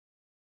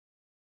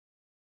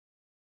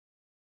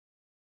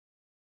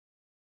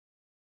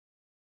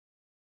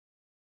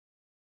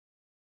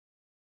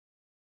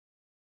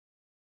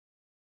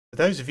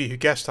those of you who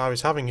guessed I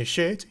was having a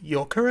shit,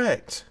 you're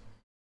correct.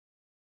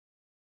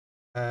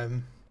 Yeah,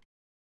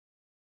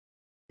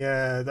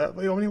 I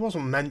mean, it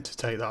wasn't meant to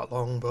take that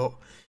long, but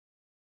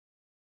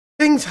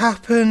things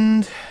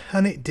happened,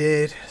 and it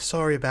did.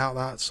 Sorry about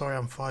that. Sorry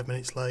I'm 5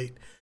 minutes late.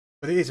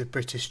 But it is a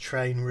British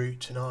train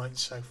route tonight,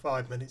 so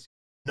 5 minutes,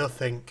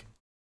 nothing.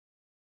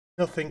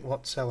 Nothing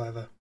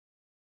whatsoever.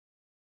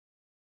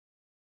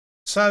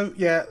 So,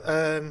 yeah,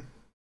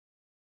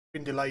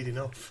 been delayed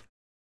enough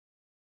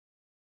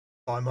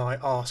by my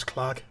arse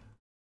clag.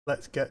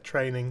 Let's get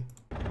training.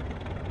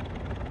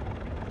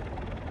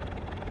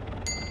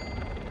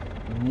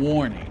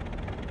 Warning.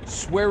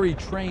 SWEARY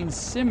Train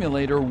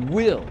Simulator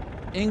will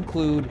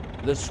include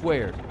the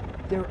swears.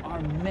 There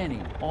are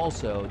many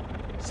also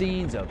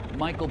scenes of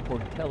Michael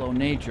Portello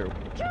nature,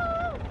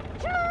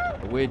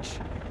 which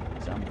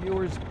some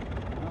viewers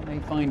may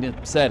find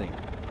upsetting.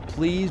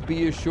 Please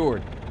be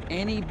assured,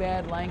 any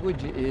bad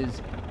language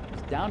is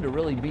down to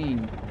really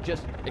being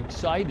just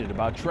excited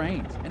about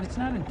trains, and it's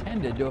not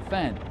intended to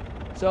offend.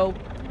 So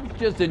let's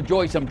just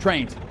enjoy some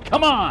trains.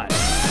 Come on!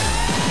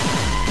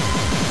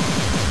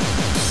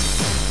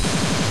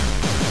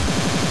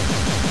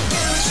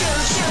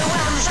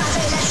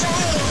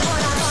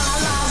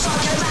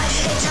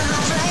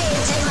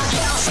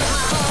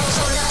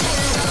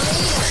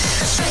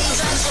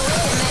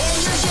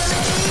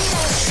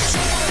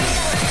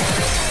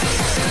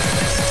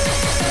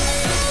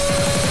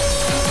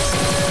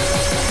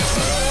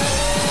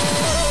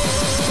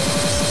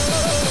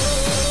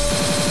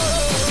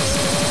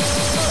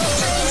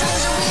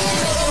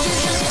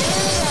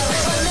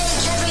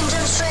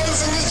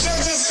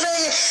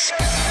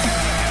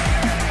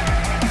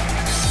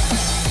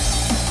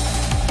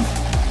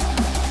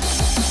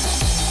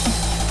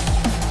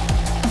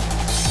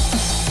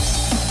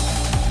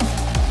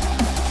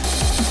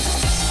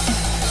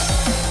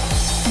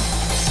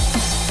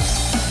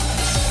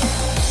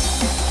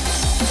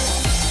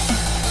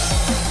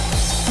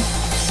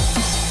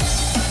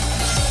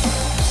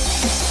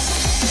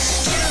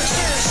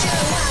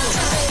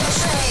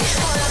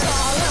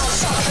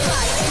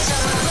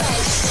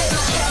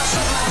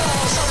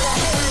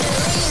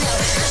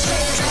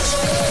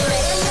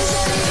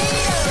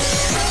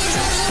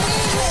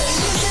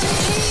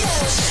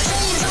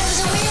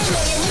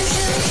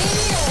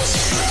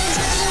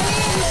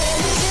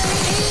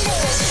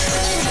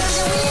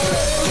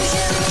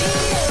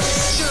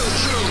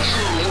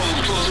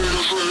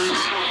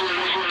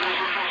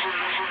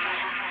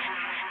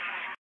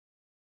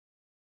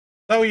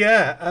 Oh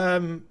yeah,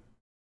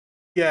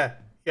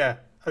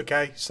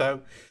 okay,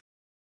 so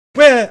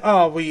where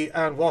are we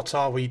and what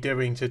are we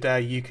doing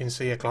today? You can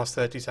see a Class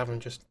 37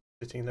 just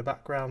sitting in the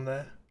background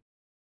there.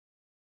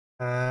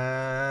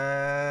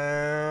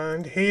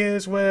 And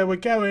here's where we're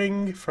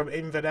going, from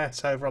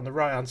Inverness over on the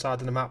right hand side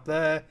of the map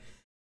there,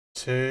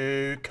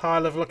 to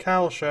Kyle of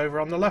Lochalsh over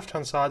on the left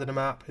hand side of the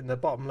map, in the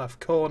bottom left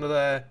corner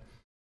there,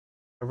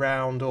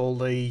 around all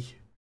the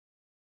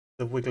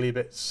wiggly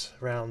bits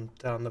around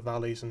down the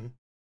valleys and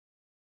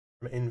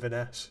from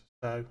Inverness.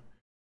 So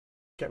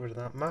get rid of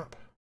that map.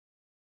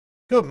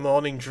 Good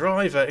morning,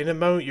 driver. In a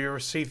moment you'll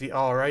receive the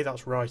RA,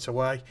 that's right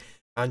away,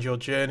 and your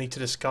journey to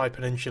the Skye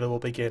Peninsula will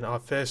begin. Our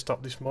first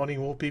stop this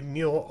morning will be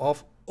Muir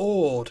of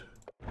Ord.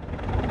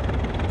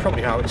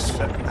 Probably how it's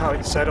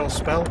said or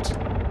spelt.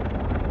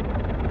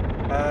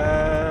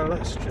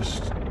 Let's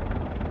just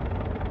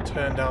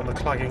turn down the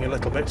clagging a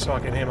little bit so I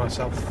can hear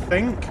myself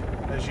think,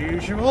 as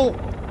usual.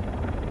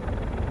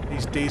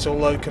 These diesel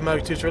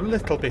locomotives are a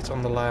little bit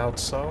on the loud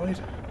side.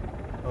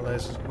 Well,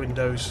 there's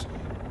Windows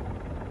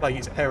playing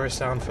its error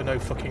sound for no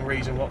fucking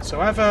reason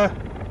whatsoever.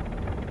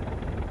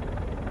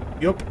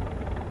 Yup.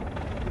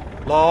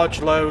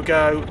 Large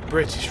logo,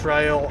 British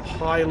Rail,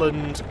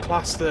 Highland,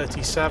 Class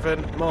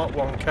 37, Mark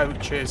 1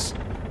 coaches.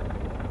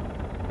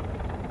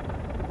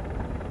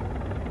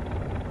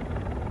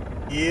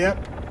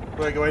 Yep,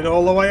 we're going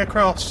all the way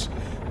across.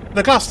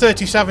 The Class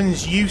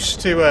 37s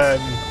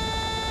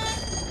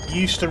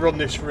used to run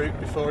this route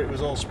before it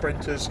was all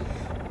sprinters,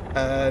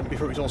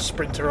 before it was all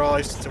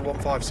sprinterised to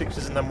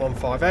 156s and then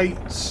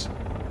 158s.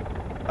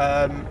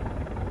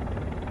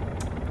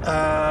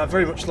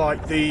 Very much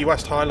like the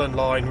West Highland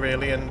line,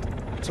 really, and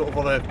sort of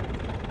other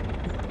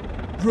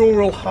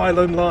rural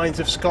Highland lines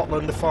of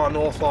Scotland, the far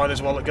north line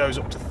as well, that goes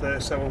up to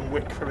Thurso and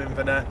Wick from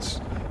Inverness,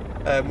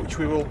 which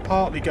we will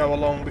partly go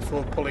along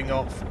before pulling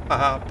off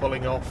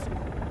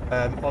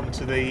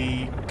onto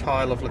the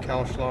Kyle of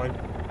Lochalsh line.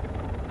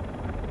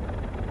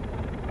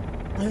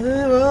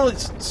 Well,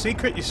 it's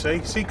secret, you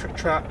see. Secret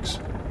tracks.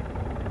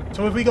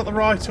 So have we got the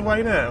right of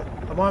way now?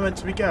 Am I meant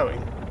to be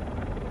going?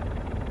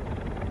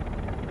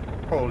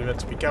 Probably meant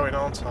to be going,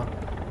 aren't I?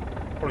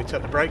 Probably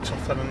take the brakes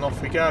off then and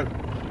off we go.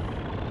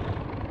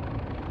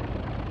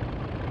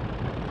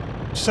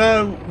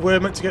 So, we're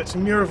meant to get to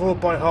Muir of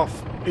Ord by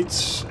half...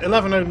 It's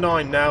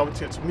 11:09 now, we're meant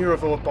to get to Muir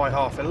of Ord by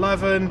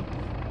 11:30.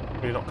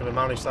 We're not going to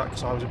manage that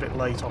because I was a bit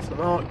late off the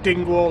mark.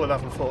 Dingwall,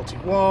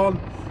 11:41.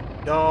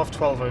 Yarv,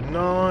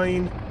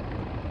 12:09.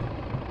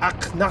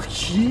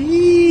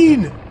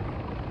 Aknachin,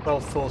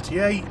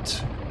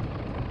 12:48.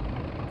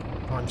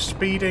 I'm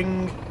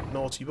speeding,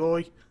 naughty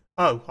boy.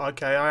 Oh,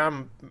 okay,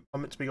 I'm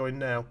meant to be going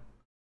now.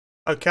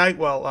 Okay,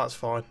 well, that's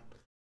fine.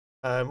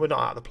 We're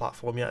not at the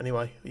platform yet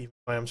anyway, even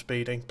though I am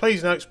speeding.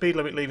 Please note, speed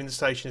limit leaving the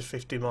station is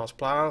 50 miles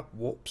per hour.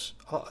 Whoops.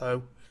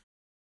 Uh-oh.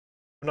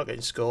 I'm not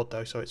getting scored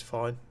though, so it's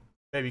fine.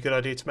 Maybe a good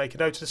idea to make a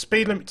note of the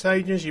speed limit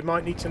changes. You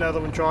might need to know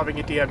that when driving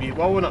a DMU.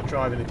 Well, we're not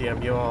driving a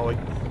DMU, are we?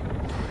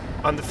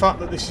 And the fact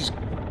that this is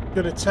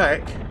going to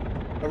take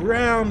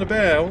around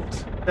about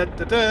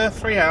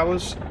 3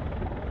 hours,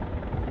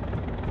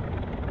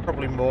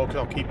 probably more because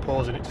I'll keep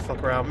pausing it to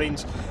fuck around,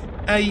 means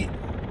A,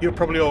 you're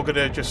probably all going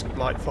to just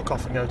like fuck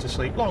off and go to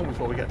sleep long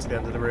before we get to the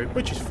end of the route,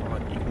 which is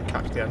fine. You can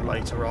catch the end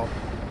later on.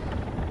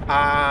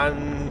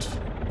 And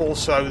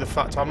also the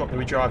fact I'm not going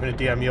to be driving a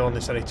DMU on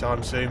this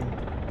anytime soon.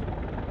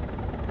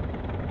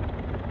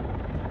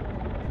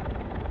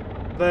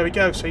 There we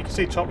go, so you can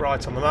see top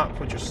right on the map,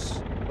 we're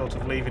just sort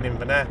of leaving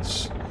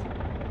Inverness.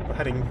 We're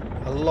heading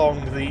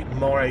along the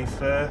Moray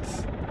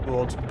Firth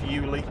towards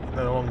Bewley, and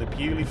then along the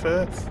Bewley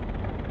Firth.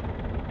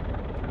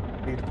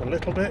 Speed up a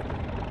little bit.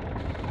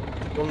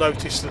 You'll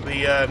notice that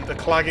the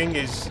clagging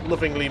is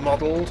lovingly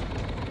modelled.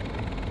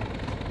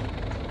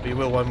 You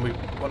will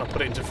when I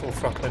put it into full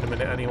throttle in a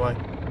minute anyway.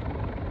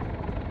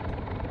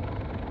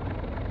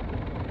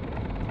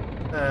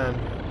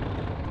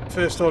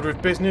 First order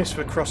of business,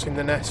 we're crossing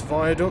the Ness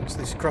Viaduct.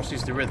 This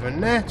crosses the River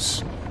Ness,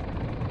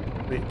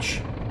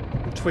 which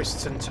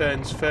twists and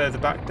turns further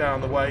back down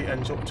the way,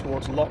 ends up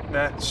towards Loch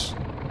Ness.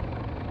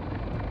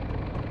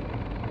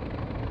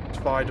 This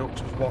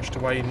viaduct was washed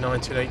away in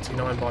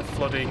 1989 by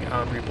flooding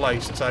and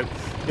replaced. So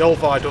the old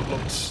viaduct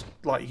looks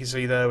like you can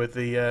see there with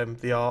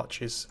the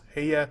arches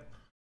here,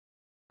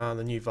 and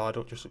the new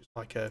viaduct just looks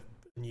like a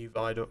new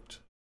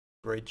viaduct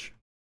bridge.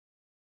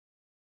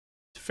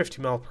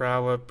 50 miles per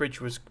hour. Bridge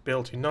was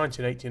built in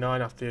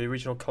 1989 after the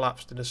original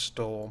collapsed in a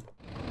storm.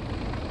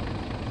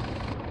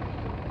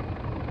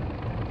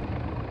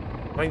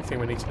 Main thing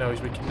we need to know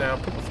is we can now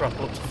put the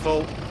throttle up to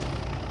full.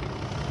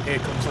 Here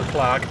comes the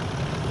clag.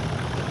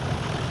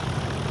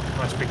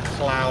 Nice big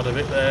cloud of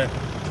it there.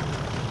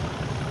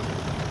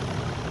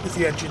 As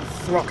the engine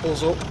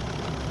throttles up.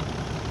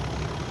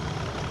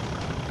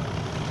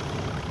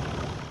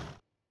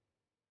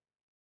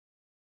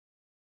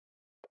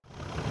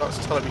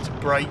 That's telling me to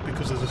brake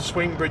because there's a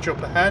swing bridge up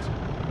ahead.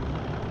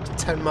 It's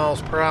a 10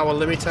 miles per hour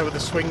limit over the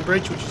swing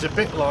bridge, which is a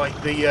bit like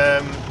the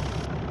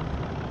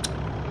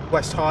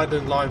West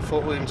Highland line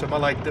Fort William to my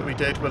leg that we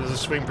did, where there's a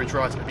swing bridge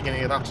right at the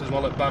beginning of that as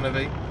well at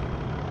Bannerby.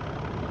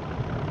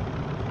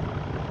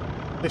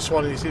 This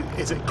one is at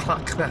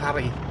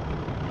Clacknahary.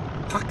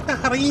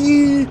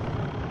 Clacknahary!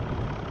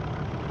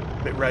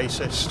 A bit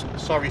racist.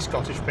 Sorry,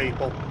 Scottish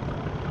people.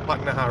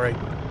 Clacknahary.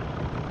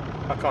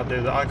 I can't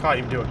do that. I can't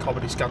even do a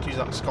comedy Scottish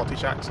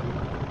accent.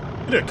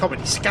 I can do a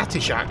comedy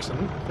Scottish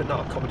accent, but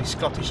not a comedy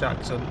Scottish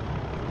accent.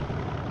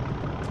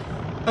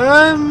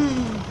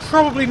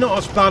 Probably not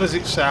as bad as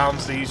it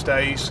sounds these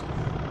days.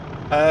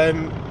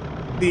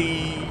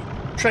 The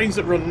trains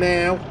that run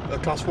now are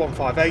class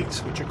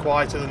 158s, which are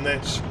quieter than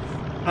this,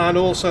 and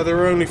also there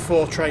are only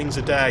 4 trains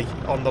a day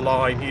on the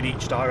line in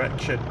each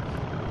direction.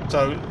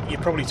 So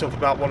you're probably talking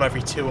about one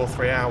every 2 or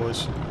 3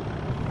 hours.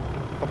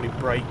 Probably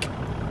break.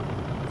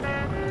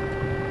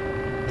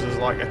 There's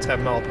like a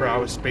 10 mile per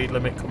hour speed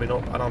limit coming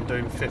up and I'm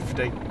doing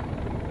 50.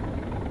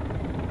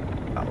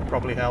 That will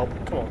probably help.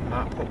 Come on,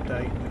 map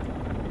update.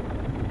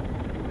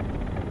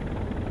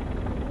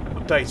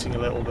 Updating a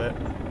little bit.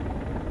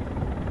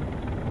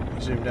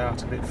 Zoomed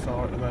out a bit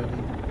far at the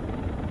moment.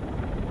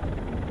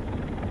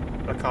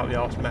 I can't be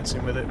arsed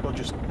messing with it. We'll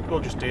just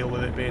deal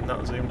with it being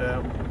that zoomed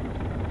out.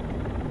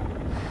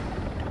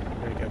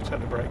 There we go, take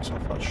the brakes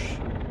off. That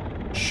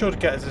should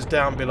get us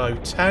down below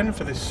 10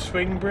 for this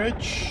swing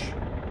bridge.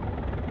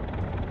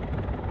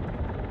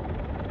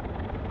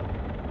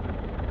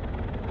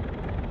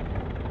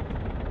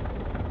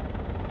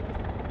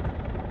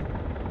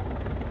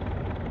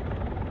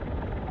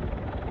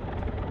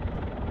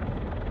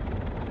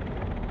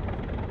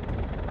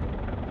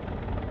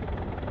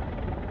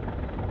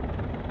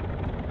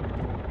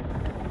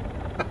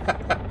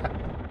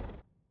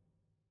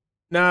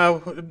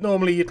 Now,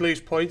 normally you'd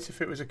lose points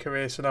if it was a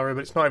career scenario, but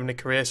it's not even a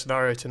career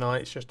scenario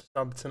tonight, it's just a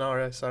standard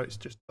scenario, so it's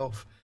just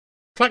tough.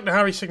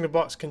 Clacknahary signal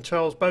box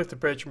controls both the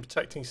bridge and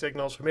protecting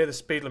signals. From here the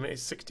speed limit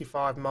is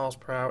 65 miles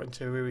per hour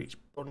until we reach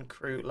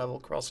Buncrew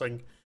level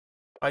crossing.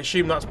 I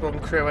assume that's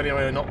Buncrew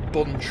anyway, not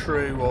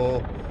Buntrue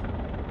or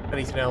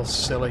anything else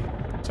silly.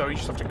 So we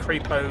just have to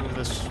creep over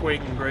the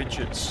swing bridge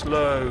at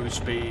slow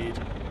speed.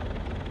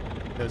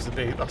 There's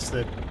that's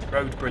the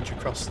road bridge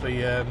across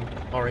the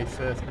Moray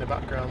Firth in the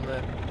background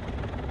there.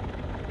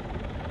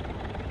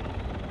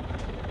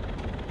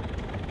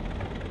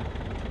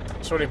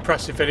 It's an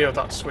impressive video of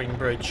that swing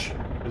bridge.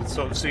 It's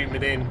sort of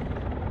zooming in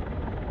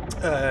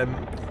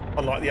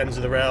on like the ends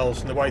of the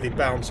rails and the way they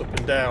bounce up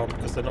and down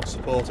because they're not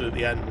supported at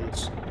the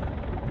ends.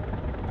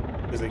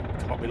 Because they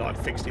can't be like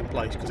fixed in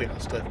place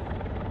because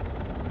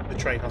the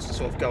train has to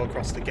sort of go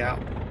across the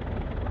gap.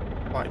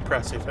 Quite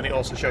impressive, and it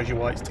also shows you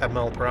why it's 10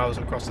 miles per hour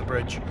across the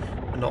bridge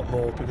and not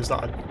more, because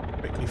that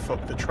Quickly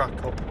fuck the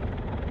track up.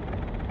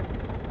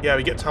 Yeah,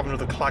 we get to have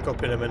another clag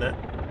up in a minute.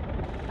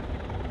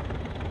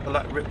 I'll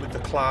let rip with the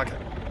clag.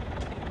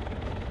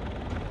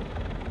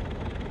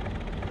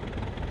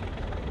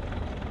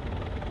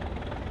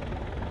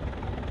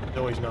 It's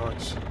always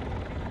nice.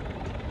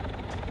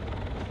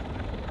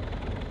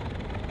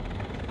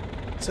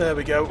 So there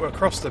we go, we're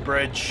across the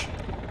bridge.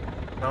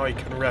 Now we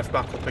can rev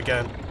back up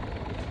again.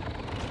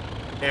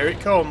 Here it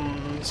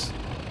comes.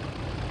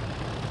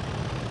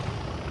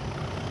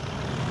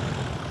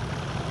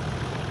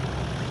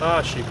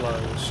 Ah, she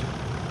blows.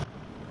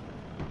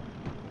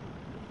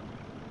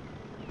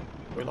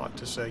 We like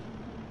to see.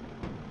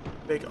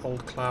 Big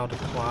old cloud of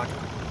clag.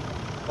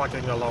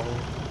 Flagging along.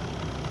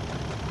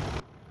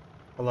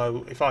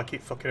 Although, if I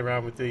keep fucking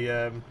around with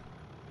the...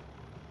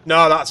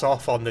 No, that's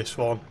off on this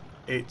one.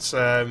 It's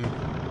the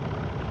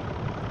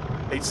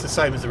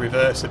same as the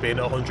reverser being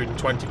at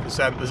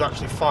 120%. There's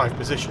actually 5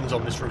 positions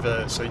on this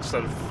reverser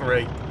instead of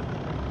 3.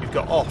 You've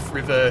got off,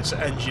 reverse,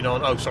 engine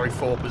on. Oh, sorry,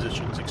 4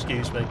 positions,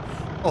 excuse me.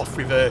 Off,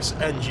 reverse,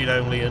 engine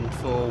only, and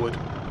forward.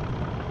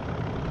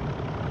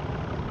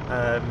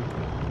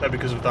 And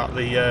because of that,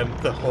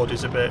 the HUD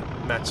is a bit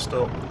messed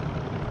up.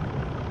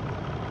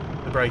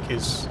 The brake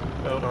is...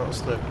 Oh no,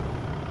 that's the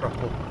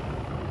throttle.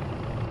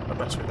 Don't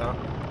mess with that.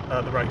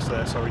 The brake's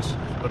there, sorry.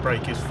 The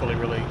brake is fully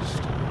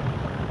released.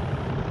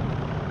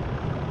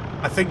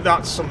 I think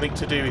that's something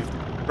to do with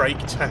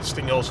brake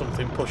testing or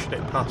something, pushing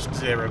it past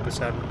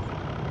 0%.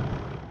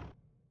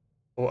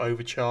 Or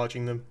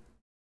overcharging them.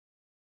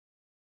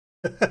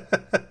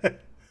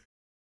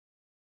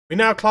 We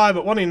now climb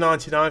at 1 in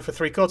 99 for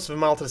 3/4 of a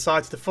mile to the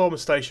side to the former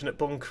station at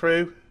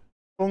Buncrew.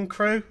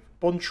 Buncrew?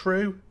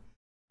 Buntrue?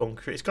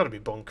 Buncrew. It's got to be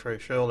Buncrew,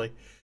 surely.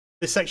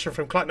 This section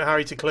from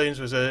Clacknaharry to Clunes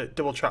was a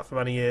double track for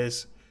many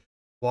years.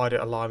 Wider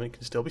alignment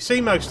can still be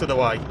seen most of the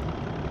way.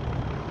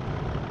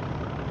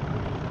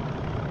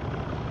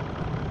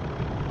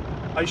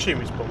 I assume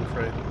it's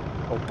Buncrew.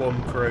 Or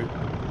Buncrew.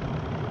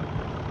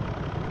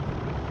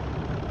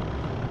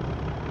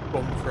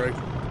 Buncrew.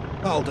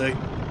 That'll do.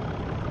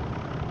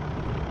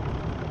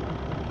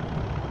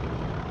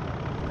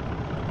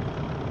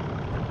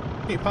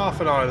 Keep half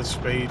an eye on the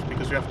speed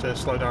because we have to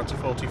slow down to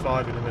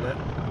 45 in a minute.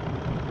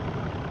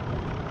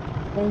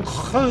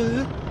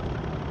 Buncrew.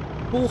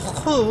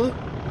 Buncrew.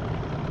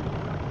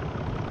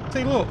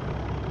 See, look.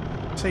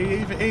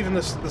 See, even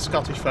the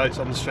Scottish folks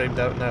on the stream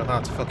don't know how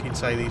to fucking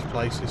say these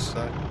places,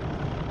 so...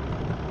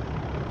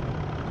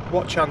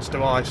 What chance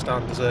do I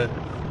stand as a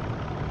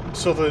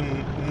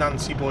southern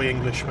Nancy boy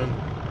Englishman?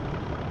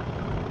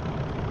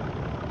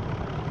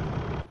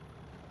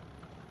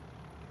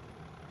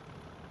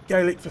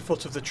 Gaelic for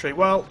foot of the tree.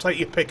 Well, take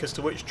your pick as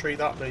to which tree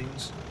that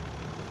means.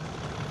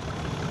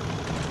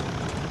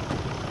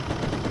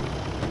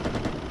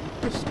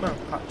 This map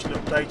actually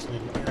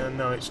updating? Yeah,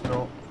 no, it's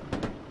not.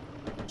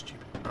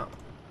 Stupid map.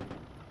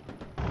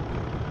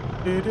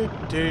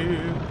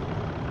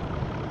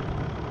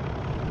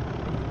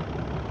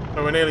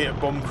 Oh, we're nearly at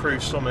Buncrew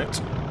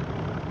Summit.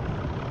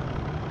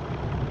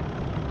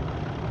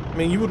 I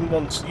mean, you wouldn't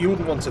want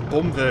a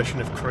bum version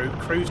of Crew.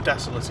 Crew's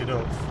desolate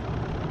enough.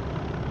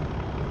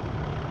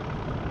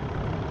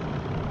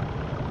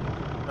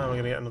 Now we're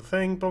going to get another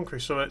thing. Buncrew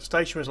Summit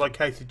station was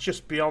located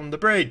just beyond the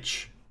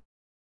bridge.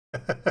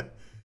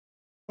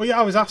 Well, yeah,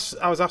 I was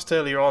asked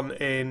earlier on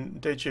in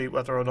Digi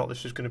whether or not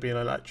this was going to be an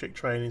electric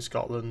train in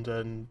Scotland,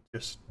 and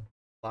just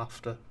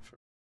laughter.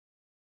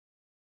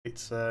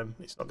 It's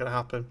not going to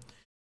happen.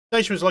 The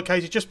station was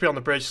located just beyond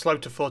the bridge,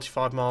 slowed to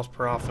 45 miles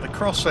per hour for the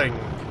crossing.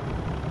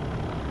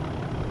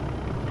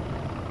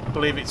 I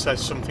believe it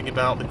says something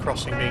about the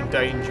crossing being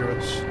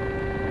dangerous.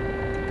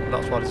 And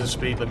that's why there's a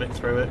speed limit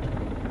through it.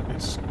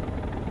 It's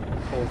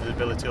poor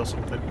visibility or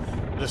something.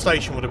 The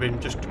station would have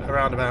been just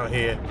around about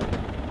here.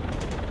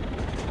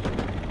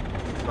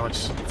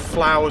 Nice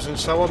flowers and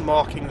so on,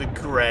 marking the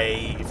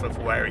grave of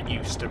where it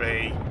used to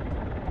be.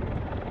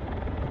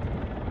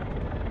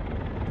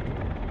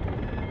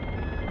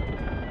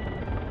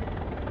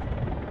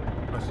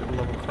 Nice little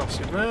level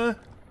crossing there.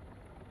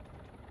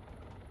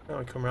 Now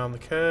we come around the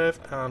curve,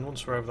 and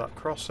once we're over that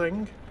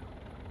crossing,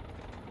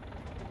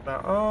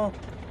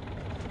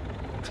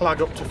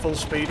 clag up to full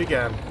speed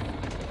again.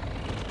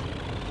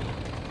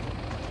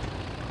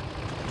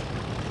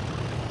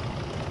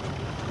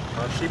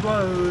 As she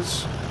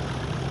blows.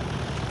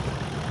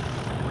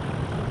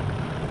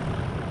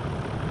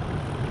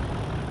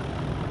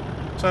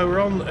 So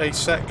we're on a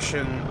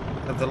section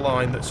of the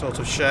line that's sort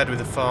of shared with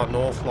the far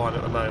north line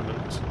at the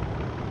moment.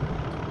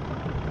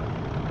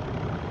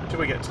 Till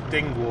we get to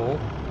Dingwall,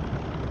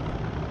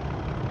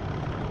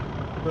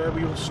 where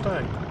we will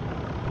stay.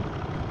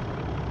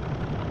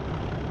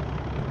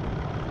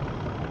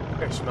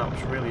 This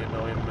map's really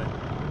annoying me.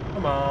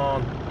 Come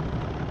on.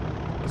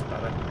 That's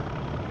better.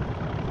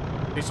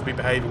 It needs to be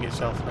behaving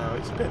itself now.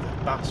 It's a bit of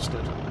a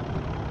bastard.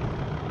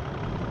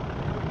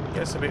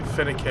 Gets a bit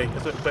finicky.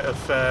 There's a little bit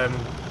of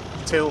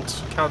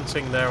tilt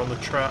canting there on the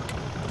track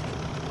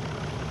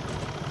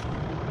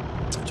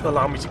to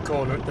allow me to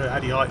corner at the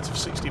heady heights of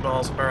 60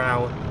 miles per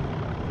hour.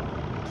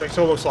 It's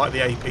almost like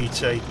the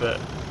APT, but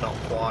not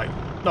quite.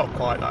 Not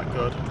quite that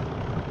good.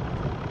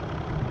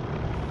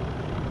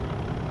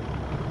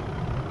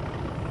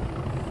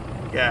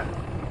 Yeah.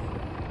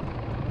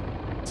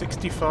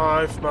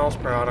 65 miles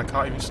per hour, and I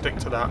can't even stick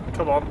to that.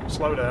 Come on,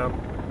 slow down.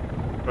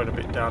 Going a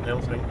bit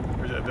downhill thing,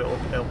 or is it a bit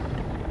uphill?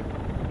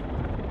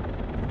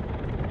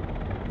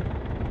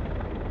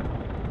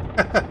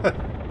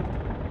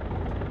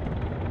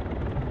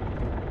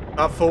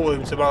 That Fort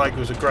William to Mallaig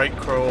was a great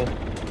crawl.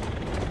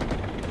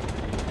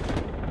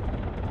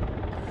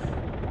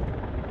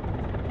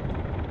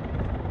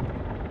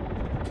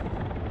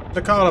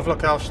 The Kyle of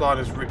Lochalsh line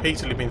has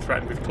repeatedly been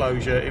threatened with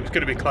closure. It was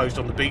going to be closed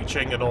on the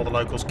beaching, and all the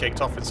locals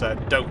kicked off and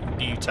said, "Don't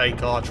you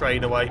take our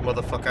train away,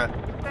 motherfucker."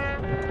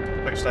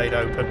 But it stayed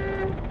open.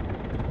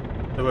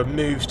 There were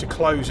moves to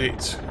close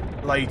it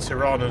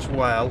later on as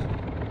well.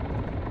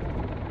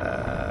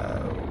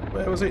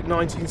 Where was it?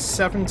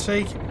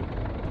 1970?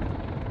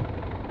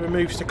 There were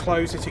moves to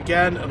close it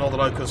again, and all the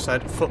locals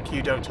said, "Fuck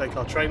you, don't take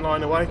our train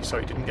line away," so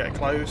it didn't get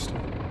closed.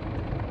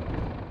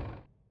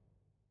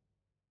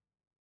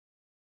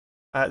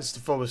 This is the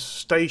former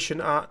station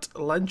at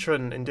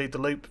Lentron. Indeed, the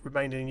loop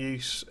remained in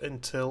use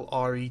until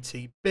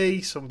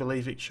RETB. Some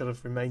believe it should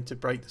have remained to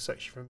break the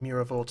section from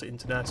Muirvore to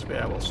Inverness. But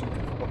yeah, well, some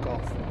can fuck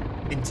off.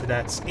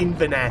 Inverness.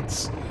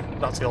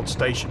 That's the old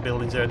station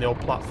buildings there and the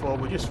old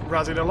platform. We're just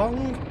razzing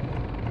along.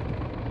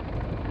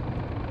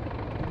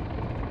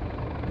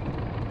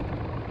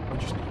 I'll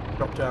just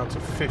drop down to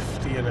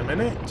 50 in a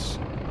minute.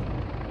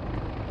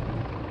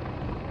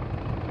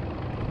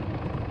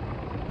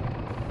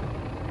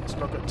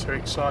 Not got too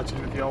excited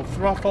with the old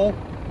throttle.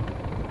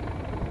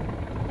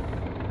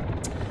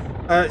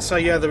 So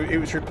yeah, it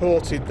was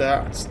reported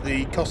that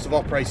the cost of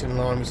operating the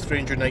line was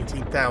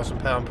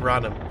 £318,000 per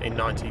annum in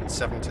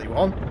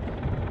 1971,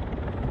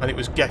 and it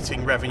was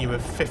getting revenue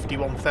of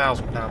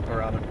 £51,000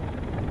 per annum.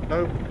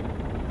 So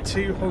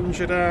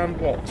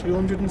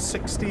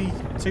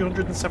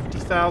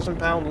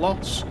 £270,000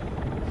 loss,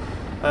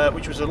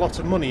 which was a lot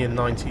of money in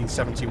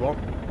 1971,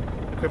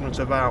 equivalent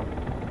to about.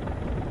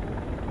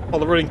 Well,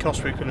 the running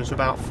cost per equivalent was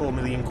about 4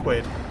 million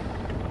quid.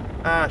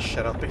 Ah,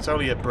 shut up. It's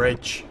only a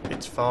bridge.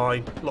 It's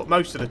fine. Look,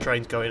 most of the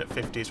trains go in at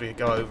 50 as we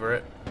go over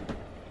it.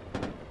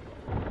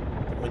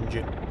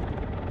 Whinging.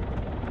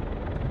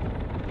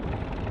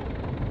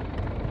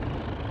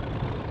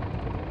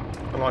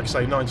 And like I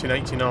say,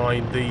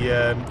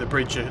 1989, the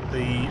bridge at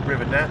the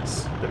River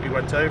Ness that we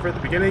went over at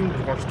the beginning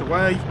was washed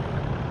away.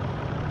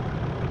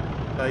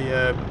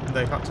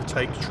 They had to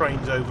take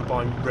trains over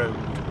by road.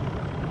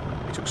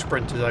 They took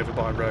sprinters over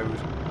by road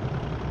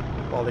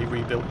while they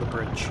rebuilt the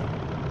bridge.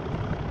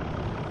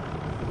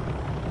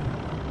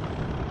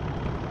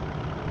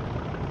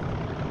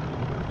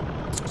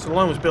 So the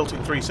line was built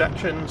in 3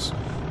 sections.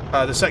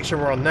 The section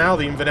we're on now,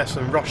 the Inverness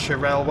and Rossshire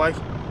Railway,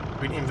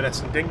 between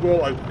Inverness and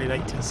Dingwall, opened in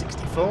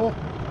 1864.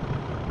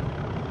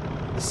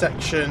 The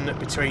section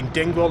between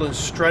Dingwall and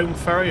Strome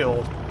Ferry,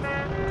 or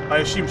I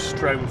assume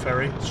Strome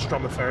Ferry,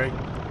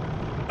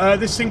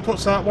 this thing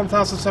puts out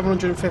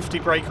 1,750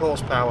 brake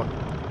horsepower.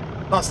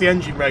 That's the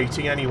engine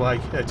rating anyway.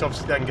 It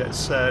obviously then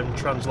gets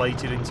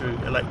translated into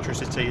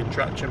electricity and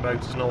traction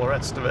motors and all the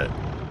rest of it.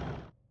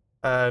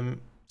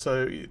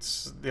 So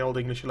it's the Old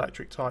English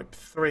Electric Type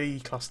 3,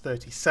 Class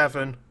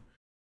 37.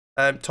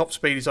 Top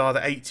speed is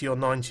either 80 or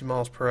 90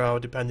 miles per hour,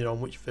 depending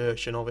on which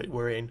version of it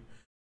we're in. I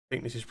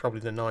think this is probably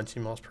the 90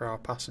 miles per hour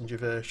passenger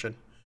version.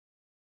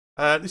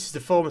 This is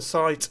the former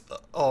site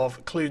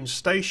of Clune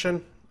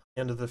Station,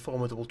 the end of the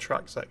former double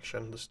track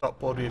section. The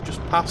stopboard we have just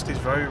passed is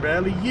very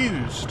rarely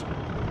used.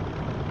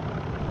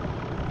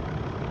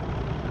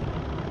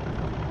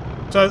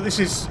 So this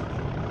is,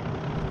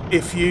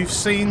 if you've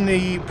seen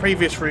the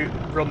previous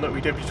run that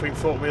we did between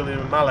Fort William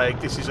and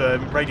Mallaig, this is a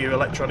radio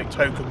electronic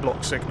token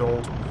block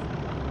signalled,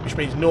 which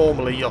means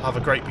normally you'll have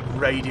a great big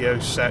radio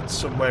set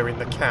somewhere in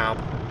the cab.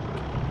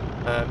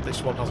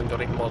 This one hasn't got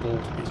it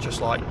modelled, it's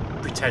just like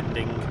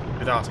pretending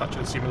without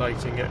actually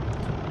simulating it,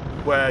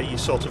 where you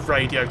sort of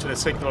radio to the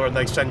signaller and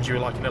they send you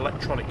like an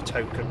electronic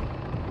token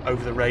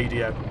over the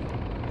radio.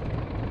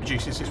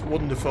 Produces this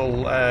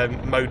wonderful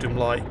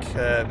modem-like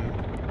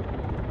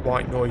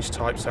white noise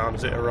type sound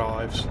as it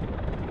arrives.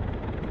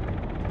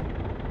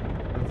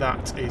 And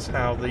that is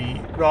how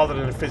rather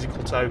than a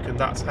physical token,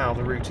 that's how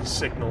the route is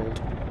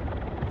signalled.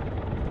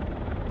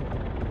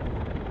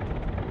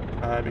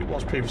 It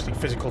was previously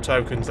physical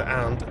tokens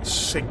and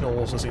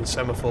signals, as in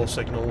semaphore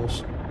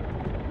signals.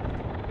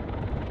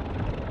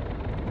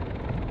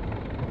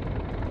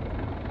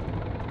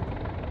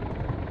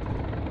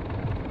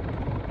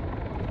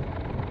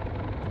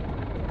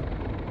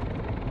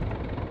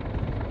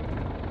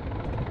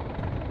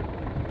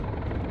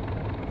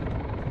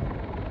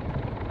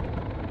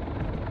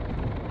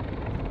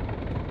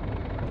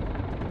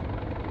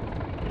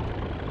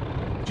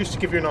 Just to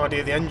give you an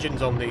idea, the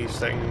engines on these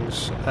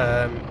things,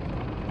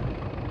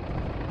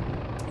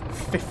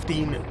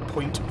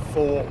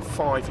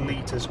 15.45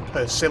 litres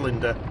per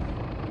cylinder,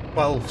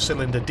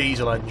 12-cylinder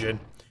diesel engine.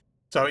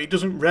 So it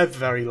doesn't rev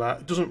very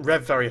loud, it doesn't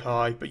rev very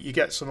high, but you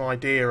get some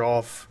idea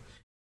of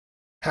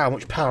how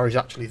much power is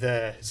actually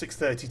there.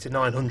 630 to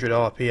 900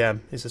 RPM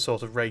is the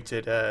sort of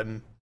rated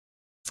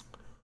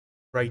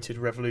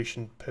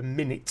revolution per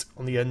minute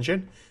on the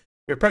engine.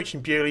 We're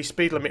approaching Bewley.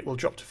 Speed limit will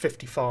drop to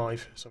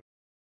 55. So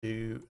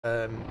to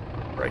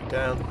break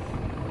down.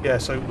 Yeah,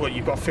 so what,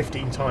 you've got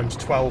 15 times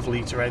 12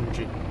 litre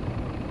engine.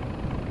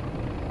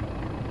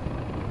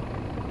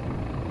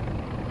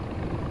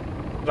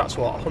 That's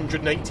what,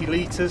 180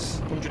 litres?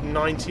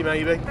 190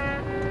 maybe?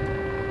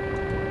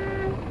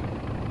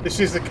 This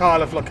is the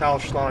Kyle of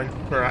Lochalsh line,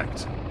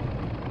 correct.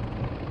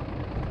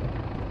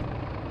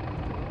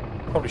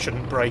 Probably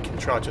shouldn't brake and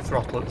try to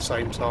throttle at the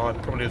same time.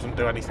 Probably doesn't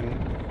do anything,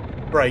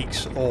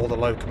 brakes or the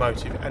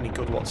locomotive, any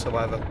good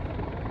whatsoever.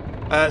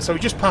 So we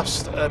just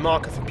passed a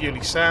marker for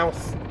Bewley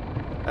South.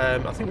 I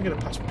think we're going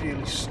to pass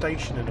Bewley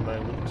Station in a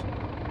moment.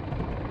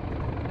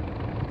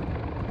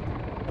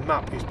 The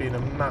map is being a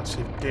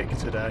massive dick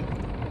today.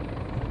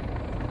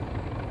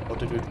 Or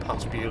did we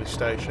pass Bewley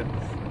Station?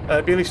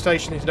 Bewley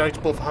Station is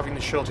notable for having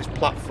the shortest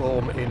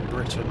platform in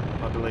Britain,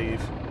 I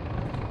believe.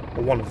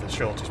 Or one of the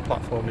shortest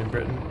platforms in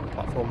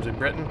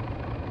Britain.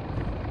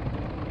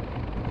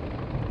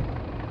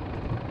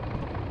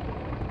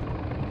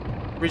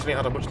 Originally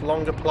had a much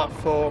longer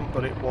platform,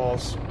 but it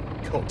was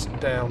cut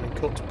down and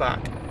cut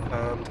back,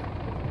 and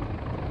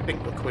I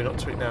think we're coming up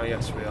to it now.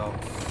 Yes, we are.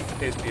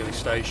 Here's Bewley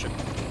Station.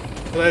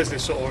 So there's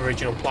this sort of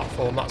original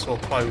platform, that's all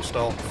closed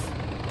off.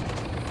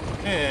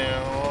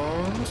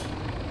 And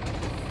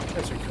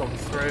as we come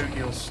through,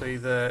 you'll see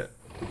there.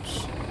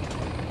 Oops.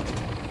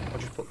 I'll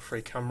just put the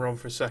free camera on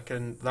for a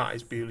second. That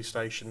is Bewley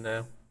Station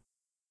now.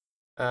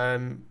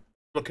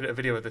 Looking at a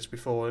video of this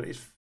before,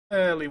 it's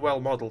fairly well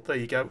modelled. There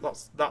you go.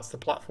 That's the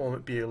platform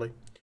at Bewley.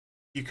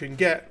 You can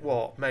get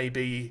what,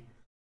 maybe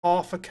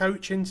half a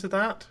coach into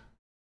that.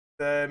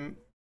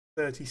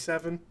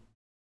 37.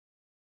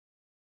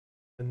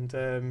 And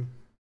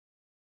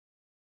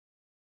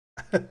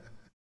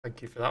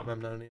thank you for that,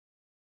 Memnoni.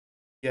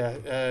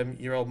 Yeah,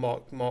 your old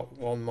Mark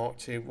 1, Mark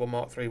 2, 1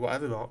 Mark 3,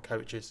 whatever Mark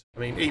coaches.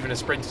 I mean, even a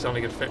Sprinter's only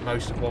going to fit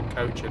most of one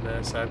coach in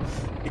there, so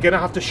you're going to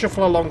have to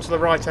shuffle along to the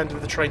right end of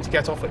the train to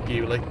get off at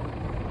Bewley.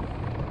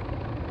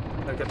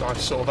 They've got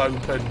nice sort of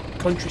open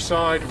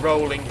countryside,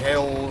 rolling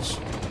hills,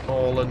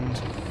 moorland,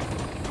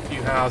 a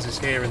few houses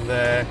here and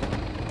there,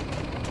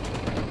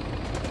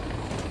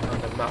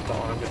 and a map that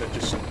I'm going to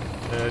just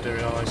murder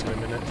in eyes in a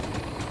minute.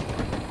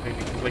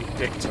 Really complete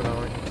dick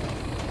tonight.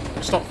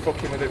 Stop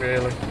fucking with it,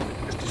 really.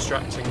 It's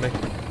distracting me.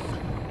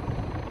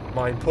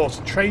 My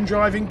important train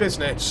driving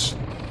business.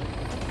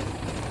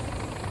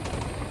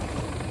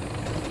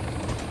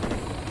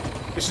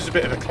 This is a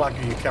bit of a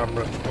claggy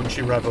camera once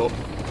you rev up.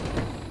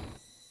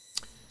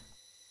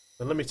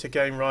 The limiter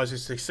gain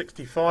rises to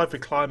 65. We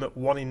climb at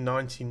 1 in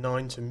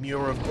 99 to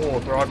Muir of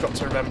Ord, where I've got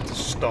to remember to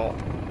stop.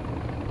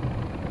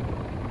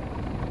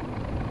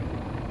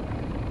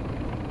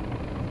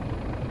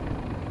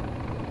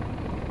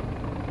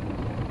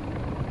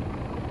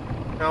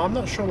 Now, I'm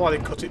not sure why they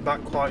cut it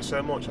back quite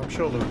so much. I'm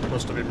sure there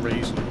must have been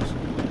reasons.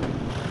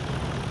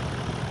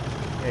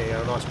 There you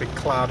go, a nice big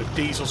cloud of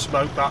diesel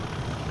smoke.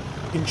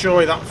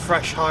 Enjoy that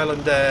fresh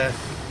Highland air.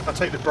 If I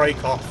take the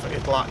brake off,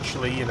 it'll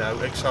actually, you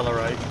know,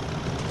 accelerate.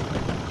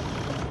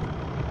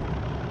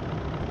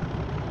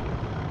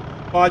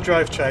 By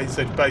drive chains,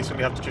 they'd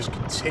basically have to just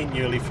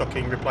continually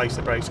fucking replace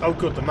the brakes. Oh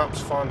good, the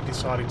map's finally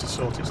deciding to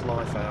sort its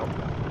life out.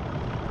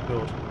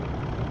 Good.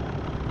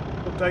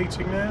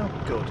 Updating now?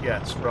 Good,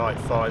 yes, right,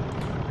 fine.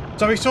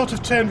 So we sort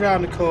of turned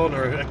round the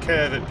corner, a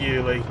curve at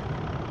Bewley,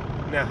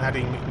 now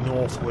heading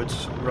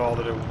northwards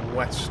rather than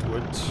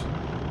westwards.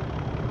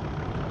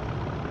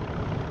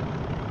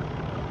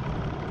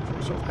 So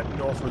we sort of head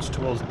northwards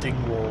towards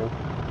Dingwall.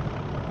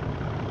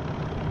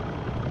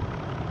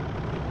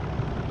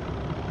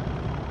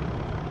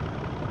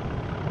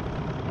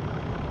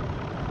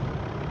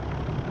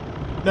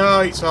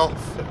 No, it's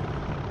off.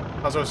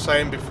 As I was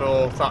saying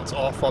before, that's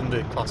off on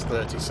the Class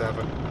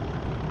 37.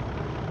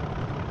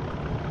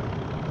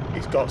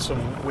 It's got some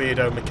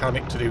weirdo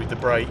mechanic to do with the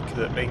brake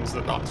that means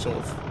that sort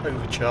of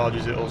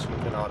overcharges it or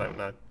something, I don't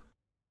know.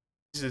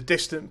 This is a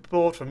distant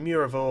board from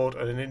Muir of Ord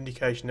and an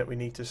indication that we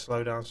need to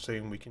slow down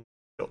soon. We can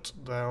shut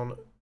down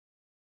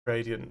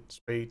gradient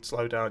speed,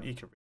 slow down, you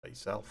can read it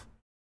yourself.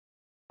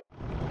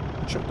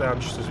 Shut down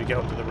just as we get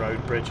onto the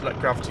road bridge, let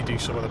gravity do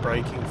some of the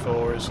braking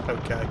for us,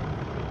 okay.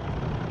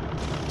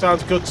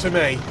 Sounds good to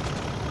me.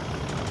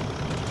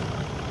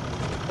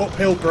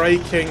 Uphill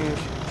braking,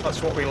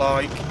 that's what we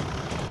like.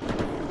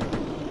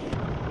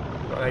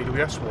 Got an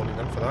AWS warning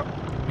then for that.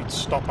 Need to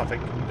stop, I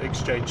think, and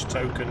exchange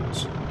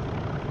tokens.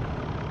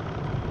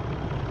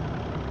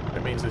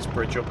 It means this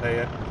bridge up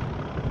here.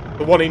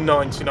 The 1 in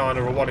 99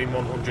 or a 1 in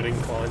 100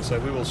 incline, so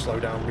we will slow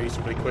down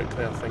reasonably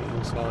quickly, I think,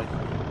 once I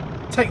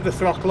take the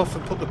throttle off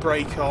and put the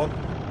brake on.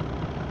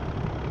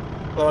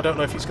 Well, I don't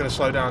know if it's going to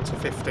slow down to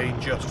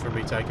 15 just from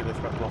me taking the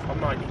throttle off. I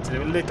might need to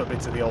do a little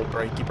bit of the old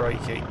brakey.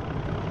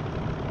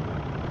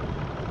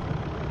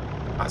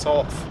 That's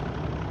off.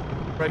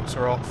 Brakes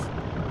are off.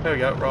 There we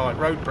go, right,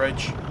 road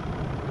bridge.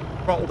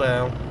 Throttle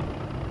down.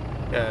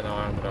 Yeah, no,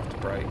 I'm going to have to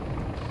brake.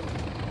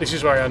 This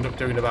is where I end up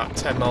doing about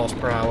 10 miles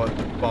per hour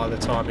by the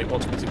time it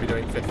wants me to be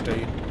doing 15.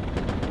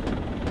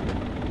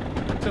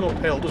 It's an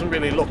uphill, doesn't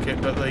really look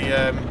it, but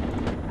the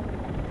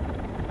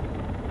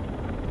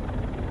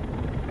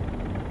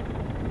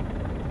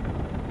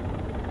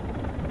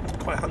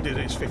quite handy that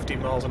it's 15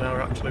 miles an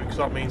hour actually, because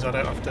that means I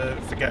don't have to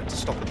forget to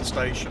stop at the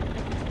station.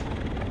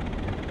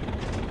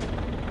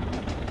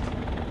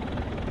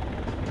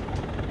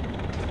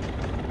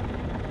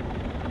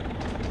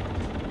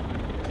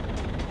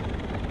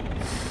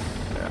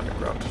 Yeah,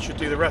 Gravity should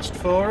do the rest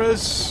for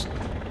us.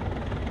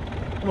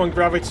 Come on,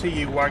 Gravity,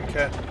 you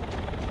wanker.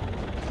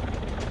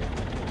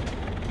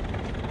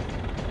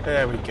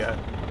 There we go.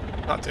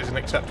 That is an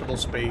acceptable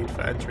speed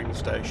for entering the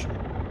station.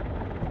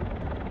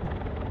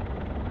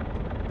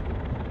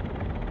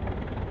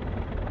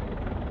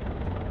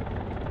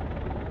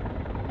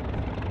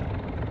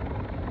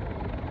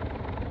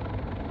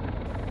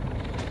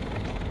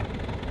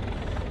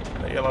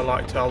 The yellow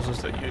light tells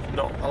us that you're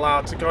not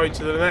allowed to go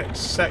into the next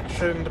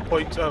section. The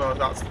points. Oh no,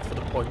 that's for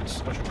the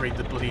points. I should read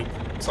the bloody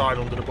sign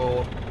under the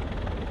board.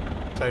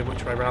 Tell you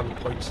which way around the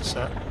points are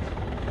set.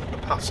 The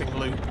passing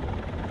loop.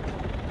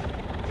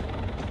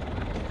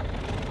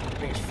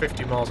 I think it's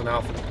 50 miles an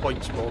hour for the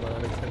points more than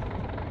anything.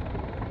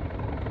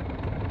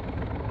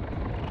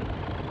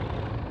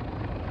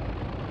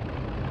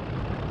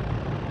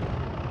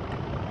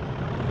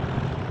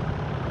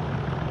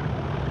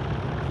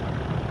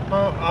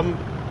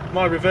 Oh,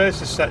 my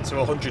reverse is set to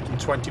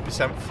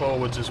 120%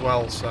 forwards as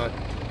well, so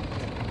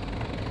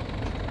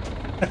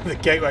the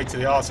gateway to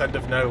the arse end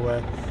of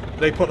nowhere.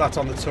 They put that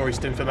on the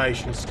tourist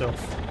information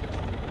stuff.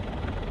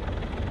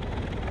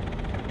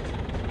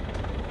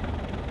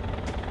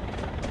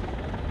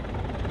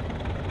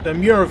 The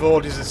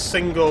Muirvord is a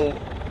single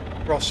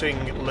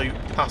crossing loop,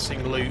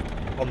 passing loop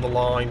on the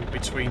line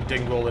between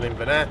Dingwall and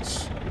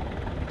Inverness.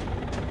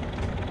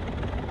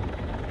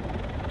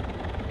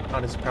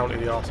 And it's apparently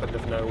the arse end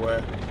of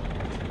nowhere.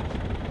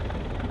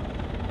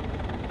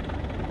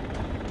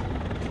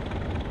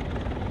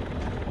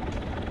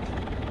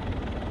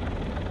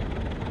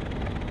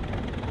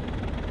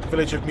 The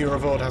village of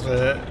Muirvord has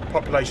a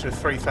population of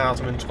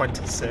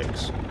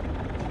 3,026.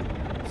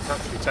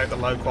 Actually take the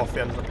local off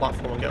the end of the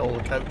platform and get all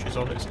the coaches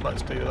on it, so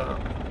let's do that.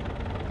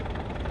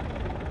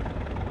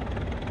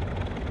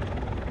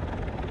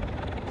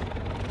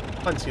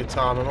 Plenty of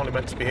time, I'm only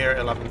meant to be here at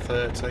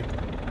 11:30.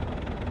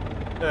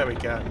 There we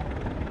go.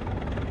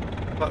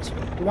 Let's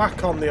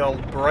whack on the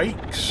old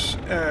brakes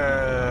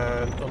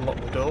and unlock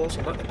the doors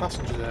and let the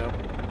passengers out.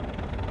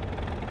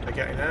 They're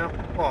getting out.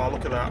 Oh,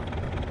 look at that.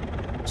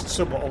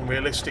 Somewhat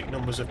unrealistic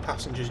numbers of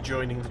passengers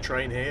joining the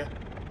train here.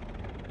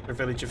 A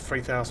village of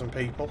 3,000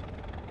 people.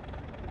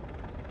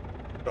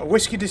 Got a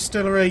whisky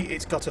distillery,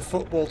 it's got a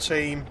football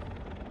team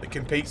that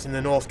competes in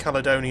the North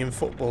Caledonian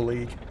Football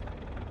League.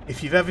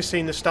 If you've ever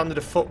seen the standard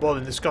of football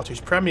in the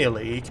Scottish Premier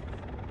League,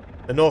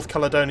 the North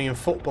Caledonian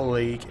Football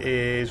League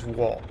is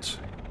what?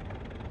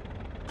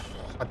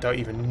 I don't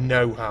even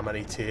know how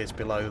many tiers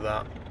below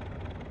that.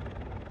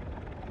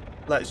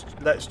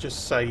 Let's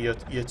just say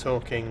you're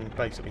talking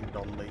basically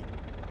non-league.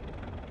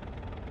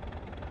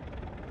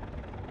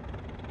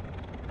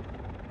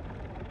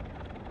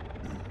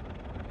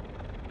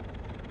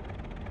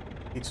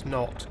 It's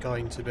not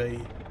going to be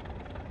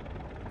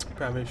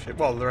Premiership.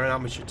 Well, they're an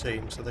amateur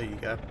team, so there you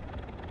go.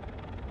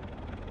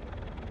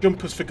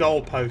 Jumpers for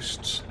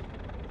goalposts.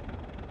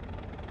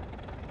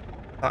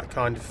 That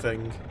kind of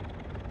thing.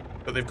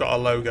 But they've got a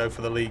logo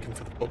for the league and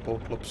for the football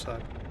club, so.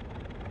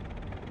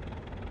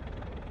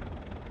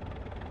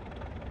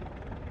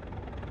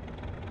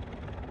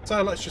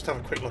 So let's just have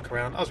a quick look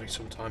around, as we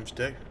sometimes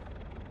do,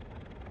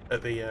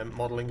 at the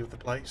modelling of the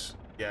place.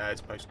 Yeah,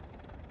 it's mostly...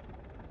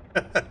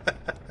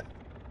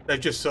 They've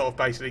just sort of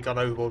basically gone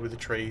overboard with the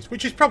trees,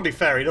 which is probably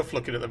fair enough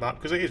looking at the map,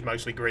 because it is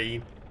mostly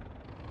green.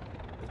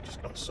 They've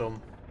just got some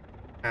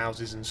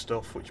houses and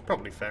stuff, which is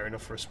probably fair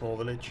enough for a small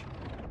village.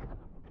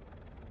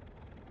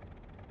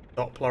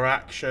 Doppler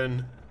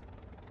action.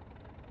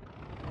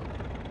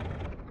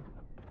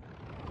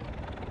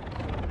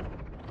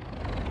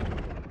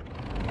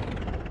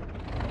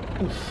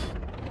 Oof.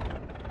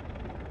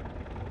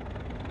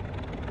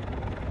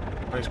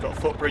 And it's got a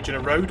footbridge and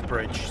a road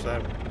bridge,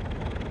 so...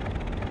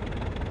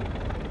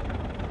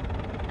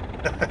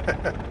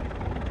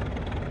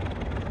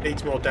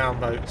 Needs more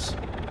downvotes.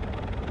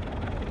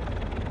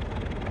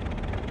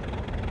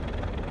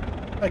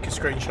 Take a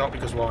screenshot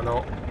because why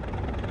not?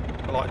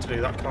 I like to do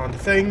that kind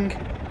of thing.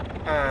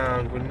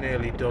 And we're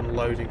nearly done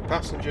loading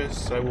passengers,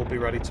 so we'll be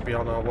ready to be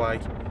on our way.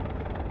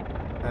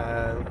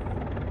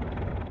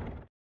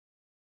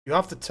 You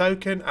have the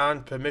token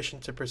and permission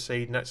to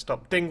proceed. Next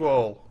stop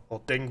Dingwall,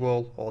 or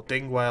Dingwall, or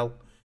Dingwell,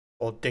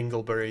 or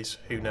Dingleberries,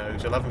 who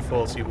knows.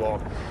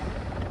 11:41.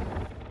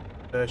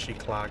 There she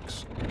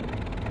clags.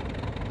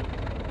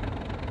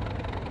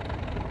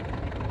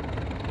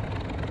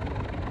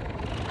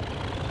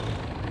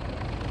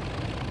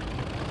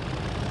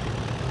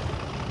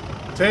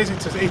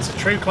 It's a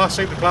true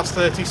classic, the Class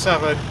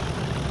 37.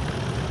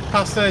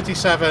 Class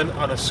 37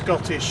 on a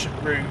Scottish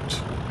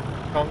route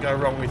Can't go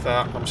wrong with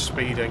that. I'm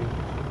speeding.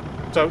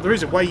 So there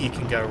is a way you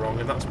can go wrong,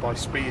 and that's by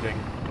speeding.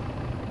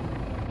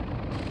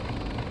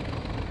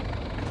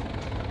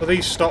 Well,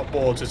 these stop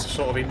boards are to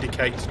sort of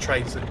indicate to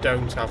trains that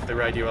don't have the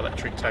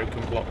radioelectric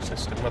token block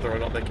system whether or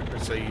not they can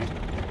proceed.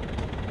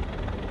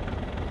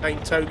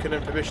 Ain't token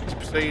and permission to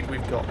proceed,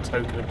 we've got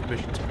token and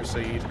permission to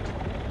proceed.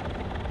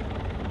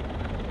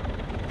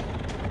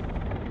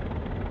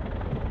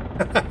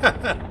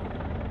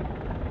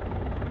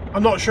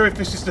 I'm not sure if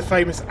this is the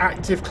famous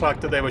Active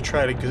Clag that they were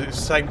trailing because it's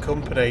the same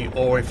company,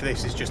 or if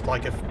this is just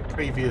like a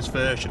previous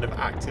version of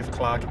Active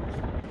Clag.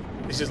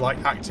 This is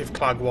like Active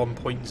Clag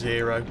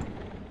 1.0.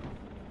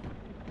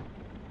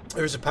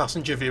 There is a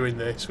passenger view in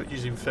this, which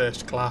is in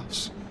first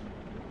class.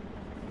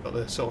 Got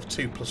the sort of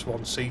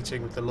 2+1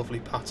 seating with the lovely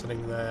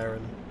patterning there,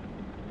 and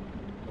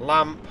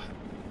lamp.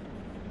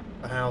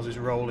 The houses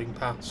rolling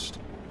past.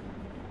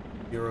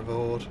 You're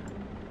aboard.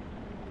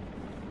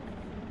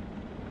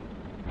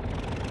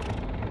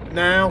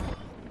 Now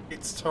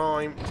it's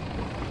time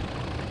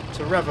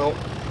to rev up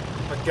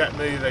and get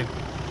moving.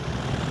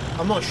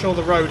 I'm not sure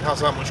the road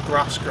has that much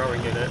grass growing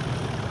in it.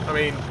 I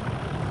mean,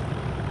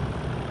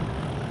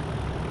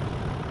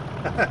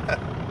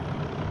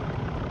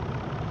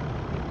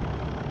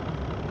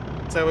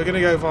 so we're going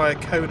to go via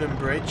Conan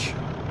Bridge,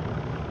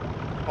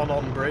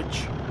 on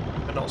Bridge,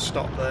 and not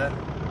stop there.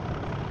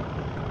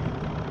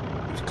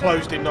 It was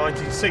closed in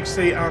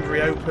 1960 and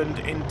reopened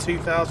in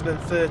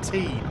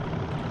 2013.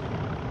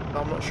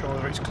 I'm not sure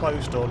whether it's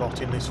closed or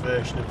not in this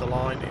version of the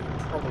line. It will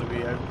probably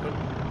be open.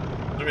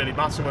 Doesn't really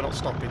matter, we're not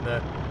stopping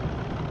there.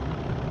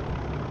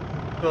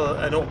 Well,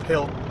 an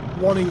uphill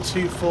 1 in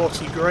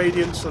 240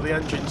 gradient, so the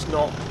engine's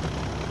not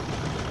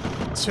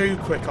too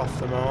quick off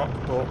the mark,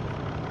 but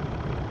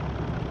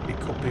it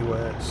could be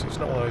worse. It's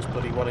not one of those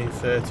bloody 1 in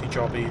 30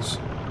 jobbies.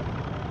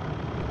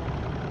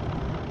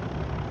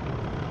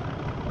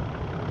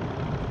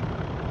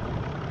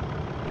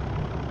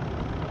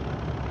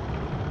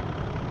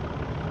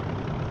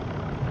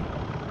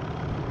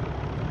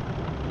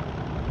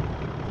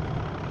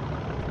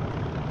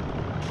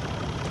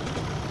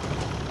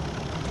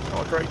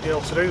 Not a great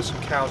deal to do,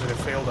 some cows in a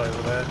field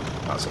over there.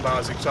 That's about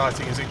as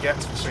exciting as it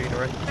gets for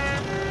scenery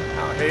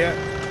out here.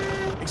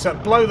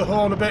 Except blow the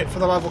horn a bit for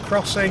the level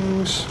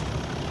crossings.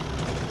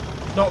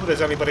 Not that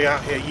there's anybody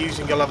out here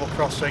using a level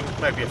crossing,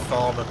 maybe a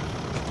farmer.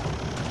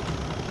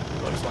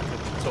 Looks like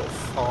a sort of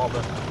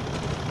farmer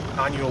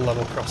annual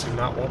level crossing,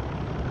 that one.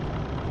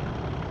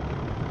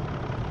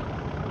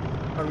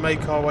 And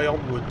make our way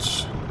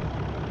onwards.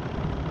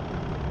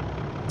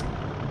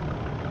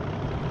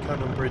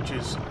 Conan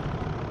Bridges.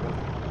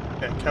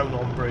 Yeah,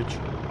 Conan Bridge.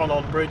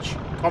 Conan Bridge.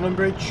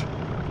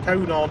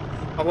 Conan.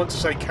 I want to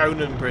say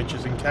Conan Bridge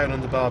as in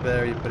Conan the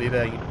Barbarian, but it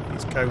ain't.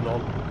 It's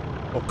Conan.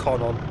 Or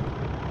Conan.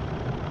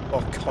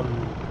 Or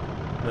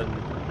Conan.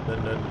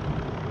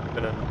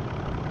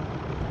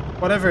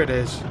 Whatever it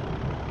is.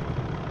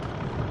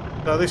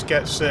 So this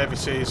gets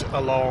services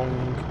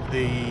along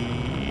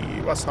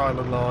the West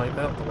Highland line.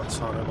 Not the West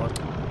Highland line.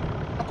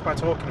 What am I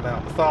talking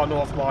about? The Far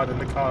North line and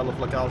the Kyle of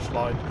Lochalsh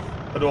line.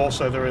 And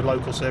also there are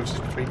local services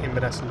between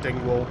Inverness and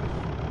Dingwall,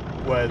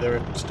 where there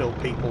are still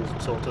people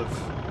sort of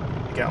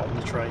get on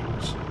the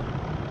trains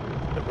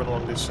that run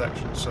along this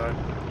section, so...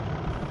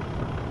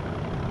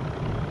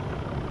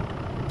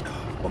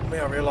 Fuck me,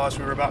 I realised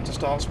we were about to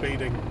start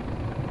speeding.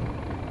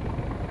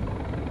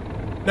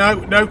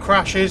 No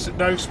crashes,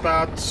 no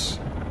spads.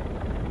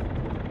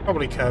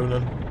 Probably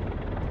Conan.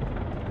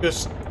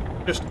 Just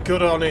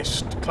good,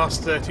 honest, Class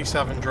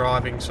 37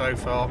 driving so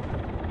far.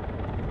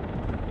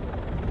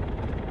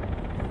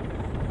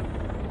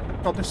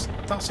 God,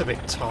 that's a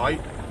bit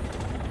tight.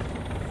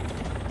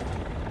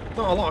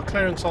 Not a lot of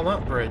clearance on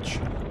that bridge.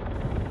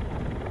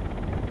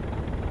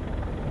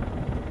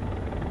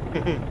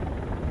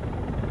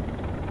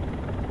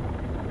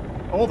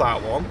 Or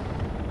that one.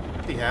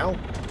 Bloody hell.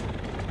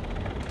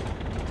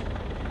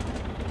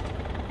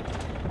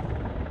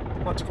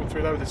 I'd like to come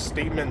through there with a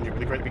steam engine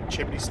with a great big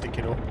chimney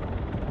sticking up.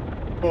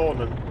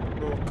 Borman.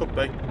 Oh, could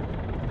be.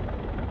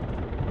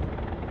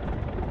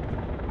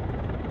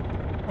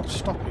 I'm not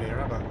stopping here,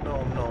 am I? No,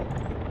 I'm not.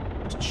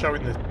 Just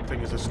showing the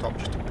thing as a stop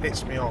just to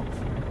piss me off.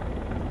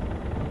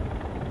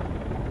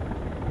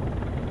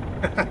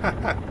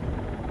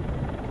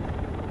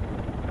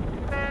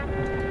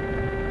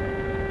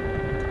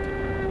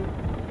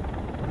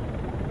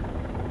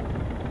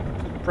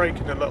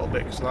 Braking a little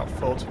bit because of that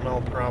 40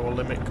 mph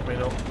limit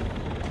coming up.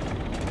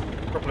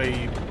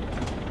 Probably.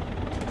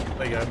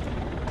 There you go.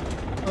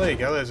 Oh, there you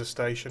go. There's a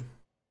station.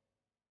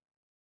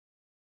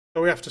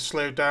 So we have to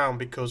slow down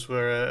because we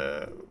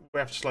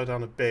have to slow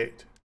down a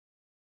bit.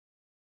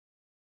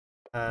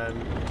 By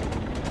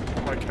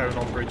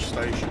Conan Bridge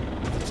Station,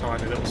 it's a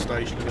tiny little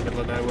station in the middle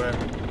of nowhere.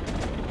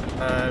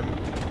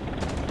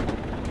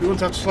 We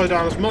wouldn't have to slow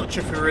down as much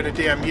if we were in a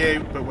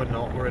DMU, but we're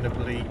not. We're in a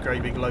bloody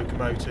great big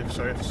locomotive,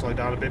 so we have to slow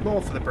down a bit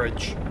more for the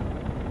bridge.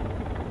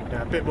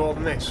 Yeah, a bit more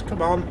than this.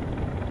 Come on.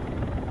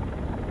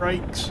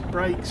 Brakes,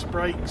 brakes,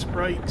 brakes,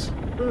 brakes.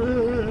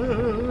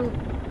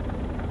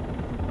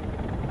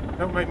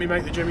 Don't make me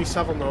make the Jimmy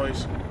Savile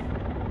noise.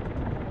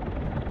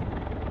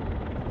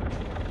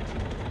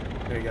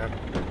 There you go.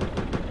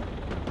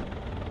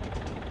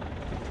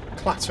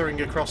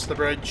 Clattering across the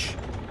bridge.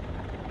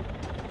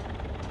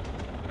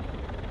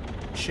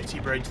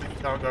 Shitty bridge that you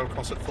can't go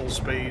across at full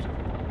speed.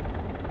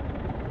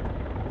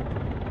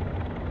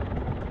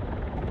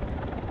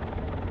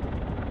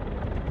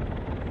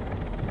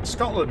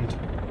 Scotland.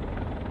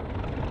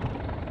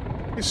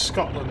 Is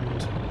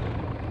Scotland.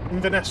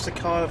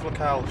 Inverness-Kyle of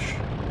Lochalsh.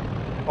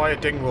 Via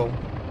Dingwall.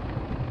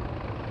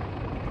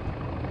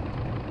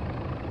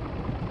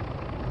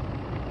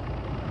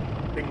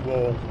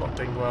 Dingwall, not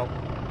Dingwell.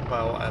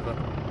 Well, whatever.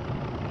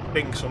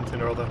 Ding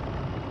something or other.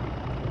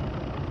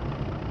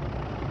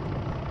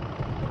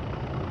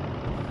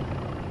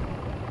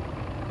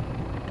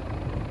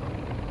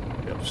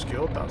 Bit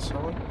obscured, that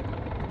sign.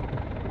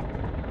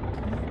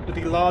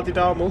 Bloody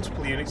la-di-da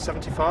multiple units,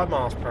 75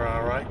 miles per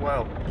hour, right?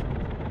 Well.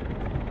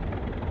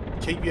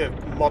 Keep your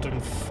modern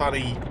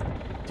fanny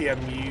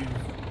DMU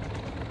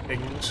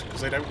things,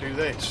 because they don't do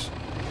this.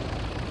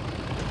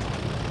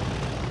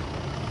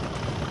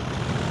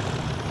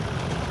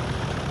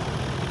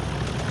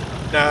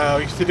 No,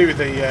 it's to do with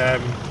the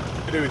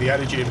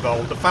energy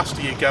involved. The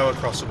faster you go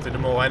across something, the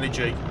more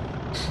energy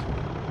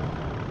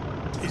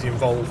is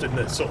involved in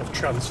the sort of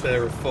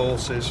transfer of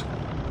forces.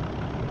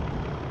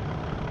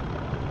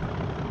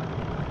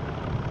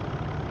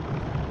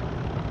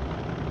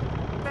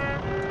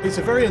 It's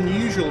a very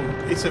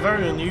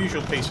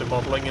unusual piece of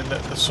modelling in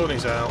that the sun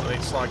is out and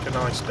it's like a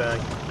nice day.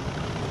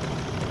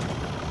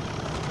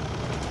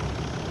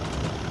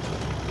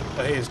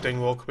 So here's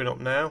Dingwall coming up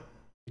now.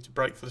 Need to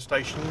brake for the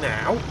station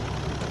now.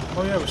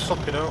 Oh yeah, we're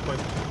stopping, aren't we?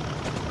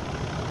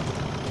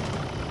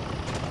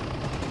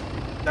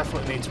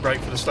 Definitely need to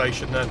brake for the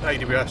station then.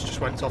 AWS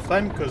just went off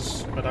then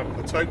because I don't have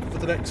a token for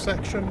the next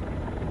section.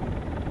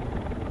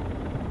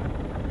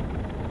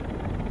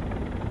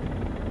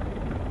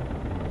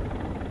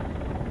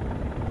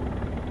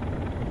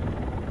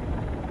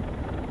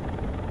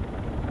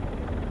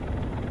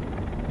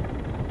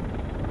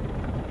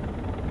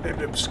 Bit of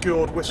an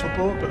obscured whistle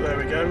port, but there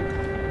we go.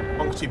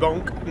 Bonkety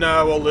bonk.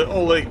 No, all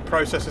the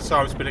processor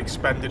time's been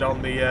expended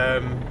on the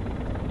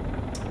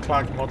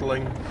clag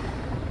modelling.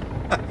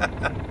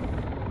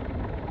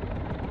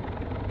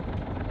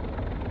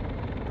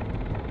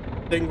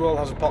 Dingwall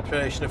has a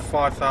population of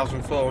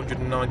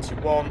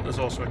 5,491. There's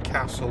also a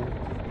castle,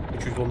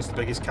 which was once the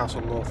biggest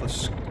castle north of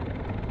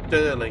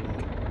Stirling.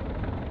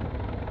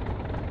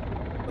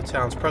 The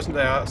town's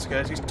present-day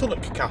outskirts is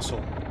Tunnock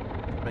Castle.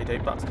 It may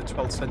date back to the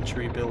 12th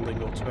century building,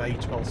 or to a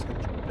 12th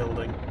century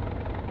building.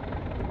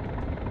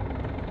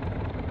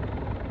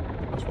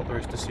 That's what there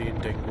is to see in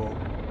Dingwall.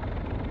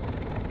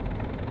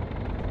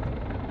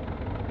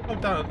 Oh,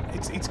 damn,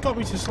 it's got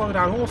me to slow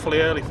down awfully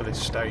early for this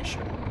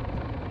station.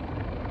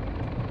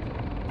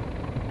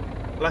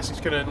 Unless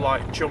it's going to,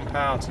 like, jump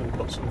out and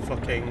put some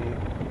fucking...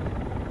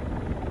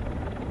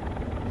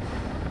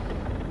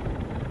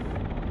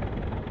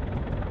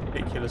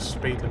 ridiculous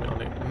speed limit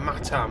on it.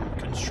 Matam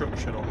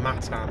Construction, or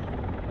Matam.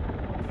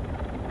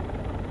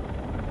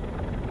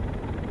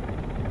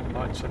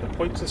 Right, so the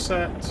points are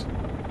set.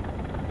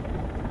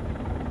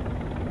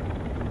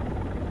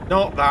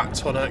 Not that,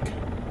 Tunnock.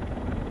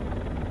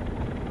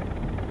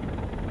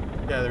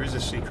 Yeah, there is a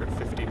secret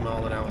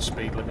 15-mile-an-hour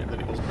speed limit that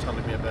it wasn't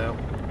telling me about.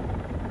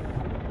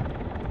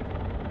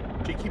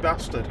 Cheeky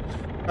bastard.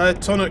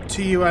 Tunnock,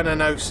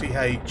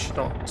 T-U-N-N-O-C-H,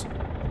 not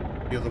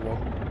the other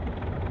one.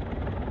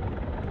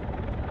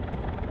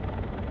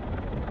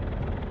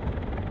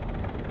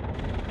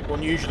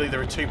 Usually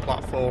there are two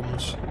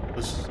platforms,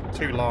 there's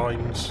two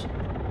lines.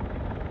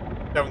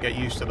 Don't get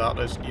used to that,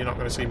 you're not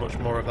going to see much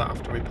more of that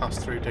after we pass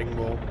through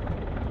Dingwall.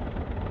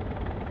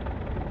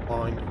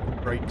 Line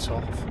breaks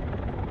off.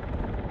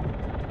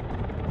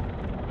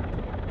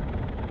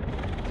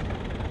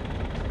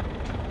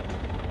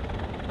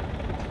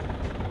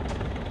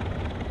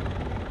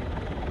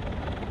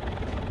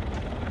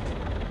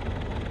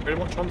 Pretty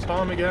much on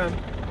time again.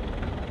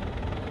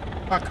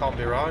 That can't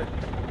be right.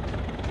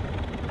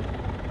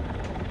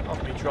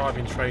 Of me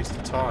driving trains to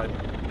time,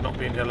 not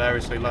being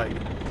hilariously late.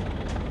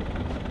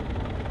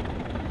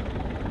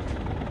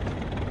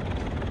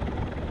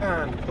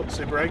 And puts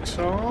the brakes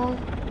on.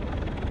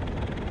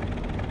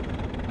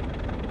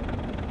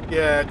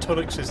 Yeah,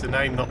 Tunnock's is the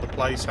name, not the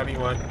place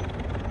anyway.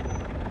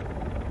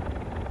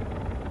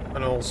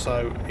 And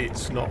also,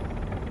 it's not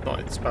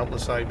it's spelt the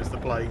same as the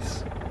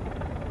place.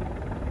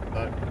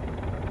 So,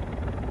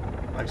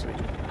 basically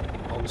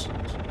just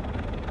nonsense.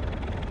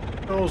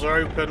 Doors are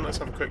open. Let's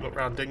have a quick look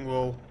around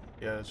Dingwall.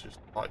 Yeah, there's just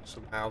like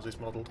some houses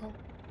modelled a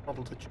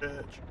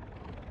church.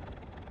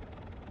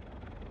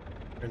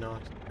 Very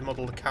nice. They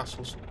modelled the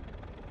castles.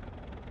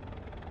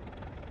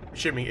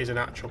 Assuming it is an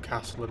actual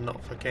castle and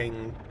not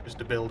fucking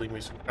just a building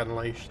with some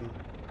ventilation.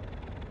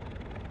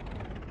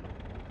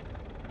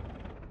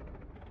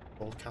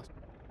 Old castle.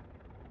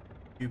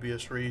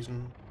 Dubious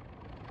reason.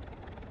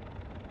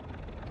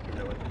 You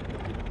know it.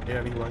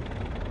 Yeah, anyway.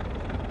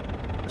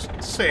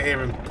 Just sit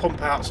here and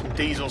pump out some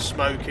diesel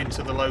smoke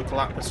into the local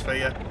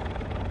atmosphere.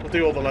 We'll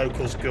do all the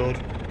locals good.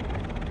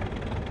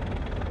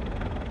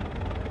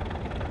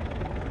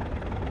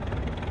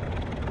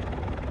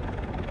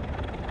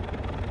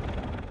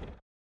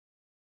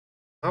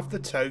 Have the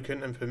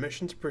token and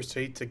permission to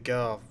proceed to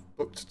Garv.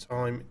 Booked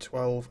time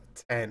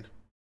 12:10.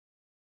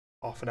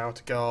 Half an hour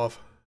to Garv.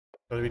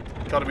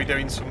 Gotta be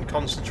doing some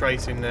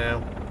concentrating now.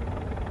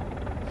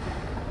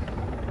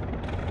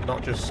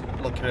 Not just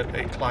looking at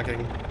it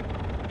clagging.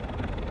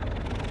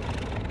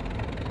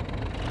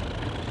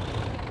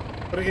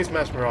 But it is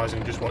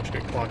mesmerising just watching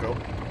it clag up.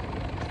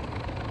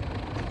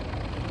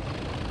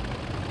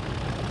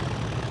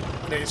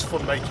 And it is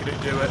fun making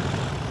it do it.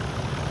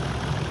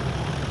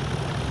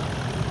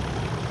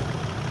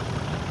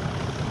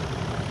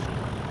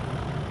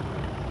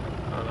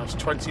 And that's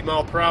 20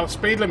 mph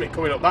speed limit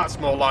coming up. That's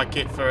more like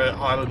it for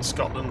Highland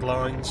Scotland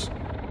lines.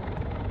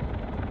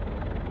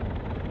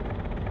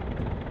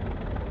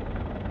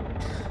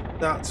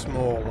 That's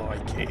more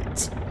like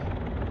it.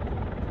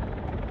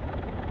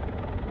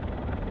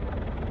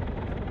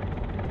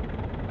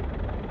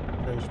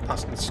 There's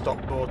past the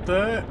stop board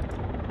there.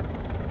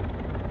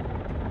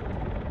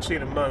 See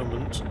in a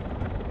moment.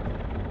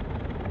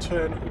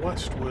 Turn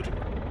westward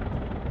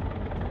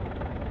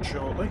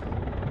shortly.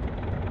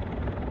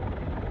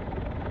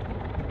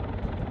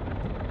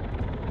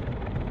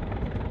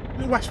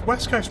 The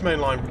West Coast Main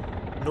Line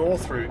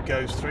north route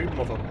goes through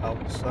Motherwell,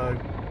 so.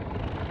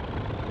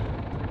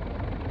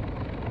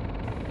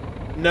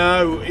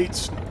 No,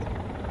 it's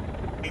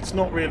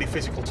not really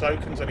physical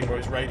tokens anymore,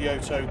 it's radio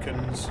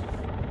tokens.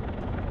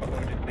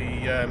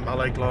 The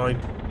Maleg line.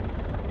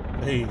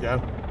 There you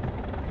go.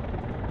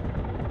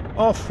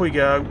 Off we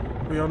go.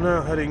 We are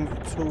now heading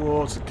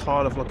towards the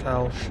Kyle of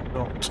Lochalsh,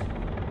 not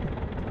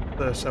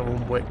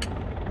 37 Wick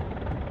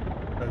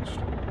coast.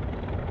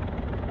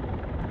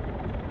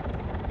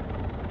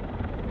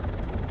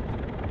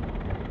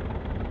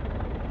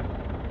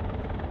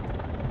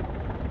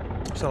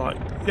 So like,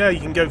 yeah, you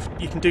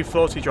can do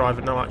 40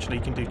 driver. No, actually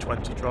you can do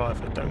 20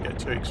 driver. Don't get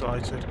too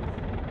excited.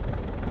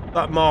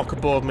 That marker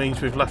board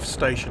means we've left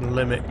station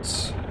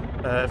limits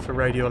for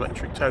radio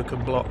electric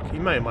token block.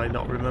 You may or may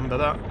not remember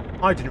that.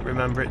 I didn't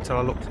remember it until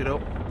I looked it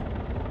up.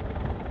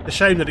 A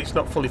shame that it's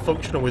not fully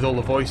functional with all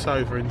the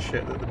voiceover and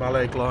shit that the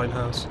Maleg line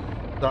has.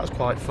 That's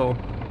quite fun.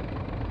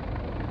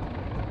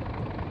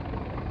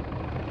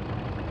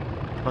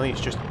 I think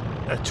it's just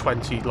a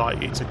 20,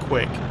 like it's a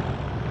quick.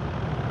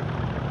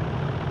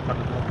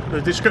 The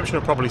description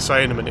will probably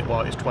say in a minute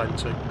why it's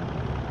 20.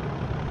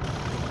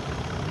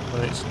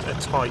 And it's a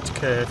tight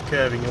curve,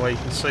 curving away. You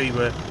can see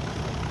we're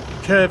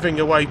curving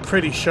away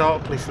pretty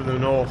sharply from the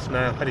north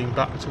now, heading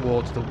back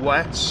towards the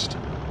west.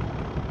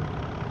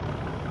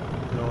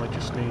 And I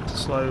just need to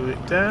slow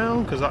it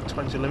down because that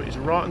 20 limit is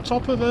right on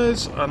top of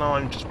us, and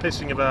I'm just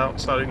pissing about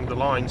starting the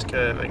lines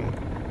curving.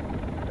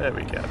 There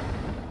we go.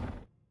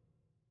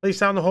 Please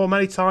sound the horn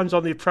many times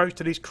on the approach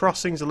to these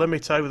crossings. The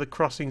limit over the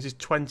crossings is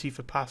 20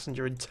 for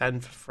passenger and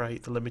 10 for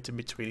freight. The limit in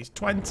between is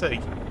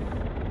 20.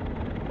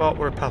 But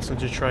we're a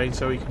passenger train,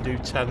 so we can do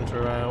 10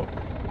 throughout.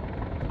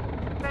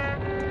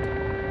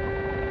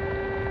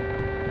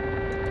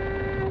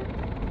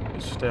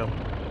 But still.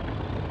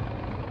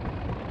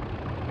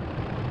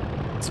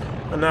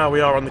 And now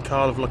we are on the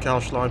Kyle of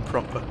Lochalsh line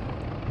proper.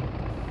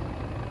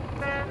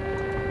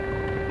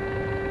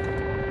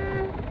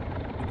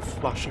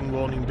 Flashing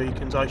warning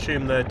beacons. I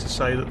assume they're to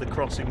say that the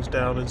crossing's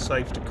down and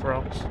safe to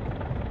cross.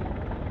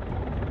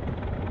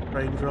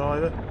 Train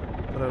driver?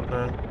 I don't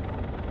know.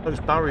 Those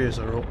barriers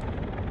are up.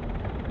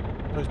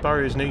 Those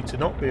barriers need to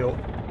not be up.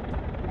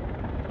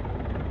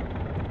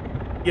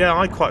 Yeah,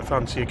 I quite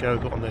fancy a go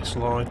on this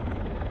line.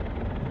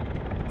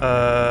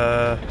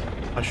 I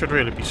should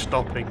really be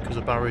stopping because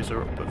the barriers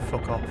are up, but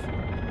fuck off.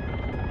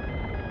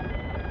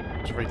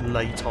 It's very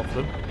late of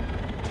them.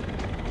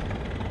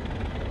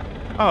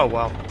 Oh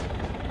well.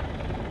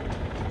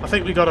 I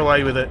think we got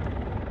away with it.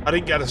 I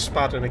didn't get a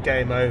spad and a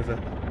game over,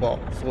 what,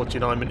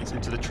 49 minutes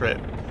into the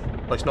trip.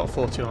 Well, it's not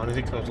 49, I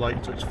think I was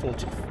late, so it's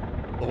 40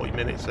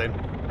 minutes in.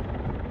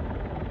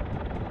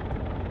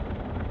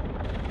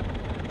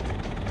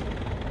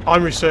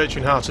 I'm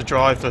researching how to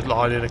drive the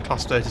line in a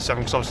Class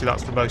 37, because obviously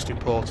that's the most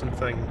important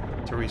thing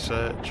to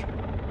research.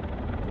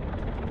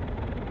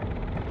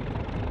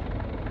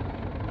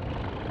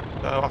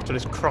 So after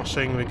this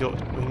crossing, we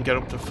can get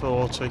up to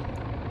 40.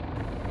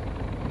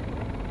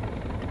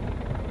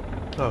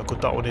 Oh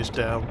good, that one is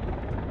down.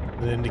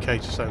 The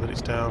indicator saying that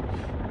it's down.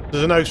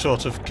 There's no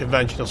sort of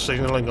conventional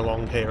signalling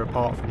along here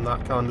apart from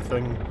that kind of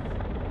thing.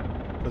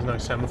 There's no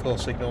semaphore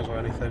signals or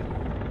anything.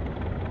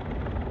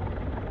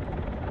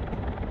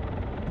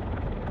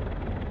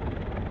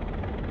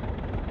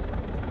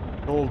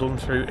 All done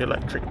through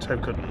electric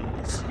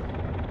tokens.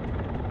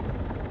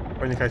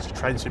 Or in the case of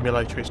Train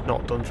Simulator, it's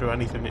not done through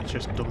anything, it's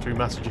just done through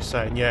messages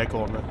saying, yeah,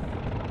 go on then.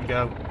 Here we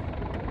go.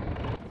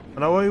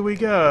 And away we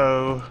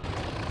go.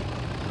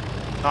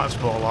 That's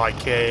more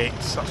like it.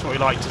 That's what we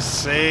like to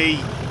see.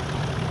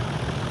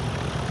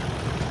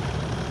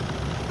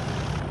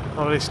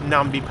 All this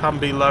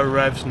namby-pamby low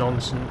revs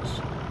nonsense.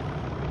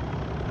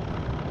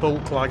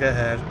 Bulk lag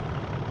ahead.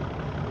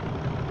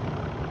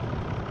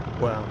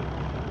 Well,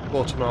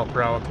 40 mile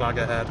per hour clag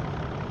ahead.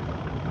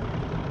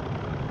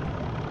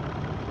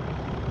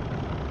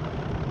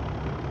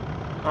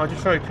 I'll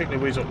just very quickly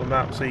whiz up the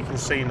map so you can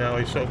see now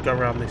we sort of go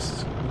around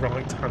this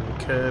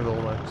right-hand curve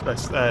almost.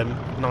 This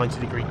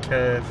 90-degree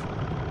curve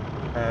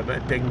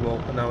at Dingwall,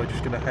 and now we're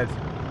just going to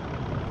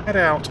head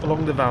out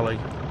along the valley.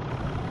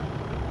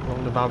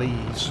 Along the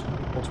valleys,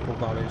 multiple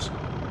valleys.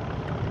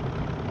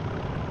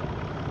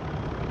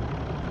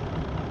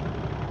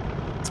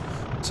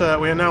 So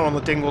we are now on the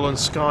Dingwall and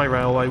Skye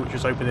Railway, which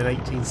was opened in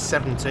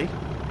 1870.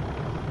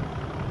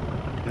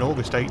 In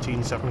August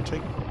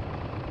 1870.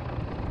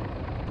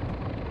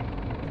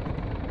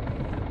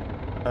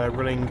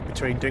 Running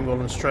between Dingwall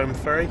and Stroma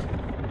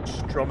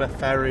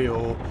Ferry,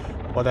 or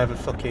whatever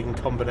fucking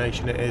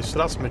combination it is. So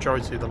that's the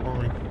majority of the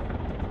line.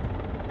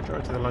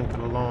 Majority of the length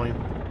of the line.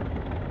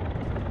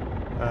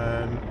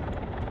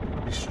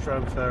 The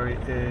Stroma Ferry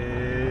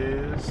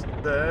is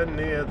there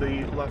near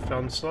the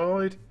left-hand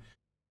side,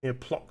 near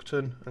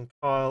Plockton and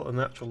Kyle, and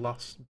the actual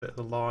last bit of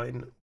the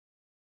line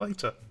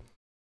later.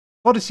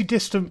 Odyssey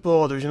Distant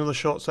Border is another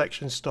short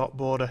section stop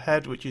board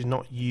ahead, which is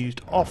not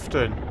used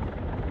often.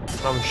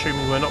 I'm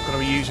assuming we're not going to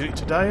be using it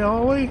today,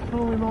 are we?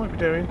 Oh, we might be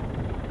doing.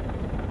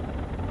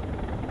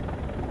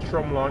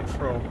 Stromlight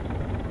from.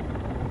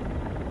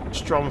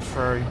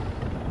 Stromfree.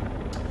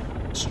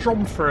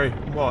 Stromfree.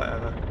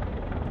 Whatever.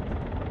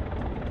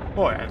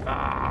 Whatever.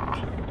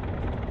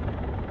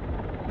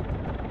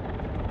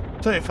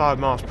 35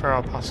 miles per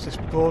hour past this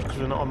board because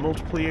we're not on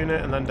multiple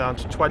unit, and then down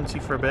to 20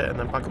 for a bit, and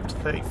then back up to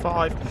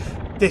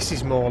 35. This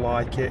is more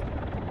like it.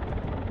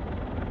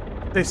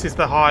 This is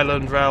the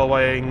Highland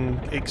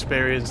railwaying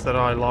experience that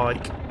I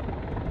like.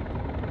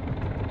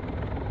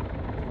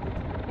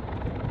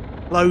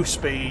 Low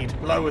speed,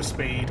 lower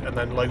speed, and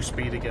then low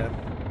speed again.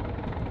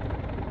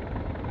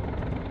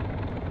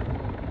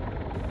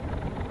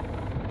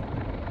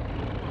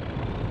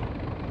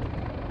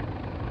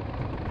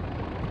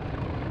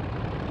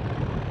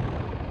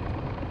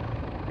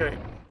 Okay.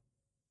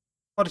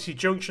 Odyssey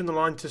Junction, the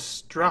line to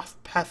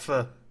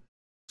Strathpeffer.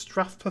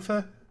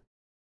 Strathpeffer?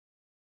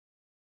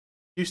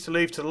 Used to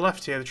leave to the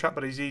left here, the track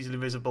body is easily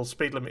visible,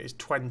 speed limit is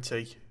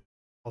 20,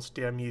 whilst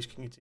DMU's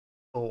can get to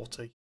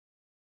 40.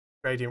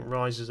 Gradient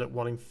rises at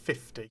 1 in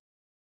 50.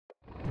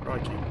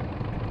 Crikey.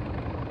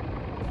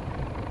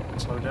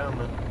 Slow down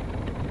then.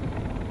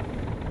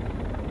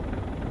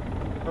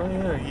 Oh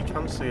yeah, you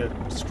can see a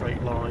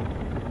straight line.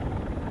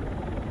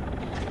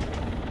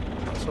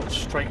 That sort of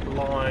straight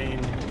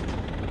line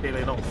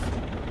peeling off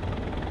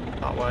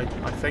that way,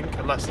 I think,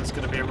 unless there's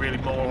going to be a really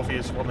more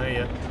obvious one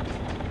here.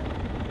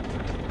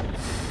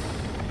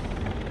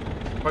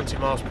 20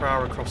 miles per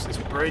hour across this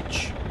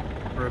bridge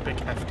for a big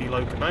hefty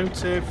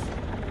locomotive.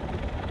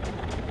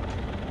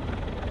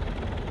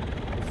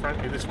 And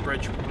frankly, this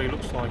bridge probably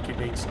looks like it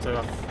needs to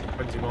have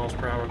 20 miles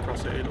per hour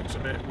across it. It looks a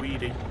bit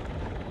weedy.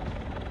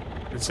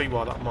 You can see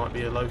why that might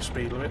be a low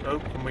speed limit. Oh,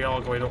 and we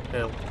are going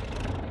uphill.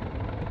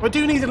 We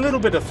do need a little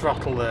bit of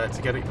throttle there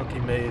to get it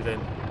fucking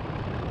moving.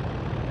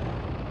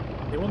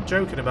 They weren't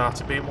joking about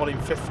it being 1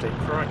 in 50,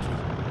 crikey.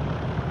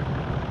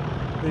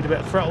 Need a bit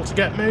of throttle to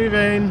get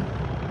moving.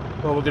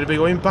 Well, we're going to be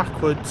going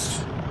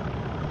backwards.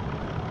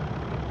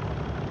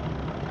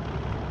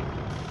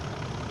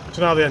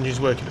 So now the engine's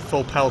working at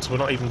full pelt, so we're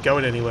not even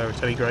going anywhere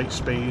at any great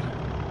speed.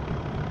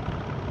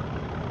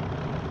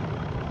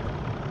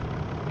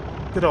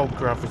 Good old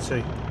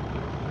gravity.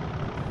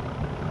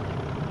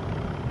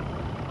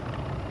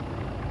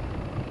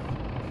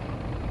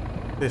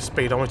 This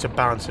speedometer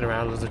bouncing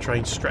around as the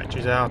train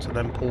stretches out and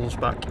then pulls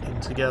back in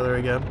together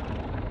again.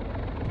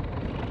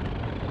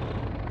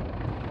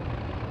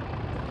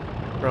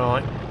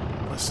 Right,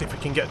 let's see if we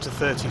can get to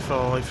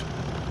 35.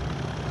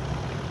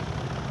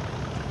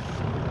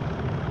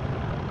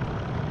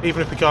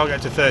 Even if we can't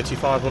get to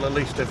 35, we'll at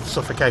least have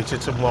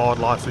suffocated some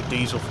wildlife with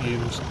diesel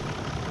fumes.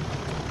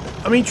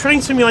 I mean,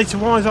 Train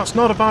Simulator-wise, that's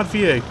not a bad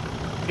view.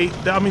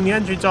 I mean, the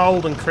engine's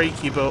old and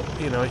creaky, but,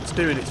 you know, it's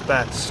doing its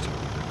best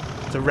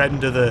to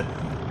render the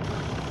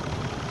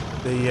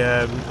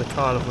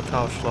Kyle of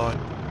Lochalsh line.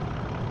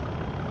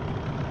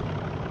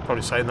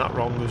 Probably saying that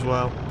wrong as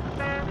well.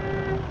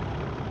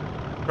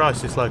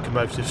 Christ, this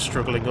locomotive's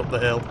struggling up the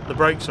hill. The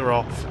brakes are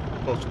off,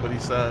 what he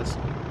says.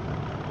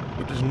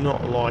 It does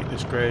not like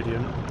this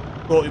gradient.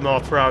 40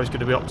 miles per hour is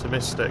going to be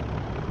optimistic.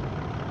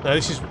 Now,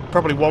 this is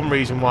probably one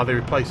reason why they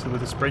replaced them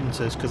with the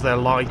sprinters, because they're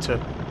lighter.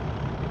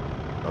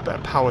 A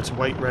better power to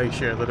weight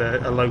ratio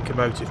than a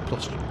locomotive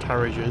plus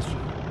carriages.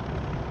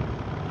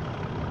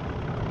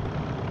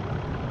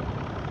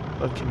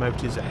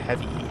 Locomotives are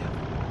heavy.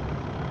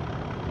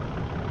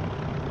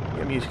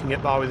 You can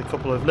get by with a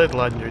couple of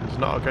little engines,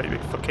 not a great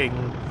big fucking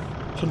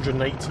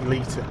 180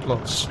 litre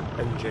plus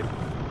engine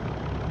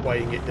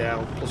weighing it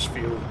down, plus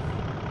fuel.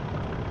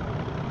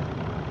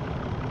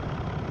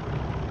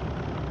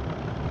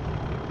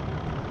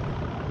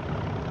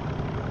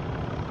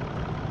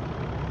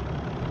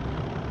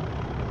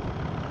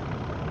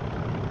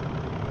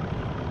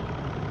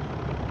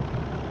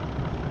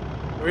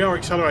 We are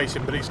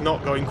accelerating, but it's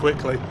not going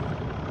quickly.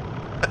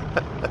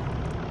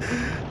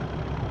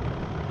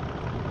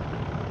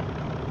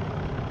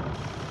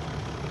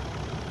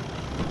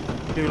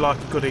 do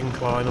like a good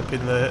incline up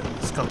in the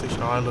Scottish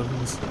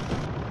Highlands.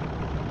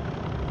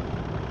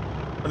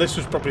 And this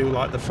was probably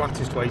like the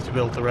flattest way to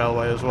build the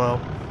railway as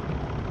well.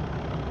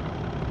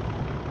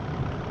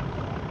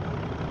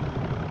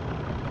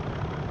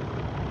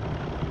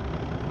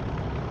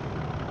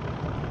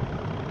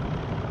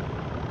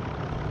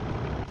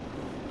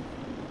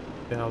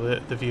 How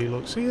the view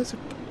looks. See, it's a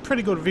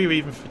pretty good view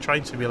even for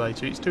Train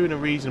Simulator. It's doing a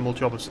reasonable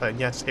job of saying,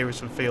 yes, here are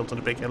some fields and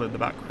a big hill in the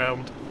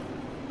background.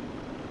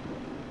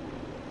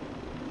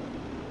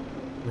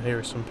 And here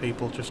are some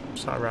people just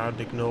sat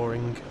around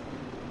ignoring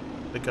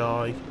the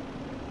guy.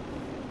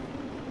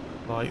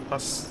 Like,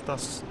 that's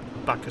the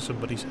back of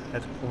somebody's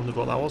head. I wondered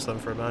what that was then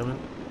for a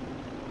moment.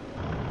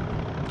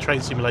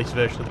 Train Simulator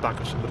version of the back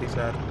of somebody's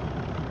head.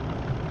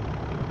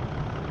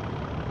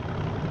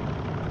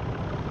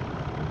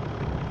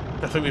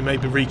 I think we may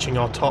be reaching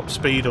our top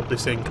speed up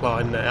this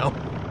incline now.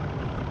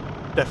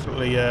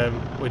 Definitely,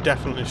 we're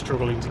definitely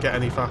struggling to get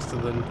any faster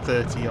than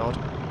 30 odd.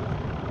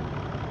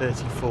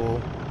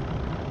 34.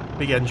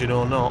 Big engine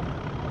or not.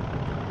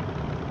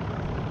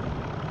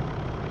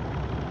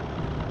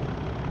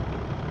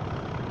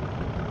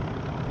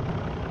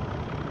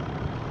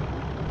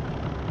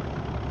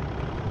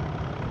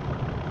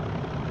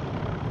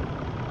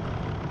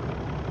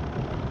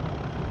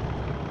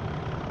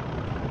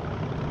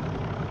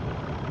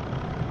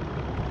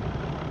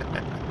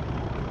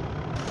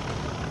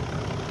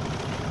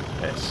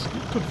 Yes,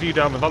 good view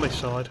down the valley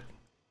side.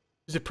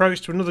 Is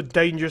approach to another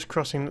dangerous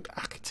crossing at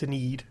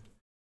Actonede.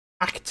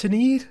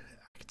 Actonede?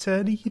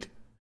 Actonede?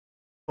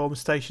 Former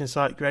station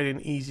site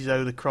gradient eases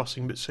over the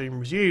crossing but soon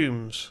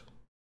resumes.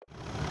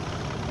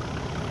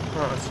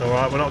 Oh, that's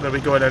alright, we're not going to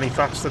be going any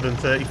faster than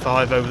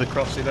 35 over the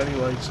crossing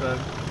anyway, so...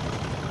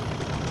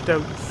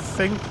 Don't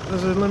think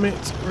there's a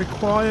limit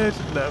required.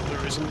 No,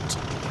 there isn't.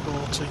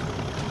 40.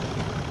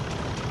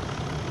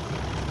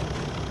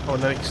 Oh,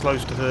 and then it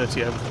slows to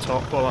 30 over the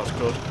top. Well, that's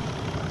good.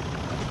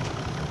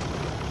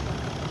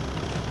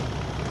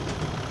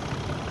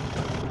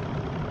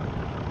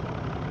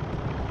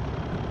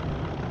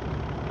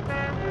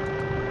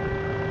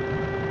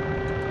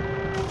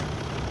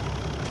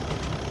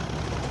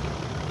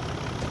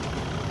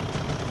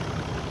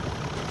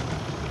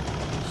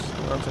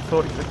 Down to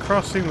 40 for the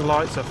crossing, the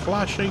lights are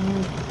flashing.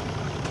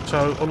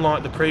 So,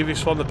 unlike the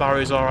previous one, the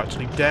barriers are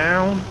actually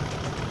down.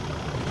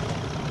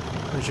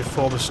 There's your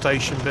former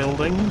station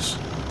buildings.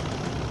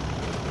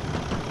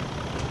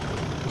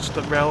 It's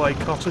the railway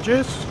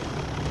cottages.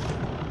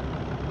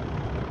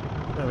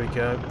 There we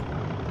go.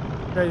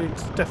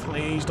 It's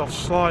definitely eased off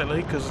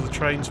slightly because the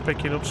train's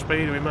picking up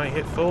speed. We may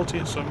hit 40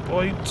 at some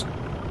point.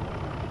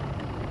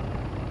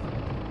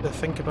 To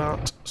think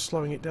about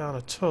slowing it down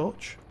a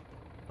touch.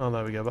 Oh,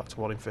 there we go, back to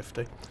 1 in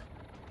 50.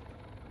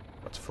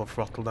 Back to full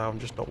throttle now and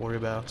just not worry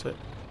about it.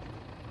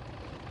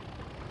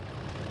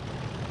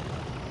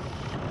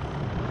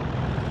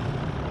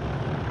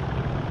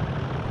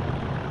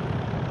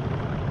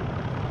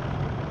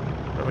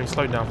 I mean,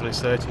 slowing down for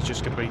this 30 is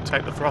just going to be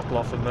take the throttle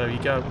off and there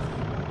you go.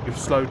 You've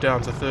slowed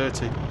down to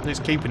 30. And it's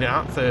keeping it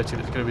at 30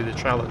 that's going to be the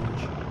challenge.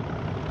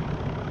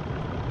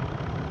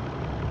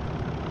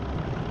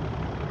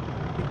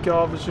 The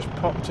guard has just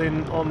popped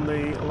in on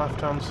the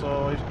left hand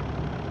side.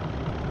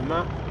 The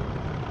map.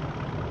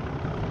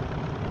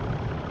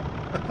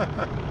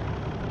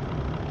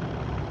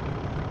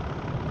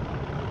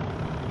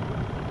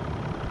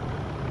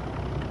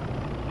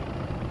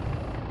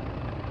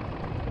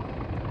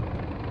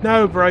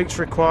 No brakes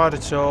required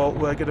at all.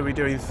 We're going to be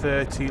doing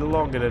 30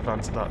 long in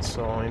advance of that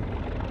sign.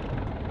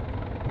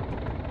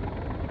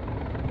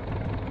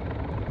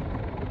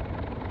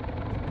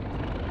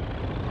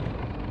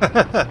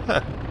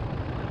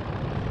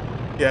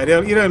 Yeah,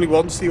 he only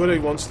wants to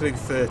do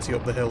 30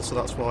 up the hill, so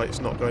that's why it's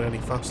not going any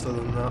faster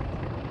than that.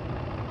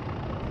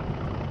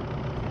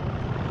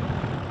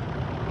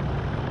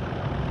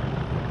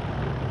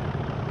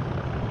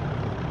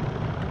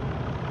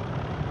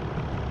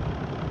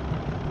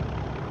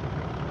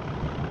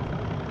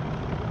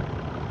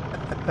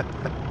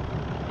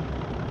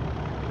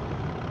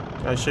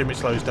 I assume it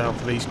slows down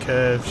for these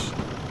curves.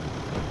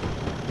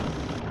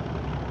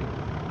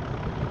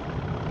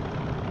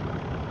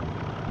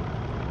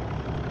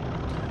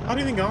 I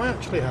don't think I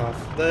actually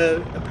have.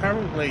 They're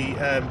apparently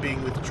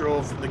being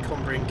withdrawn from the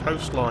Cumbrian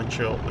coastline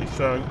shortly,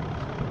 so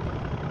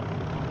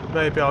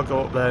maybe I'll go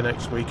up there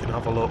next week and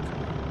have a look.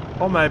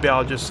 Or maybe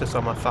I'll just sit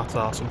on my fat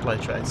arse and play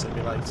Train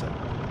Simulator.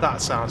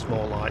 That sounds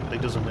more likely,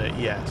 doesn't it?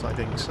 Yes, I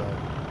think so.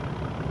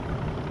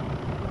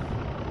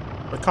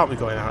 I can't be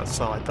going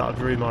outside, that would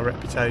ruin my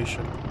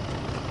reputation.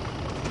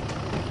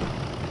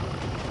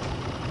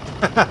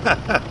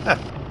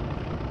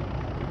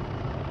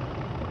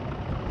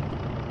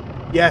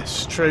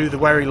 Yes, true, the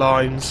Wherry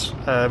lines.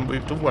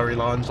 We've done Wherry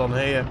lines on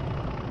here.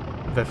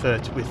 They're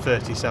with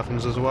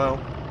 37s as well.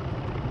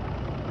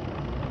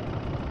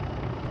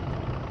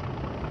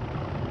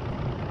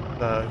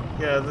 So,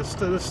 yeah,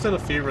 there's still a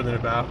few running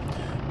about.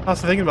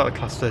 That's the thing about the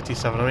Class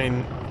 37, I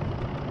mean,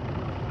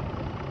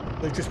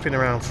 they've just been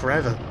around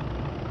forever.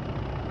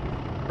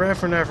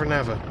 Forever and ever and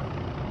ever.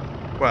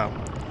 Well,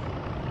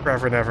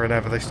 forever and ever and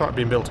ever. They started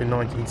being built in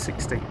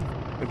 1960.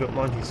 They built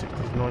 1960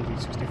 to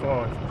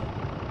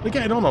 1965. They're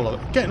getting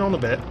on a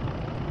bit.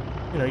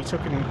 You know, you're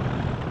talking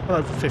well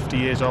over 50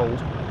 years old.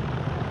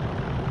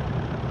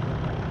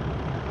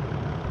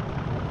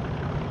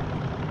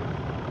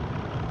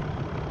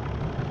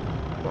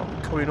 Well,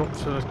 coming up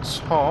to the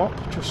top,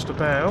 just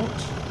about.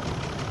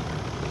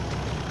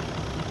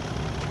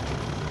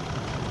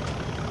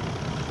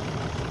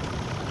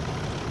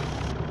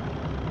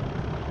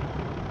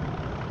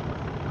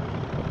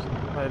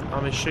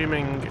 I'm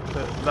assuming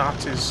that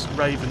that is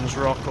Raven's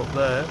Rock up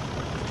there.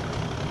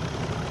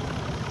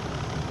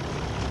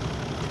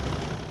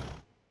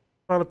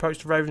 Final approach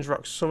to Raven's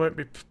Rock summit.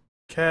 Be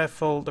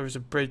careful. There is a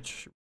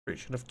bridge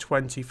restriction of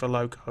 20 for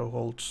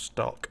Lochalsh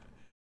stock.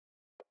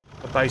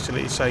 So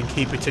basically, it's saying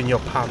keep it in your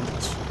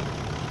pants.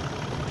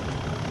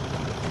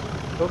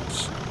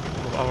 Oops!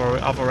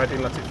 I've already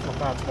let it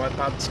flop out of my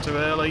pants too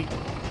early.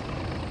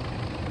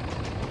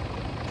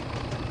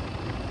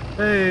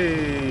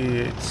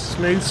 Hey, it's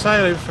smooth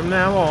sailing from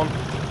now on.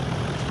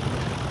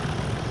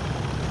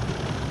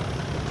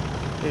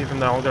 Even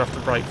though I'm going to have to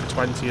brake for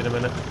 20 in a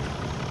minute.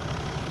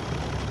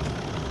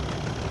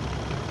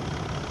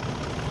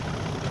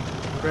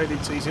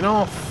 Radiant's easing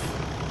off.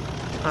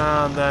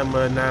 And then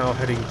we're now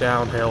heading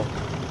downhill.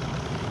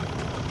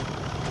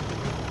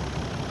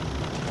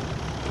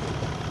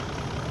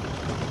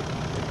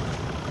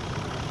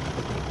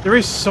 There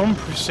is some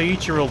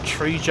procedural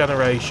tree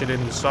generation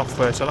in the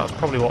software, so that's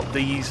probably what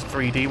these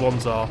 3D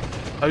ones are.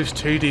 Those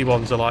 2D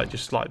ones are like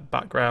just like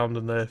background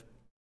and the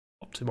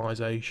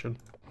optimization.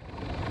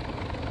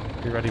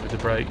 Be ready with the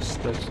brakes.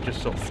 There's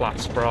just sort of flat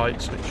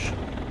sprites, which,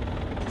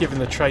 given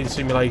the train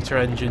simulator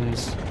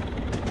engines,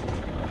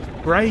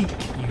 brake,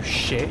 you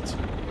shit.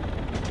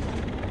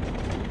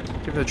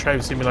 Given the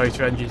train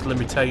simulator engine's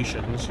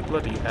limitations,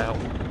 bloody hell.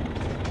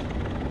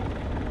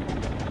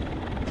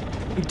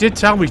 He did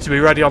tell me to be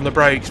ready on the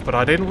brakes, but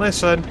I didn't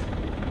listen.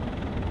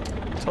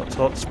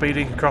 Tut-tut,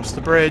 speeding across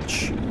the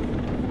bridge.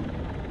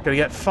 Gonna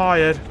get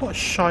fired. What a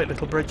shite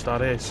little bridge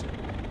that is.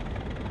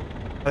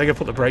 I think I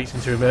put the brakes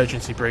into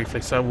emergency briefly,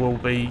 so we'll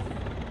be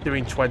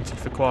doing 20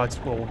 for quite...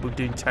 well, we'll be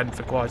doing 10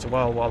 for quite a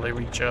while they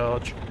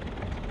recharge.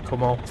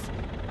 Come off.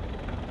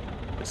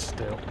 But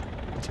still,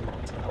 20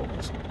 miles an hour.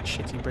 What a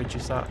shitty bridge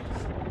is that?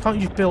 Can't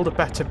you build a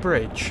better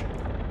bridge?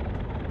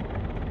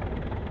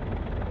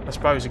 I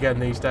suppose again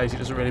these days it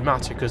doesn't really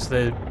matter because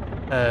the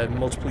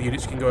multiple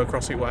units can go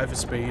across it whatever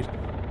speed.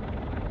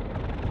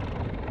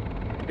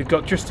 We've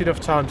got just enough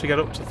time to get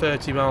up to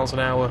 30 miles an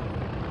hour,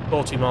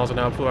 40 miles an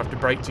hour before we have to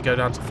brake to go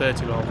down to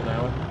 30 miles an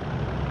hour.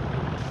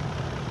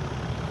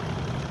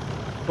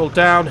 Well,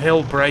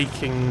 downhill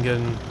braking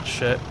and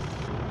shit.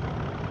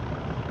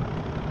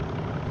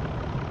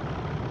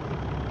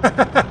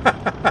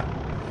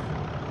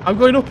 I'm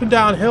going up and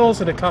down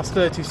hills in a Class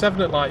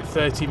 37 at like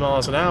 30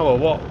 miles an hour.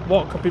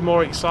 What could be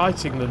more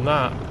exciting than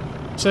that?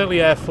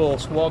 Certainly Air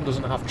Force One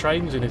doesn't have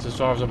trains in it as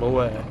far as I'm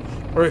aware.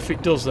 Or if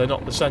it does, they're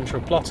not the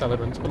central plot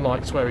element,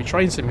 unlike SWEARY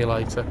Train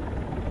Simulator.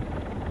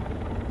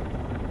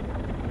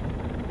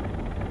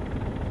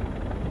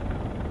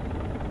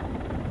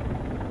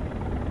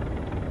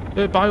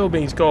 But by all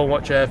means, go and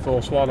watch Air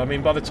Force One. I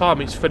mean, by the time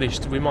it's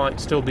finished, we might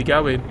still be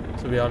going,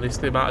 to be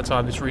honest, the amount of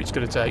time this route's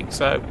going to take,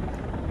 so...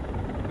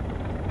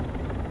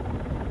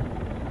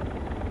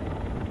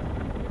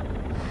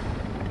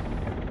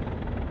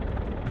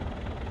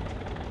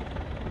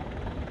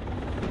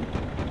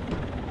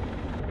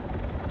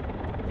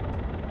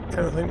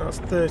 I think that's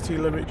 30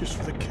 limit just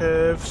for the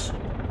curves.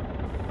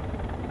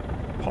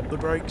 Pop the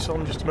brakes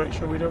on just to make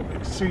sure we don't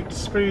exceed the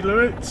speed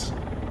limits.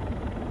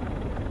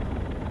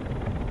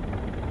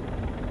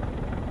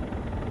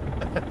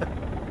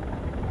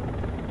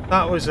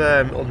 That was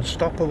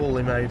Unstoppable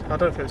they made. I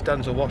don't think it's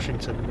Denzel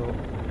Washington, but...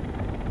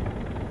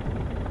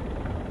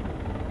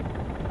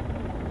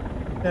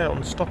 yeah,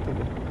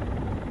 Unstoppable.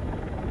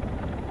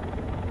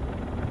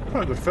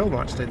 Quite a good film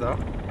actually, that.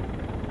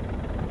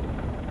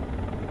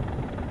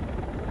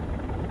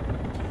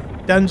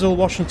 Denzel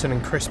Washington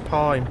and Chris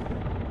Pine.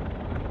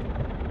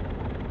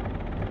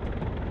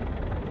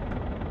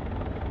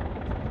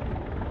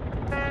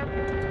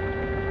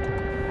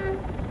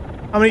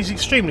 I mean, it's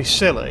extremely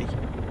silly.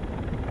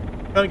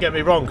 Don't get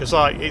me wrong, because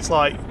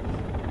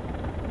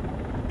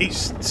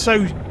it's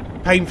so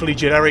painfully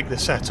generic. The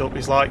setup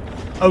is like,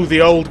 oh,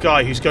 the old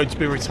guy who's going to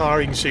be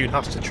retiring soon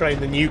has to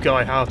train the new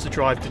guy how to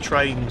drive the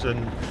trains,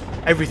 and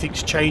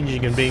everything's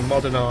changing and being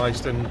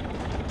modernised, and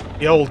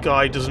the old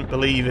guy doesn't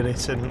believe in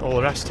it and all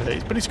the rest of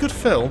it. But it's a good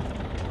film.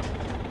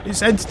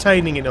 It's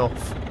entertaining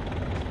enough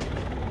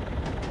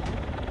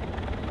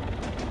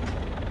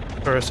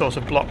for a sort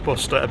of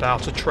blockbuster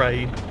about a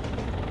train.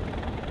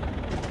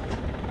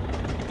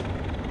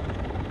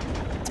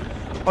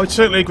 I would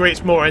certainly agree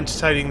it's more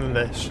entertaining than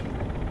this,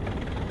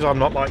 because I'm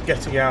not like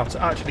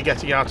actually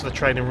getting out of the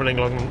train and running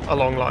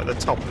along like the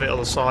top of it or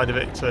the side of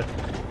it to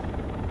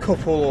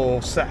couple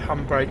or set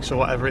handbrakes or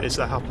whatever it is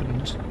that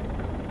happens.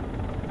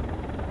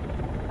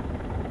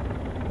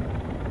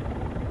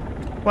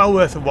 Well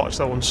worth a watch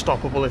though,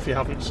 Unstoppable, if you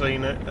haven't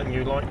seen it and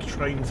you like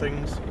train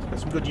things.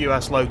 There's some good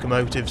US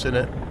locomotives in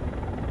it.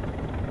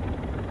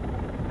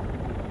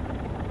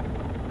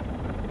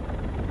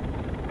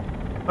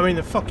 I mean,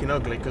 they're fucking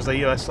ugly because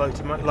they're US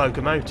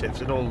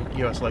locomotives, and all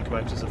US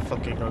locomotives are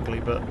fucking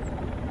ugly, but...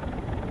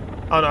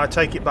 Oh no, I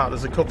take it back,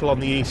 there's a couple on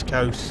the East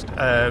Coast,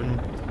 the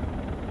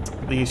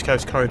East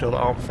Coast corridor that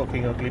aren't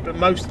fucking ugly, but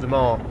most of them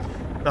are.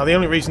 Now, the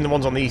only reason the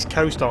ones on the East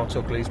Coast aren't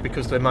ugly is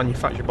because they're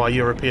manufactured by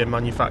European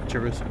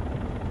manufacturers.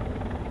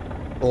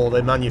 Or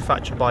they're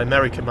manufactured by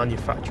American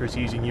manufacturers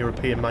using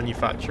European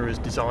manufacturers'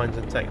 designs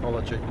and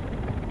technology.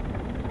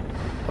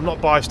 I'm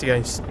not biased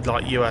against,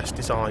 like, US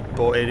design,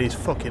 but it is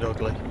fucking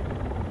ugly.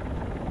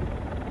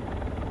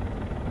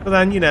 But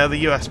then, you know, the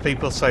US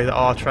people say that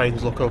our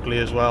trains look ugly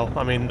as well.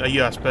 I mean, a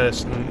US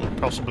person would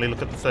possibly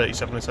look at the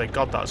 37 and say,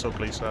 God, that's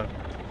ugly, so...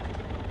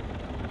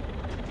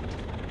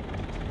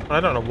 I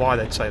don't know why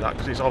they'd say that,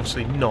 because it's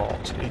obviously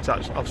not. It's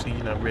actually, obviously,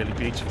 you know, really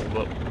beautiful,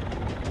 but...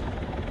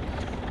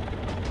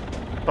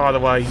 By the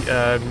way,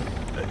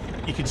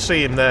 you can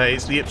see him there,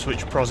 it's the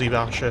Ipswich Prozzy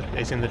Basher,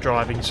 is in the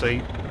driving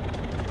seat.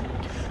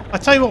 I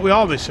tell you what we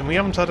are missing, we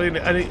haven't had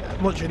any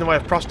much in the way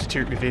of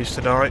prostitute reviews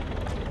tonight.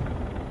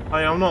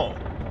 I'm not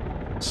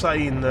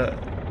saying that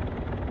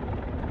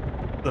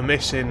they're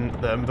missing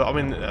them, but I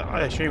mean,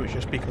 I assume it's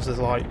just because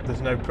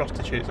there's no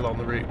prostitutes along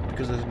the route,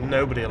 because there's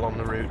nobody along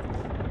the route.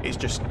 It's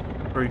just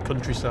through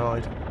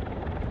countryside.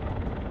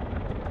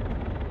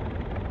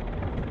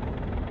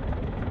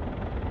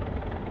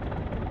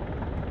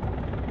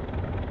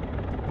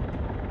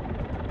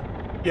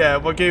 Yeah,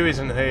 Wagyu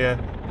isn't here.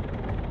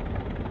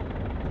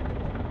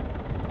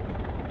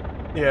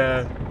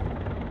 Yeah.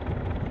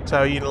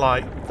 So you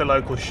like the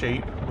local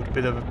sheep would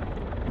be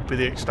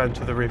the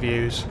extent of the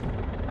reviews.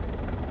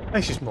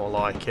 This is more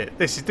like it.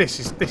 This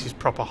is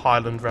proper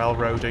Highland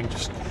railroading,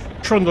 just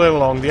trundling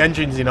along. The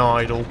engine's in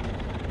idle.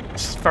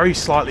 It's very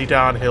slightly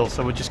downhill,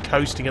 so we're just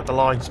coasting at the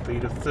line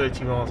speed of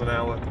 30 miles an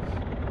hour.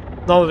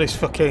 None of this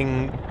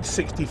fucking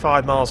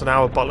 65 miles an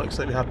hour bollocks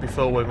that we had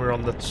before when we were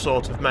on the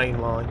sort of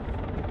main line.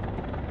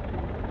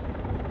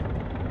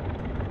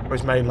 Or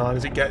as main line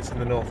as it gets in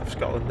the north of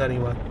Scotland,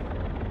 anyway.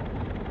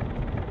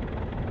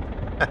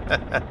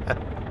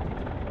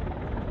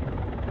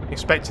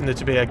 Expecting there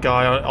to be a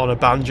guy on a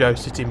banjo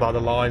sitting by the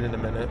line in a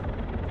minute.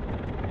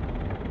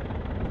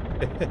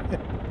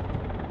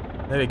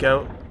 There we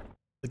go.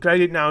 The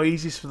gradient now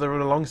easiest for the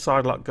run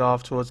alongside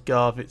Lochgarve towards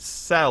Garve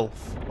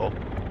itself. Or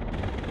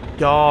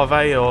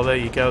Garve, or there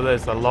you go,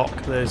 there's the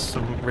lock. There's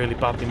some really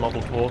badly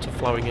modelled water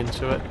flowing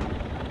into it.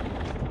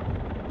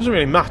 Doesn't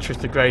really matter if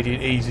the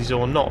gradient eases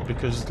or not,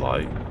 because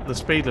like the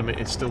speed limit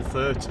is still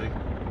 30.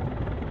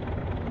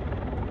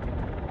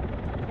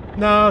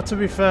 No, to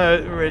be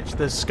fair, Rich,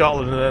 there's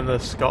Scotland and then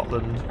there's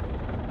Scotland.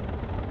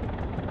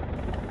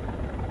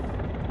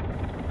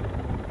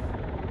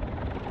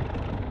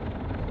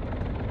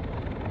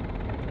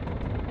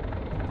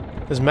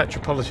 There's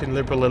Metropolitan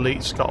Liberal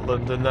Elite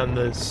Scotland, and then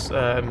there's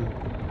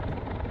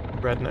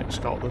Redneck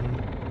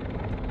Scotland.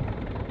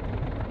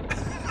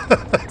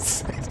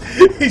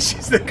 It's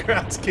just the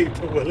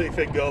groundskeeper Willy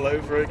thing all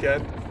over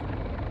again.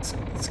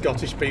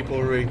 Scottish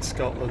people read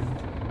Scotland.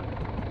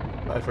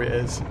 Whatever it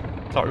is.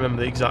 Can't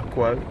remember the exact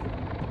quote.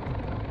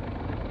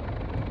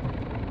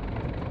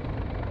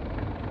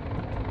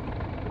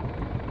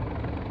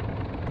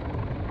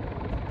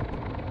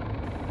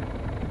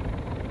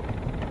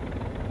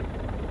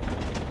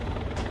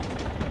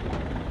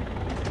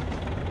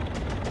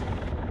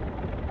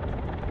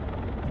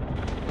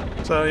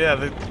 So yeah,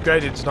 the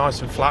gradient's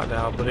nice and flat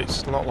now, but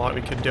it's not like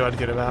we can do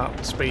anything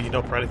about speeding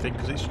up or anything,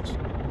 because it's just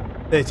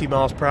 30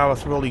 miles per hour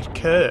through all these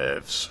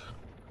curves.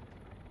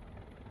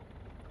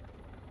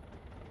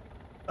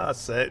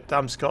 That's it.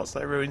 Damn Scots,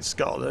 they ruined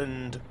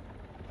Scotland.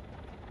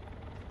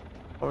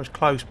 I was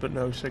close, but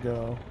no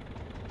cigar.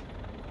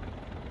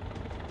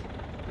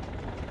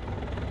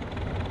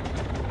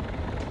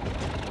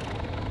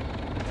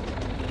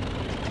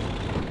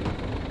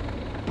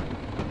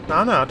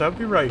 No, don't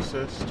be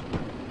racist.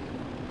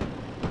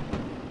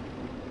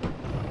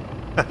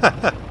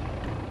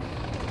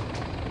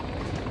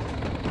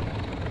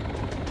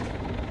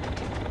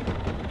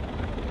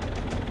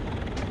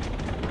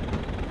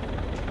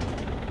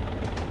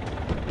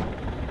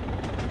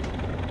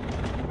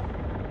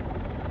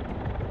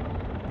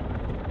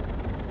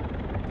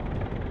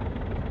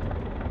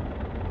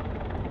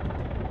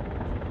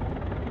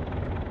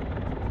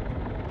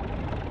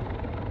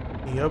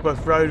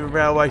 Both road and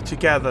railway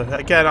together.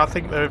 Again, I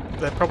think they're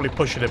probably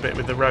pushing a bit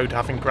with the road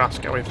having grass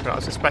going through it. I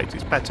suspect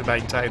it's better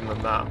maintained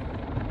than that.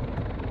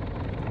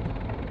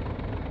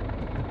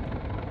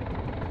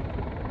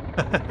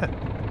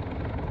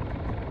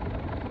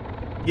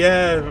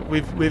 Yeah,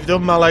 we've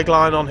done Maleg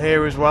Line on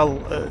here as well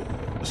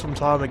some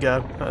time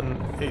ago,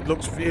 and it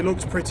looks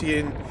pretty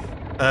in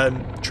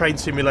Train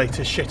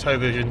Simulator shithole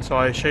version. So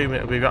I assume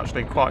it'll be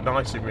actually quite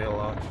nice in real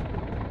life.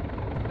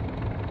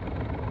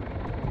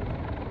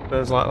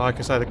 There's like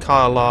I say, the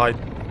Kyle line,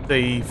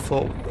 the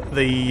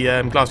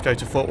Glasgow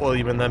to Fort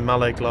William, and then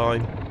Maleg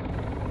line.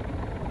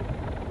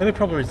 The only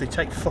problem is they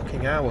take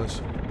fucking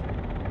hours.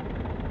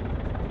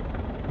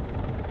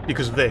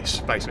 Because of this,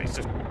 basically, it's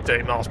just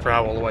 30 miles per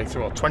hour all the way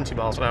through, or 20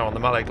 miles an hour on the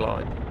Maleg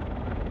line.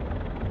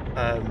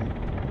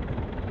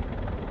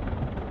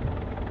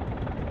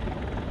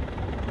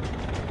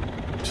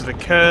 To the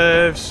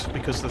curves,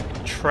 because the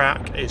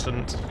track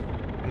isn't,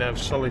 you know,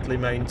 solidly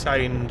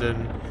maintained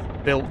and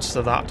built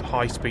to that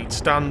high-speed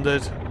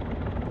standard,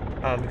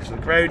 because of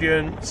the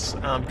gradients,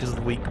 because of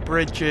the weak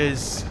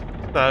bridges.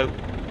 So,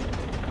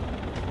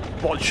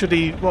 what should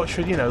you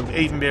know,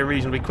 even be a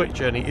reasonably quick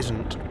journey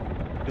isn't,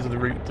 because of the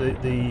route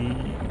the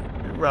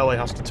railway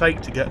has to take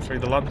to get through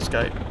the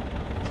landscape.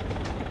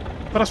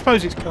 But I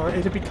suppose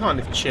it'd be kind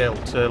of chill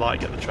to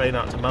like get the train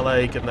out to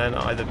Maleg and then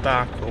either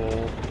back,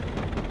 or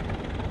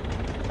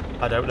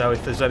I don't know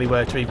if there's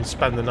anywhere to even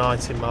spend the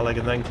night in Maleg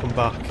and then come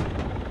back.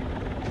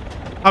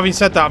 Having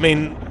said that, I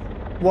mean,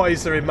 what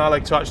is there in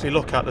Maleg to actually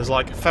look at? There's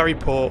like a ferry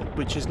port,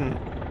 which isn't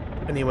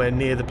anywhere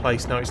near the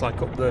place now. It's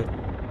like up the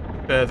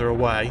further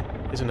away,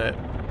 isn't it?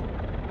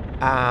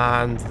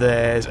 And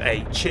there's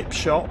a chip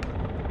shop.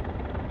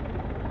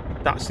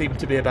 That seemed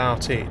to be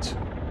about it,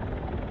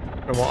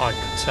 from what I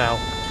could tell.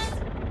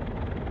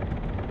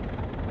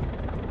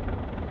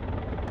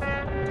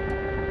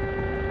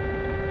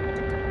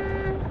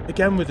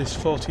 Again with this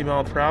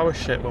 40-mile-per-hour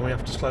shit when we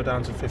have to slow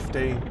down to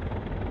 15.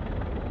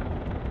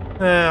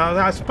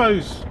 Yeah, I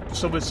suppose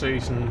summer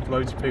season,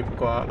 loads of people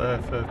go out there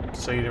for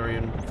scenery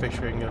and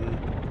fishing and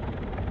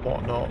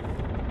whatnot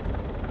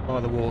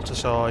by the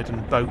waterside,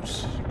 and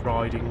boats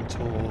riding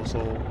tours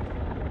or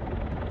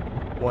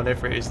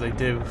whatever it is they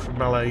do from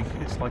Maleg.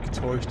 It's like a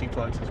touristy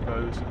place, I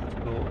suppose. Of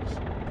course,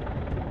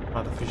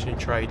 the fishing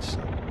trade's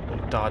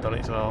died on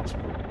its arse.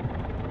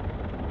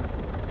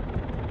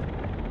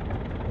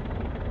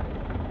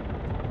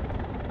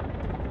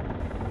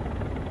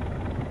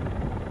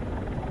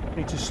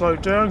 Need to slow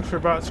down because we're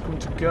about to come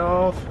to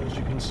Garth, as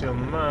you can see on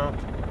the map.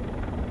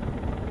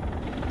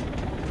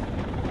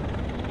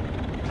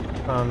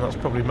 And that's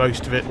probably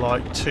most of it,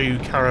 like 2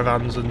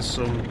 caravans and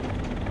some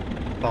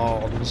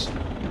barns.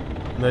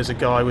 And there's a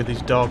guy with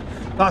his dog.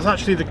 That's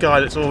actually the guy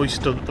that's always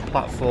stood at the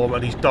platform,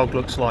 and his dog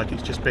looks like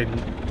it's just been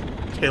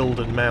killed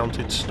and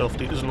mounted, stuffed.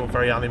 It doesn't look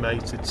very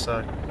animated,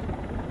 so...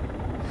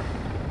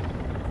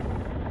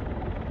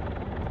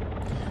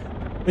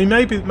 I mean,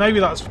 maybe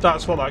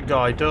that's what that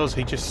guy does.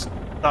 He just...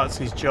 That's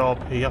his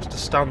job. He has to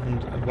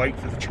stand and wait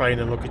for the train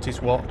and look at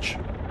his watch.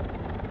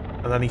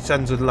 And then he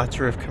sends a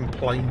letter of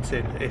complaint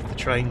in if the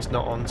train's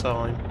not on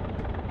time.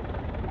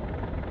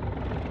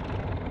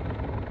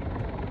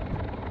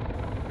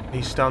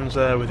 He stands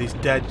there with his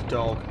dead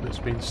dog that's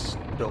been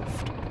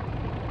stuffed.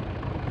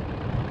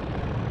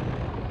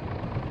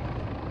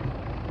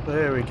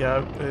 There we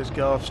go. There's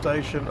Garth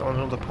Station on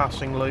another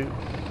passing loop.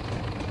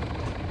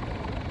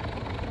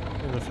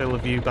 In the field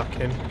of view back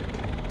in.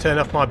 Turn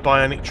off my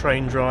bionic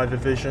train driver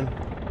vision.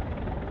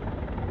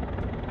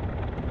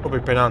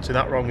 Probably pronouncing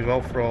that wrong as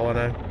well, for all I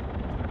know.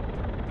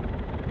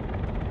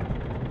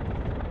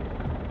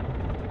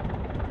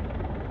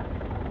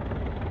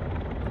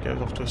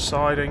 Goes off to a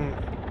siding.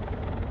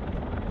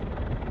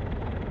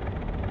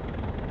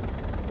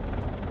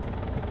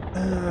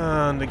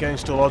 And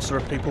against all odds, there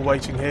are people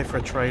waiting here for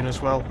a train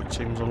as well, which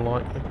seems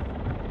unlikely.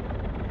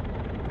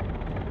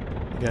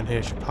 Again,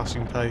 here's your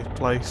passing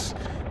place.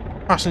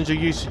 Passenger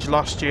usage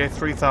last year,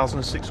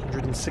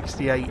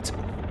 3,668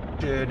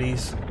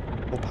 journeys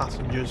or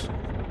passengers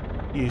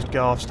used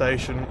Garth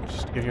Station,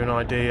 just to give you an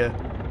idea.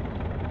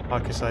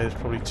 Like I say, there's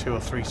probably 2 or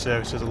 3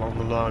 services along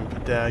the line per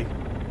day.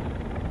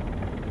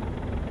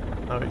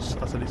 No, I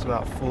said it's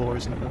about 4,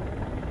 isn't it?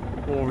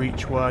 4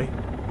 each way.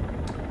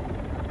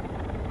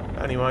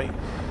 Anyway.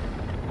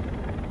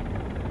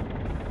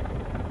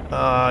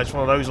 It's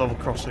one of those level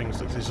crossings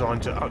that's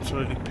designed to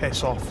absolutely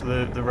piss off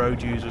the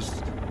road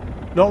users.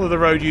 Not that the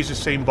road users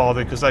seem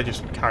bothered, because they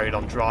just carried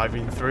on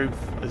driving through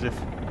as if...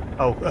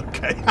 Oh,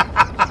 okay.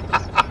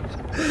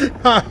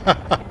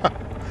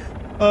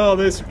 Oh,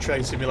 there's some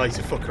train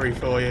simulator fuckery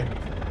for you.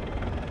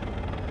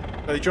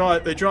 They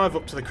drive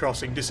up to the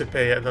crossing,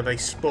 disappear, and then they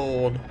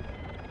spawn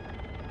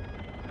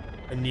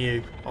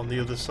anew on the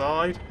other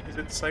side. Is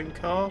it the same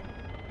car?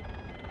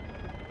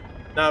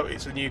 No,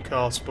 it's a new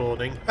car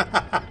spawning.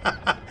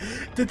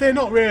 Did they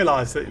not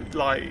realise that,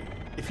 like...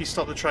 If you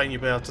stop the train, you'll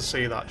be able to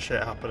see that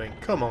shit happening.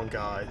 Come on,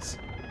 guys.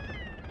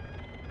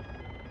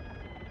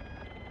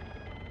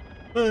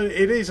 Well,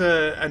 it is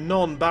a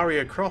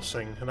non-barrier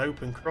crossing, an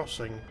open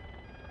crossing.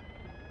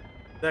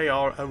 They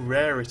are a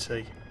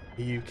rarity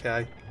in the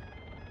UK.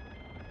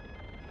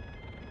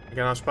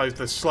 Again, I suppose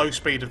the slow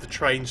speed of the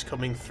trains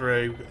coming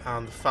through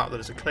and the fact that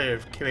there's a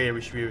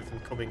clearish view of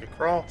them coming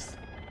across.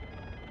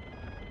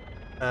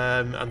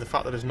 And the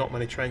fact that there's not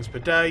many trains per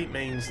day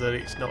means that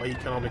it's not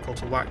economical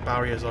to whack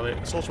barriers on it.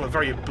 It's also a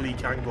very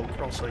oblique angle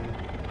crossing.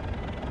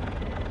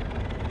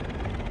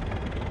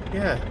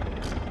 Yeah.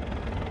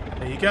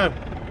 There you go.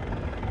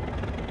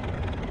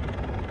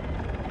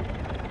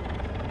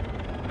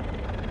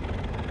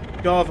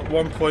 Garth at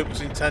one point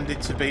was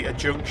intended to be a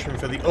junction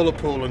for the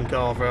Ullapool and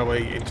Garth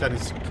Railway,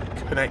 intended to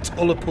connect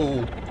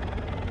Ullapool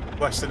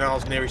Western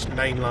Isles nearest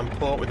mainland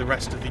port with the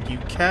rest of the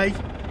UK.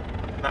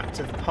 An Act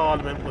of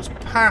Parliament was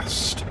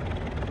passed,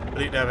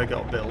 but it never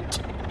got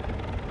built.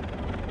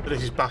 But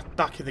this is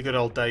back in the good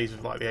old days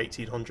of like the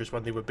 1800s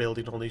when they were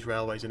building all these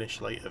railways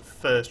initially. At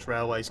first,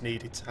 railways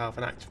needed to have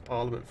an Act of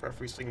Parliament for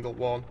every single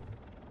one.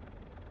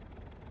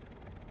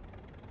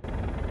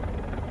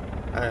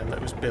 And that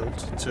was built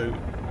to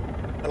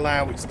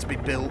allow it to be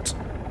built.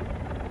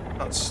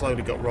 That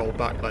slowly got rolled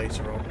back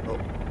later on, but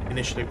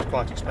initially it was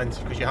quite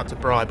expensive because you had to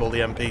bribe all the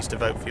MPs to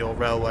vote for your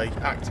Railway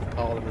Act of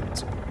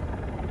Parliament,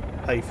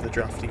 pay for the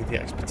drafting, the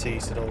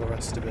expertise and all the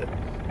rest of it.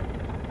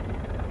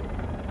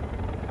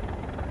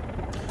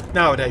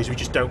 Nowadays we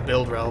just don't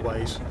build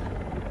railways,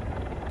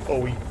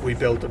 or we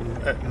build them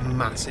at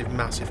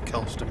massive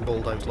cost and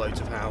bulldoze loads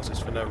of houses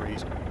for no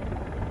reason.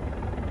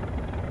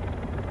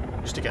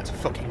 Just to get to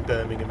fucking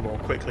Birmingham more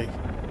quickly.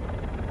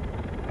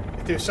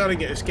 If they were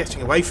selling it as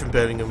getting away from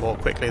Birmingham more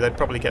quickly, they'd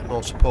probably get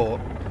more support.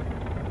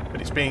 But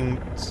it's being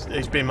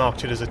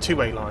marketed as a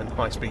two-way line,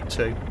 high speed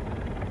 2.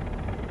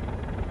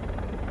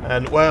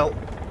 And well,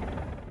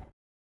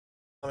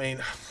 I mean,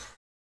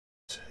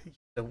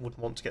 you wouldn't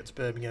want to get to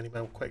Birmingham any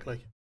more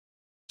quickly.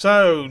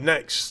 So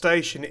next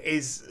station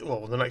is,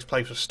 well, the next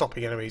place for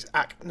stopping enemies,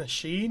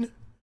 Aknasheen.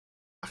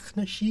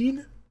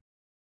 Aknasheen.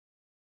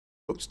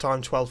 Booked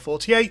time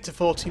 12:48 to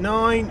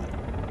 49.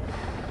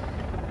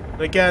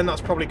 And again, that's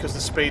probably because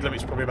the speed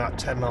limit's probably about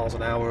 10 miles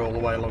an hour all the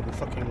way along the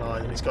fucking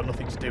line, and it's got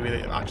nothing to do with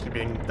it actually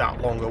being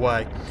that long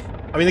away.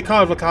 I mean, the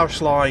Kyle of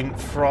Lochalsh line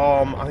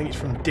from, I think it's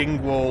from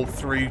Dingwall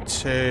through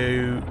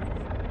to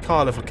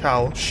Kyle of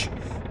Lochalsh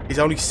is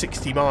only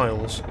 60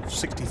 miles,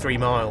 63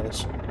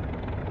 miles.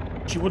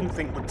 Which you wouldn't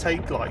think would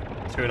take like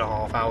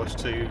 2.5 hours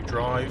to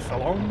drive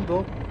along,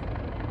 but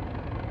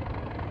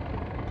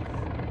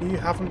you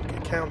haven't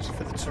accounted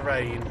for the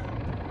terrain.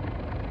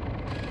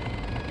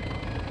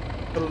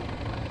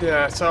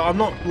 Yeah, so I'm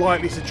not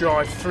likely to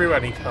drive through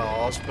any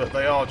cars, but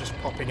they are just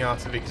popping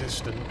out of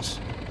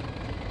existence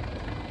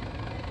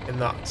in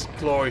that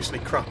gloriously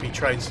crappy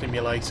train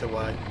simulator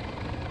way.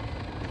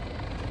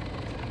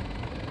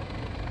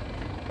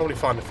 Probably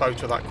find a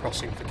photo of that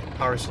crossing for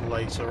comparison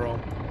later on.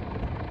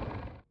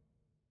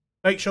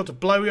 Make sure to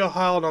blow your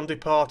horn on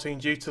departing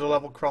due to the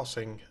level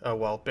crossing. Oh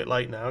well, bit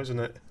late now, isn't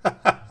it?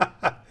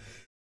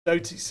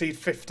 Don't exceed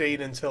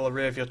 15 until the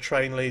rear of your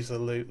train leaves the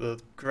loop.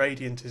 The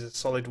gradient is a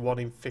solid 1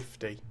 in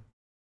 50.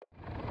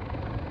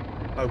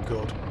 Oh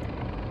good.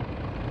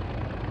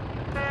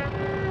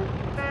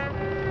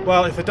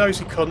 Well, if the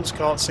dozy cunts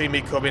can't see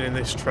me coming in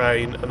this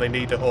train and they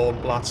need a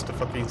horn blast to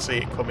fucking see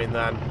it coming,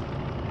 then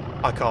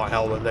I can't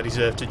help them. They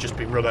deserve to just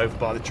be run over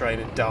by the train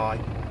and die.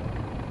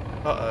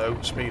 Uh-oh,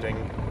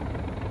 speeding.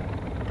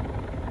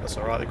 That's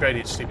alright, the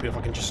gradient's stupid. If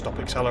I can just stop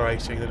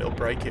accelerating, then it'll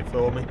break it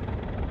for me.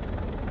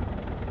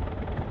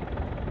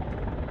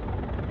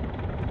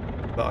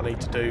 But I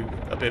need to do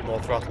a bit more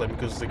throttling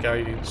because the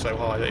gradient's so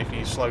high that if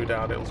you slow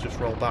down, it'll just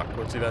roll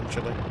backwards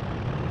eventually.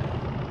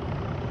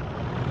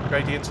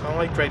 Gradient's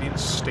high,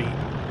 gradient's steep.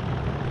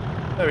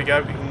 There we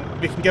go,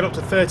 we can get up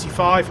to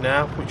 35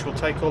 now, which will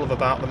take all of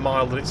about the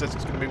mile that it says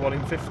it's going to be 1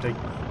 in 50.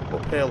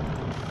 Uphill.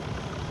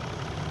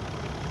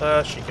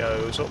 There she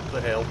goes, up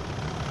the hill.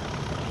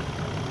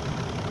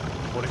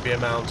 Would it be a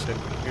mountain?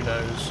 Who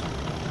knows?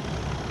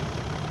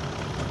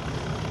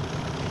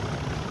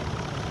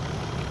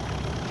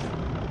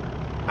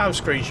 I was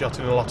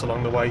screenshotting a lot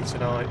along the way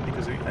tonight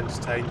because it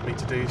entertained me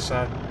to do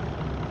so.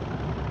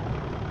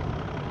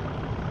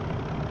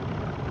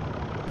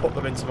 I'll put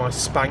them into my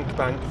spank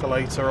bank for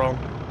later on.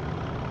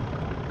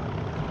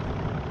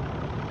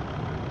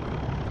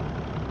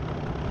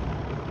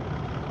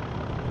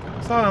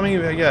 So, I mean,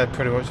 yeah,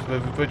 pretty much,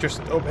 we're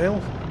just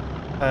uphill.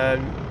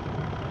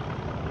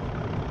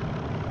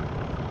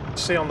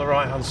 See on the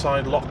right hand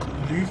side,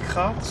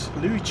 Lochalsh?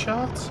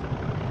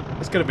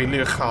 It's going to be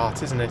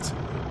Lochalsh, isn't it?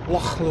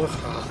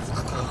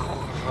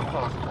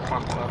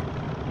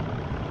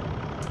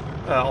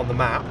 On the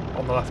map,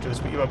 on the left of us,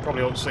 but you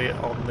probably won't see it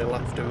on the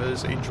left of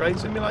us in Train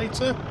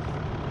Simulator.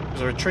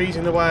 There are trees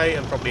in the way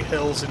and probably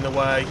hills in the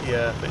way.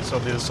 Yeah, it's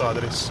on the other side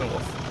of this sort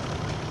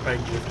of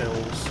range of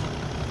hills.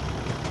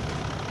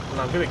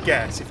 And I'm going to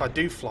guess if I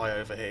do fly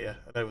over here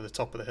and over the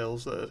top of the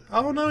hills that...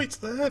 Oh no, it's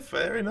there,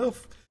 fair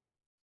enough.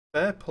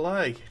 Fair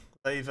play.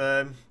 They've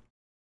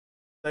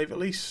at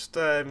least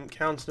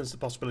countenanced the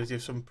possibility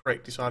of some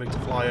prick deciding to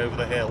fly over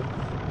the hill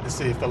to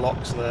see if the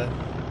lock's there.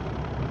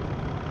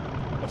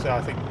 Obviously,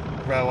 I think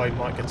the railway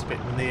might get a bit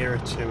nearer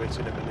to it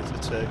in a minute or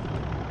two.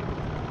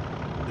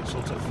 It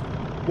sort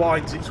of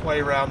winds its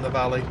way around the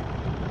valley.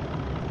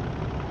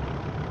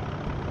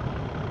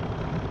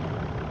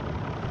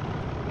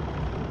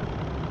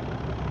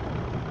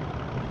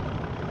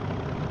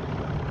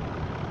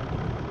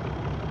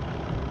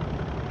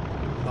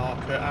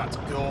 Marker at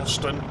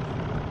Gorston.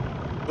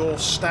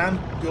 Gorston.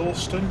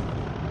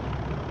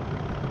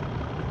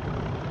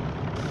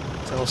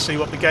 So we'll see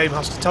what the game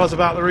has to tell us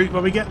about the route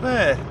when we get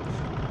there.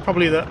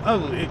 Probably that,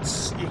 oh,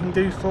 you can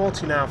do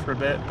 40 now for a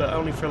bit, but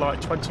only for like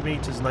 20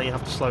 metres and then you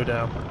have to slow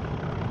down.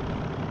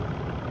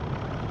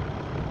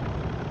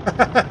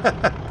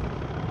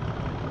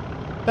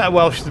 Better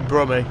Welsh than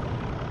Brummie.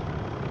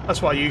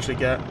 That's what I usually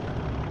get.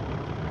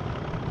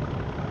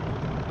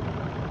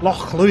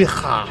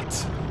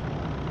 Lochalsh.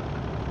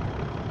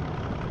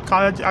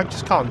 I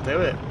just can't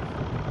do it.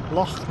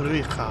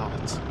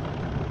 Lochalsh.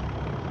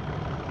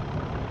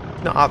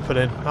 Not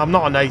happening. I'm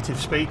not a native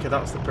speaker,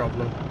 that's the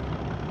problem.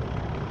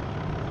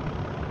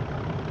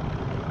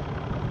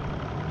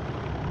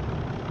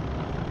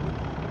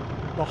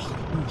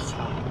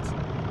 Lochalsh.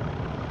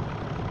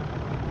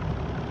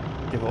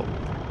 Give up.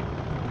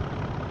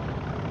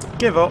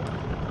 Give up.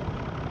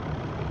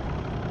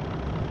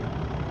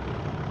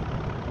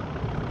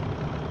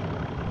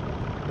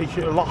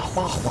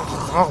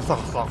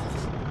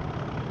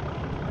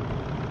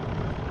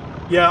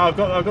 Yeah, I've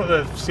got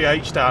the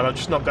CH down. I've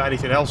just not got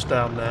anything else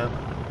down there.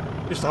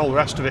 Just the whole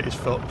rest of it is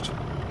fucked.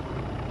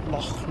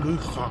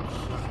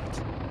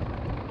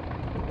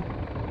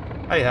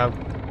 Anyhow,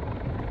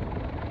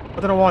 I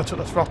don't know why I took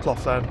the throttle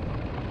off then.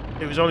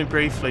 It was only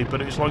briefly, but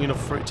it was long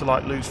enough for it to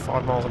like lose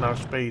 5 miles an hour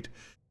speed.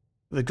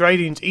 The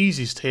gradient's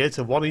easiest here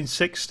to 1 in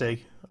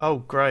 60. Oh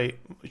great,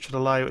 which should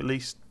allow you at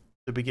least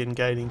to begin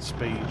gaining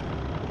speed.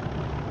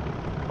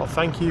 Well,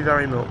 thank you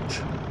very much.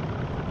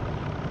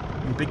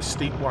 You big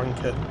steep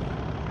wanker.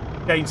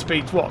 Gain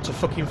speed's what, to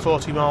fucking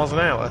 40 miles an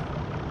hour?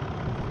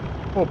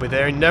 We'll be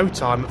there in no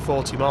time at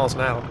 40 miles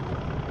an hour.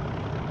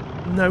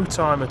 No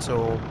time at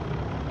all.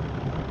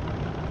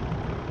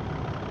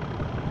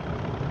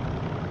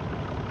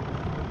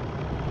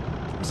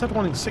 Instead of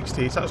 1 in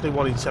 60, it's actually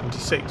 1 in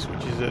 76,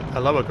 which is a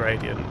lower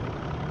gradient.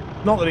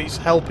 Not that it's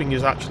helping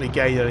us actually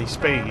gain any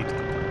speed.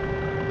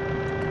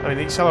 I mean,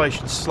 the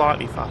acceleration's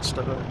slightly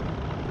faster, but...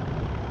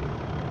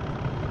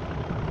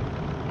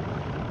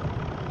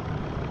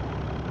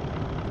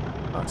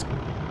 That's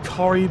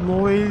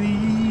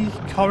Corrymoily,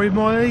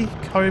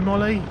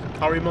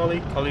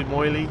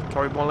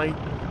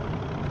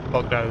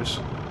 Fuck knows.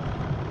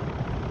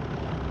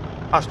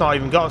 That's not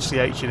even got a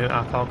CH in it,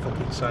 I can't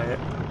fucking say it.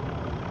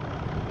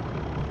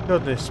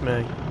 Goodness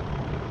me.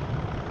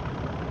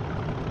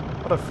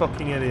 What a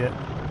fucking idiot.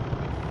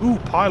 Ooh,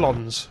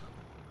 pylons.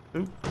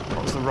 Ooh,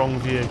 that's the wrong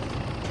view.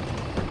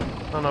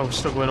 Oh no, we're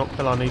still going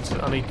uphill, I need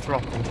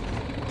throttle.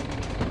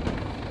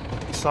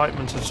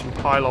 Excitement of some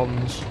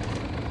pylons.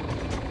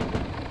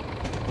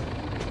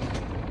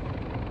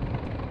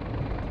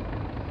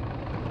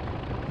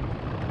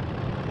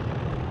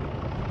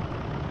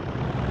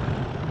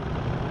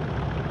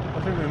 I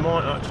think we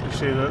might actually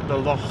see the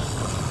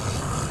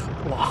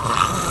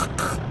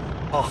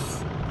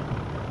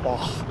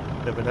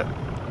in a minute.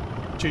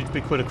 Due to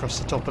be quid across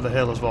the top of the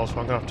hill as well, so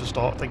I'm going to have to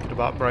start thinking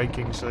about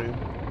braking soon.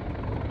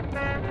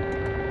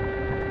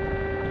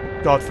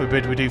 God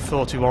forbid we do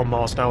 41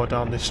 miles an hour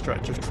down this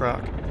stretch of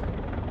track.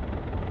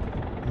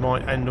 We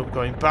might end up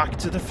going back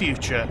to the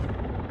future.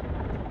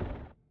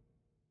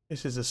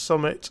 This is a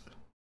summit.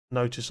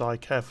 Notice I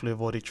carefully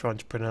avoided trying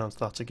to pronounce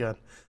that again.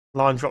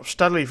 Line drops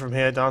steadily from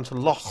here down to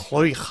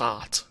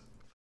Lochalsh.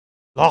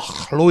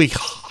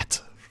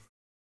 Lochalsh.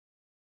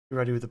 You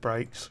ready with the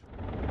brakes?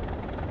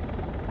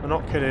 I'm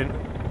not kidding.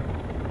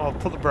 I'll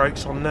put the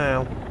brakes on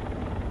now.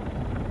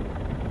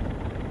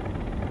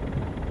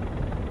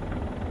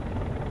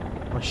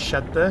 My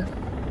shed there.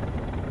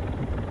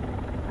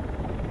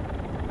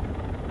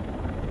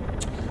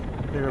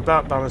 We're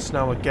about balanced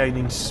now. We're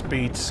gaining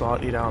speed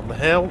slightly down the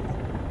hill.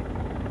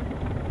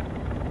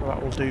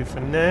 That will do for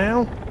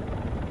now.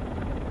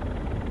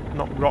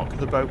 Not rock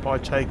the boat by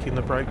taking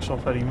the brakes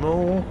off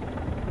anymore.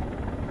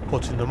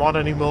 Putting them on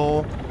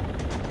anymore.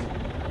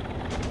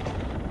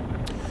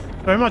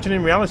 So I imagine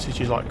in reality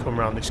you like come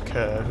around this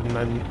curve and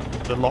then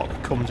the lock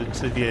comes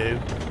into view.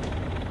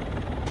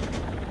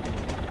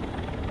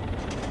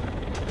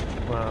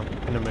 Well,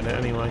 in a minute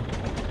anyway.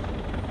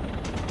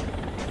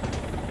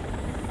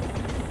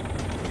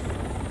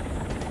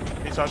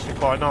 It's actually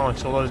quite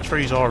nice, although the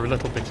trees are a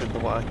little bit in the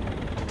way.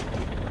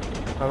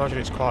 I imagine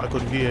it's quite a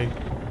good view.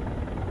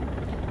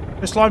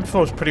 This line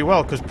performs pretty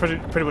well because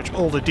pretty much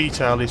all the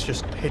detail is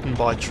just hidden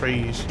by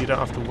trees. You don't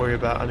have to worry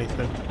about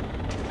anything.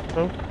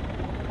 Oh.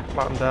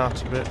 Flattened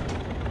out a bit.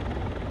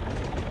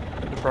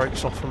 Get the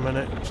brakes off a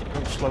minute, so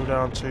don't slow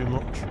down too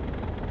much.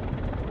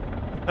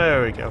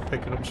 There we go,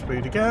 picking up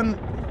speed again.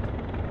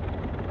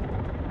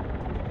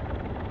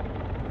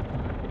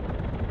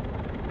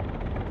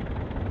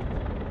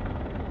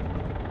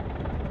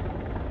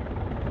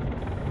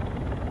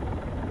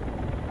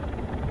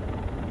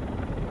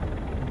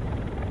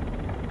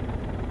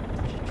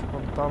 Just try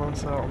and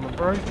balance out on the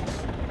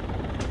brakes.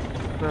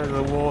 There's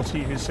the water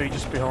you can see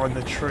just behind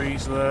the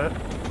trees there.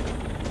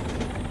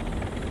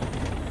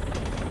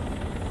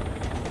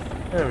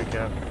 There we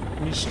go.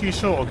 You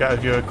sort of get a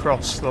view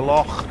across the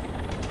loch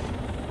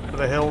to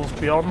the hills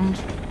beyond.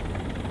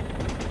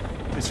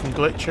 There's some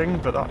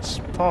glitching, but that's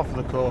part of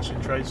the course in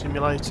Train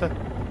Simulator.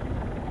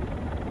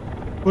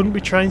 Wouldn't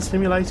be Train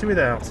Simulator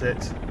without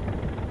it.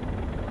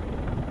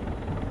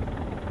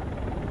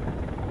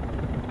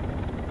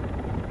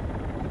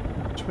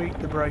 Tweaked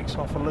the brakes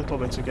off a little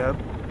bit ago.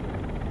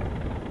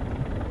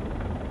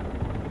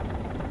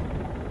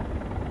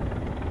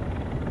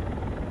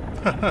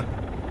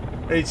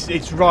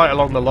 It's right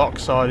along the loch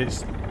side.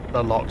 It's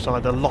the loch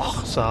side, the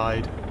loch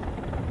side.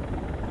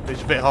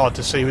 It's a bit hard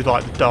to see with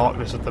like the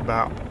darkness of the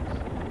map.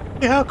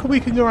 Yeah, how come we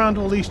can go around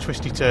all these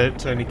twisty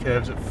turny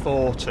curves at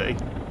 40,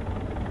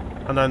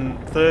 and then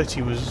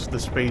 30 was the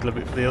speed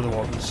limit for the other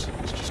ones?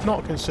 It's just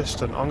not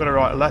consistent. I'm going to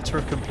write a letter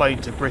of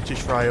complaint to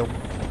British Rail.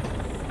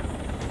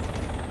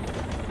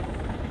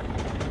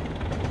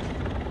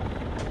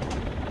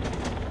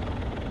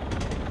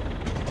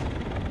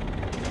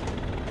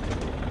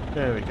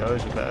 There we go,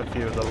 there's a better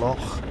view of the loch.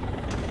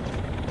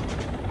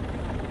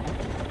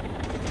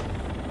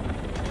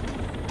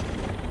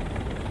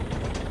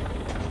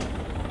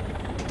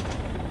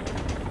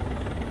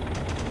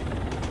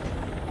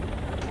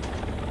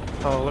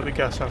 Oh, let me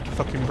guess, I have to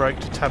fucking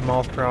brake to 10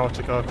 miles per hour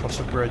to go across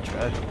a bridge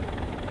there.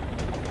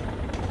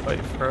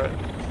 Wait for it.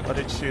 I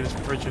did see this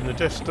bridge in the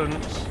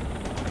distance.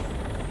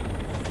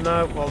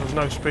 No, well there's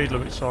no speed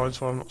limit sign,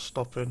 so I'm not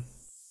stopping.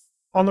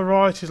 On the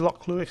right is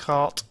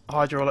Lochalsh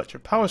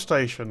hydroelectric power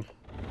station.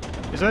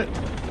 Is it?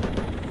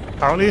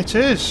 Apparently it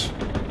is.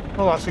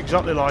 Well, that's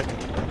exactly like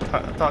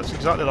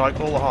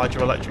all the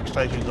hydroelectric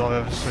stations I've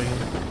ever seen.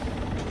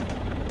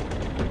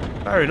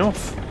 Fair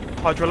enough.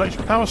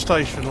 Hydroelectric power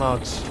station,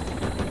 lads.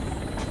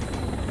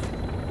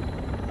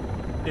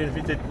 Even if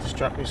it did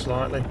distract me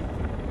slightly.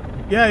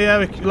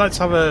 Yeah. Let's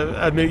have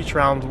a mooch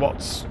around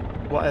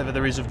whatever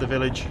there is of the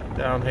village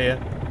down here.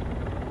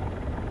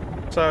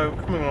 So,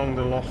 coming along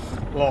the loch.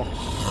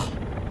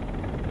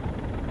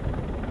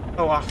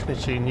 Oh,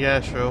 Achnitine,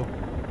 yeah, sure.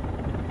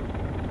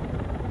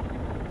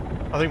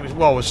 I think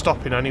we're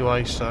stopping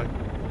anyway, so.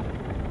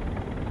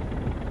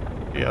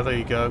 Yeah, there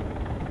you go.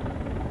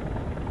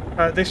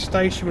 This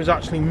station was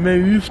actually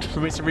moved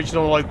from its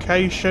original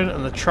location,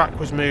 and the track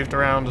was moved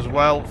around as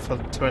well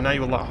to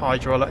enable that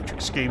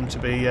hydroelectric scheme to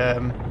be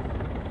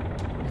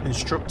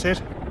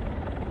constructed.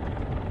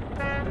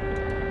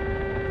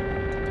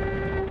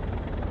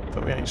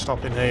 But we ain't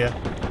stopping here. I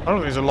don't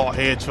think there's a lot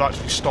here to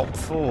actually stop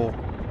for.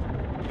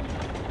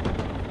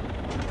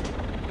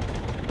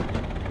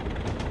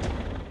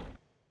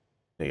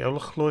 There you go,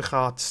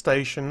 Lochalsh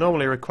station.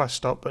 Normally a request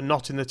stop, but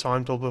not in the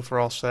timetable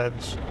for our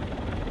service.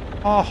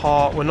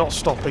 Aha, we're not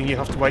stopping. You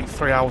have to wait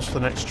 3 hours for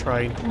the next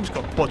train. Ooh, it's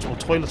got a portable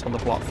toilet on the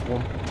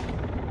platform.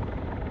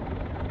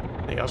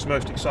 I think that's the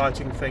most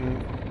exciting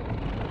thing.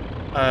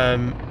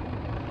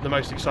 The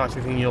most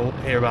exciting thing you'll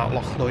hear about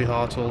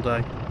Lochalsh all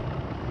day.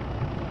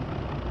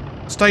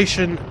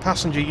 Station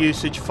passenger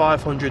usage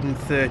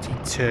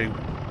 532.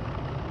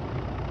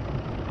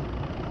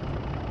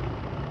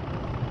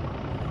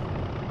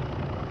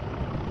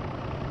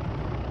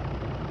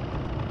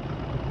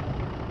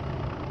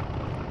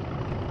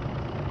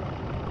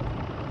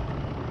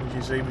 As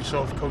you see, we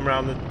sort of come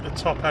around the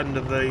top end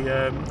of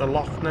the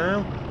loch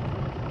now.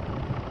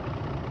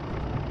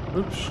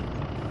 Oops.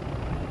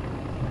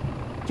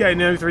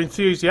 Getting over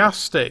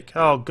enthusiastic.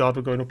 Oh god,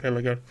 we're going uphill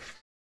again.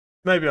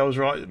 Maybe I was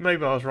right.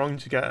 Maybe I was wrong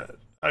to get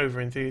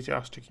over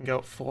enthusiastic and go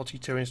up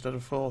 42 instead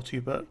of 40.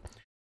 But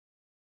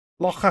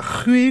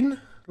Lochalsh. There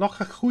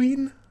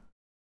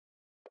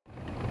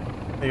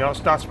you go.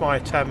 That's my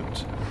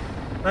attempt.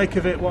 Make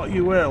of it what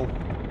you will.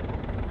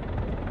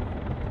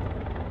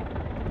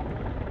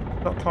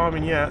 Not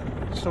climbing yet.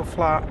 It's still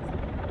flat.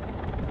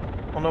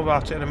 I'll know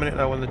about it in a minute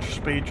though when the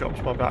speed drops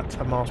by about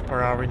 10 miles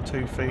per hour in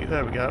 2 feet.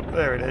 There we go.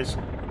 There it is.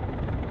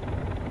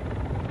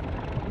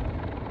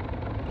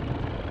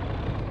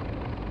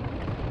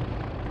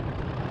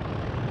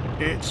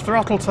 It's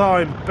throttle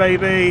time,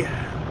 baby.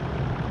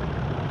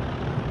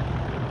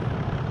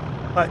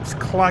 Let's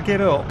clag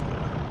it up.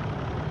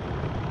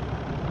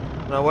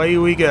 And away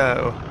we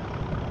go.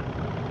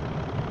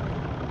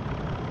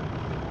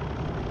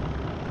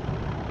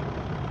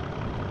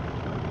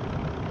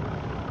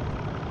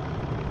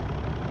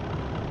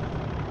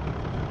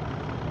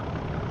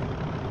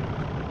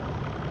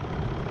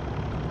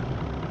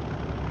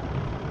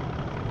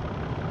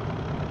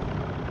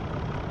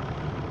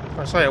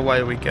 I say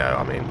away we go,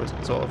 I mean we're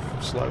sort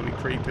of slowly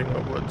creeping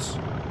upwards.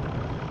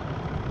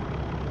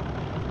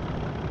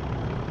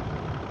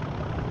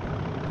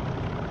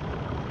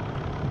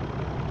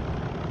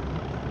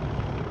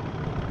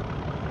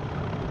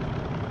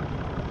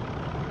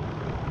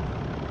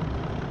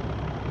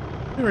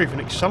 We're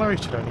even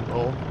accelerated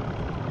anymore.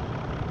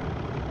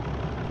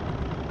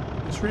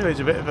 This really is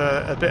a bit of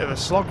a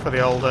slog for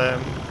the old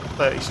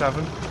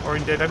 37, or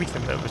indeed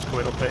anything that was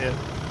going up here.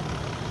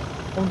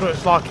 I wonder what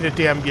it's like in a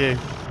DMU.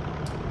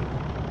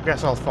 I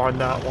guess I'll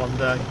find out one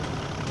day.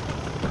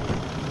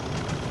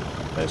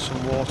 There's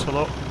some water,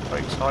 look.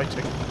 Very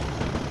exciting.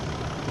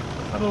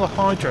 Another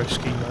hydro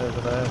scheme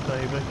over there,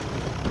 maybe.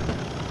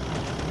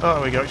 Oh,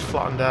 there we go. It's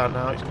flattened out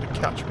now. It's going to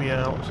catch me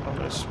out. So I'm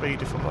going to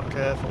speed if I'm not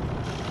careful.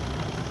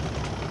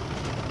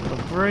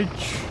 The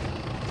bridge.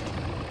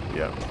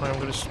 Yeah, I'm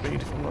going to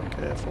speed if I'm not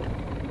careful.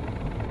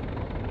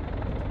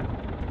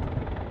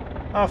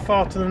 How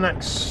far to the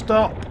next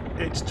stop?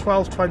 It's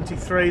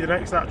 12:23, the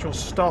next actual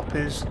stop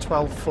is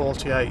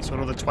 12:48, so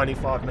another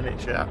 25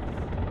 minutes yet.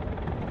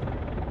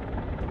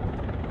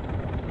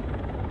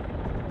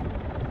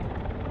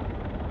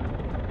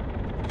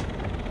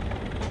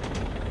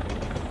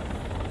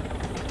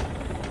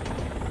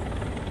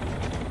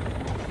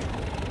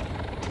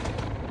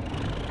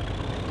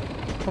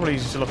 probably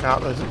easy to look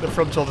out the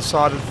front or the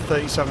side of the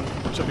 37,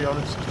 to be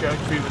honest, going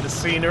through with the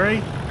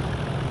scenery.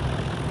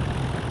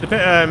 A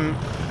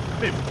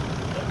bit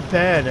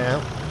bare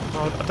now.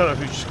 I don't know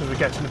if it's just because we're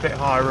getting a bit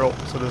higher up,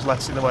 so there's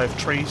less in the way of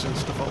trees and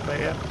stuff up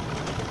here.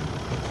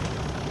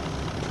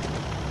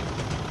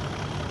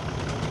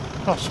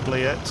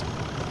 Possibly it.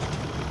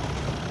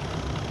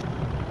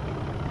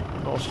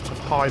 All sorts of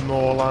high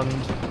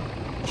moorland,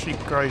 sheep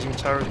grazing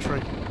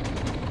territory.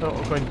 Oh,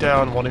 we're going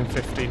down 1 in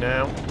 50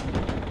 now.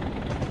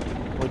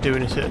 We're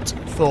doing it at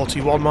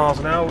 41 miles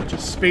an hour, which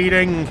is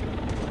speeding.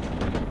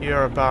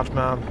 You're a bad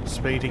man,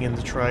 speeding in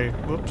the train.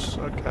 Whoops,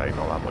 okay,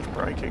 not that much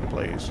braking,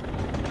 please.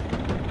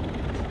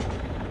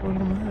 What's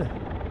going on there?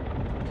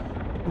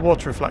 The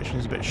water reflection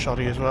is a bit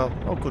shoddy as well.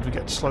 Oh good, we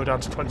get to slow down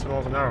to 20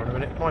 miles an hour in a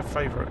minute. My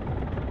favourite.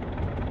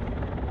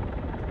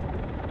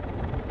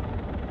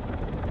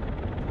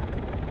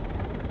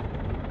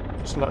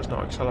 So let's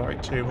not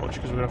accelerate too much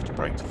because we're going to have to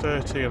brake to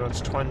 30 and then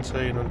to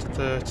 20 and then to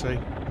 30.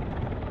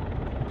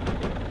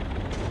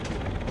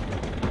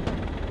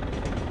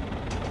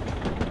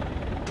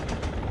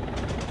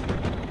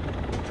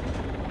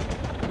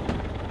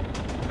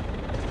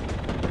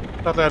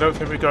 Sadly, I don't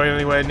think we're going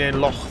anywhere near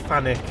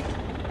Lochalsh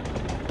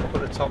up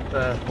at the top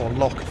there, or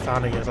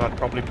Lochalsh as I'd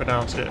probably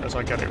pronounce it as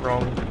I get it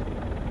wrong.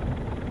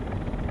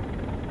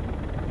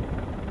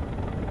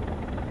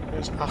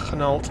 There's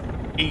Achenalt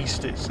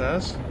East, it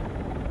says.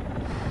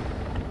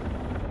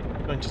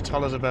 Going to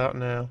tell us about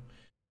now.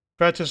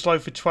 Prepared to slow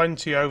for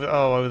 20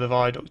 over the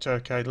viaduct.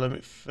 Okay, the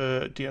limit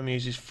for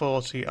DMUs is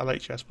 40.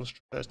 LHS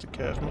must traverse the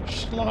curve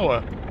much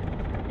slower.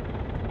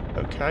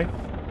 Okay.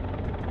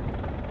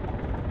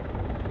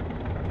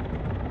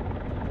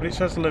 But it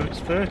says the limit's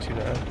 30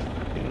 there.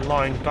 You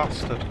lying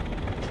bastard.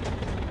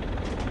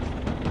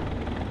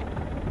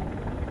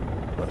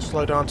 Let's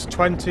slow down to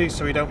 20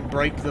 so we don't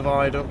break the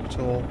viaduct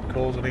or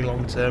cause any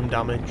long-term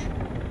damage.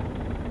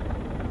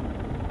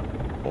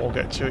 Or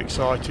get too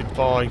excited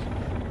by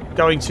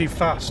going too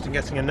fast and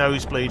getting a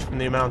nosebleed from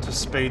the amount of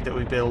speed that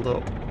we build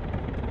up.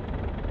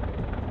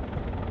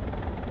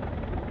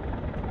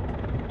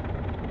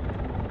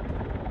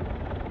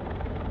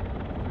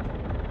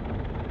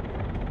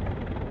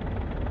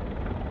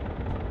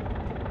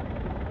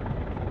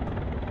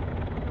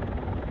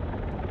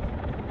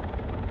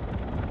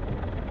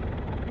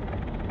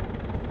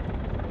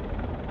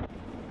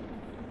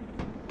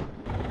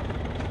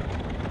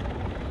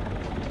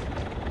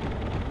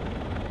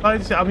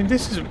 I mean,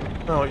 this is.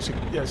 No, it's.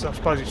 Yes, I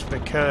suppose it's for the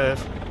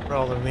curve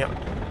rather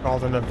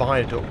than a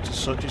viaduct as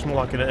such. It's more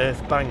like an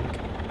earth bank,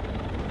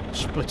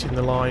 splitting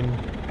the line,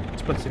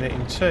 splitting it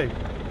in two.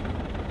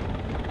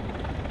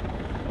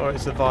 Or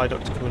is the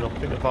viaduct coming up? I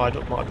think the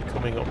viaduct might be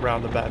coming up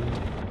round the bend.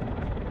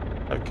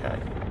 Okay,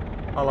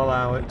 I'll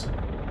allow it.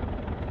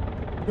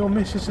 Your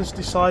missus has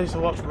decided to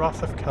watch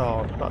Wrath of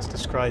Khan. That's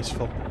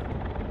disgraceful.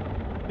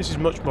 This is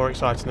much more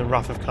exciting than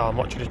Wrath of Khan,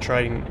 watching a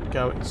train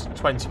go at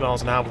 20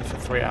 miles an hour for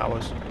 3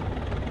 hours.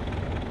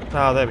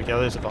 Ah, there we go,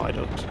 there's a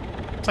viaduct.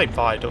 I say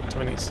viaduct, I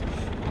mean it's...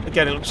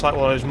 Again, it looks like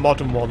one of those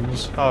modern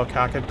ones. Oh, okay,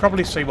 I can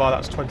probably see why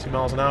that's 20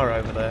 miles an hour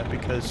over there,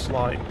 because,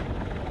 like,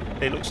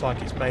 it looks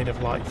like it's made of,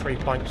 like, 3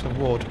 planks of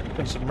wood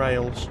and some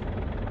rails.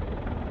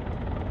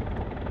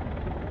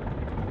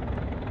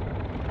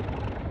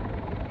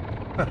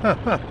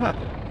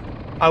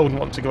 I wouldn't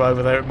want to go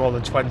over there at more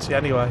than 20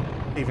 anyway.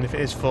 Even if it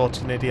is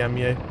 40 near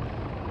DMU.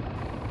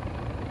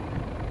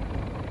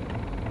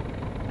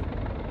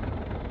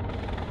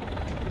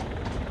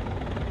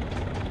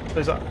 So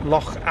is that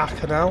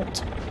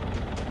Lochalsh?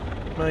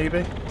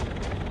 Maybe?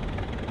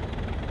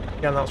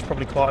 Yeah, that's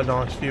probably quite a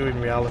nice view in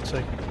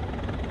reality.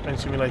 Train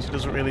Simulator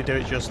doesn't really do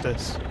it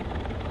justice.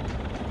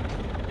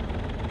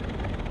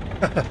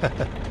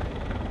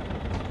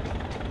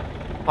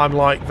 I'm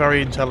like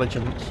very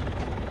intelligent.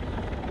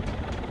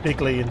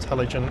 Bigly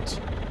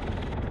intelligent.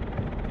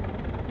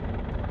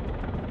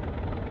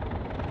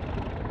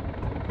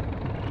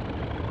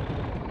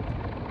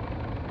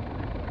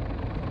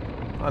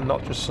 And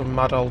not just some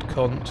mad old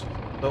cunt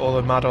that all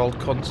the mad old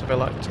cunts have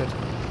elected.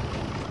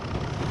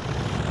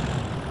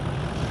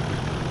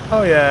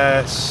 Oh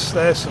yes,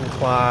 there's some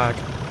clag.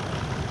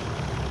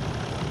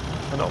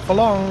 And not for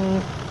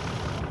long.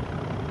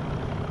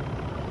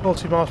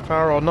 40 miles per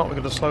hour or not, we're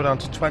going to slow down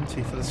to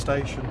 20 for the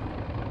station.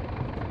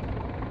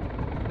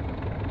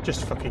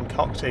 Just fucking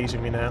cock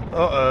teasing me now.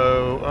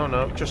 Uh-oh. Oh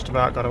no, just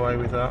about got away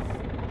with that.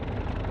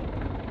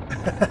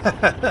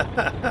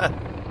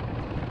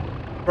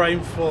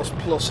 Brain Force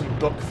Plus and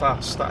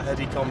Buckfast, that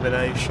heady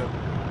combination.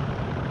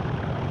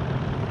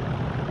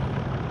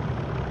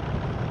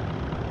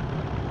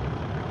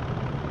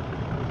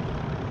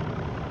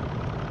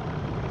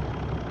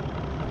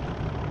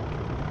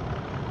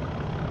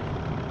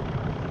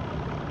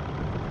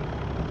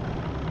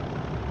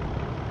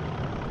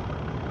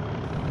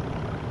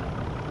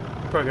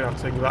 Probably going to have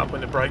to think about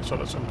putting the brakes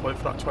on at some point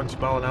for that 20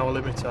 mile an hour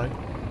limit, eh?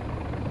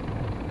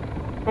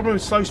 Problem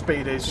with slow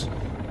speed is,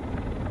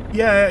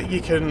 yeah,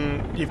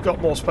 you've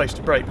got more space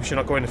to brake because you're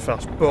not going as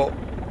fast, but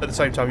at the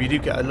same time you do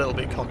get a little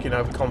bit cocky and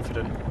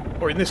overconfident.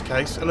 Or in this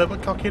case, a little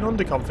bit cocky and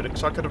underconfident,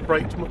 because I could have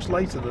braked much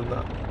later than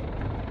that.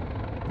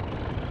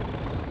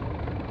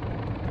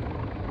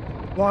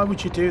 Why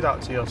would you do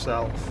that to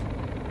yourself?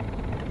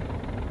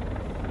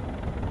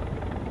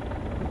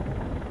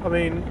 I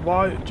mean,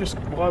 why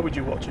would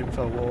you watch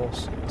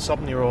InfoWars?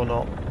 Insomnia or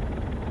not?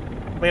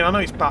 I mean, I know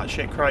it's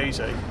batshit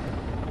crazy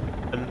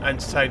and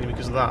entertaining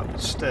because of that,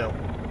 but still.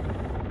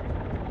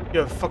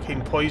 You're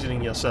fucking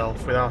poisoning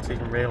yourself without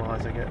even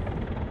realising it.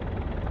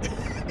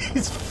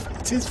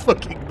 It is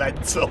fucking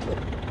mental.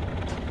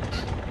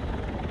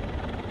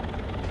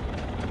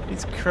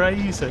 It's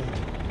crazy.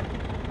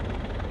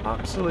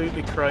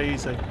 Absolutely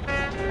crazy.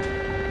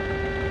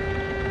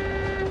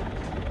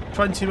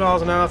 20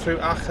 miles an hour through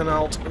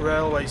Lochalsh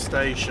railway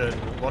station.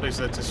 What is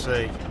there to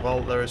see?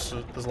 Well, there's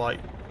like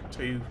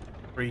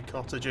 2-3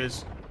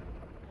 cottages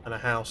and a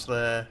house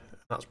there.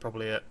 That's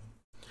probably it.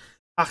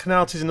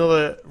 Lochalsh is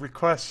another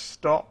request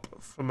stop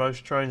for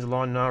most trains. The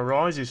line now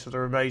rises, so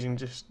they're amazing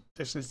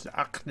distance to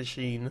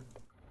Lochalsh.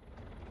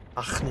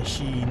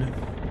 Lochalsh.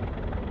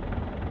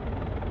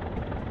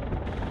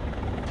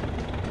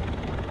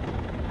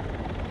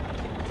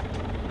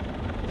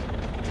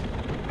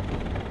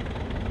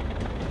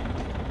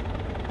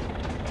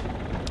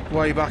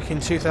 Way back in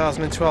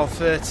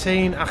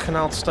 2012-13,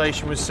 Lochalsh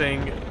station was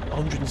seeing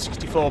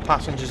 164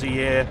 passengers a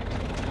year.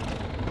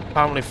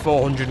 Apparently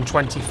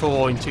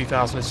 424 in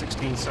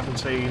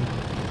 2016-17.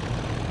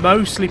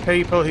 Mostly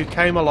people who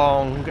came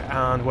along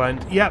and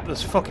went, yep,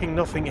 there's fucking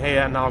nothing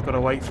here, now I've got to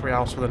wait 3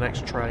 hours for the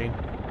next train.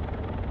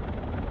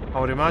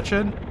 I would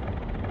imagine.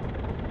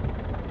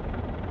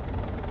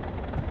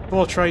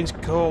 4 trains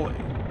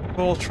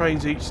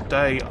each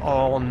day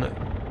on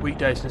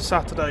weekdays and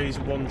Saturdays,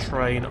 1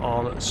 train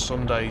on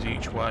Sundays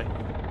each way.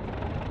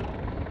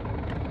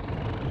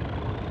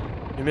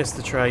 You miss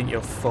the train,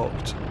 you're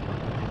fucked.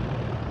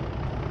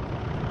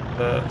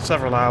 For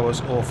several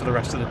hours, or for the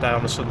rest of the day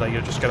on a Sunday,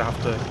 you're just going to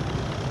have to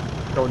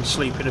go and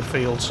sleep in a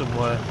field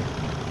somewhere.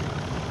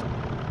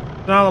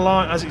 Now the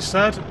line, as it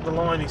said, the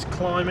line is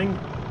climbing.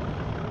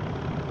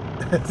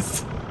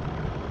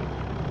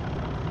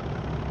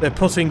 They're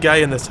putting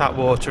gay in the tap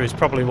water is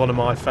probably one of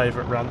my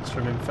favourite rants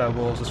from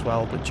InfoWars as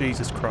well, but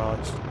Jesus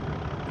Christ.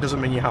 It doesn't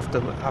mean you have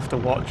to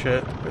watch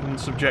it and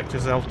subject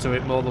yourself to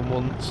it more than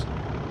once.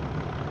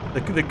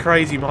 The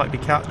crazy might be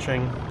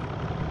catching.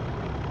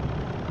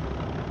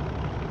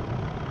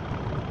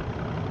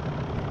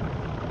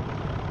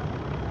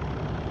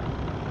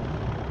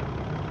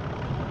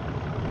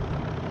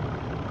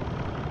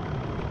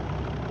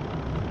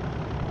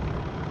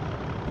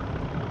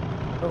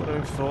 Not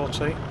doing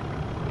 40.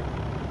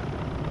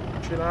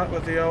 Chill out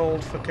with the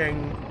old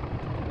fucking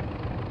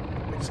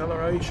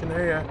acceleration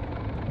here.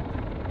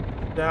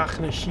 The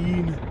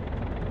Lochalsh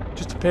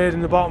just appeared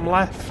in the bottom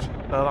left.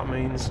 So that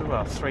means,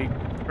 well, 3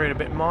 and a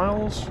bit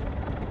miles.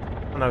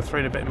 I know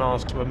 3 and a bit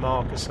miles to a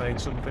marker saying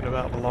something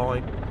about the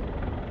line.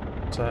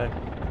 So, I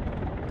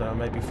don't know,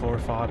 maybe 4 or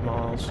 5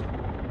 miles.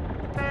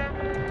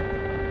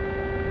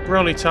 We're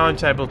only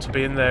timetabled to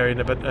be in there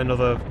in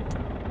another,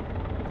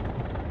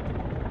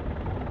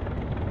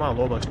 well,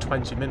 almost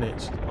 20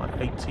 minutes, like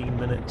 18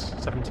 minutes,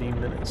 17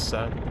 minutes,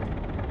 so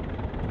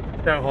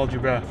don't hold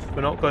your breath.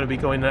 We're not going to be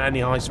going at any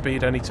high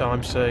speed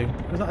anytime soon.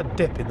 Is that a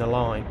dip in the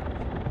line?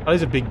 That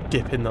is a big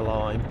dip in the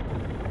line.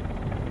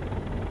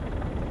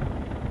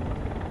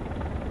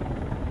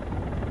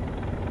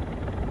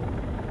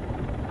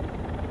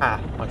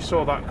 Ah, I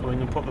saw that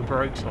coming and put the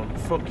brakes on.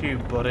 Fuck you,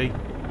 buddy.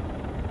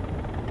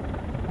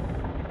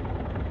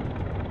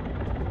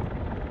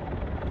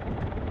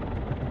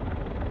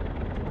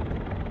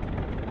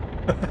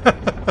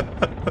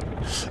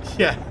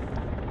 Yeah.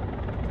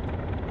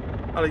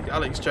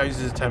 Alex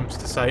Jones's attempts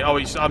to say, oh,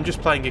 I'm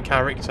just playing a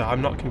character,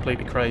 I'm not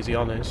completely crazy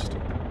honest.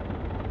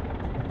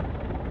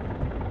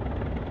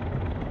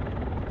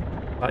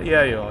 Like,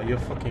 yeah, you are, you're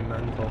fucking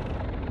mental.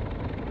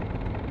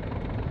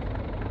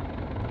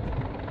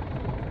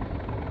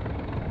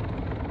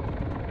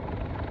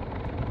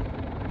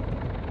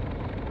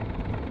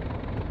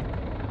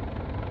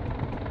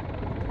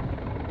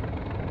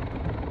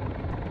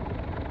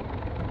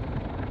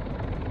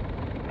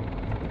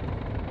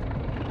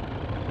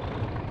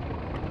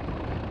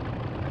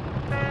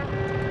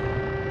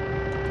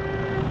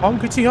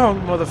 Honkety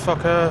honk,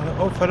 motherfucker,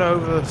 up and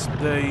over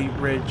the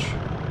ridge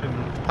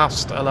and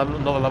past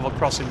another level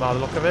crossing by the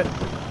look of it.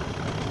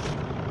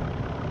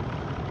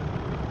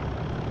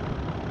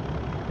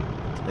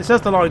 It says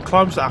the line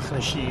climbs to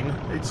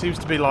Lochalsh. It seems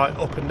to be like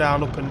up and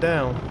down, up and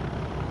down.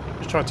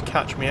 Just trying to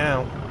catch me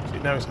out. So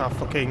it knows how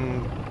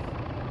fucking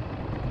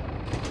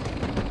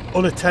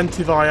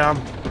unattentive I am.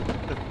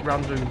 The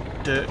random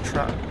dirt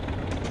track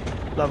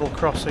level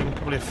crossing,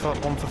 probably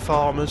one for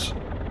farmers.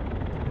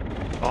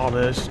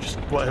 Farmers, just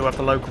whoever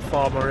the local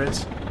farmer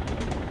is.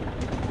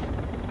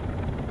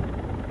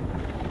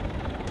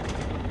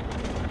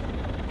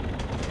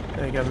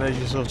 And again, there's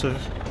your sort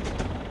of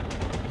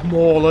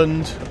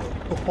moorland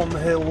up on the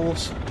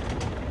hills.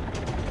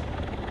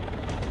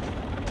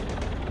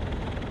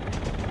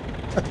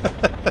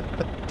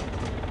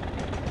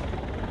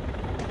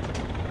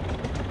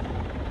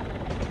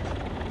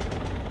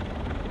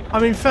 I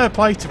mean, fair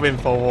play to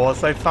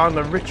InfoWars. They found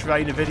a rich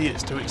vein of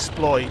idiots to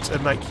exploit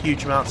and make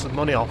huge amounts of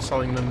money off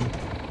selling them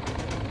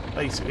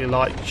basically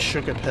like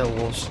sugar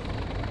pills.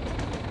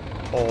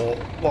 Or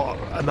what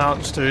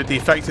amounts to the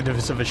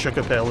effectiveness of a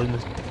sugar pill.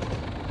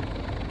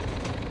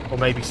 Or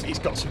maybe it's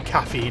got some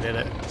caffeine in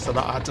it, so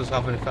that does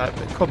have an effect,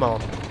 but come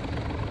on.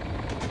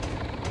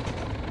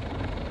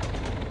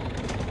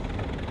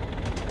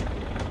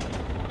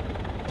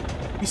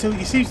 So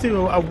he seems to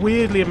do a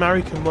weirdly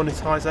American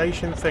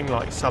monetization thing,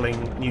 like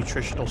selling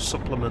nutritional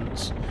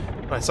supplements.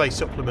 When I say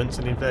supplements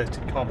in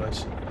inverted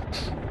commas.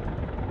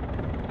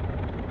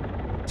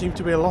 Seems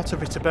to be a lot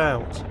of it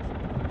about.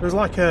 There was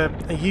like a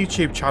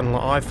YouTube channel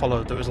that I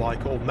followed that was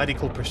like all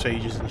medical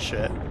procedures and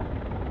shit.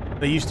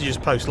 They used to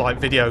just post like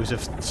videos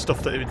of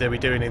stuff that they were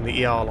doing in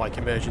the ER, like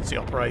emergency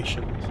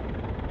operations.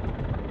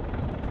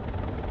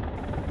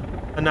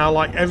 And now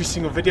like every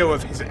single video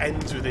of his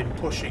ends with him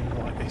pushing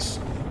like this,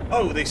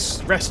 oh,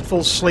 this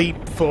restful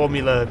sleep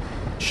formula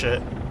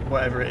shit,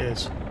 whatever it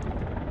is.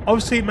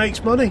 Obviously it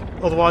makes money,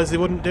 otherwise they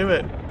wouldn't do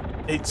it.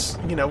 It's,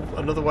 you know,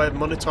 another way of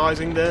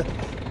monetizing their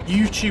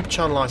YouTube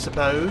channel, I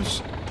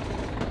suppose.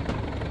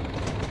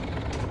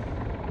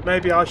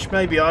 Maybe I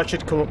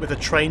should come up with a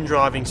train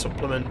driving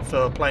supplement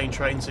for Plane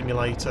Train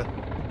Simulator.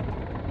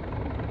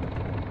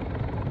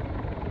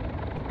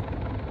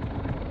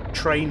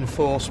 Train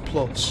Force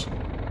Plus.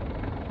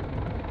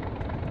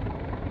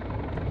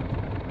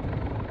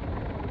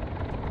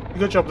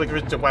 Good job there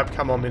isn't a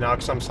webcam on me now,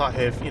 because I'm sat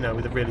here, you know,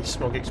 with a really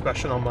smug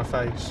expression on my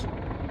face,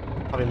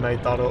 having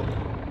made that up,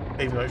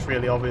 even though it's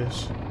really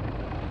obvious.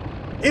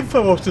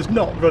 InfoWars does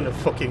not run a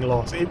fucking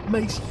loss. It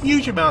makes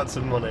huge amounts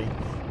of money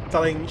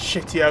selling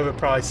shitty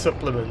overpriced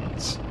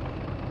supplements.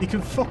 You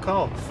can fuck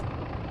off.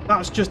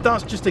 That's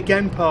just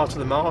again part of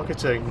the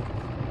marketing.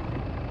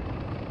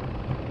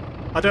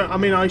 I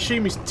mean I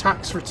assume his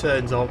tax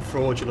returns aren't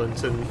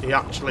fraudulent and he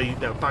actually, you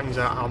know, bangs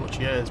out how much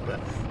he earns, but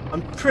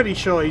I'm pretty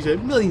sure he's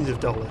earned millions of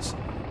dollars.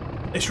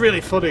 It's really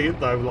funny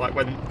though, like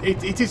when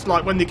it is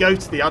like when they go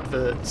to the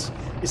adverts,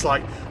 it's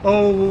like,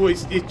 oh,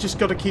 it's just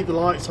got to keep the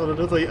lights on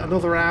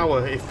another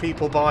hour if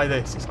people buy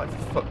this. It's like,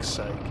 for fuck's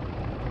sake,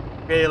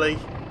 really?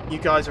 You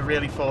guys are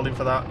really falling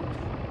for that?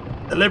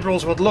 The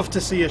Liberals would love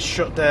to see us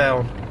shut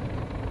down.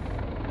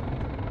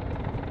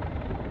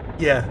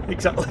 Yeah,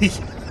 exactly.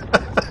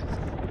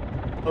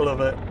 I love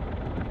it.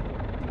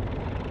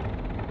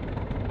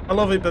 I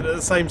love it, but at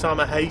the same time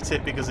I hate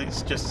it because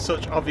it's just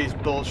such obvious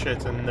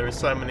bullshit and there are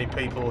so many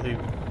people who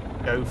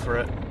go for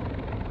it.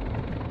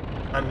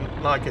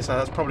 And like I said,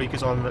 that's probably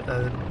because I'm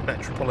a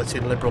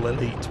metropolitan liberal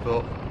elite,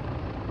 but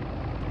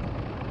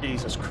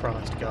Jesus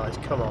Christ, guys,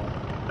 come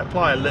on.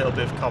 Apply a little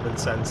bit of common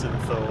sense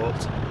and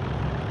thought.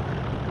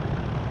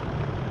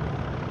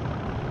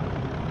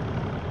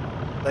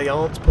 They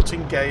aren't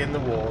putting gay in the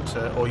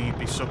water, or you'd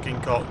be sucking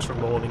cocks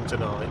from morning to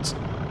night.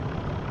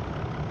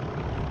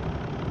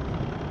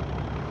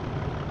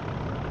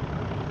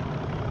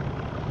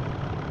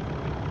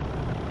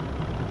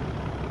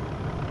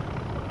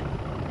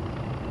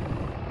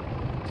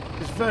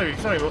 It's very,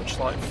 very much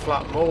like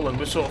flat moorland.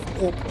 We're sort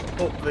of up,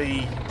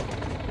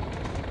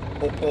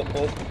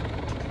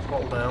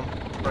 roll down.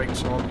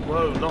 Brakes on.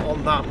 Whoa, not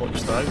on that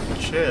much though.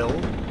 Chill.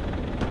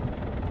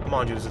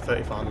 Mind you, there's a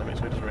 35 limit,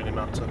 so it doesn't really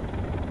matter.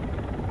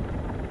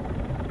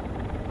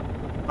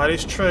 That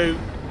is true.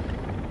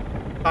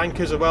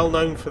 Bankers are well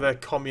known for their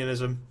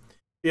communism.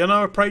 You are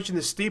now approaching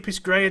the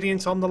steepest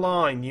gradient on the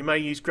line. You may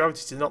use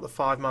gravity to knock the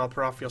 5 mile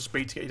per hour for your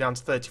speed to get you down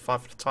to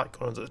 35 for the tight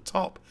corners at the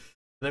top.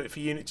 The limit for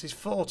units is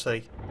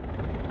 40.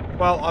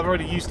 Well, I've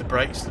already used the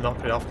brakes to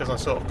knock it off because I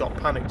sort of got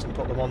panicked and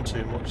put them on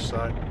too much,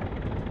 so...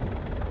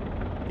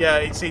 Yeah,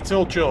 it's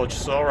all George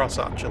Soros,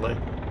 actually.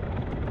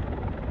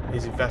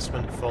 His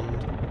investment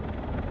fund.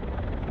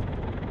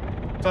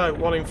 So,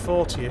 1 in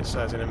 40 it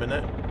says in a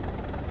minute.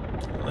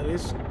 Well, it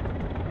is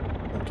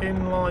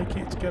looking like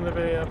it's going to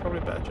be... probably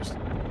better just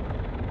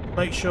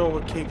make sure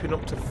we're keeping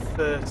up to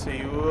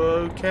 30.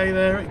 Okay,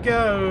 there it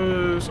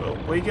goes.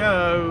 Up we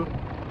go.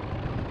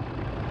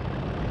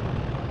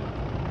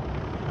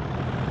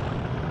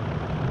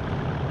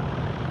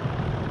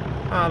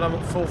 And I'm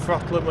at full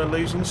throttle and we're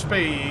losing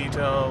speed.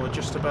 Oh, we're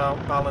just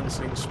about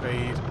balancing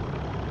speed.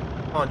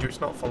 Mind you,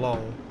 it's not for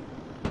long.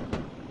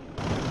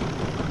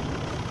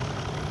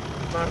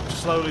 No,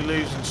 slowly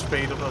losing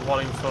speed up to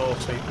 1 in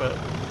 40, but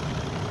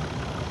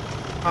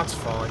that's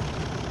fine.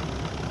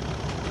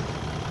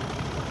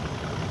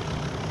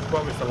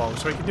 Won't be for long.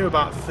 So we can do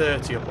about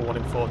 30 up a 1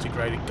 in 40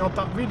 gradient. God,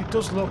 that really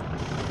does look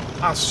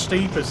as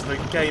steep as the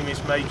game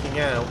is making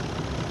out.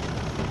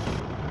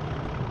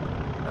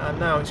 And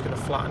now it's going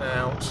to flatten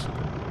out.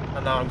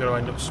 And now I'm going to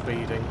end up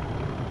speeding.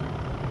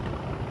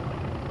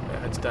 It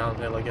heads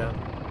downhill again.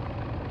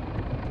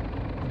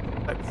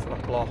 Take the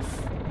throttle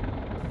off.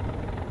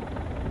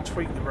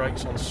 Tweak the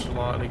brakes on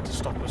slightly to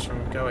stop us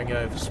from going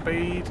over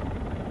speed.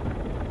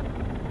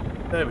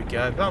 There we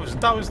go. That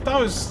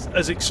was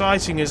as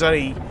exciting as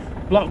any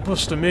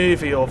blockbuster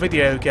movie or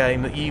video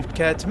game that you've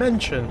cared to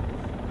mention.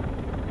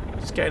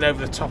 Just getting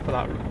over the top of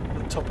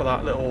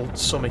that little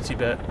summity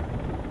bit.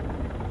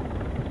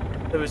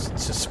 There was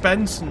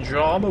suspense and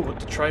drama. Would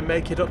the train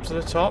make it up to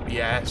the top?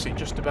 Yes, it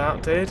just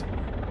about did.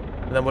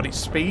 And then would it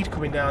speed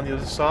coming down the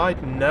other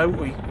side? No,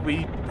 we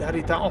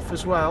headed that off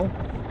as well.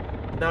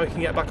 Now we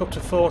can get back up to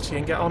 40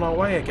 and get on our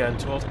way again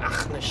towards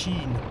Lochalsh,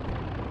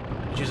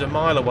 which is a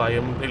mile away,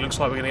 and it looks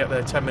like we're going to get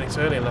there 10 minutes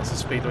early unless the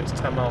speed limit's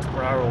 10 miles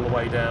per hour all the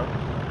way down.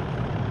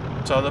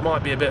 So there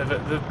might be a bit of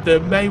a... There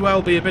may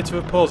well be a bit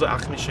of a pause at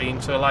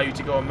Lochalsh to allow you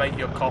to go and make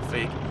your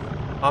coffee.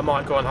 I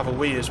might go and have a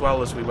wee as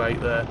well as we wait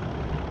there.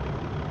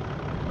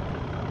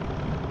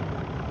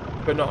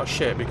 But not a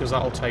shit, because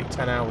that'll take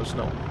 10 hours,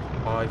 not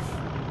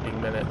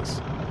 15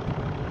 minutes.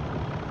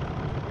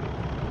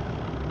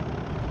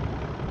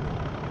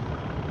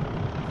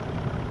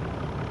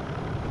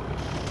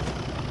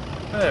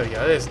 There we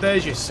go,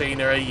 there's your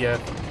scenery, your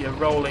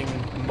rolling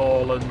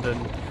moorland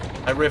and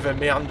a river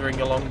meandering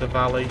along the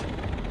valley.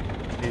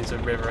 It is a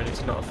river and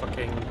it's not a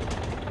fucking...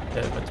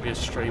 It's meant to be a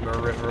stream or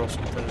a river or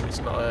something, and it's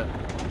not a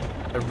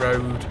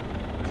road.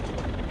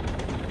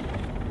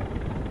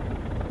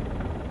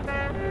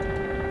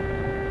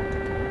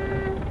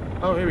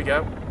 Oh, here we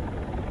go.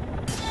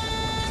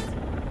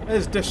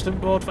 There's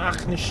distant board for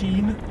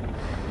Lochalsh.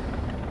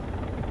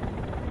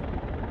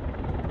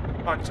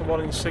 Back to 1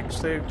 in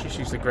 60. Just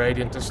use the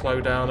gradient to slow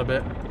down a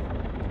bit.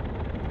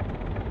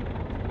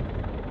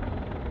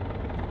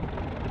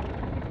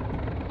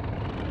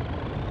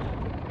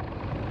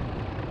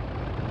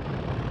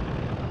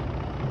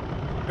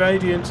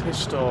 Gradient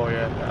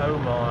Historia. Oh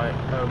my,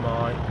 oh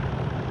my,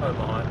 oh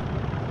my.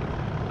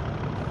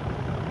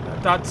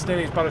 That's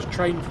nearly as bad as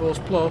Train Force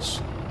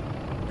Plus.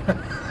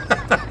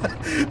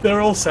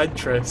 They're all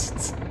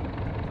centrists.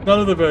 None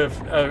of them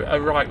are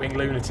right-wing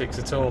lunatics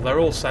at all. They're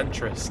all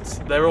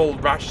centrists. They're all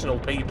rational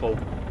people.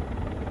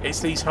 It's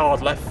these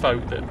hard left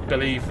folk that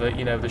believe that,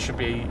 you know, there should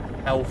be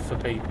health for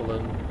people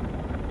and,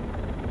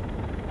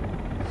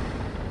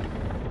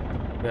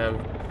 you know,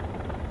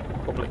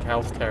 public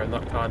health care and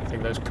that kind of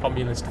thing. Those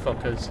communist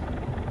fuckers.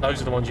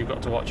 Those are the ones you've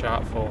got to watch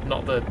out for.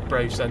 Not the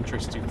brave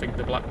centrists who think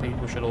the black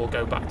people should all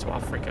go back to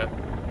Africa.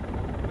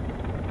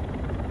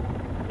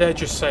 They're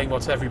just saying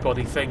what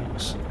everybody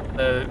thinks.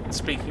 They're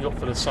speaking up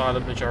for the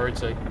silent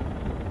majority.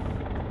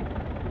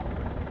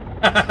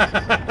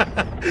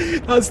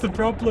 That's the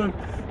problem.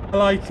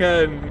 Like,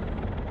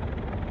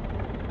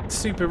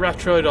 Super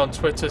Retroid on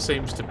Twitter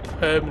seems to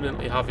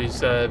permanently have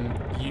his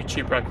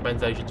YouTube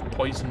recommendations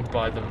poisoned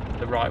by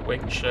the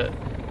right-wing shit.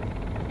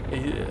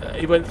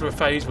 He went through a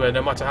phase where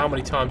no matter how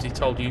many times he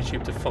told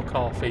YouTube to fuck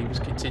off, he was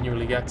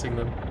continually getting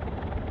them.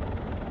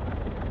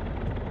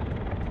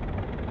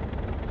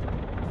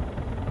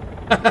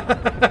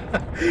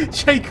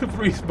 Jacob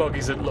Rees-Mogg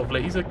isn't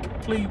lovely, he's a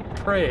complete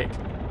prick.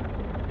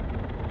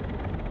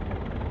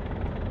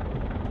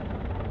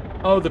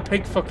 Oh, the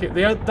pig fucking...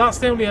 That's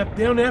the only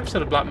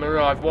episode of Black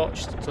Mirror I've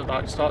watched to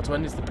like start to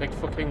end is the pig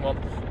fucking one.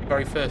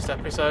 Very first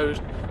episode.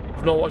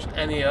 I've not watched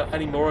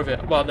any more of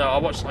it. Well, no, I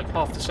watched like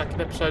half the second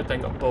episode,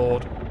 then got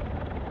bored.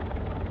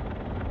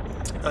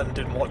 And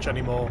didn't watch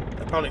any more.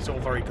 Apparently it's all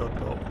very good,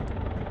 but...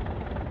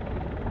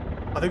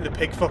 I think the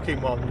pig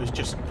fucking one was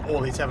just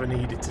all it ever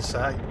needed to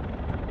say.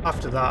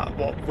 After that,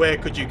 where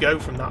could you go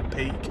from that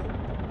peak?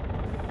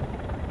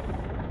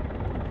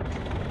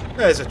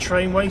 There's a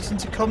train waiting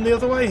to come the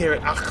other way here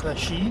at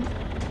Lochalsh.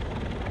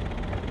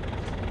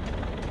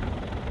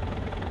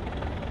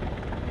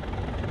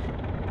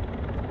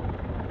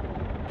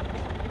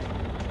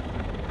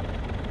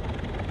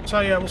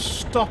 So yeah, we'll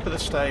stop at the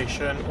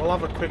station, we'll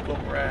have a quick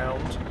look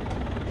round.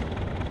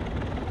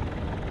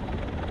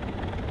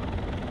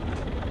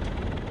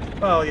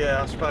 Well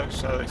yeah, I suppose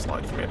so, it's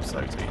like 3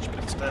 episodes each,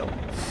 but still.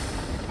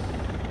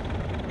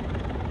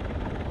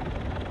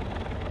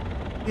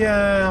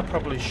 Yeah, I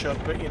probably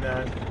should, but you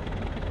know.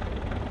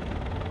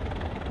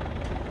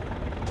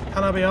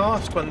 Can I be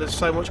arsed when there's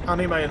so much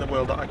anime in the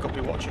world that I could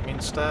be watching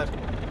instead?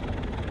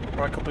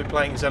 Or I could be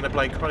playing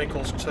Xenoblade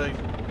Chronicles 2.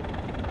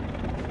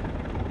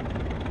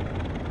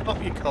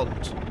 Up you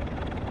cunt.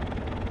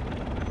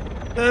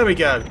 There we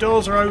go,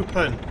 doors are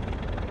open.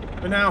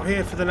 We're now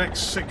here for the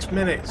next 6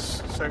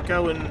 minutes, so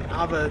go and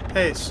have a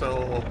piss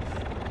or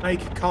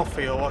make a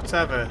coffee or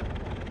whatever.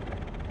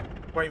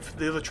 Waiting for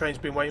the other train's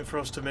been waiting for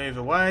us to move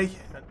away,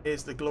 and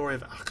here's the glory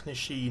of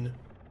Lochalsh,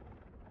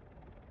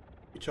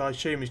 which I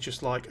assume is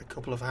just like a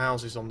couple of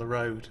houses on the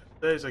road.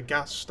 There's a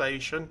gas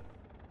station,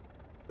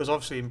 because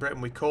obviously in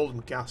Britain we call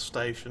them gas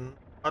stations.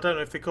 I don't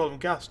know if they call them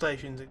gas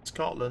stations in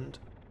Scotland,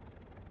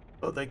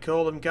 but they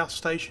call them gas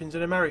stations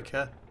in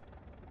America.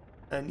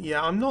 And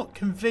yeah, I'm not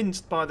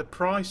convinced by the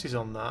prices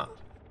on that.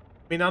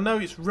 I mean, I know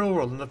it's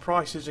rural and the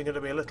prices are going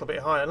to be a little bit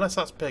high, unless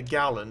that's per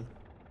gallon.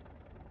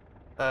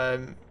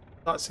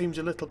 That seems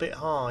a little bit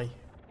high, to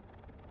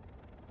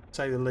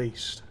say the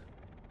least.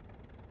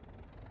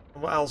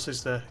 And what else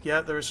is there? Yeah,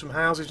 there are some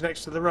houses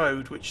next to the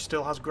road which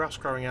still has grass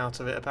growing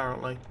out of it,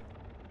 apparently.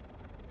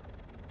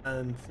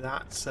 And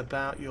that's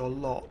about your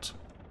lot.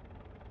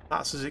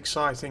 That's as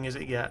exciting as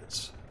it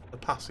gets. The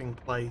passing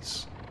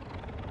place.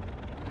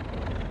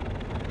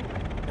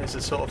 There's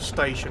a sort of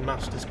station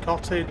master's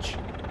cottage.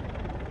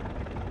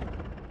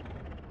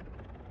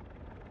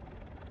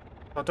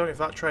 I don't know if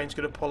that train's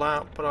going to pull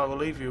out, but I will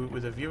leave you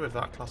with a view of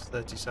that Class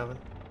 37.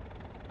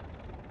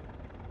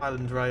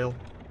 Island Rail,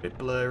 a bit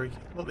blurry.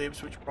 Look, the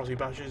Ipswich Brossie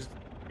Badgers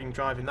been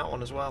driving that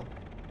one as well.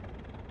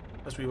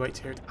 As we wait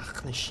here at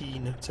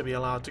Achnasheen to be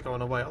allowed to go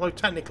on our way. Although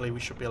technically we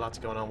should be allowed to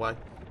go on our way.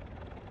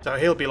 So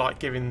he'll be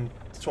like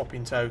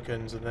swapping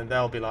tokens, and then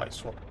they'll be like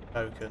swapping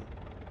tokens.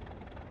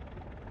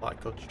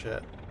 Like good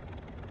shit.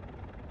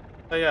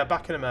 So yeah,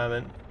 back in a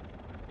moment.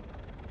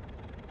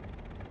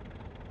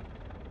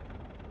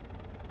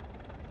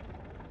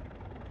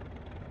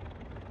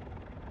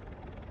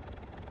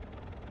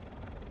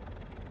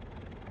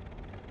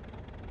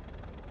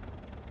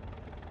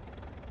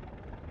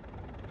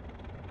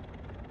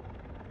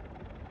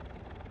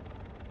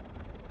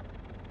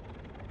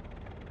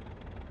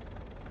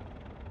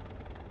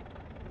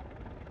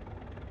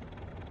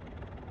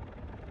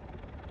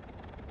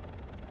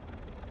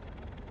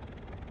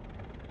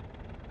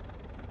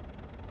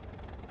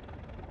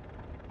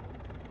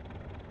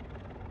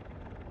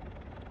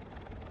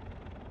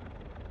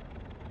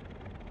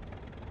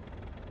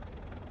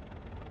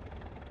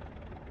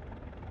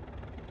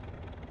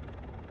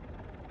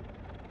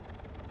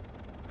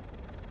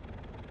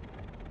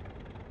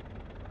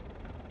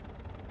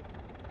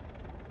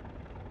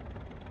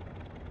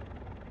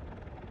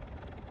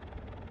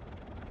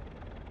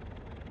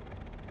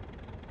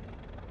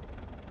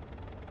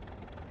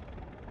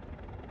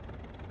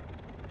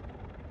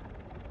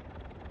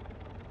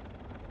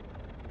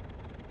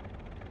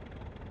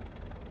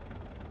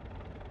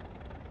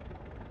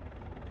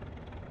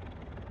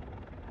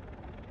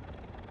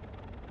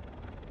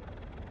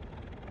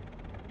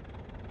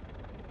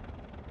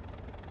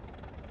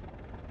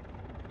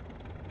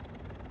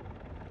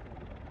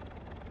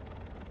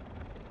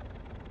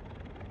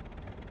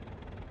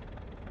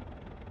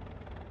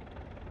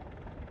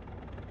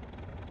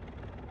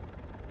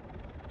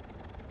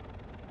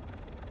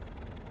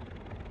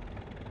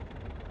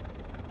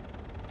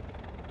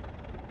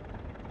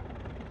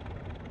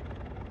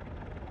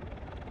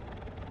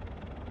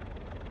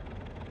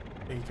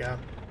 There you go.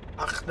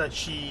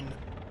 Achnasheen.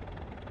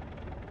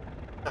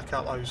 Check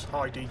out those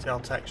high detail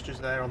textures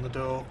there on the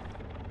door.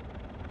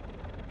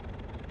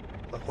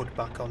 The hood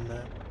back on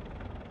there.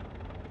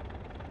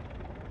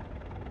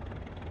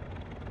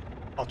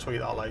 I'll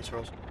tweet that later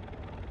also.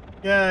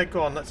 Yeah,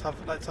 go on, let's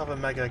have a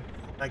mega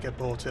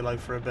Portillo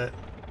for a bit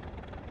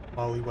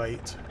while we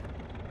wait.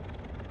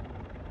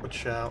 Good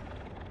shout.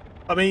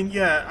 I mean,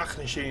 yeah,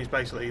 Achnasheen is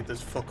basically,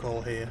 there's fuck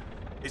all here.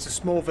 It's a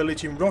small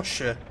village in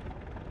Russia.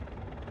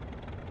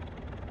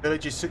 The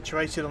village is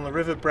situated on the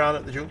River Brown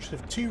at the junction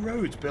of two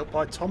roads built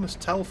by Thomas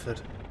Telford.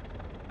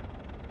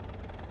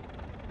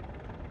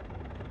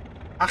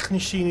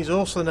 Achnasheen is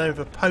also the name of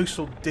a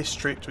postal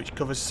district which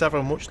covers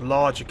several much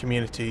larger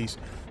communities,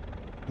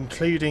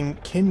 including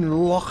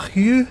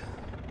Kinlochhu,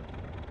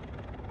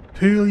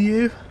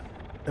 Poolhu,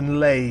 and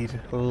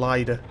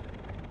Leida.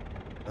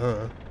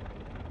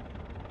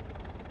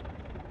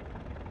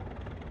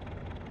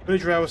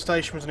 Village railway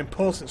station was an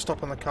important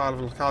stop on the Kyle of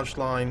Lochalsh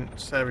line,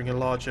 serving a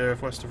large area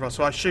of west of Ross.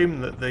 So I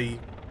assume that the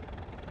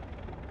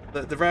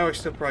railway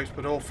still operates,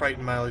 but all freight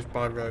and mail is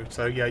by road.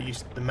 So yeah,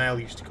 the mail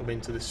used to come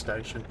into this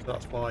station. So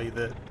that's why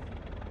the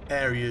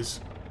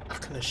area's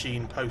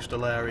Achnasheen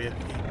postal area,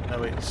 even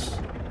though it's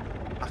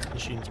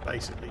Achnasheen's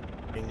basically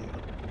England.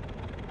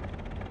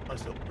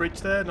 Nice little bridge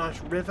there, nice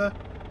river.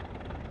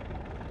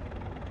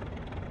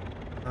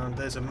 And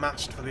there's a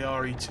mast for the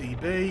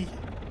RETB.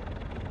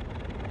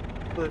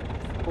 The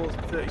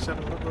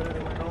 437 not going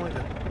anywhere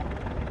either.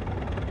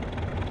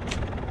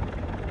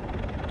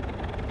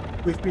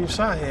 We've been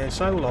sat here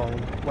so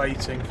long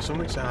waiting for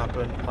something to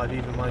happen, I've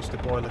even managed to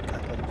boil a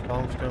kettle. So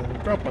I'm just going to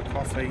grab my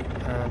coffee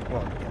and,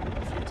 well, yeah,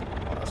 coffee.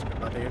 Oh, that's a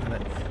good idea, isn't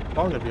it? I'm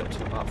going to be up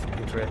till about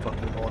fucking 3 o'clock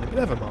in the morning, but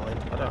never mind,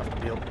 I don't have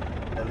to be up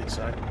early,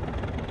 so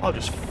I'll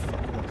just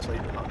fucking want to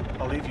sleep.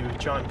 I'll leave you with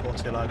giant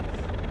Portillo,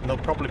 and there'll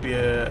probably be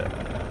a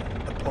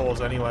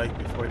pause anyway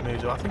before it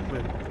moves. I think we're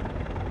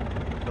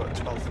at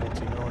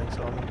 12:49,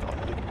 so I haven't got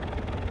another.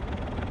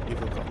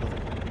 You've got nothing.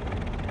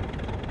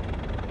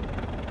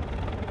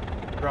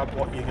 Grab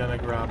what you're gonna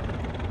grab.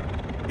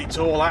 It's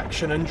all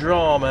action and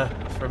drama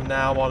from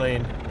now on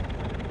in.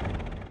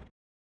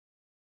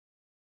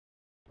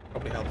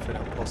 Probably help if we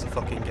don't pause the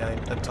fucking game.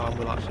 Then time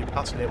will actually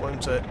pass in it,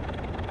 won't it?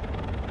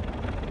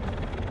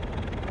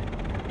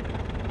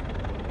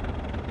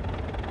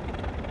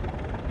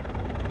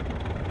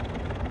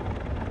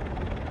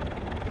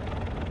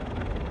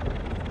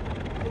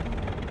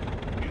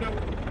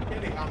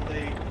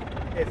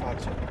 If I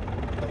took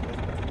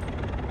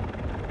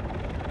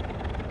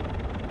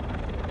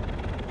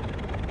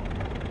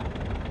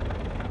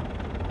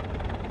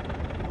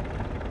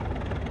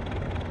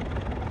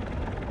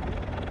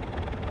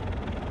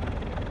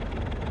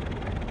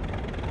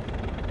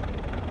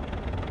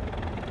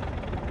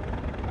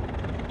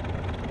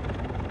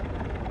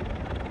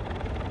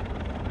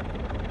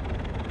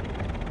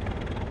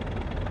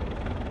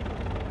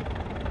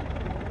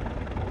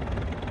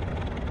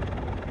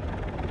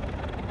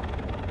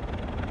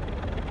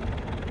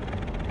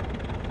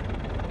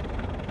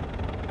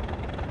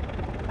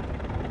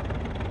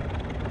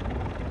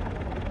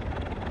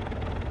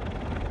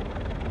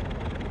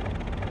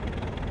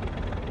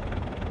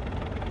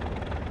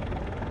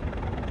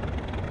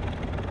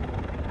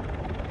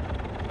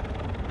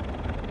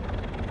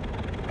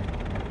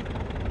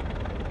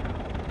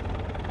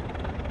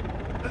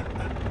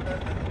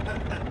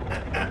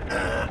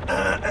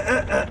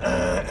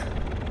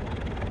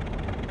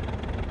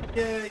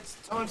Yeah, it's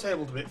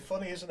timetabled a bit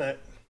funny, isn't it?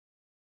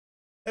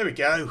 There we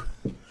go.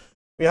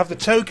 We have the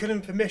token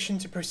and permission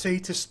to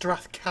proceed to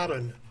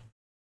Strathcarron.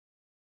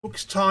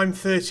 Book's time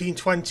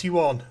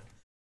 13:21.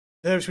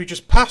 Service we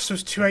just passed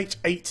was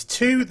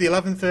 2882, the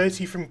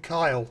 11:30 from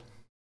Kyle.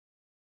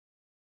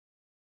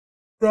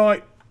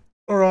 Right,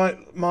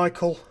 alright,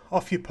 Michael,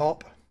 off you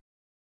pop.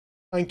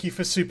 Thank you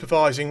for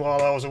supervising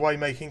while I was away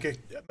making a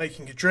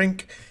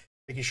drink,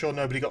 making sure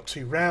nobody got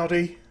too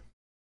rowdy.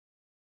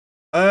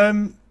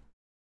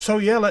 So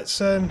yeah, let's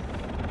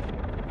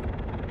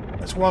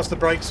whilst the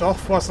brakes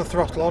off, whilst the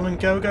throttle on, and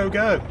go, go,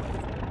 go.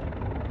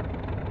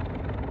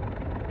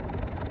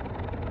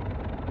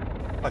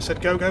 I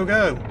said go, go,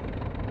 go.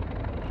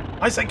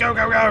 I said go,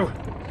 go, go.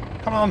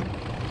 Come on.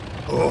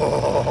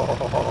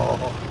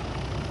 Oh,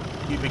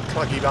 you big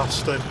claggy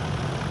bastard.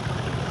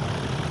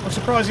 I'm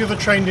surprised the other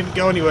train didn't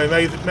go anyway.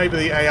 Maybe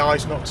the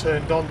AI's not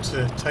turned on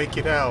to take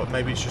it out.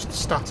 Maybe it's just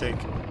static.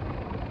 The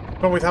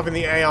problem with having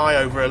the AI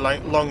over a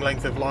long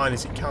length of line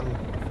is it can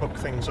fuck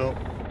things up.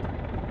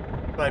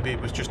 Maybe it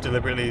was just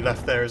deliberately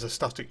left there as a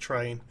static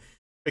train.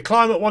 We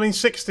climb at 1 in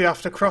 60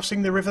 after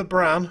crossing the River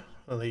Bran.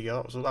 Oh, there you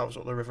go. That was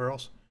what the river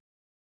was.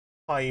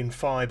 High in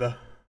fibre.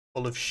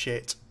 Full of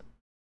shit.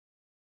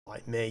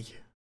 Like me.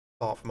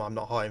 Apart from I'm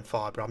not high in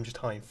fibre, I'm just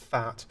high in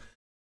fat.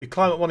 We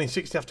climb at 1 in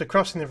 60 after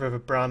crossing the River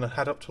Bran and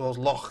head up towards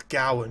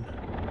Lochgowan.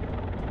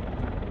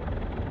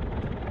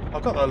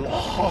 I've got the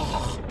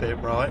Loch bit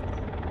right.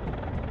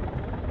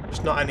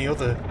 Just not any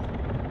other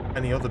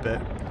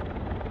bit.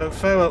 So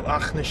farewell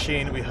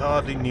Achnashin, we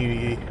hardly knew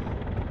ye.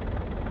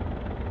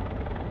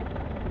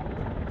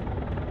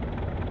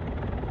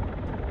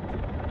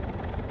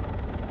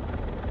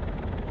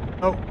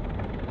 Oh,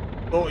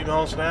 40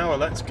 miles an hour,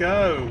 let's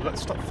go.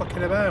 Let's stop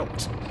fucking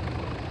about.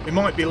 We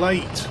might be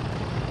late.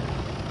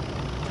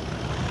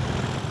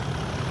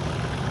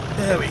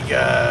 There we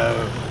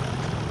go.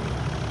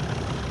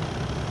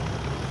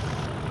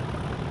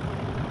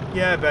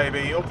 Yeah,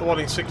 baby, up the 1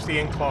 in 60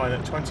 incline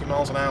at 20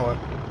 miles an hour.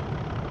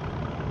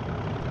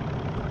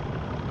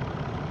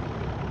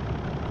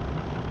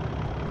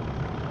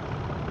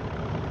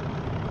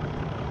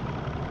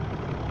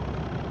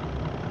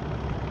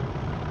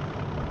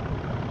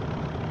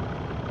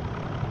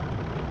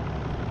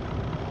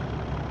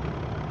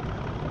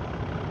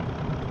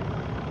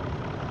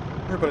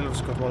 Everybody loves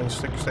a good 1 in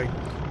 60.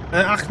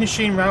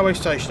 Achnashin railway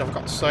station, I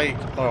forgot to say,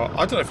 or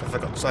I don't know if I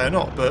forgot to say or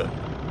not, but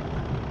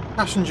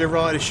passenger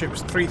ridership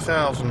was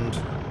 3,000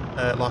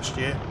 last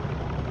year.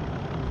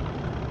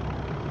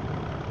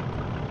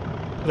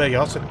 There you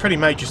go, it's a pretty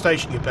major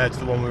station compared to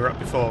the one we were at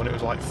before, and it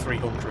was like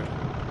 300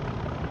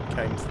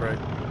 came through.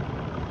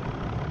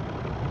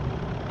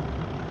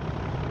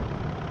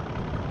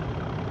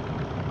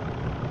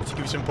 To give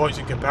you some points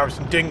in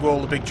comparison,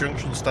 Dingwall, the big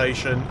junction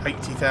station,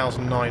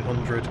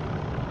 80,900.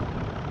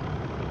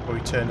 We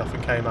turned off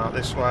and came out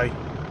this way.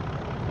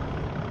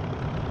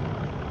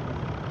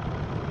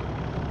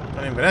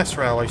 And Inverness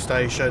railway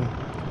station,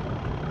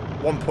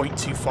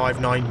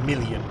 1.259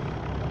 million.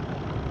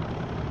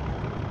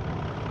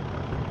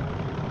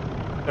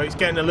 So it's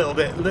getting a little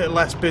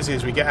less busy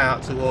as we get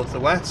out towards the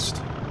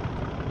west.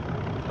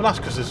 Well, that's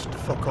because there's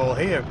fuck all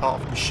here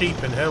apart from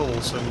sheep and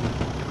hills and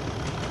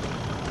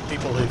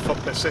people who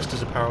fuck their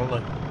sisters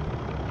apparently.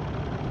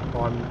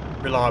 I'm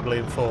reliably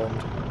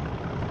informed.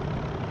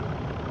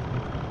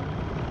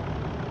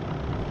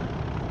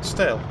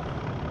 Still,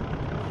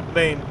 I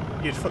mean,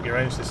 you'd fuck your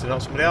own sister,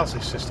 not somebody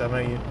else's sister.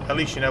 I mean, at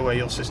least you know where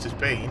your sister's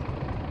been.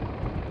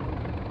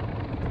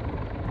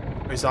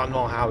 Or is that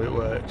not how it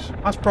works?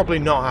 That's probably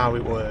not how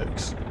it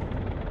works.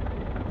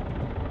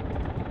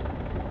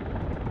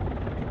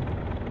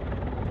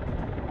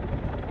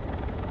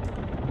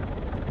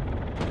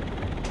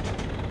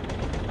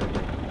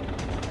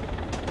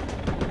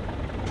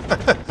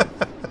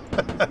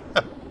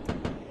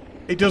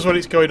 It does when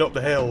it's going up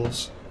the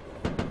hills.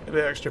 A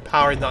bit extra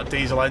power in that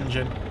diesel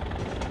engine.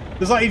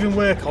 Does that even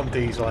work on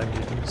diesel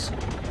engines?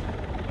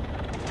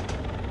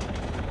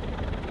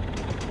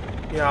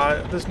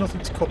 Yeah, there's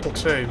nothing to couple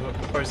to,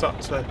 or is that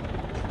to...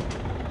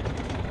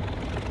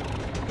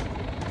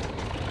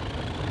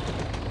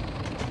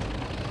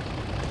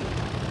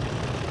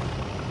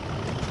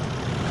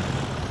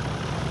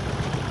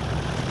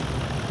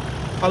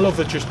 I love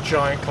the just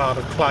giant cloud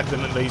of clag that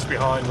it leaves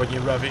behind when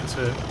you rev it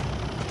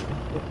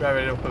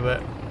up a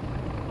bit.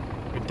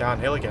 We're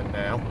downhill again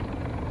now.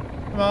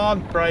 Come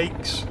on,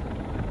 brakes.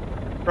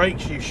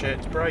 Brakes, you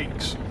shit,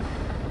 brakes.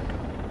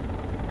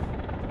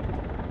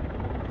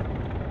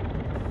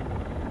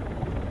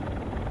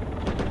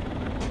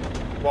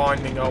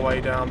 Winding our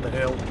way down the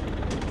hill.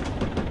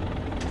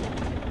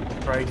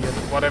 Gradient,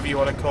 whatever you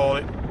want to call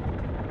it.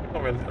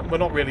 We're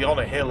not really on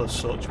a hill as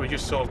such, we're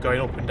just sort of going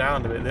up and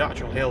down a bit. The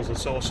actual hills are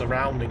sort of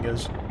surrounding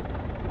us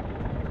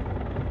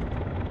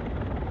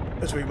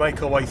as we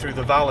make our way through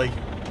the valley.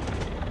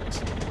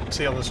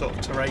 See on the sort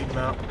of terrain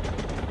map,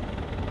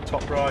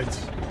 top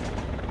right.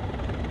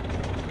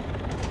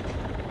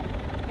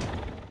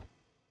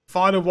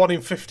 Final 1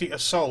 in 50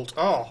 assault.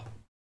 Oh,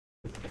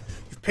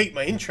 you've piqued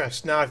my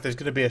interest now if there's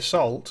going to be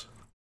assault.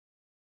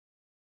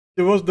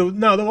 There was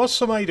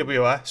some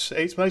AWS.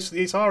 It's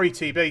mostly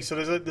RETB, so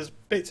there's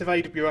bits of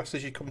AWS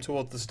as you come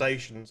towards the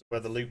stations where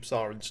the loops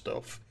are and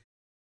stuff.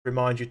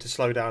 Remind you to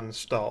slow down and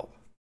stop.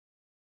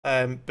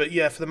 But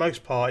yeah, for the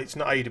most part, it's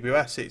not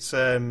AWS. It's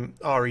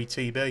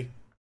RETB.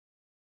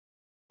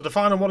 So the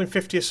final 1 in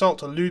 50 assault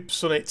to Lube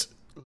Summit.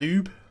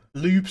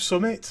 Lube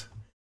Summit.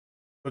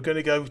 We're going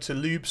to go to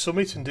Lube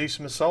Summit and do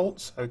some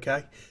assaults.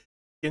 Okay.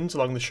 Begins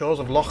along the shores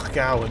of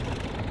Lochalsh.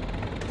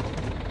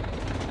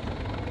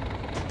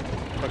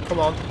 Oh, come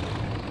on,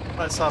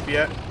 let's have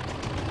you.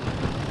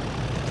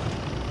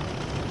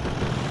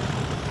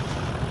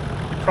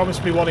 You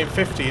promised me 1 in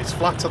 50, it's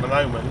flat at the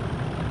moment.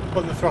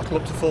 Putting the throttle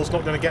up to full is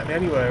not going to get me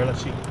anywhere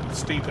unless you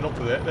steepen up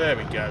a bit. There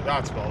we go,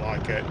 that's more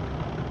like it.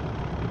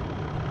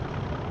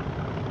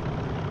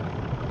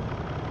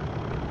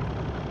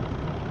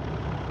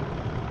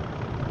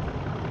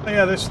 But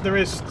yeah, there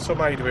is some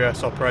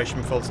AWS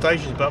operation for the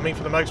stations, but I mean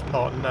for the most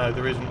part, no,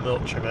 there isn't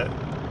much of it.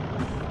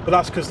 But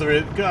that's because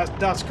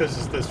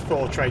there's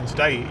 4 trains a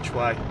day each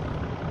way,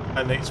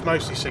 and it's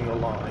mostly single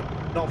line.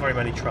 Not very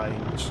many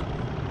trains.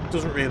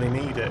 Doesn't really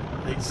need it.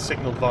 It's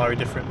signalled via a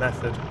different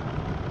method.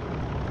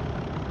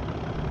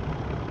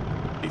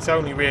 It's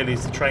only really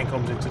as the train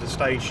comes into the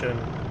station,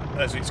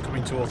 as it's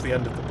coming towards the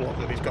end of the block,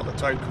 that it's got the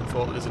token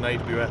for that there's an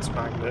AWS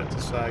magnet to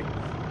say,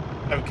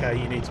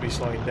 okay, you need to be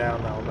slowing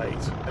down now,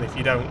 mate. And if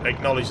you don't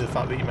acknowledge the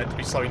fact that you're meant to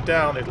be slowing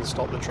down, it'll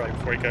stop the train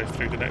before it goes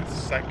through the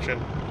next section.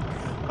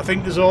 I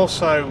think there's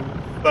also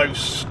those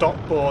stop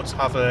boards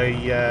have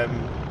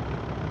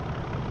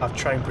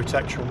train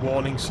protection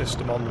warning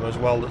system on them as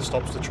well that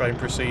stops the train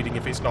proceeding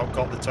if it's not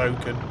got the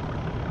token.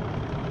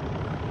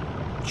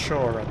 I'm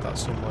sure I read that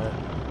somewhere.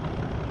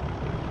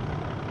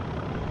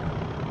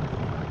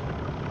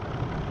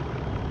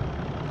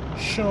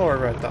 Sure,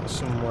 I read that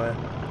somewhere.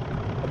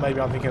 Or maybe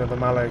I'm thinking of the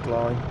Maleg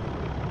line.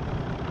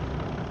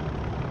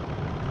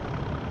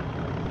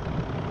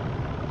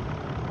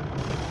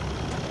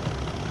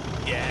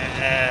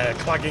 Yeah,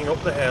 clagging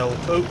up the hill.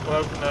 Oh,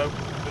 no,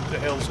 the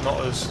hill's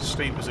not as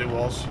steep as it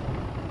was.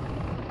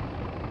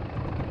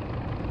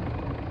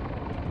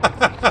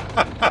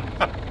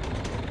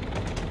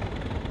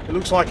 It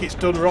looks like it's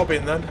done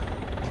robbing then.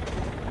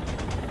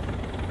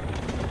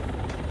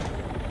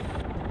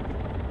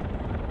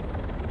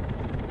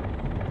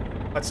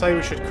 I'd say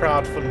we should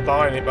crowdfund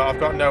buying it, but I've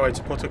got nowhere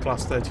to put a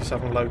Class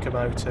 37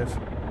 locomotive.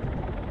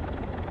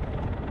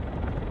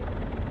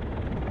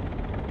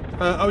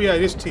 Oh yeah,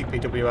 it is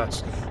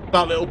TPWS.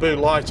 That little blue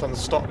light on the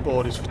stop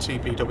board is for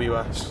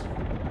TPWS.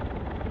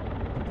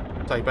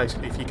 So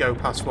basically, if you go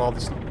past while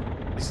this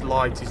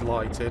light is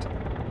lighted,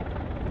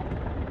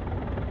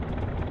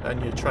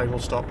 then your train will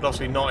stop. But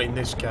obviously not in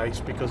this case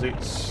because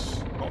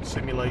it's not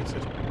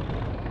simulated.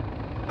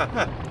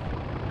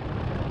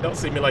 Not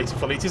simulated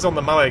fully. It is on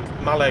the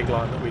Maleg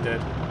line that we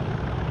did.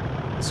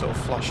 The sort of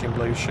flashing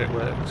blue shit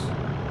works.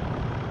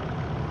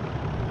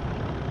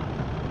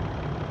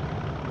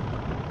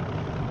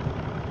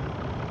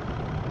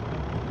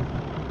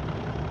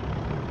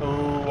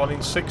 Oh, 1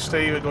 in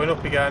 60. We're going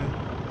up again.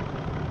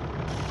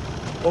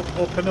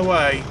 Up and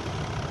away.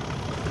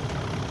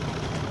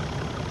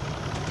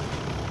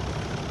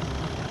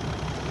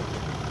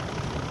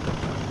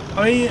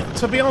 I mean,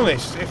 to be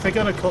honest, if they're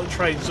going to cut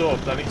trains up,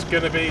 then it's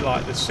going to be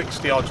like the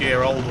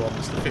 60-odd-year-old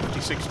ones, the 50,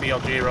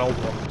 60-odd-year-old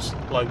ones,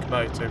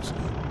 locomotives.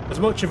 As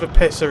much of a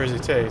pisser as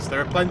it is, there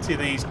are plenty of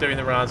these doing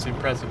the rounds in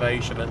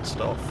preservation and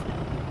stuff.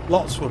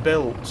 Lots were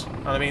built,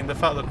 and I mean, the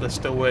fact that they're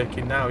still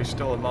working now is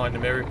still a minor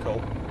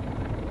miracle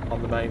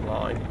on the main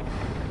line.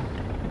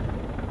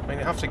 I mean,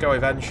 they have to go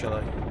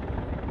eventually.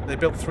 They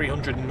built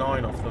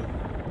 309 of them.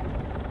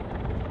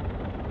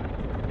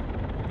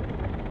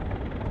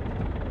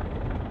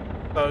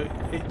 So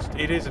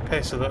it is a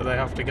pisser that they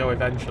have to go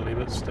eventually,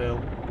 but still.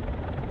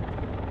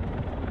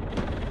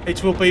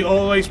 It will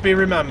always be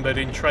remembered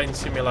in Train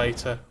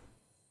Simulator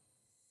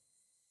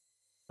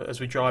as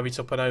we drive it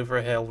up and over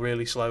a hill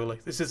really slowly.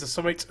 This is the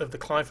summit of the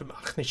climb from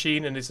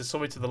Achnasheen and is the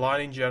summit of the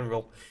line in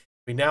general.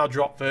 We now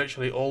drop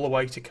virtually all the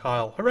way to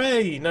Kyle.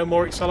 Hooray! No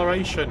more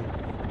acceleration.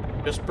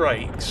 Just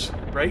brakes.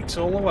 Brakes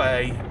all the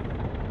way.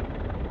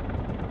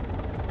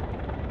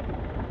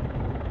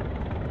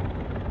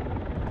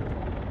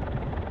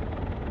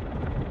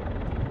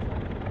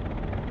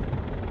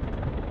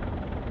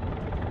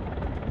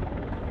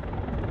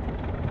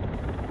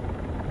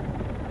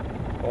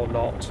 Or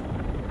not.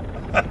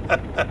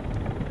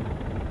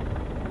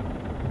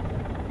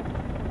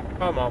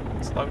 Come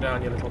on, slow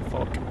down, you little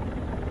fuck.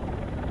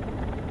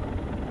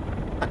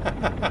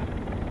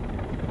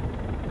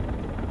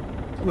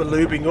 We're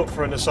lubing up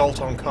for an assault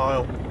on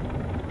Kyle.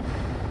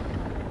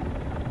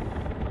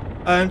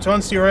 To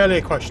answer your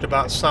earlier question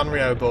about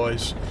Sanrio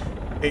Boys,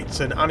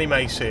 it's an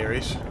anime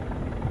series.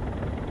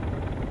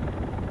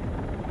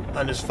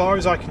 And as far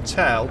as I can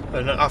tell,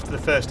 and after the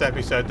first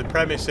episode, the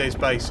premise is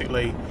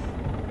basically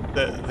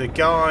that the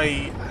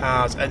guy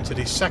has entered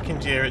his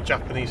second year at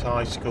Japanese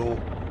high school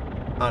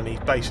and he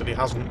basically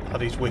hasn't had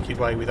his wicked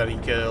way with any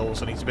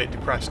girls and he's a bit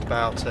depressed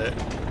about it.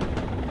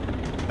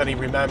 Then he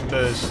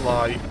remembers,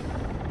 like,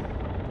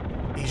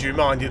 he's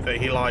reminded that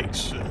he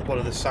likes one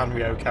of the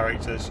Sanrio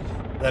characters.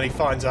 Then he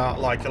finds out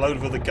like a load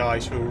of other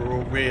guys who are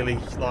all really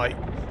like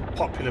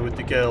popular with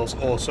the girls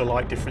also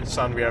like different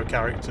Sanrio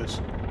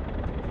characters,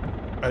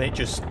 and it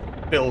just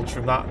builds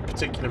from that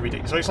particular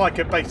ridiculous. So it's like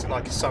basically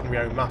like a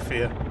Sanrio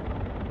mafia.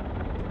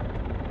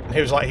 And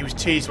he was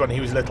teased when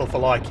he was little for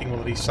liking one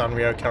of these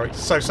Sanrio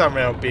characters. So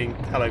Sanrio being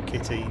Hello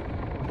Kitty,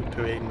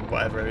 doing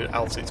whatever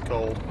else it's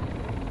called,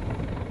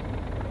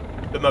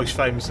 but most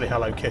famously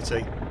Hello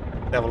Kitty.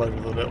 They have a load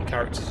of other little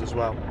characters as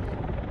well.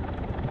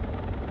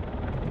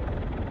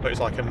 But it's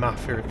like a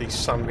mafia of these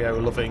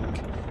Sanrio-loving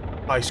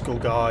high school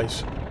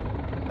guys.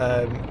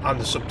 And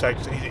the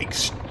subtext is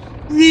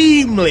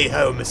extremely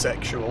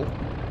homosexual.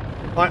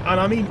 And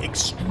I mean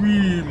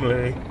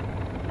extremely.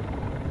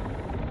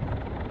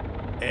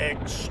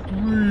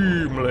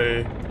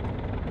 Extremely.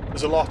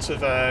 There's a lot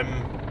of...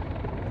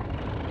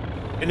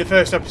 in the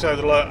first episode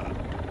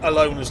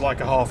alone there's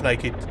like a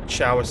half-naked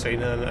shower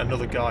scene and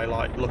another guy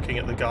like looking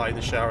at the guy in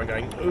the shower and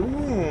going,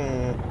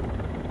 ooh.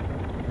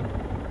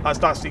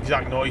 That's the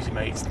exact noise he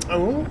makes.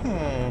 Ooh.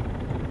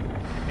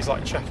 He's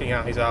like checking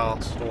out his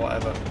arse or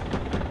whatever.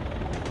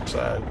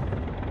 So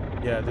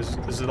yeah,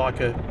 there's like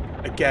a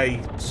gay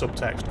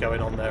subtext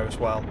going on there as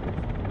well.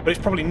 But it's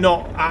probably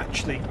not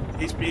actually,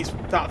 it's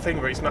that thing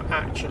where it's not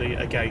actually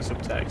a gay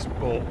subtext,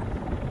 but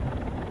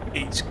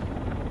it's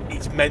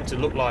meant to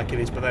look like it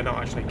is, but they're not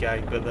actually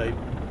gay, but they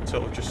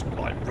sort of just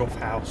like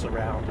roughhouse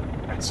around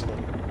and wrestle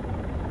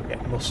and get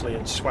muscly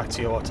and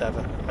sweaty or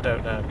whatever. I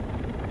don't know.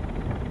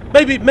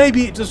 Maybe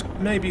it does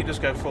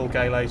go full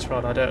gay later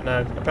on. I don't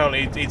know.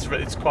 Apparently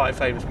it's quite a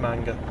famous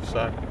manga,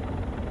 so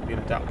being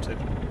adapted.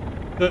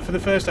 But for the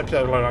first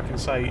episode alone, I can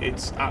say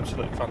it's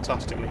absolutely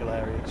fantastically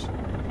hilarious.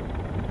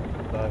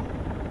 So,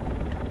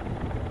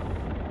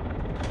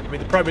 I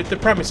mean, the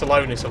premise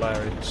alone is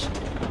hilarious.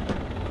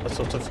 A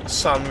sort of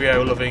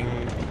Sanrio-loving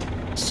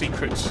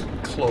secret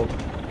club.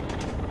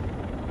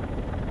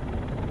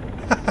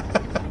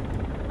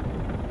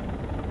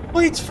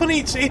 Well, it's funny.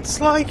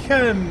 It's like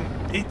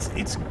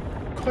it's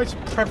quite a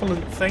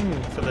prevalent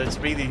thing for there to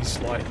be these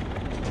like.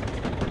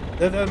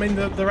 I mean,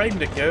 they're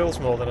aimed at girls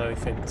more than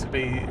anything. To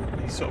be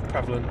these sort of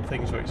prevalent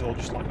things where it's all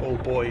just like all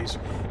boys,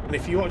 and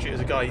if you watch it as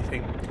a guy, you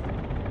think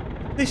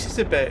this is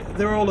a bit.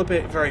 They're all a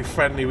bit very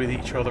friendly with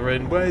each other,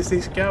 and where's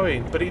this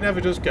going? But it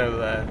never does go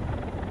there.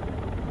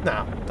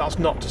 Now, that's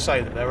not to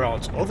say that there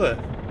aren't other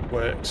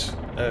works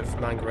of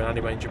manga and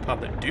anime in Japan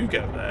that do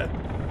go there.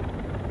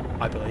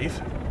 I believe.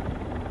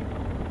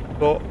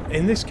 But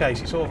in this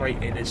case, it's all very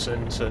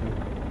innocent and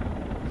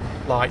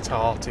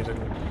light-hearted and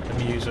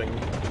amusing.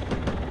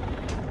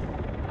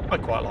 I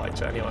quite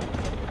liked it anyway.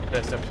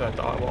 First episode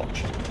that I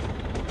watched.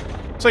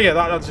 So yeah,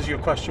 that answers your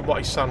question. What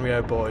is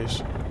Sanrio,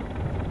 boys?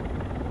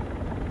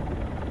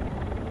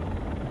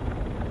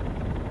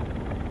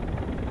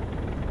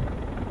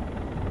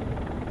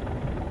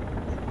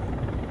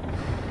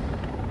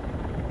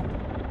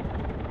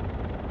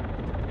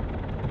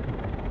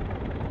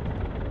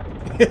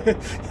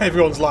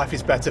 Everyone's life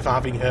is better for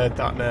having heard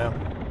that now.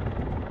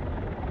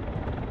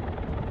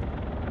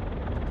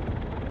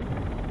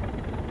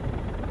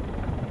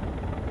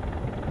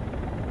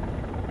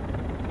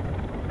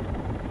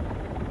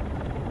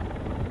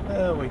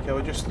 There we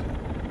go, just a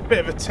bit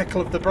of a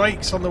tickle of the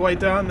brakes on the way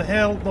down the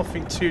hill.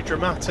 Nothing too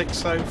dramatic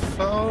so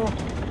far.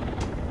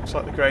 Looks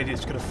like the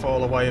gradient's going to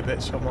fall away a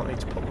bit, so I might need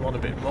to put them on a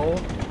bit more.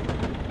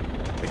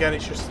 Again,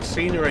 it's just the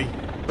scenery,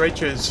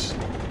 bridges,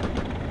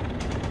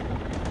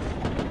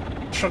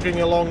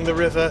 chugging along the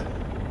river,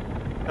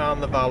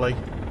 down the valley.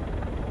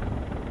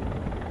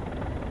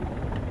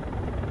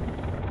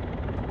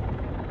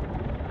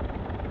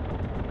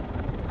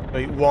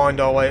 We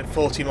wind our way at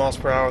 40 miles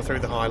per hour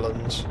through the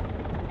highlands,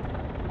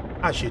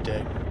 as you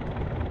do.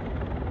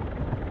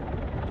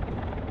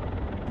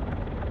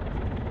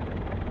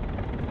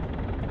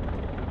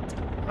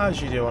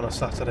 As you do on a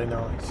Saturday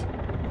night.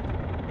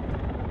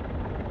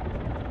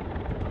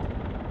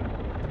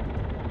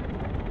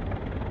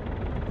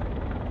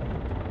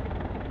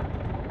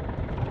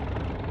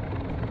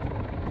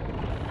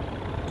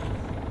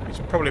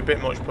 Probably a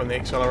bit much putting the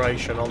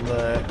acceleration on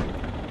there.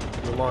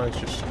 The line's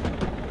just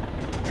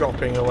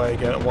dropping away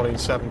again at 1 in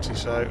 70,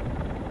 so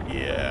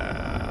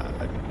yeah,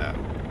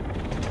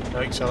 no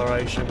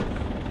acceleration.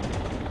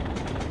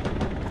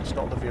 It's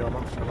not the view I'm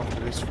after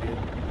this view.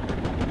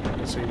 You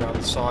can see down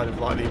the side of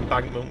like the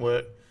embankment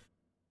work.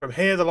 From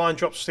here the line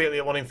drops steeply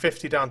at 1 in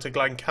 50 down to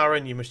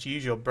Glencairn. You must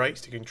use your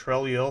brakes to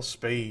control your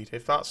speed.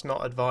 If that's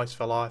not advice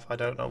for life, I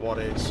don't know what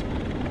is.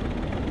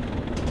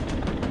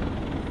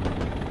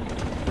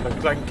 The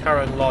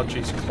Glencairn Lodge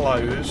is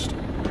closed.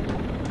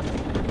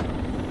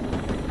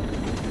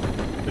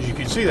 As you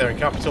can see there in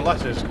capital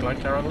letters,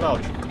 Glencairn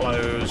Lodge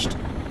closed.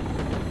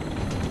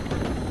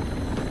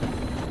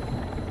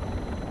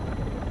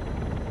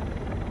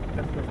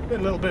 A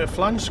little bit of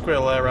flange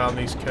squirrel there around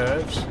these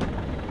curves.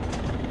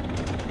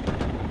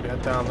 We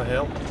head down the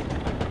hill.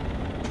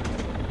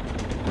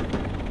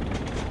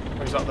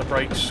 Or is that the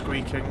brakes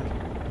squeaking?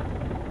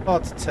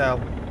 Hard to tell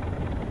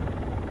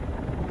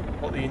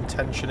what the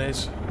intention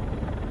is.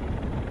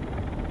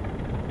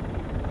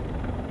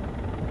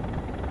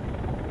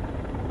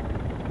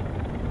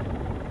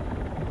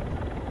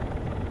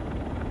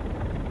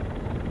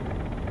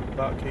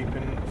 about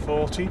keeping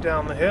 40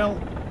 down the hill.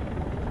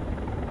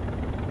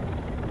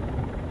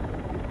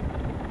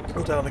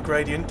 Or down the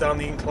gradient, down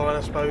the incline,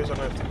 I suppose. I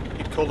don't know if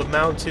you'd call them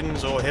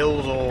mountains or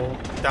hills or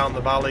down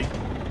the valley.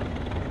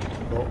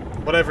 But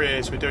whatever it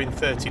is, we're doing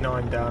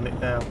 39 down it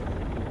now.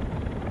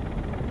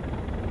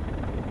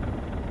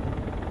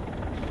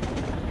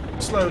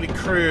 Slowly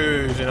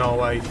cruising our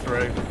way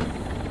through.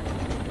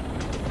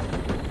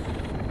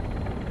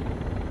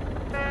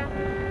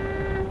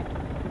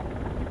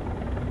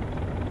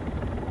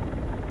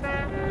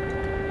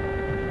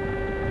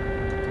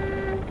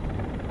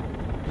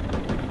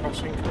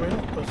 Crossing coming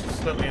up. There's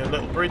certainly a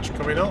little bridge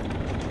coming up.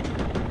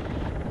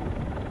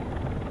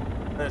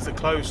 There's the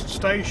closed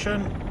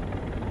station.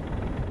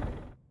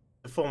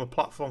 The former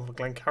platform for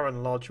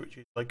Glencairn Lodge, which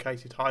is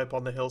located high up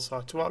on the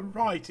hillside to our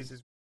right, it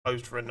has been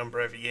closed for a number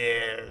of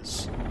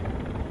years.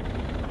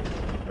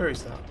 Where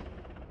is that?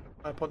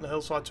 High up on the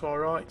hillside to our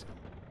right?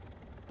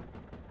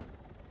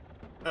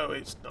 Oh,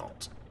 it's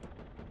not.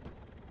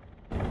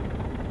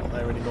 Not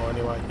there anymore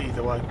anyway,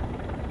 either way.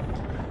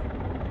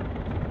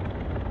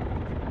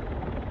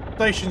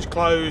 Station's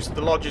closed,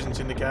 the lodge isn't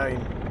in the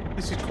game.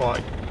 This is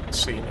quite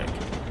scenic.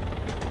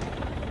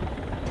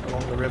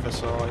 Along the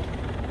riverside.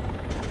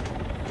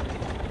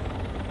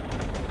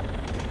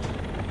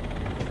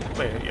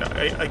 But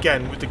yeah,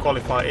 again, with the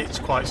qualifier, it's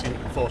quite scenic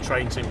for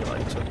Train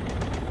Simulator.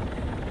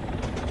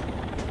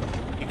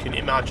 You can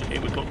imagine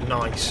it would look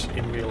nice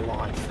in real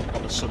life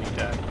on a sunny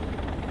day.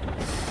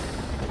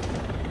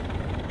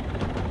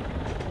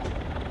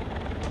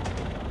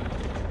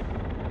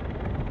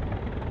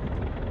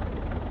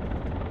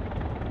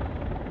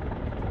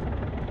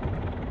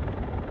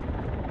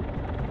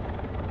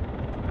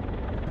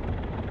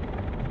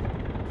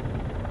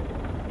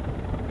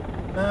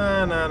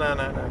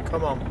 No,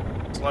 come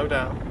on, slow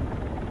down.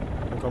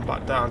 I've gone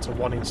back down to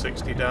 1 in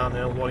 60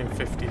 downhill, 1 in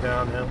 50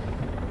 downhill.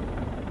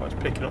 Oh, it's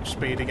picking up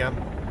speed again.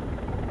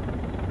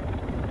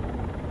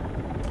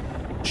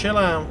 Chill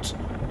out.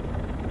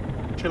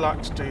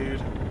 Chillax,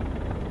 dude.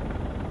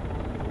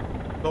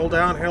 All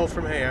downhill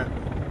from here.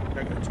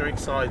 Don't get too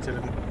excited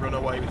and run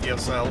away with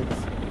yourself.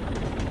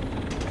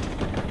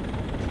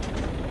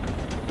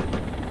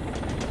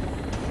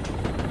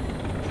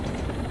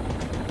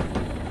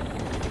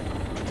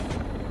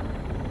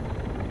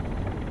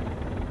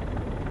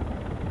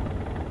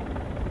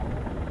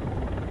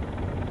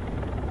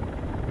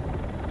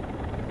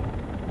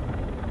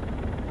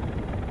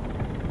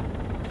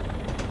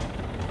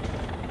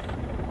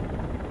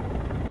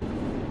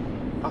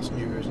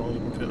 Passenger view as long as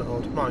you can fit the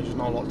hood. No, there's just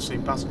not a lot to see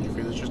in passenger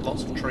view. There's just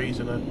lots of trees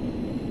and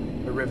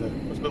a river.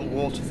 There's a little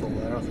waterfall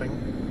there, I think.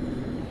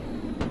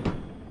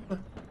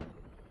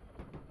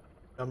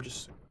 I'm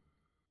just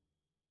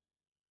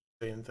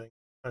seeing things.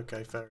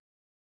 Okay, fair.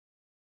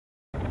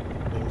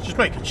 It's just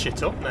making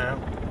shit up now.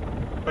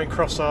 Going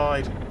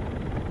cross-eyed.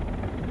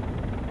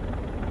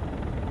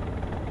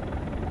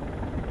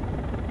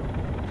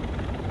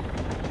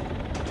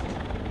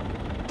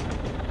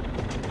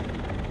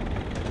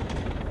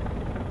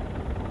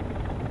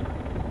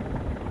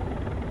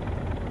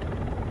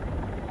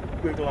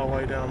 Wiggle our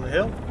way down the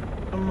hill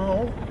and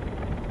all.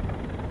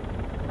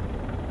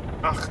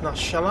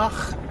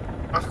 Lochalsh.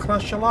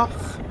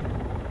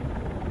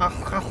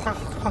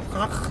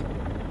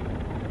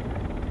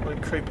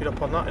 We'll creep it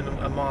up on that in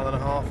a mile and a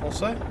half or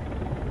so.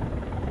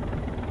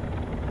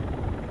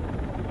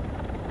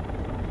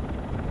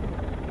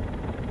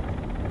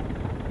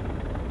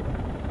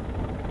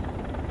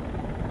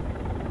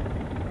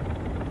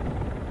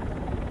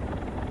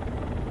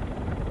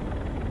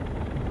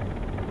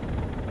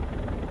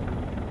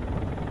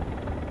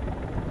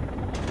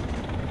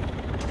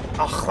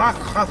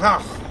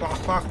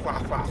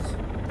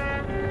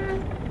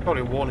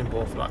 Probably a warning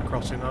board for that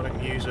crossing, I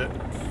didn't use it.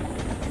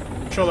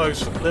 I'm sure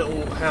those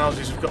little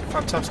houses have got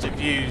fantastic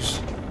views,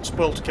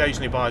 spoilt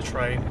occasionally by a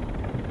train.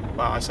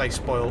 Well, I say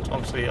spoilt,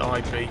 obviously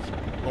I'd be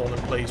more than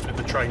pleased with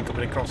the train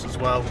coming across as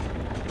well.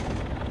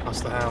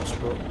 That's the house,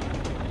 but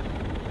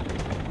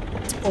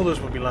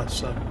others would be less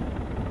so.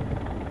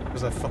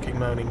 Because they're fucking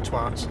moaning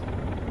twats.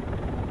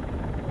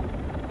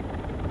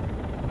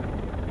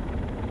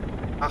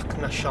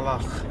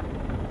 Lochalsh.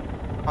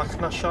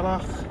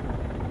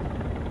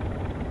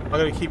 I'm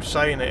going to keep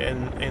saying it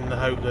in the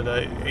hope that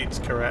it's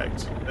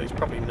correct, but it's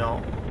probably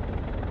not.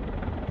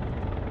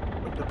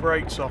 Put the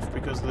brakes off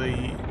because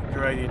the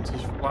gradient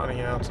is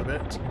flattening out a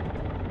bit.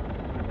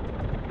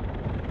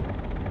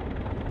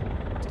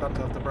 Stand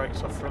to have the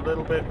brakes off for a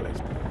little bit, but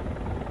it's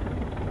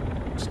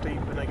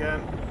steepening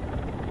again.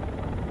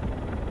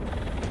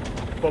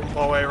 Bump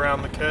our way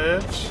around the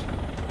curves.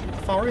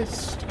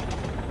 Forest.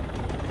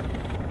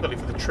 Really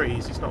for the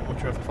trees, it's not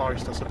much of a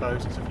forest I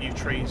suppose, there's a few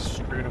trees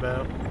strewn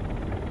about.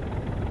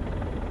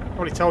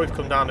 Probably tell we've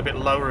come down a bit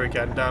lower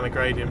again, down a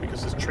gradient,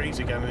 because there's trees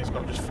again and it's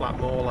not just flat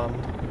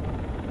moorland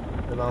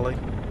in the valley.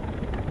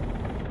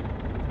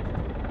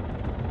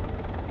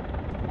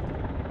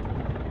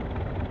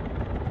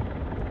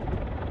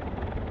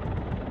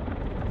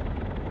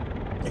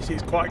 You see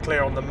it's quite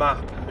clear on the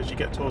map as you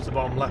get towards the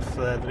bottom left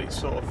there that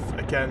it's sort of,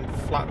 again,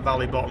 flat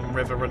valley bottom,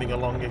 river running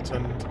along it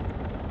and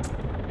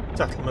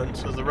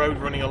settlements. There's the road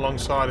running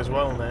alongside as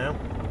well now.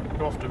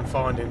 You often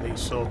find in these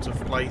sorts of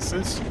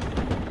places.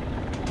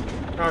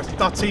 Now,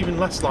 that's even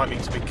less likely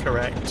to be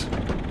correct.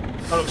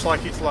 That looks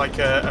like it's like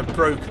a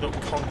broken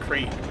up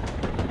concrete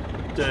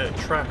dirt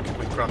track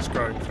with grass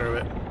growing through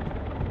it.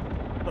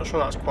 Not sure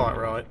that's quite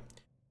right.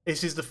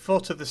 This is the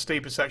foot of the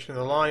steeper section of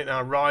the line. It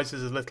now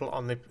rises a little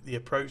on the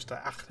approach to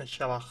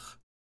Lochalsh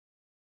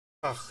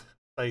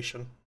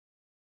station.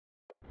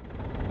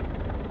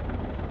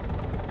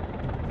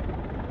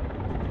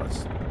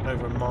 That's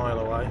over a mile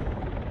away.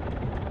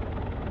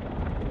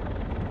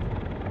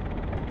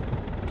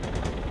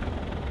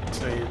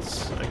 See,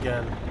 it's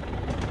again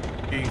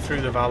being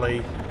through the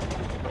valley,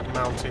 got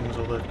mountains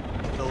or the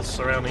hills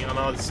surrounding it on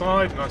either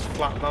side. Nice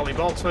flat valley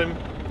bottom.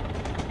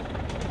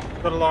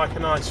 Gotta like a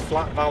nice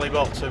flat valley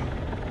bottom.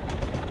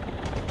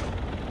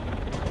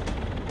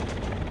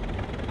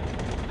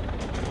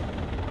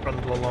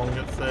 Trundle along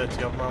at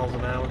 30 odd miles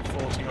an hour,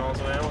 40 miles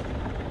an hour,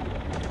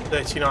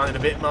 39 and a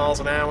bit miles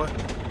an hour.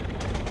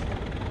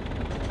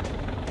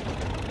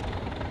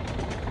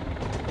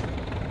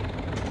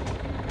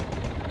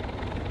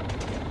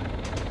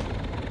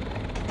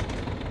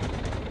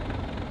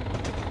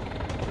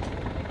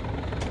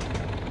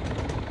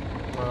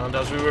 And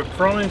as we were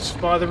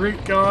promised by the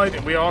route guide,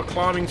 we are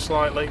climbing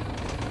slightly.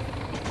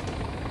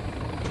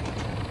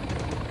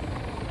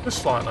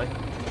 Just slightly.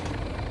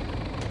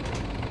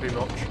 Too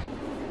much.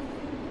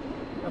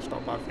 That's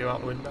not bad view out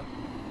the window.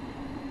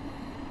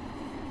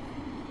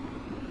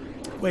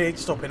 We're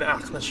stopping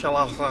at Lochalsh.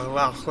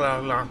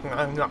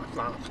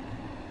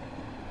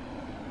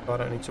 I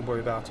don't need to worry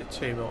about it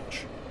too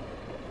much.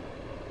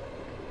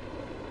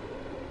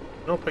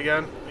 And up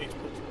again. Need to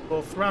put some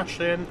more thrash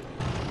in.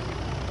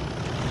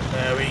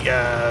 There we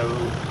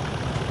go.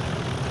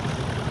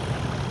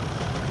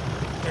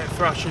 Get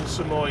thrashing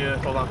some more, you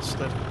little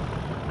bastard.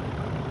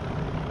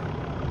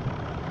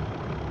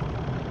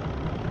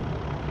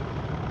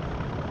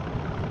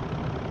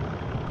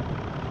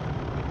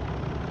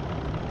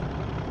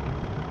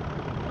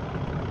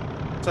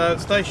 So the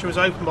station was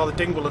opened by the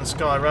Dingwall and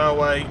Skye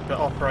Railway, but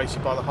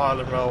operated by the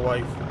Highland Railway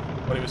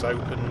when it was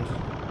opened.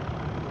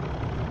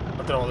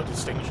 I don't know what the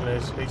distinction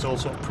is. It's all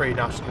sort of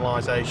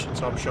pre-nationalisation,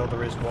 so I'm sure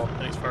there is one,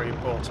 and it's very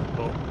important,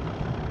 but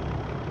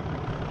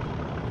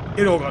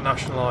it all got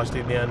nationalised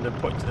in the end and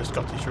put into the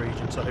Scottish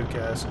region, so who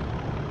cares?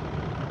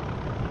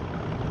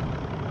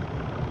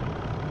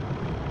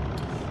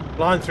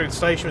 The line through the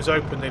station was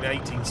opened in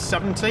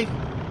 1870.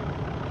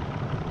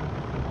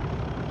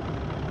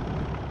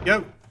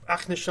 Yo!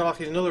 Lochalsh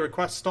is another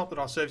request stop that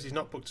our service is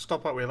not booked to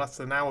stop at. We're less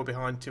than an hour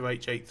behind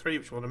 2H83,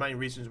 which is one of the main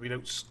reasons we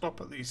don't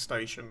stop at these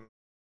stations.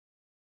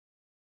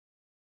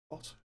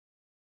 What?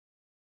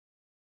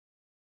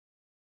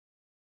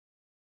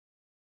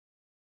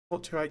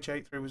 What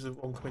 2H83 was the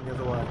one coming the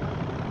other way?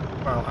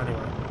 Well,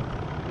 anyway.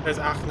 There's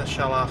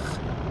Lochalsh.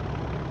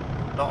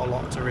 Not a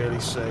lot to really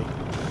see.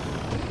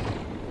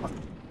 I've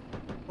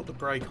put the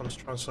brake on to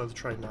try and slow the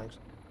train down.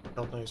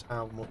 God knows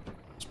how much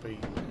speed.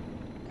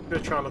 I'm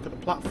going to try and look at the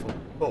platform,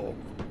 but...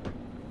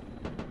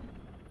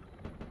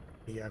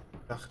 yeah,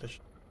 Lochalsh.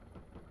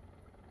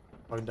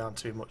 Going down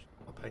too much.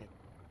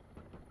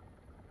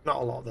 Not a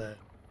lot there.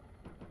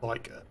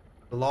 Like a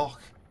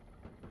lock,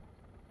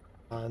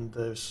 and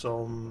there's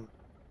some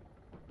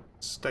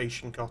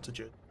station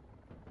cottages.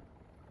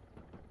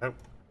 Nope.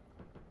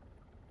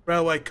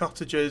 Railway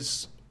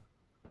cottages,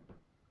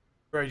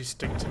 very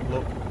distinctive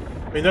look.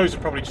 I mean, those are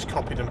probably just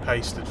copied and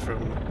pasted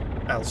from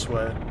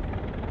elsewhere.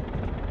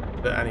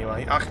 But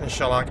anyway,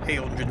 Lochalsh,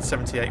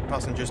 878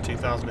 passengers,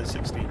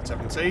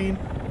 2016-17.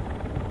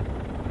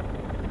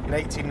 In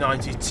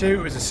 1892, it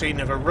was the scene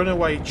of a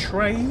runaway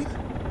train.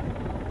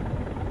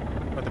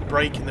 The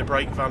brake in the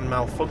brake van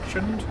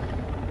malfunctioned.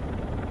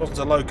 There wasn't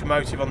a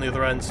locomotive on the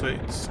other end, so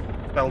it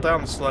fell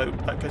down the slope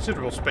at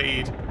considerable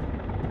speed,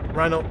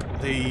 ran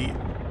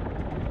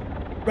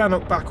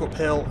back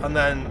uphill, and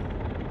then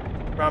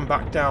ran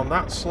back down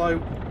that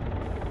slope.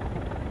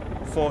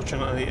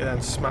 Fortunately, it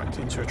then smacked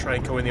into a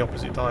train going the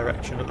opposite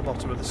direction at the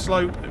bottom of the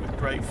slope with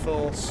great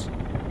force.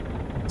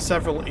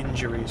 Several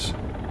injuries.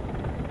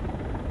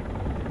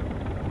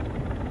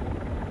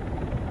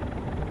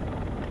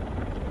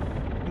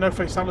 No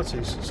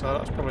fatalities, so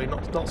that's probably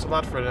not so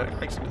bad for an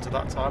accident at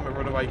that time. A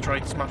runaway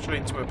train smashing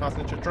into a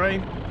passenger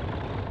train.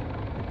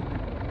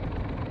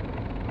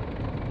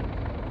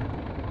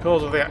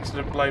 Cause of the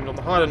accident blamed on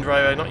the Highland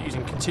Railway not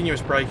using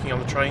continuous braking on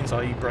the trains,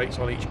 i.e. brakes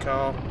on each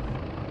car,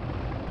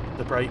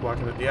 the brake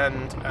wagon at the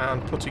end,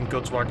 and putting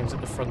goods wagons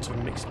at the front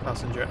of mixed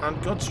passenger and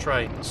goods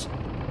trains.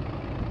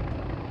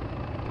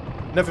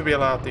 Never be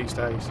allowed these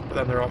days, but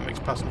then there aren't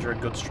mixed passenger and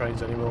goods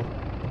trains anymore.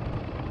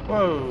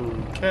 Whoa,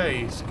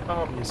 Case,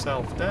 calm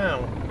yourself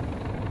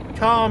down.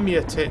 Calm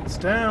your tits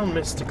down,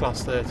 Mr.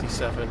 Class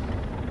 37.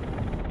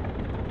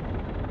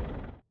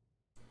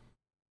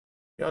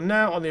 We are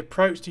now on the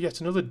approach to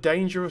yet another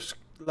dangerous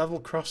level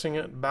crossing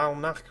at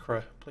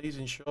Balnacra. Please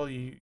ensure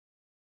you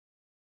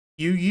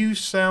You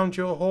sound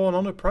your horn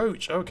on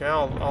approach. Okay,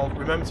 I'll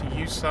remember to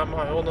use sound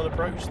my horn on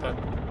approach then.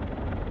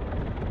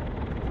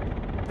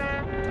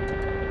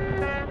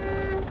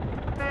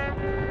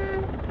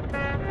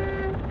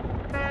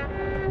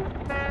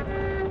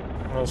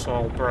 Also,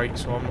 I'll brake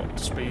so I'm not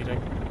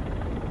speeding.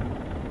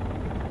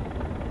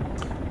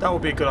 That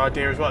would be a good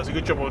idea as well. It's a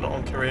good job we're not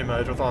on career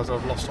mode, otherwise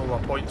I've lost all my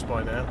points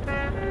by now.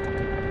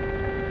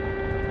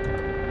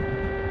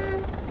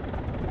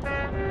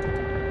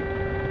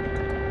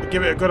 We'll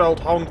give it a good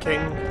old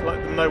honking,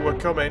 let them know we're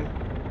coming.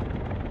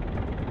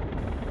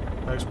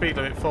 No, speed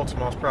limit 40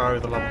 miles per hour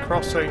with the level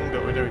crossing,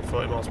 but we're doing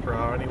 40 miles per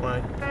hour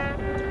anyway.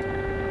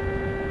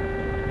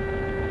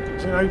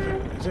 Is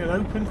it an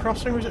open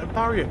crossing or is it a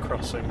barrier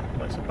crossing?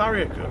 It's a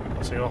barrier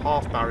crossing or a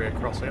half barrier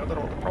crossing. I don't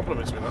know what the problem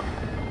is with that.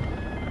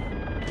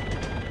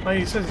 I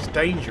mean, it says it's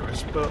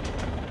dangerous, but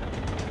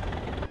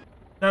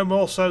no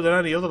more so than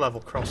any other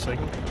level crossing.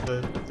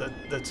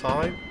 The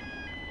time.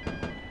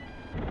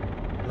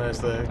 And there's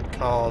the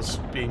cars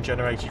being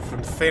generated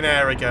from thin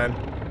air again,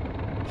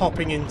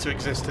 popping into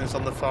existence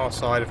on the far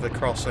side of the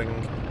crossing.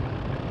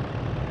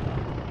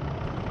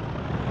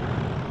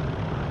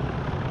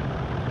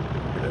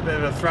 A bit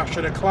of a thrash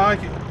and a clag.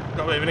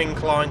 Got a bit of an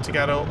incline to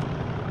get up.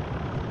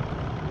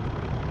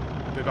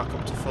 We'll be back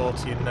up to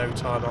 40 in no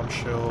time, I'm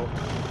sure.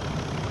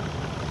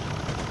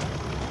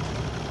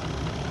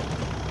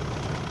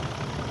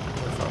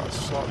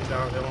 Slightly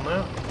downhill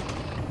now.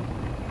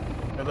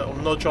 A little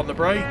nudge on the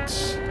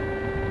brakes.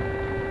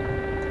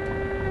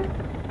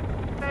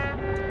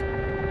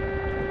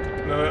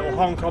 And a little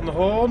honk on the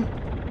horn.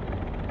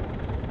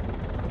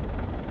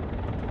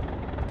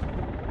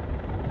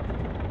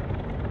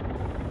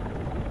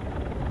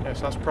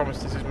 Yes, as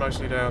promised, this is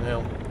mostly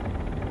downhill.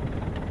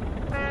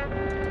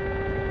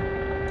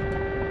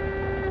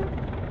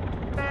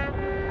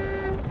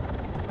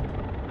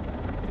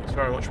 It's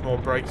very much more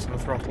brakes than the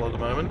throttle at the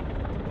moment.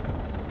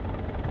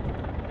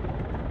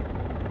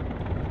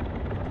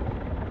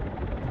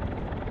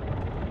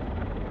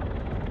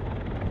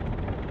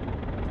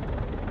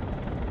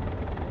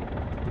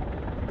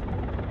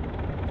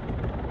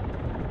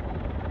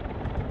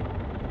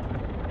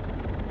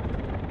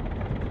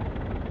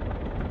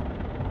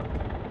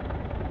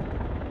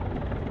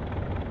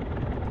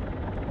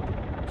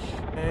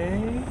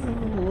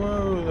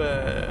 Whoa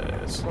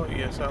there. Slow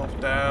yourself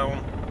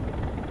down.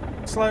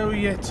 Slow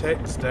your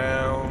tits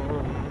down.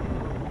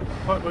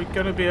 Right, we're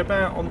going to be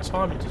about on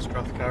time into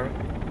Strathcarron.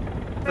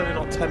 Certainly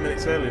not 10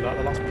 minutes early like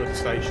the last bloody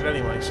station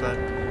anyway, so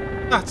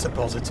that's a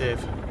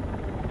positive.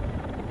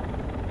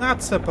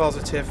 That's a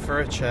positive for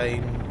a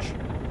change.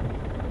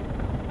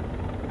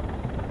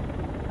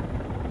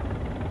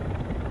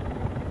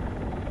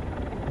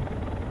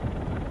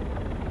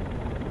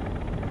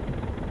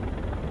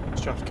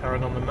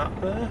 Strathcarron on the map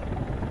there.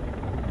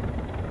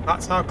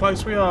 That's how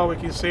close we are. We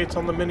can see it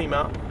on the mini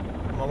map,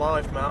 on the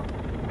live map.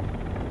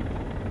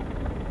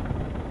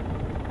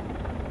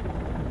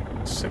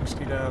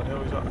 60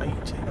 downhill, he's at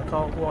 80. I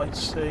can't quite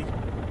see.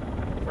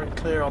 Very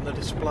clear on the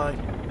display.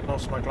 And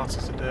also my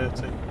glasses are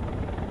dirty.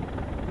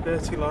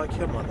 Dirty like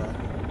your mother.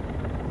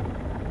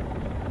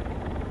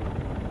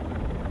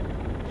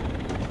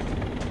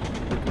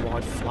 Big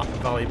wide flat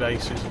valley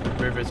bases with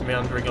rivers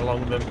meandering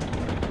along them.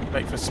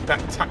 Make for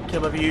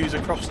spectacular views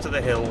across to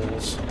the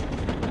hills.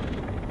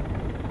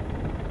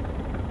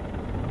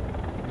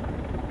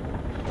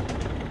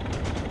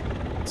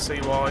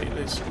 See why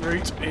this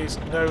route is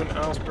known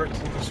as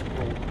Britain's,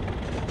 well,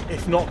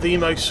 if not the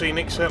most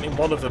scenic, certainly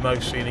one of the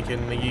most scenic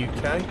in the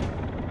UK.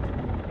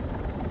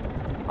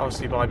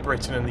 Obviously by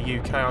Britain and the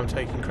UK I'm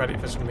taking credit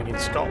for something in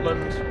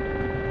Scotland.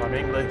 I'm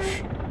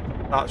English.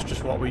 That's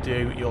just what we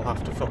do, you'll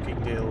have to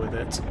fucking deal with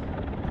it.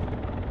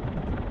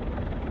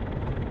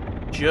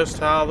 Just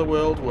how the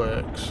world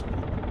works.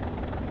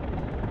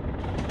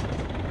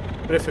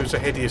 But if there was a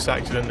hideous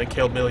accident that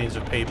killed millions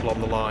of people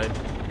on the line,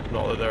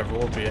 not that there ever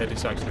would be a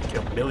hideous accident that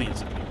killed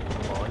millions of people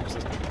on the line,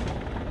 because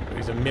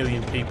there's a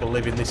million people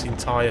live in this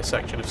entire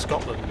section of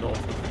Scotland, north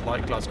of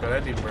like Glasgow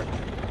and Edinburgh,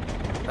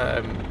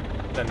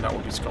 then that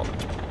would be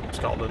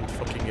Scotland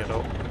fucking it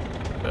up.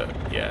 But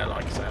yeah,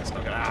 like I said, it's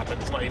not going to happen.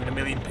 There's not even a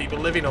million people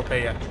living up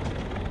here.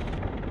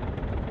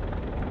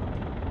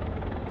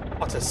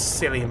 What a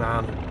silly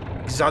man.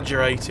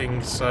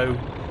 Exaggerating so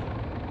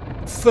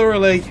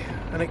thoroughly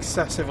and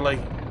excessively.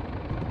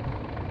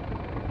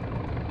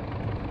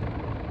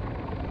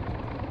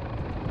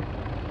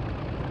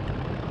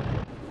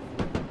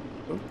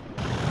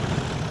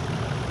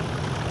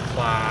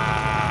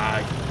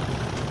 Clag.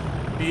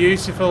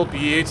 Beautiful,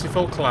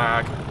 beautiful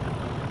clag.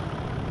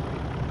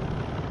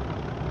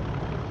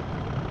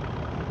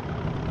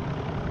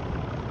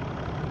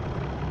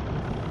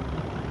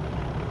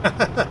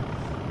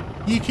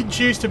 You can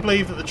choose to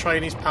believe that the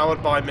train is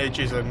powered by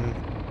midges and...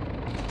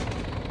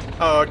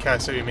 Oh, okay, I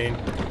see what you mean.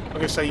 I'm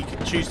going to say you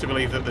can choose to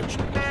believe that the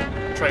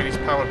train is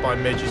powered by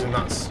midges and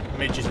that's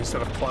midges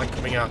instead of clag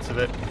coming out of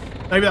it.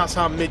 Maybe that's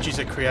how midges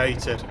are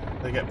created.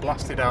 They get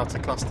blasted out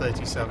of Class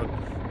 37.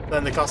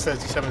 Then the Class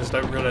 37s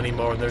don't run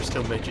anymore and there are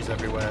still midges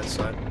everywhere,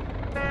 so...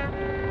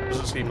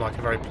 doesn't seem like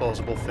a very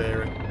plausible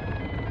theory.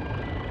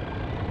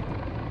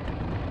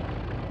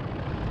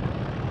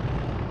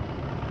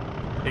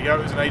 There you go,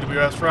 there's an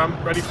AWS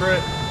ramp, ready for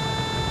it?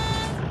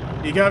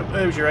 There you go,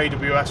 there's your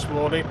AWS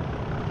warning.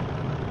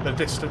 The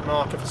distant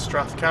marker for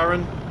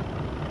Strathcarron.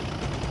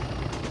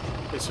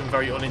 There's some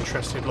very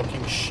uninterested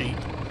looking sheep.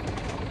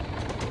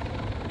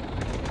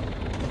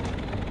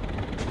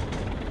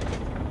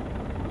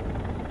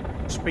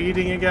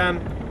 Speeding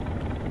again.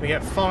 We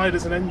get fired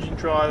as an engine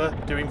driver,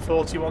 doing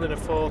 41 in a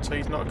 40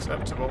 is not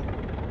acceptable.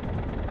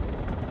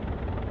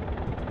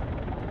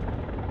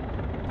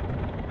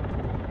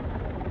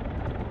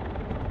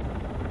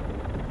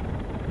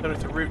 I don't know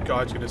if the route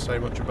guide's going to say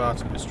much about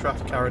it, but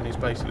Strathcarron is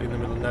basically in the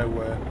middle of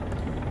nowhere.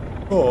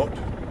 But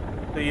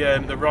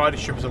the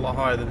ridership is a lot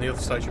higher than the other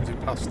stations we've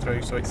passed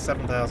through, so it's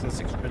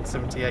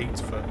 7,678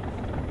 for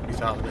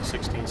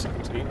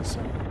 2016-17. So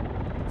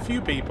a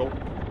few people,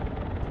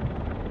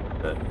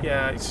 but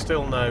yeah, it's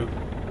still no.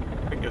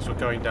 I think as we're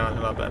going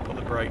downhill, I better put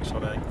the brakes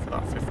on it for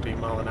that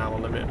 15-mile-an-hour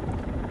limit,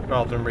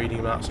 rather than reading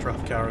about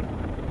Strathcarron.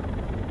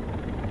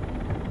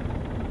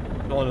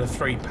 One of the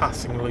 3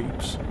 passing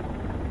loops.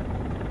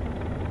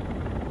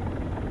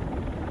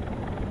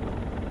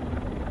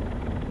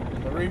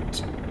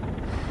 Route.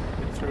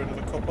 Been through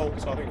another couple,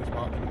 so I think this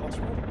might be the last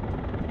one.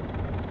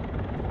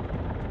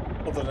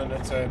 Other than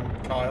at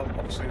Kyle,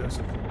 obviously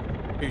there's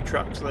 2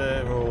 tracks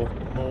there or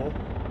more.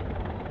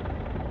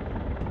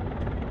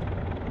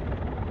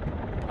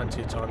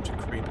 Plenty of time to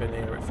creep in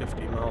here at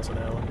 15 miles an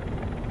hour.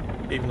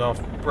 Even though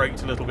I've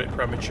braked a little bit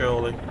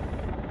prematurely.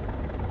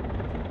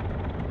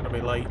 I'll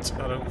be late,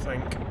 I don't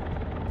think.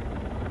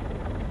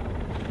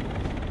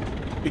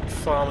 Big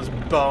Farmer's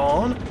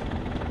Barn.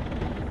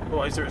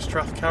 What is there at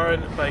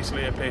Strathcarron?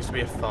 Basically, it appears to be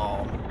a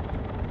farm.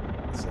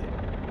 That's it.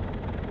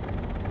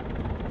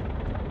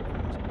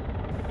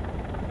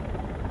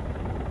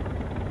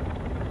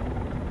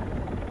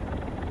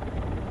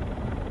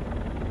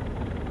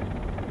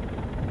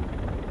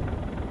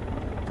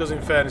 It does,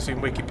 in fairness,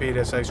 in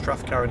Wikipedia say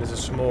Strathcarron is a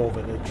small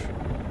village.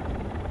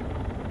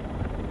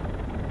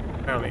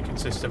 Apparently, it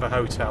consists of a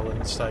hotel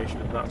and a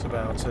station, and that's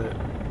about it.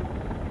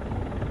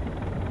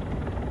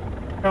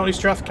 Apparently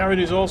Strathcarron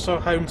is also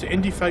home to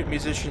indie folk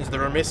musicians the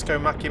Ramisco,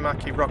 Maki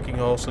Maki, Rocking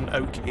Horse and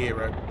Oak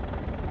Hero.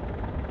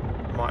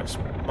 Might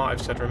have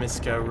said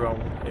Ramisco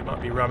wrong. It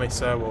might be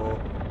Ramiso or...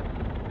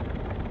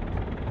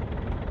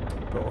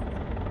 But...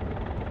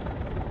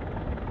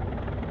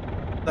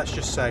 let's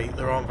just say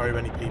there aren't very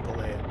many people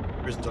here.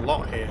 There isn't a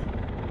lot here.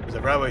 There's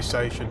a railway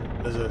station,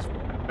 there's a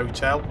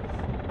hotel,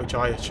 which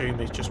I assume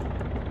is just...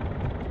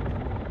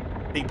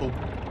 people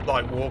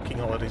like walking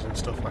holidays and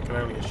stuff, I can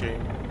only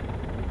assume.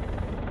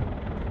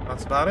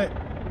 That's about it.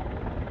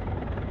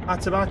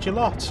 That's about your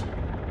lot.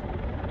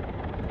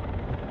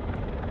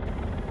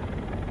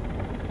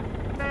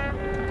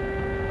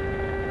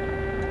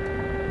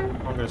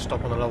 I'm going to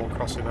stop on the level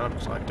crossing now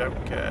because I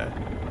don't care.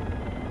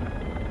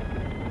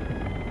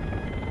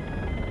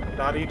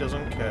 Daddy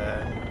doesn't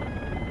care.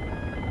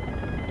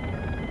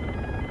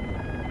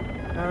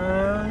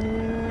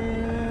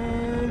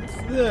 And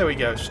there we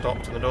go,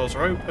 stopped and the doors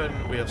are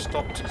open. We have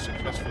stopped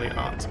successfully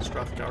at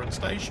Strathcarron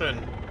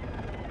Station.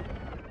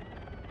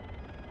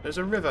 There's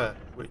a river,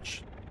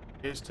 which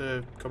appears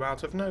to come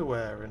out of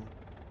nowhere, and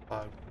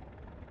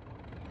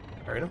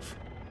fair enough.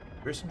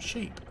 There is some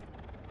sheep.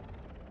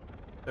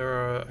 There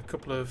are a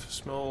couple of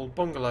small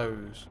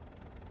bungalows,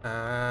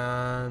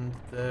 and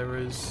there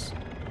is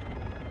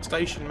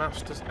Station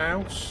Master's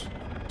house,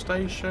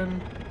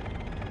 station,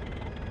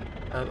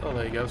 and oh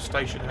there you go,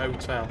 Station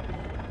Hotel.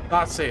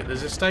 That's it,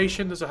 there's a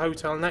station, there's a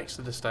hotel next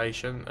to the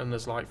station, and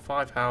there's like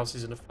 5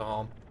 houses and a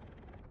farm.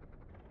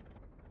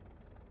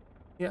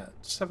 Yeah,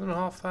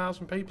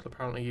 7,500 people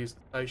apparently used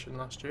the station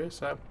last year,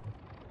 so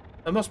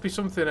there must be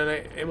something in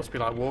it. It must be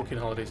like walking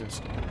holidays and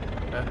stuff.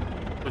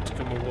 Good to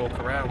come and walk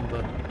around,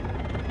 but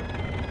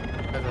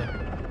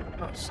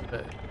that's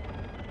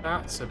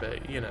a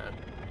bit, you know,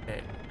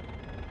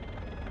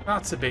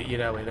 that's a bit, you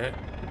know, in it.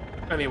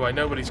 Anyway,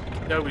 nobody's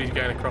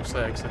getting across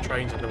there because the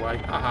train's in the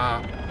way.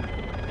 Aha!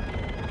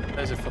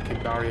 There's a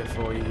fucking barrier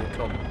for you, you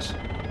cunts.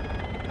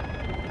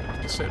 I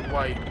have to sit and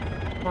wait.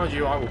 Mind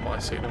you, I wouldn't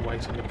mind sitting and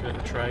waiting, looking at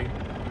the train.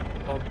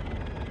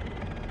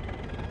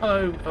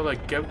 Hello, are they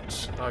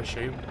goats, I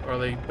assume? Or are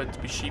they meant to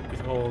be sheep with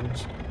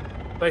horns?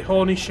 Are they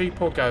horny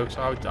sheep or goats?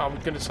 I'm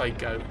going to say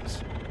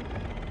goats.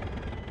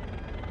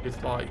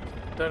 With like,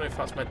 I don't know if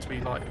that's meant to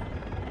be like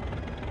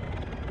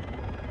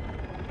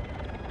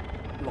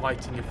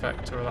lighting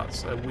effect or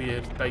that's a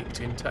weird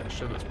baked-in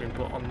texture that's been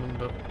put on them,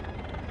 but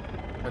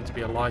it's meant to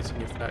be a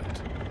lighting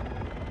effect.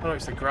 I don't know,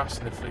 it's the grass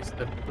and it's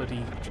the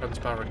bloody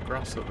transparent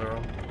grass that they're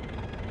on.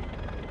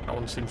 That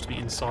one seems to be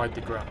inside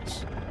the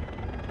grass.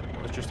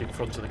 It was just in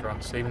front of the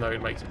grass, even though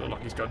it makes it look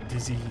like he's got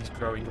disease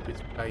growing up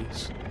its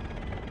base.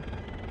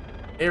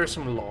 Here are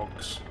some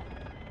logs.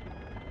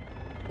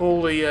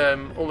 All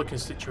the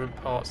constituent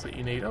parts that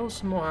you need. Oh,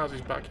 some more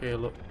houses back here,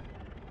 look.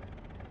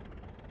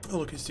 All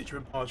the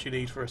constituent parts you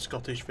need for a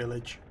Scottish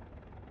village.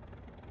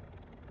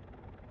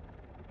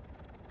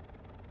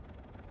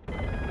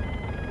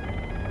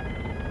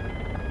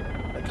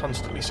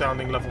 constantly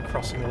sounding level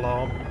crossing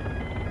alarm.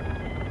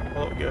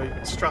 Well, we go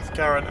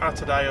Strathcarron,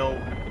 Atterdale,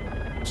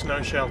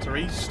 Snow Shelter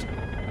East.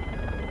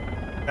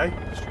 Okay,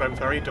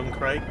 Stromferry,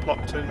 Duncraig,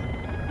 Plockton,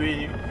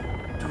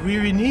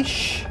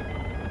 Dwyrinish,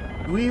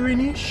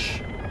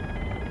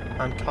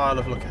 and Kyle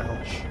of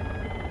Lochalsh.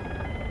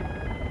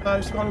 So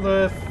it's got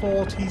another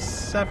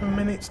 47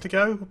 minutes to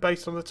go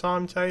based on the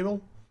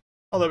timetable.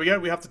 Oh, there we go.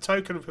 We have the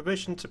token of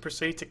permission to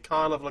proceed to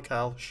Kyle of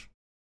Lochalsh.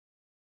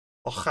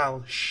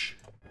 Lochalsh.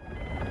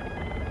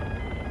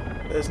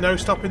 There's no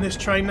stopping this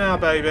train now,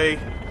 baby.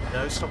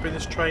 No stopping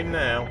this train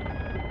now.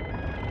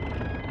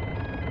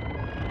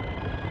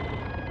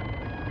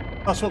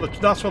 That's what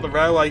the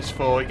railway's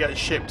for. It gets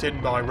shipped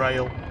in by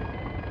rail.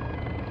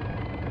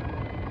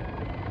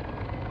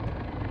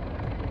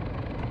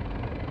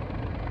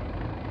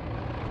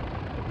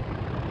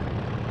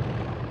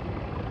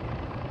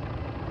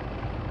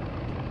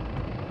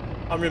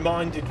 I'm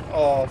reminded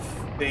of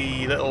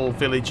the little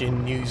village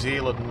in New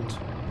Zealand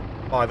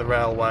by the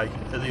railway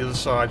at the other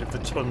side of the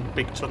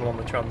big tunnel on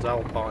the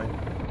Transalpine,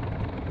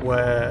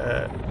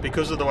 where,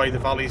 because of the way the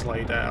valley's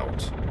laid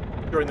out,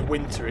 during the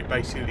winter it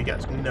basically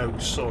gets no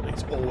sun.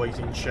 It's always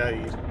in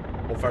shade,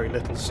 or very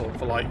little sun,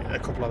 for like a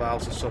couple of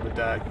hours of sun a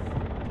day.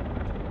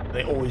 And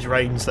it always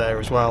rains there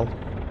as well.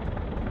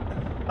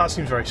 That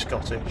seems very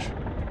Scottish.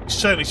 It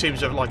certainly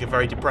seems like a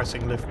very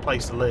depressing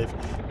place to live.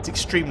 It's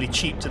extremely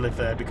cheap to live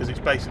there because it's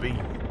basically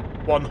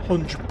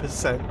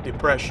 100%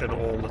 depression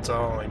all the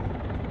time.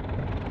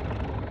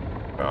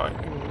 Right,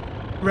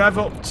 rev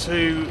up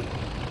the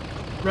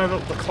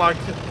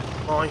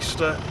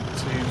Klagmeister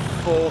to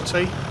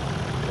 40,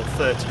 or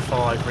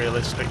 35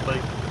 realistically.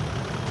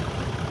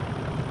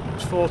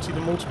 Is 40 the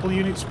multiple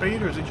unit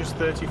speed, or is it just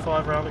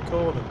 35 around the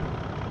corner?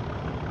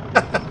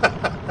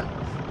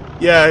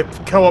 Yeah,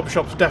 co-op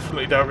shops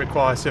definitely don't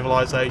require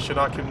civilization.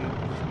 I can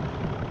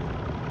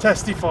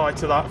testify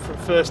to that from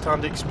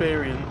first-hand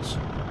experience.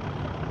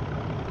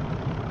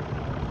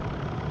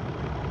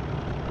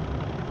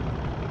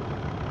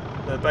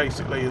 They're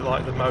basically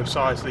like the Mos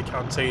Eisley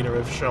cantina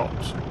of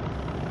shops.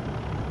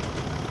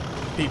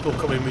 People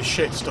come in with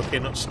shit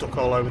stuck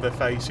all over their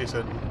faces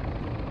and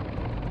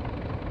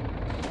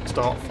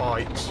start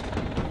fights.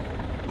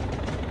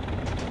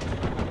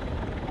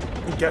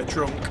 And get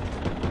drunk,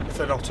 if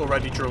they're not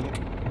already drunk,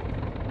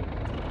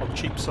 on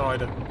cheap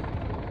cider.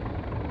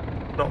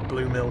 Not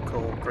blue milk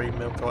or green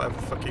milk or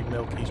whatever fucking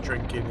milk he's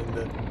drinking in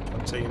the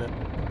cantina.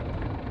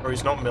 Or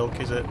he's not milk,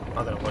 is it?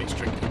 I don't know what he's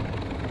drinking.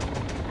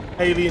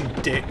 Alien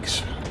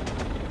dicks.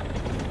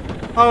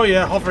 Oh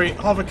yeah,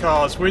 hover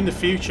cars. We're in the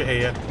future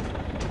here.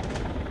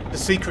 The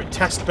secret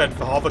test bed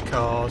for hover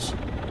cars.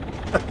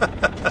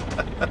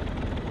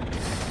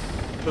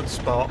 Good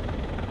spot.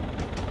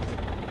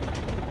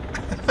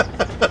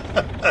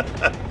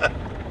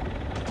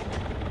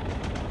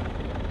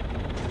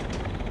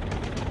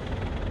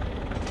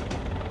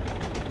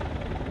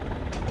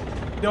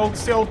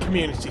 It's the old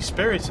community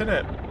spirit, isn't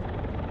it?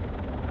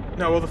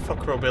 No other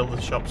fucker will build the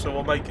shop, so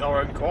we'll make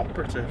our own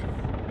cooperative.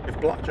 With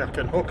blackjack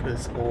and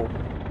hookers, or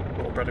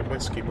bread and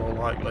whiskey more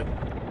likely.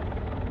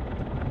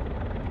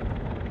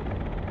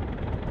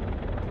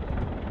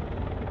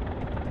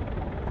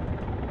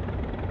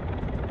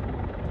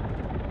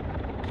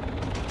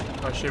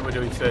 I assume we're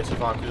doing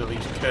 35 because of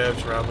these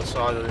curves around the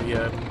side of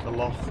the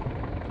loch.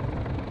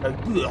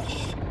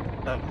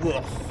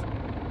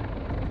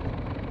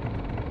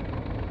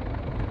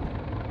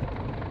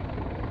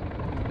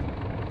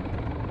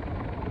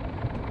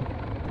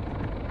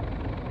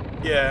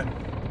 Yeah.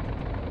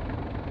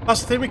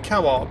 That's the thing with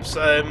co-ops.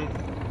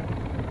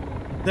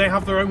 They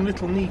have their own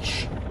little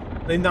niche.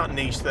 And in that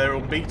niche, they're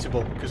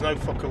unbeatable because no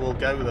fucker will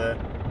go there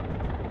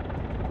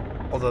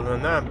other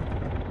than them.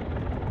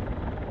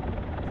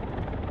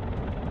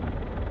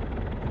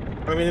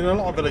 I mean, in a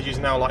lot of villages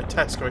now, like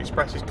Tesco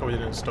Express is coming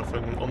in and stuff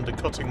and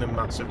undercutting them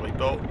massively,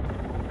 but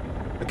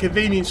the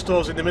convenience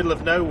stores in the middle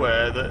of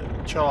nowhere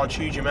that charge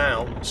huge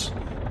amounts,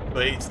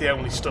 but it's the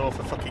only store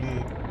for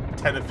fucking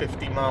 10 or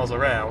 15 miles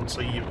around,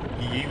 so you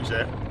use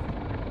it.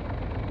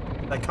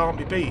 They can't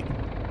be beat.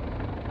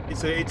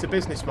 It's a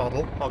business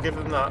model. I'll give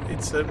them that.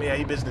 It's certainly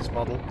a business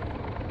model.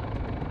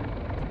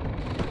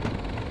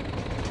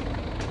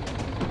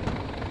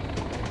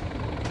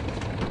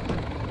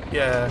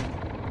 Yeah.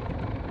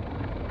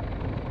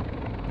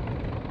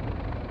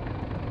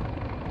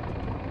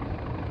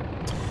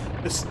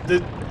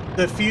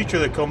 The future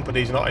of the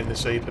company is not in the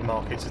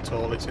supermarkets at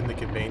all. It's in the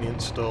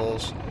convenience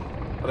stores.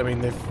 But I mean,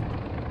 they've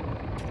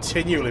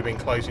continually been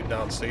closing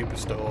down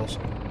superstores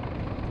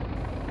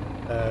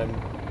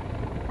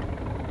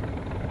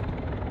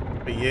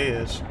for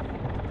years.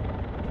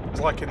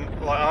 It's like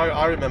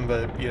I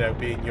remember, you know,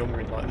 being younger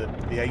in like the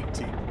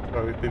 80s,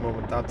 where we'd be mum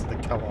and dad to the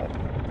co-op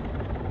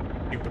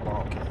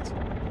supermarket,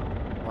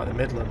 like the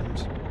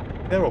Midlands.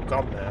 They're all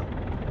gone now.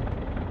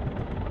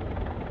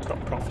 It's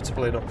not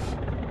profitable enough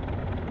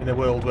in a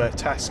world where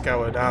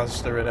Tesco and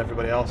Asda and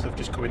everybody else have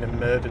just come in and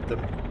murdered them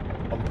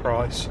on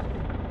price.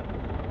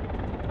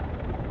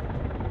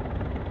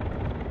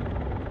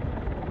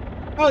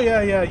 Oh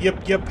yeah, yeah.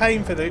 You're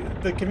paying for the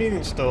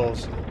convenience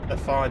stores are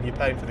fine. You're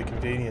paying for the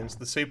convenience.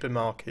 The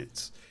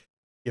supermarkets,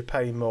 you're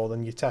paying more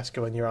than your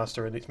Tesco and your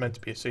Asda, and it's meant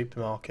to be a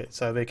supermarket.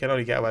 So they can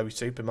only get away with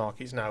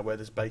supermarkets now, where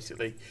there's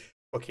basically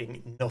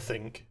fucking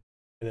nothing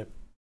in a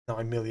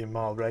 9 million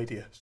mile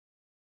radius,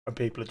 and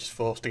people are just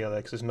forced to go there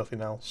because there's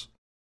nothing else.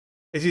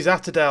 This is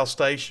Atterdale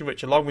Station,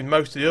 which, along with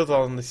most of the other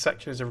on this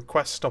section, is a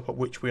request stop at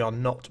which we are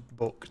not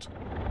booked.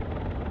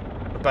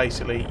 But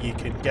basically, you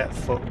can get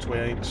fucked. We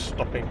ain't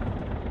stopping.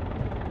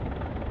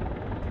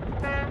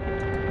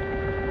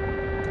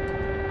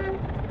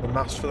 The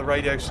mast for the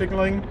radio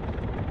signalling.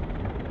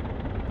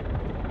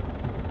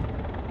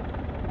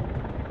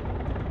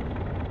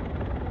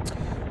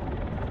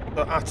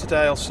 So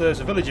Atterdale serves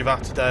the village of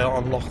Atterdale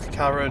on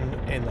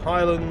Lochalsh in the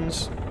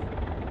Highlands.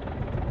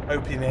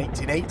 Opened in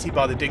 1880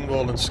 by the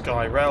Dingwall and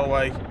Skye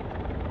Railway.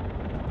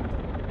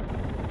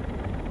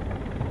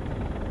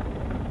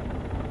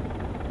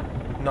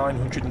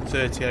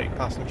 (938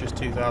 passengers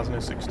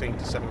 2016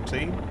 to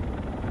 17).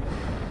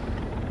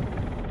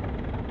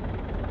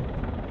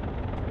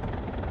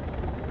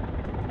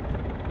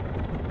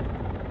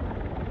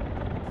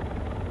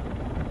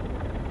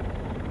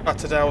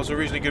 Atterdale was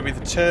originally going to be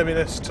the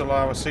terminus to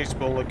allow a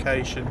suitable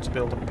location to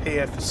build a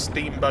pier for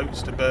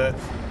steamboats to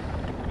berth.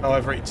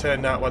 However, it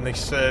turned out when they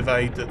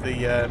surveyed that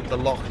the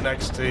loch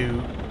next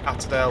to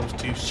Atterdale was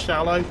too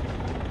shallow,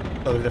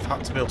 so they've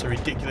had to build a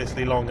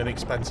ridiculously long and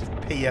expensive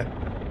pier.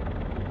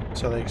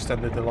 So they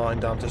extended the line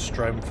down to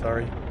Strome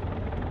Ferry.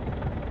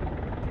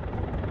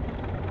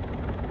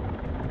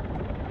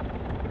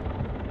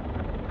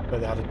 Where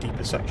they had a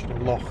deeper section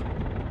of loch.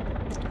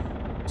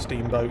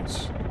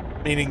 Steamboats.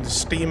 Meaning the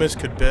steamers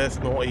could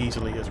berth more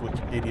easily, as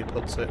Wikipedia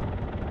puts it.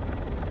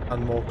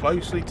 And more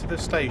closely to the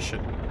station.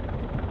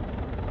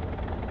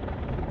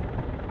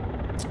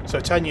 So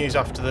 10 years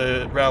after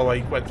the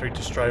railway went through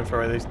to Strome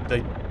Ferry,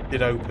 they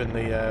did open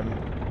the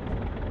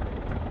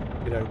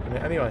did open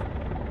it anyway.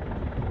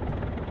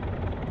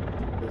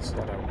 There's, I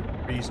don't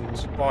know,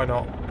 reasons. Why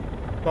not?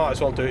 Might as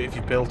well do it if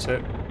you built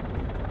it.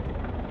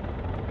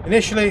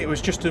 Initially, it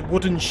was just a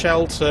wooden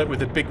shelter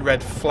with a big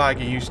red flag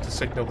used to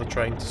signal the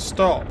train to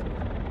stop.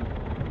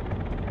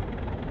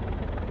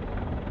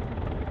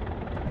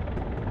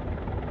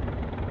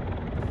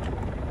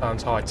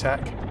 Sounds high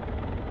tech.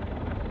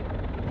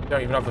 You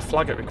don't even have the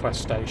flag at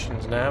request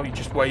stations now. You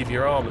just wave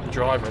your arm at the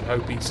driver and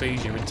hope he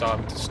sees you in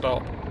time to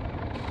stop.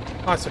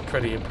 That's a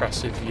pretty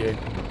impressive view.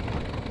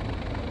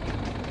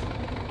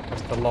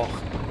 That's the loch.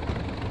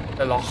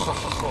 The loch.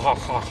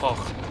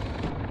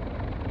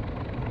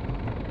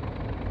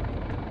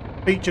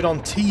 Featured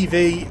on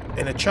TV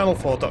in a Channel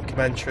 4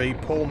 documentary,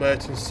 Paul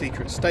Merton's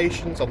Secret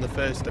Stations, on the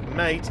 1st of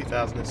May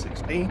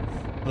 2016.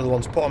 Another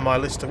one's put on my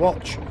list to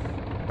watch.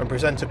 When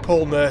presenter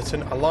Paul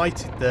Merton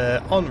alighted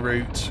there en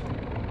route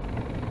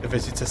to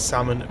visit a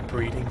salmon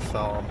breeding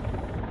farm.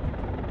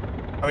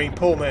 I mean,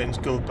 Paul Merton's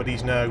good, but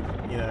he's no,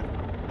 you know,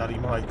 Daddy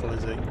Michael,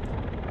 is he?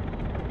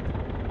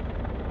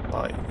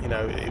 Like, you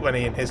know, when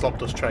Ian Hislop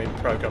does training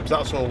programmes,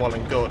 that's all well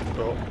and good,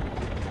 but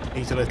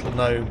he's a little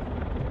known.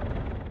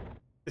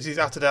 This is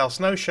Atterdale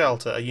Snow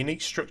Shelter, a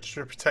unique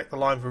structure to protect the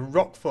line from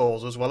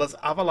rockfalls as well as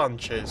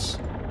avalanches.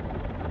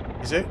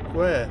 Is it?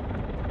 Where?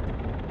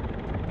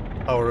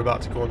 Oh, we're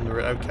about to go under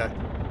it, okay.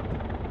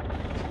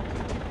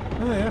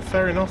 Oh yeah,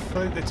 fair enough.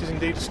 It is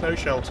indeed a snow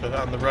shelter,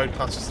 and the road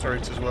passes through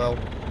it as well.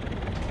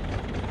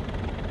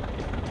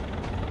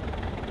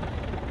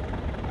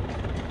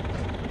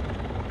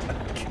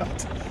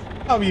 God,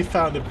 how have you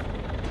found a...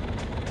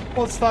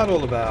 What's that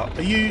all about?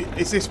 Are you...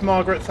 Is this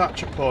Margaret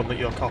Thatcher porn that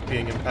you're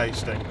copying and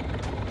pasting?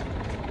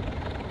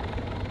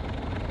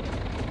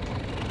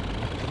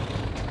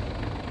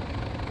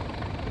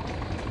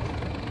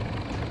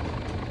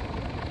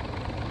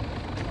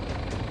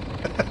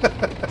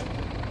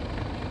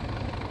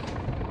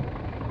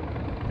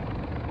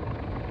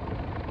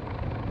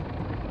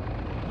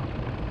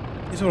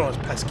 These are all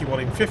those pesky 1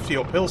 in 50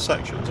 uphill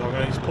sections. I'm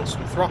going to need to put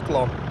some throttle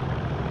on.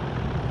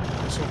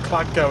 Get some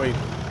clag going.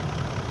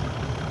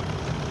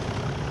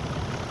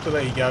 So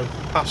there you go.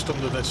 Passed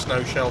under the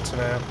snow shelter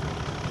now.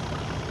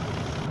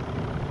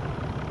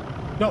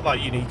 Not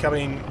that unique. I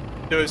mean,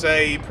 there was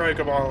a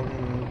programme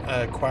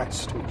on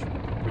Quest, which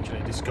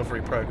originally a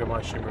Discovery programme,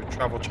 I assume, a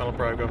Travel Channel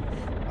programme,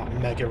 about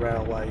mega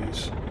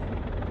railways.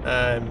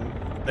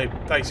 They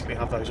basically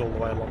have those all the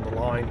way along the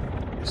line.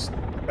 It's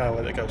a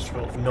railway that goes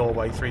from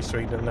Norway through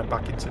Sweden and then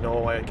back into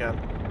Norway again.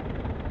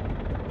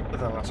 But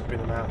then that's up in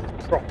the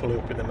mountains, properly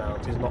up in the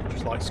mountains, not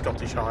just like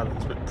Scottish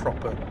Highlands, but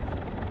proper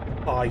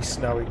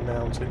ice-snowing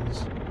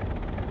mountains.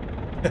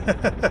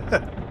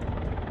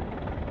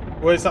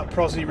 Where's that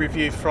Prozzy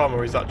review from,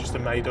 or is that just a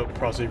made-up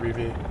Prozzy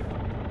review?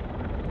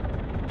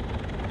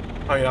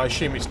 I mean, I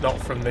assume it's not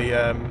from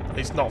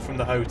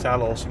the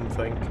hotel or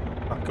something.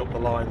 Back up the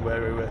line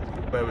where we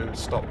were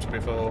stopped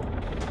before.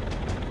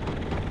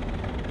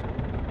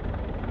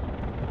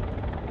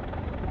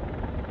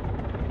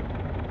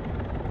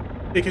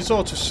 You can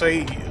sort of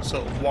see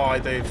sort of why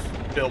they've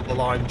built the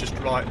line just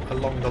right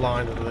along the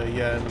line of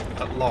the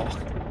at Loch,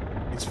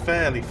 It's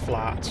fairly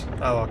flat.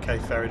 Oh, okay,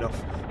 fair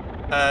enough.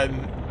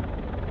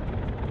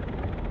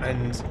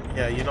 And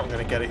yeah, you're not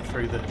going to get it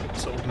through the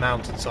sort of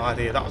mountainside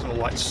here. That was all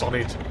like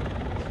solid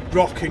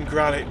rock and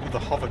granite with the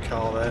hover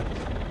car there.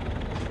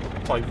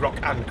 Sorry, rock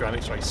and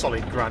granite, sorry,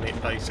 solid granite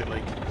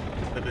basically,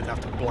 that they'd have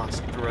to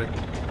blast through.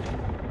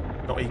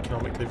 Not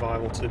economically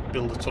viable to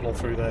build a tunnel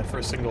through there for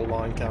a single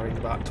line carrying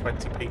about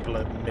 20 people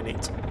a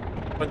minute.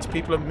 20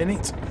 people a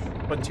minute?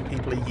 20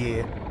 people a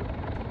year.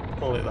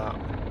 Call it that.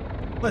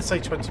 Let's say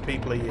 20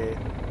 people a year.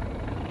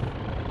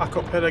 Back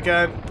up hill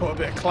again, put a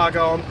bit of clag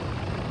on.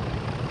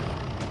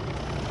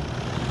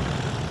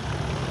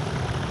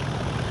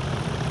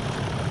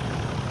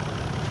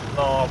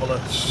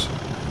 Marvellous.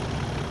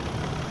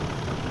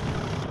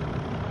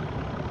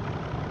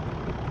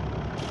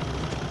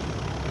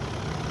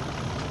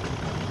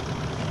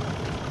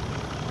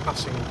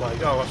 Passing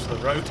blade. Oh, that's the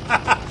road.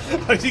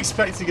 I was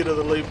expecting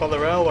another loop on the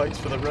railways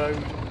for the road.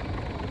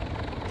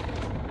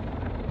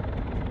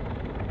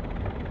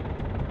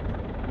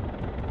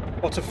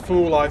 What a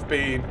fool I've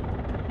been.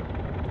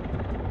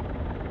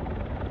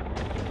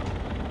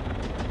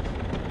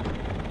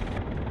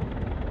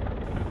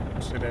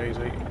 So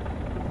daisy.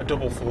 A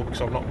double fool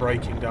because I'm not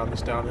braking down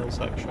this downhill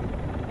section.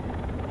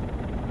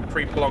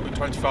 Creep along at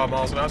 25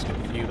 miles an hour. Get a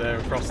view there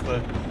across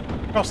the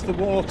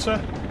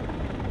water.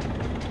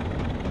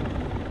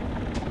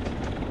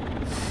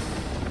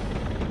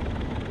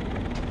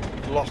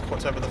 Loch,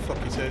 whatever the fuck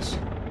it is.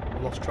 I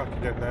lost track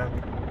again now.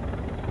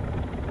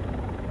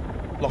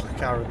 Loch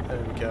Karen,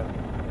 there we go.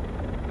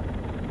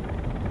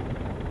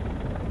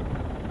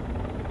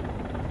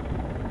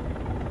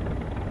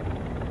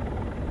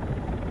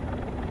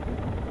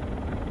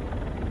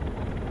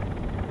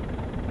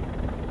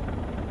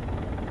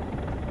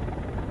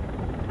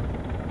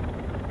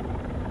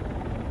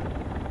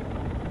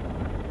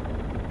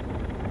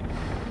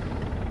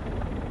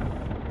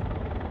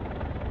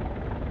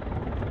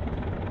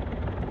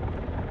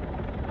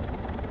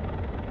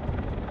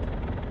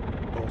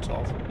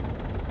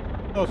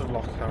 Sort of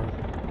loch, Karen.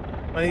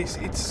 I mean,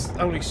 it's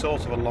only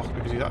sort of a loch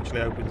because it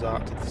actually opens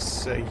out to the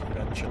sea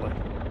eventually.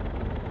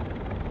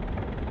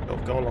 It'll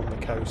go along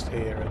the coast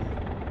here,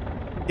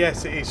 and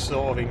yes, it is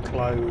sort of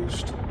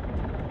enclosed.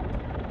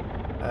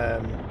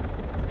 An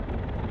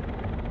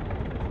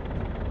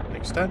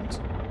extent.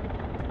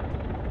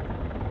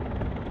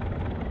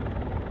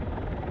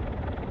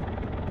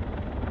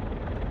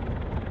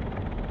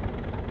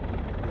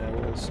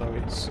 And also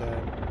it's.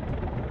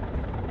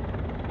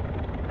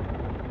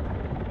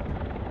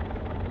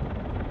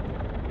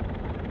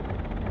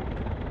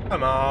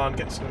 Come on,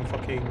 get some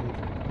fucking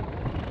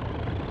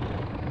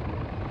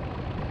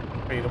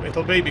freedom.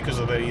 It'll be because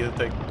of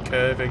the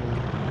curving,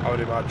 I would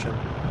imagine.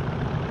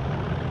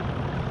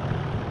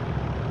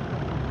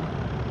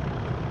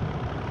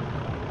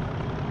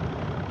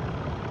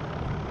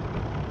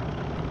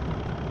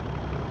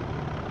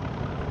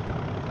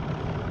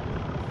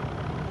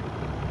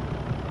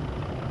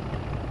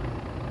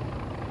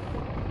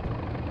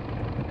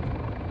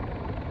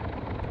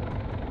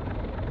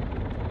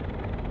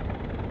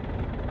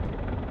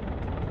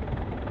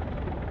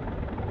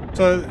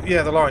 So,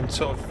 yeah, the line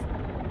sort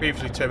of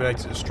previously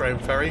terminated at Stratham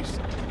Ferries,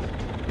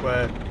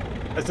 where,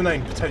 as the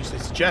name potentially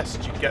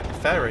suggests, you get the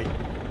ferry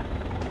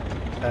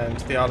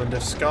to the island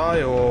of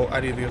Skye or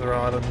any of the other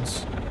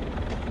islands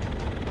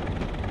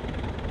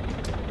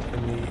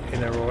in the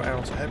Inner or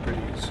Outer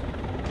Hebrides.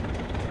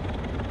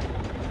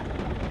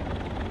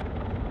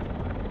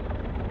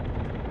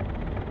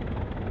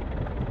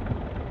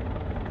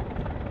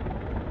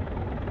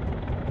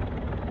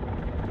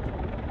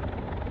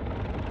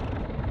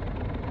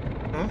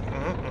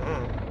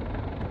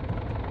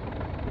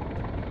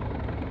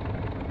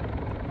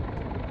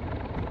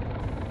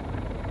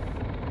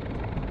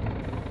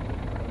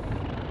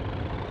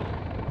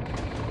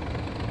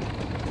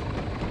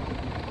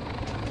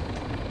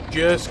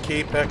 Just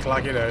keep her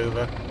clagging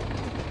over. Not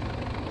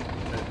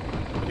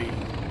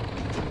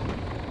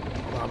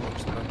that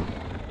much then.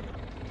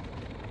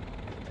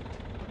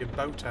 Your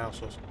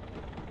boathouse or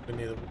something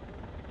near the...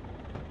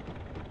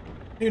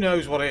 Who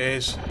knows what it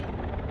is?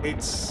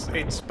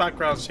 It's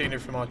background scenery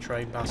from our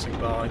train passing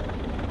by.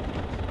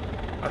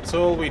 That's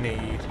all we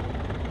need.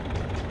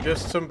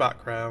 Just some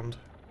background.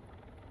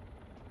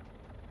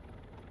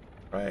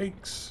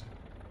 Brakes.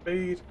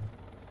 Speed.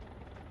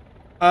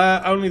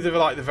 Only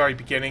the very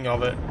beginning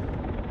of it.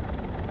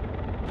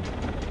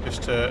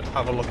 Just to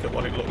have a look at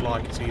what it looked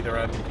like at either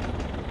end.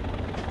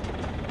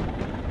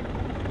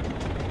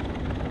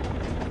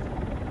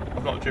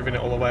 I've not driven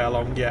it all the way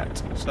along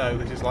yet, so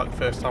this is like the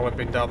first time I've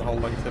been down the whole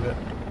length of it.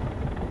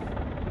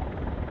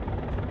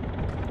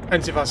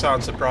 Hence if I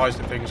sound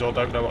surprised at things or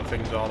don't know what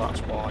things are,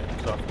 that's why,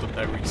 because I've done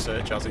no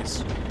research as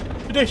is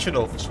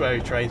traditional for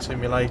SWEARY Train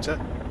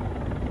Simulator.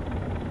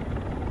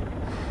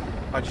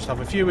 I just have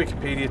a few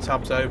Wikipedia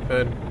tabs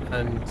open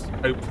and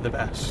hope for the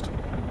best,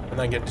 and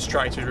then get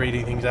distracted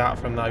reading things out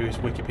from those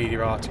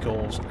Wikipedia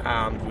articles,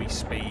 and we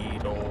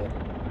speed, or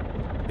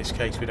in this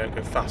case we don't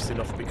go fast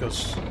enough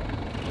because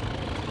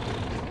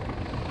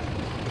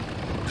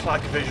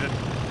clag vision.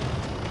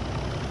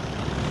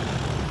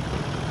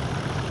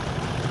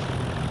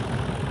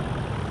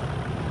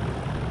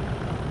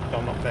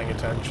 I'm not paying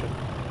attention.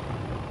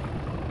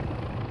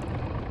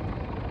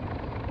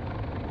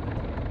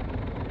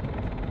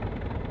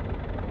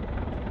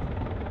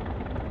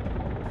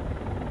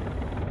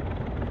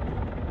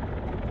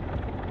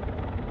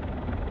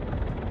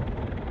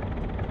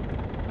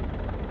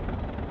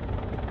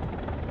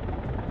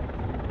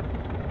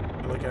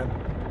 Hill again.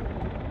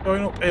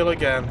 Going uphill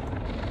again.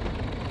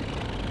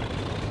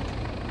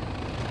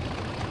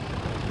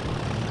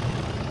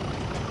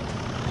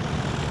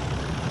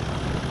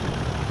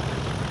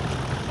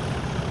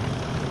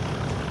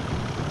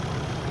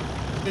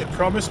 It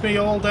promised me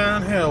all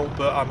downhill,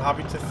 but I'm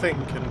having to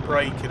think and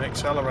brake and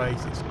accelerate.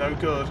 It's no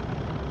good.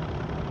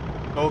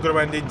 All going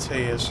to end in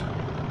tears.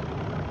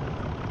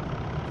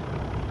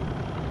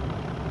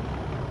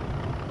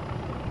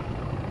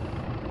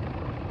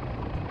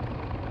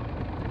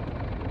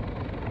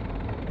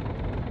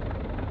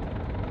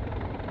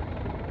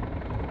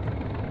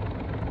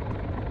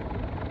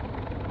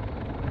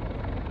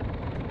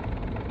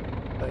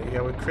 There you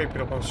go, we're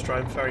creeping up on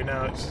Strome Ferry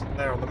now. It's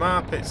there on the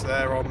map, it's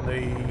there on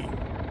the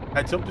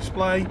heads-up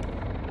display,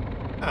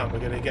 and we're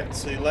going to get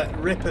to let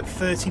rip at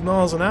 30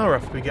 miles an hour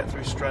after we get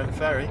through Strome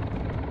Ferry.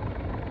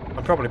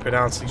 I'm probably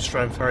pronouncing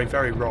Strome Ferry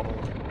very wrong,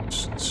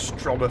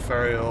 Stroma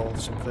Ferry or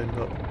something,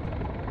 but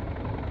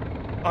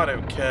I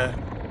don't care.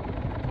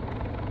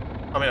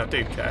 I mean, I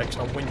do care because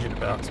I'm whinging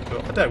about it,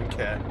 but I don't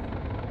care.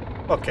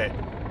 Okay.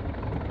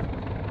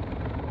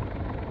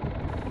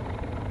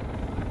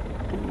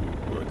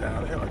 Ooh, we're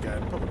downhill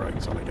again, put the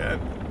brakes on again.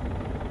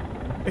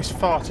 This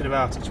farting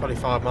about at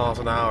 25 miles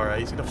an hour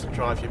is enough to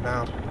drive you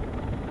mad.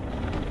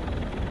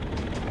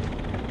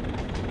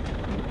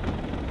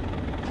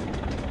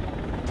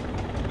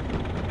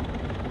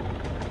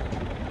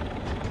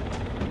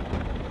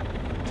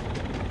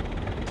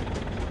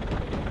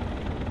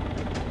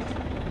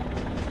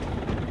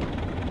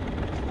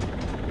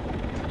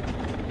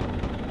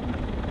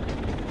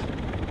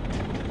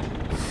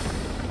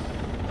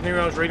 I knew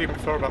I was reading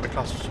before about the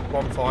Class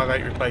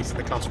 158 replacing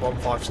the Class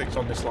 156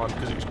 on this line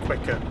because it was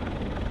quicker.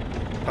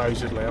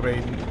 Supposedly. I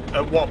mean,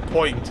 at what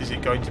point is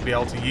it going to be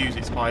able to use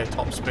its higher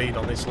top speed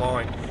on this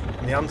line?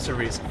 And the answer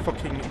is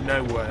fucking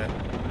nowhere.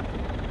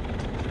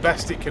 The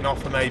best it can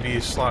offer maybe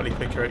is slightly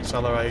quicker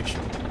acceleration.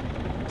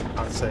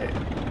 That's it.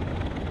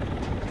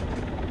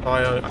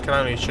 I can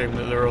only assume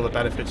that there are other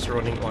benefits to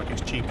running, like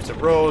it's cheaper to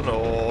run,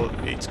 or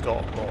it's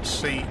got more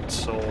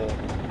seats, or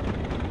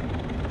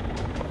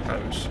what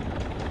knows.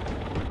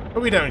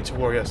 But we don't need to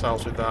worry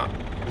ourselves with that,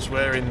 because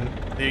we're in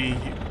the...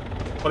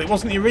 Well, it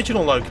wasn't the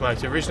original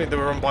locomotive. Originally they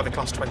were run by the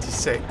Class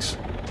 26.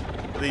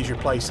 But these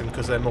replace them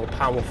because they're more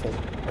powerful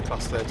than the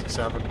Class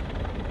 37.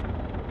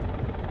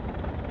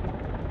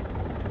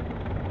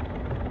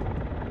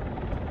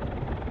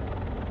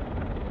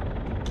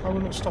 Oh,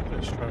 we're not stopping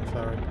at Strome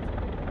Ferry.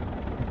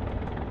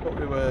 Thought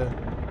we were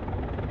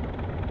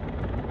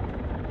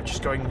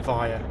just going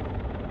via.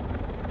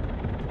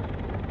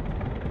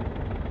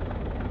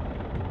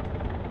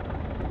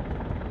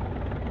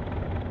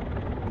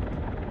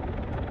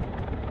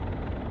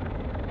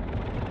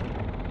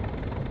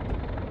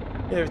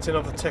 Give it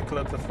another tickle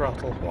of the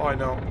throttle, why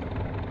not?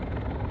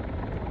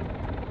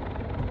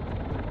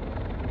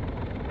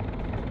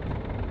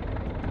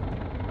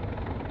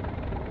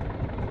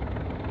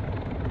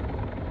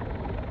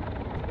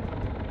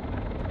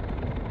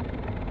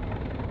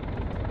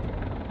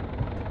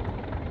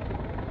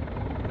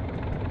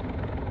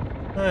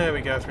 There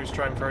we go, through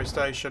Strome Ferry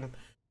Station. There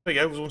we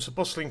go, it was once a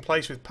bustling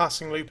place with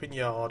passing loop and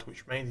yard,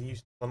 which remained in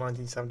use until the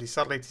 1970s.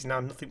 Sadly, it is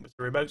now nothing but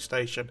a remote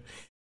station,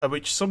 at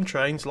which some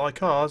trains,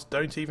 like ours,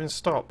 don't even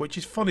stop, which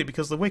is funny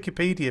because the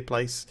Wikipedia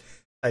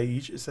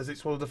page says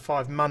it's one of the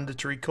 5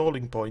 mandatory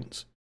calling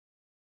points.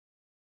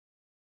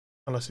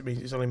 Unless it means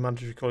it's only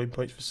mandatory calling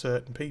points for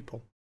certain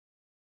people.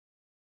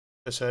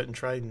 For certain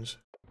trains.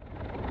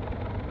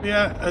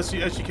 Yeah, as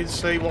you can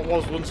see, what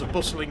was once a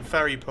bustling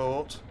ferry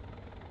port,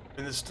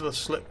 and there's still a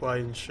slipway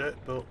and shit,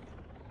 but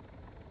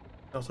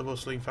not a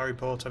bustling ferry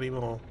port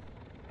anymore.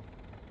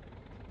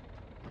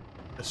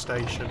 A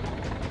station.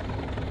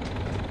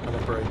 And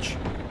a bridge.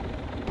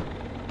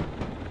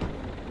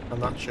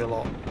 And that's your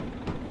lot.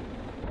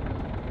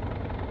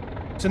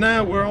 So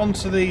now we're on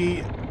to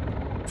the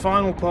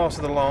final part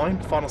of the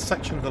line, final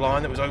section of the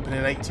line that was opened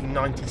in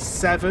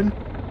 1897.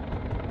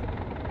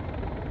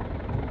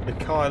 The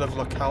Kyle of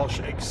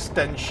Lochalsh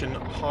Extension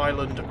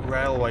Highland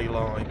Railway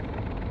Line.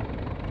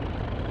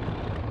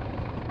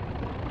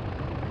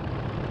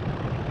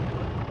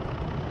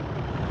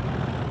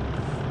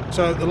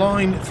 So the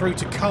line through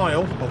to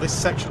Kyle, or this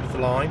section of the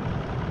line,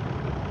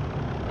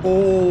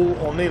 all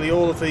or nearly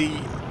all of the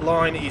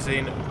line is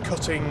in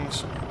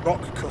cuttings,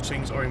 rock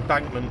cuttings or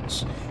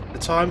embankments. At the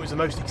time it was the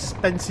most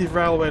expensive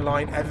railway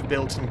line ever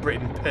built in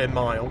Britain per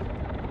mile.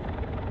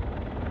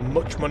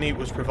 Much money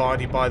was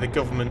provided by the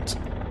government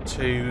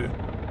to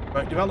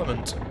promote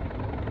development.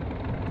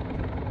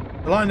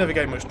 The line never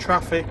gained much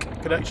traffic,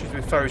 connections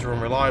with ferries were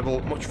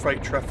unreliable, much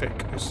freight traffic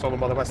was stolen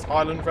by the West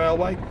Highland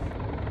Railway.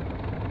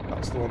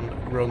 That's the one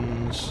that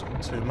runs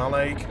to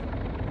Mallaig,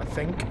 I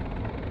think.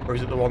 Or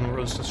is it the one that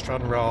runs to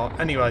Stranraer?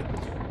 Anyway,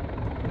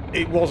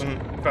 it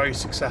wasn't very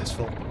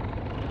successful.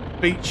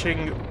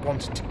 Beeching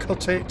wanted to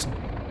cut it,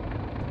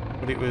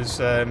 but it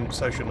was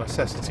social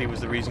necessity was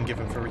the reason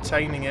given for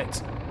retaining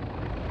it.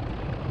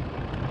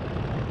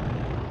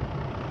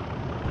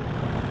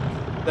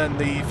 Then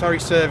the ferry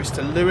service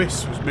to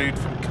Lewis was moved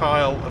from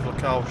Kyle of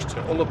Lochalsh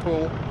to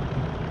Ullapool.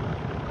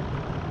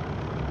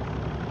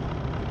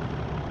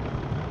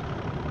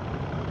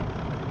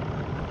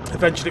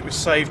 Eventually it was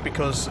saved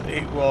because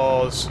it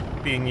was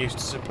being used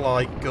to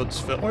supply goods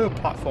for oil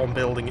platform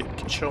building at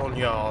Kishorn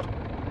Yard.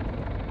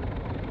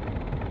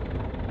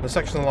 The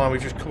section of the line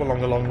we've just come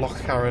along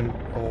Loch-Carron,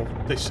 or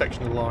this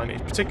section of the line,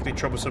 is particularly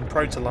troublesome,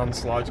 prone to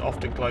landslides,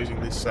 often closing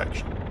this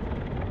section.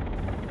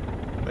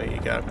 There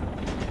you go.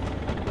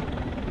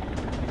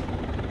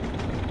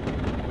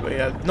 But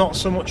yeah, not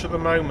so much at the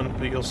moment,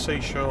 but you'll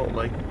see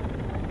shortly.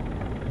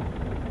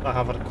 I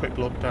have had a quick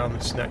look down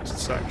this next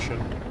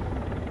section.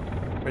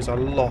 There's a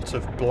lot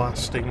of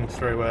blasting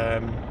through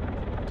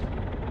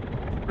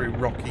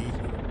rocky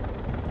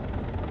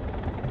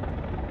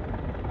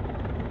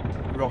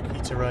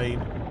terrain,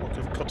 a lot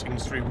of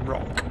cuttings through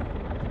rock.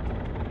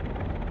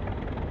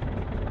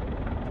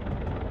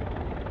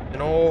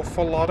 An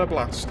awful lot of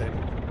blasting.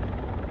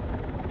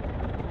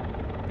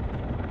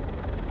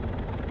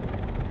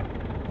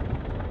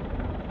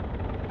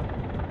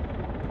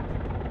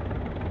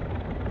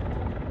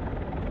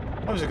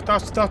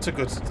 That's a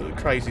good,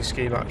 crazy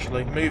scheme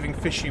actually. Moving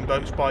fishing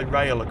boats by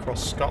rail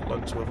across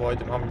Scotland to avoid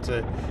them having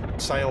to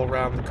sail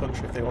around the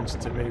country if they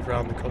wanted to move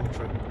around the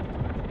country.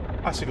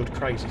 That's a good,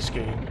 crazy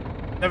scheme.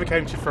 Never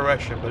came to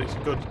fruition, but it's a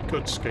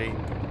good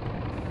scheme,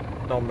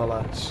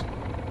 nonetheless.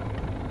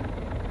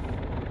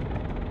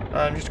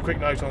 Just a quick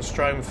note on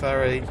Strome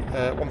Ferry,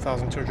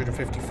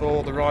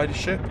 1,254, the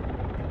ridership.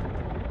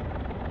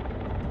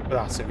 But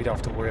that's it, we don't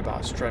have to worry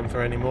about Strome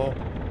Ferry anymore.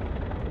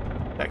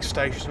 Next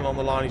station on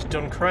the line is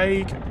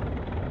Duncraig.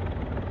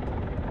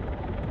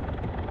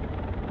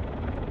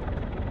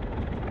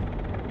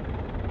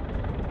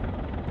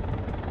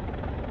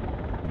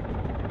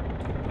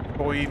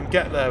 Before we even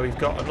get there, we've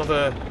got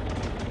another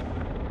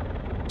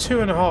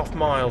 2.5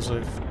 miles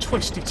of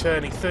twisty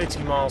turny,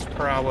 30 miles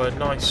per hour,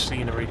 nice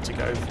scenery to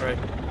go through.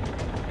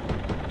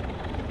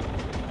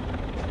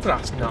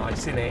 That's nice,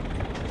 isn't it?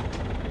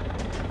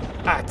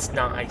 That's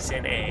nice,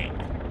 isn't it?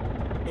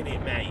 Isn't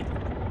it, mate?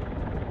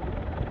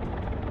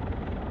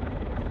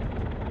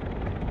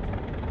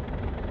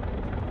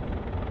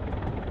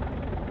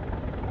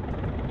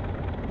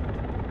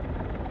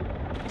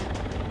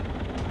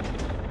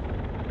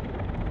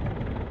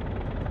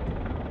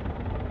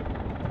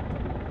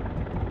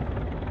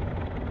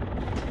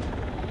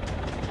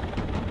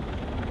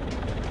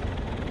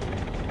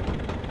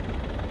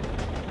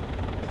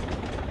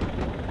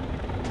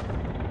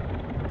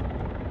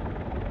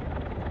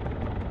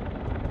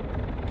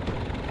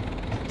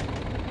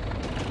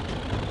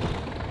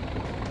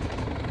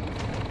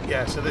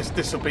 Yeah, so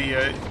this will be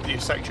the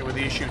section with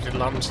the issues with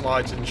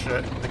landslides and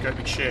the great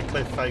big sheer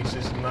cliff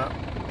faces and that.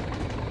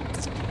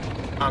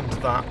 And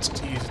that,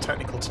 to use a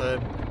technical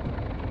term.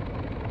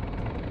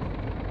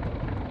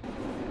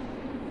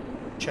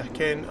 Check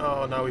in.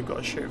 Oh no, we've got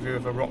a shit view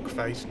of a rock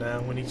face now.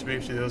 We need to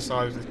move to the other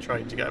side of the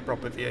train to get a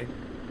proper view.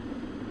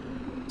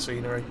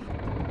 Scenery.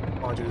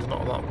 Mind you, there's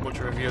not that much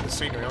of a view of the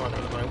scenery either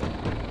at the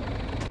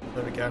moment.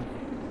 There we go.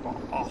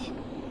 Oh.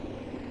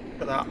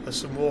 Look at that, there's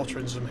some water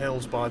and some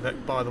hills by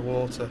the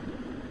water.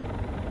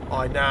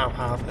 I now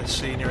have a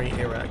scenery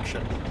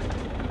erection.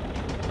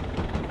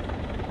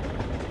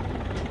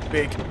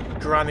 Big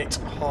granite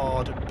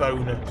hard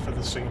boner for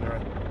the scenery.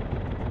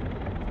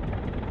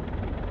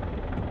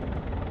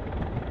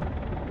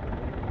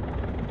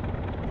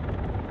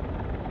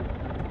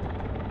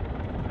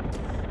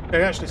 You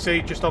can actually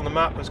see just on the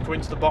map as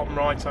going to the bottom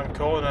right hand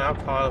corner now,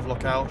 Kyle of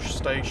Lochalsh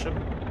station,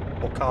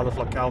 or Kyle of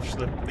Lochalsh,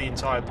 the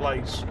entire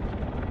place.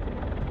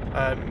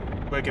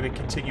 We're going to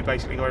continue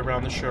basically going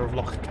around the shore of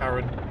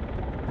Loch-Carron,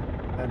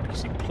 and you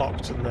see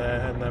Plockton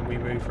there, and then we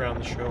move around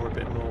the shore a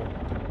bit more.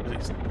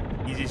 It's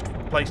the easiest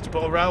place to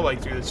put a railway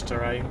through this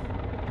terrain.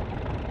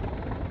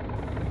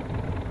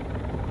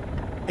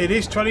 It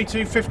is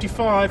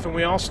 22:55 and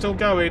we are still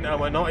going,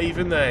 and we're not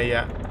even there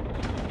yet.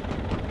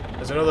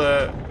 There's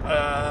another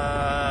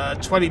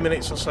 20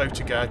 minutes or so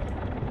to go.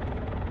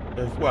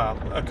 Well,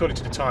 according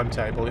to the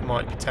timetable, it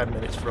might be 10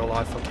 minutes for all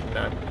I fucking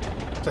know.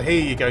 So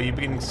here you go, you're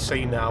beginning to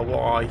see now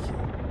why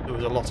there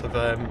was a lot of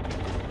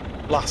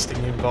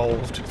blasting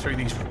involved through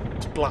these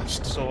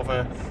blasts of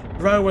a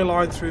railway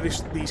line through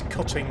these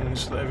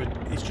cuttings.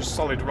 It's just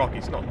solid rock,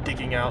 it's not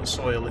digging out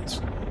soil,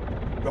 it's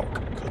rock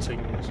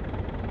cuttings.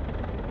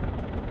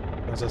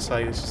 As I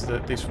say,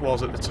 this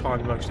was at the time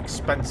the most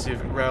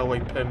expensive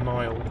railway per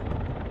mile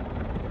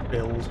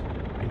build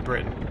in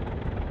Britain.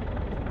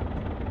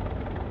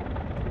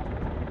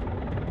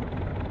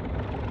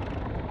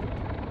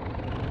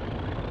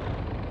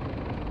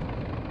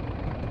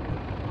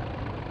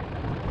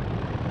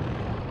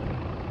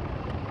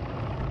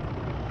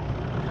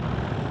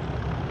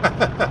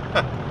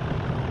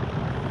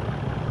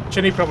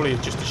 Chinny probably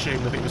just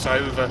assumed that it was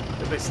over.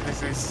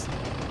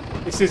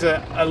 This is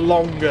a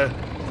longer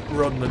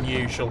run than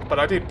usual, but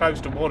I did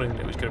post a warning that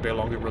it was going to be a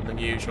longer run than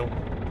usual,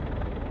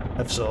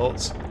 of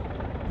sorts.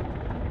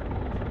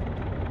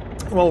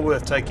 Well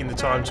worth taking the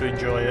time to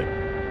enjoy it.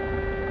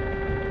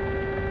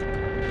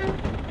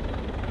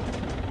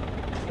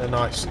 A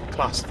nice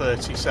class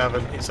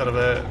 37 instead of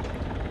a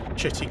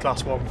shitty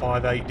class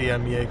 158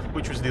 DMU,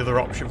 which was the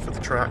other option for the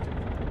track.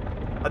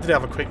 I did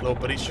have a quick look,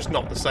 but it's just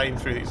not the same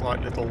through these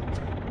like little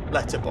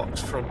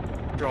letterbox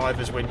front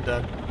driver's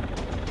window.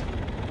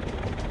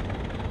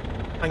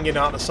 Hanging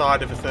out the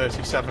side of a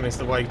 37 is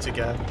the way to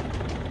go.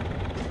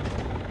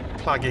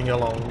 Clagging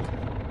along.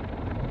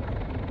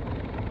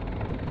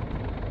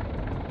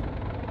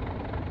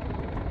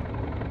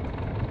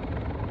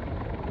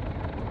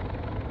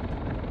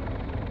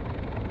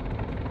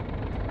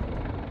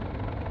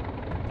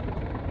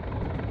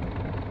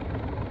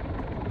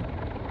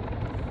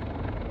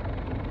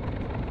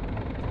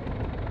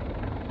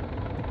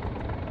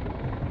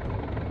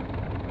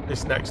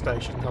 This next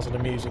station has an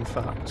amusing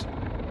fact.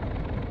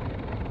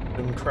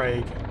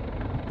 Duncraig.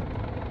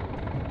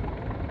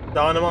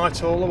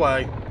 Dynamite all the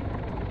way.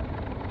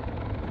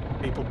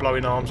 People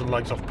blowing arms and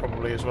legs off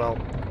probably as well.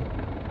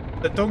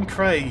 The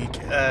Duncraig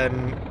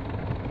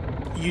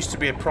used to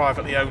be a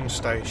privately owned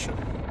station.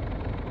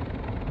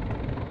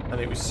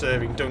 And it was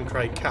serving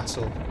Duncraig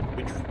Castle,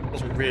 which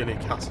wasn't really a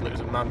castle, it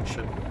was a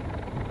mansion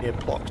near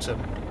Plockton.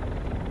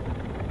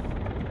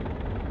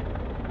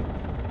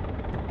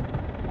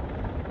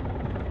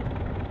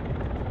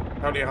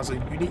 Apparently it has a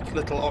unique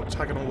little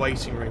octagonal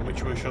waiting room,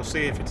 which we shall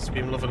see if it's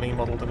been lovingly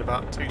modelled in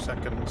about 2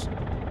 seconds.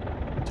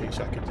 2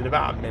 seconds, in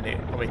about a minute,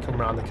 when we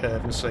come round the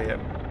curve and see it.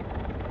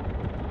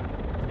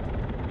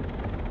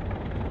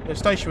 The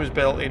station was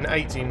built in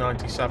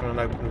 1897 and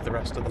opened with the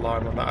rest of the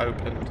line when that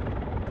opened.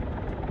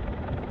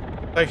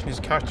 The station is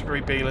a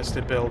Category B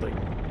listed building.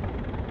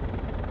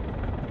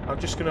 I'm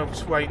just going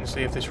to wait and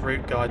see if this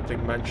route guide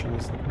thing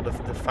mentions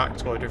the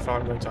factoid, if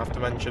I'm going to have to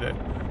mention it.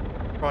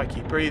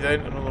 Crikey, breathe in,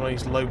 another one of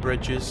these low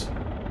bridges.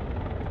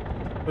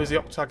 Where's the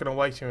octagonal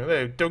waiting room?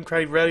 There,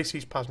 Duncraig rarely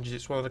sees passengers.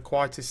 It's one of the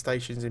quietest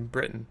stations in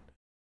Britain.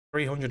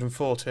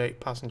 348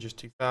 passengers,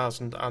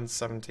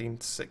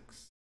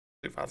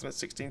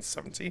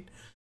 2016-17.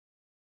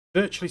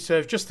 Virtually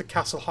serves just the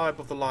castle high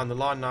above the line. The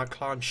line now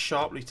climbs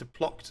sharply to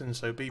Plockton,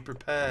 so be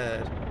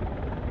prepared.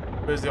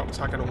 Where's the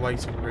octagonal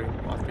waiting room?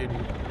 I've been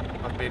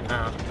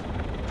had.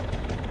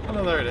 Oh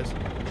no, there it is.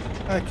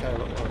 Okay,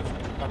 look,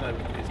 I know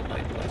it is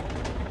Beyblade.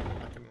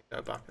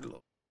 Go back and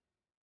look.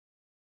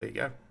 There you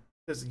go.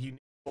 There's a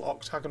unique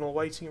octagonal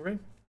waiting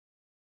room.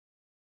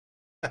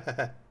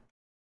 Can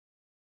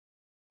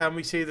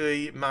we see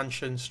the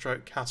mansion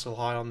stroke castle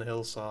high on the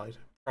hillside?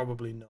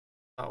 Probably not.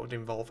 That would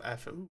involve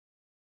effort. Ooh.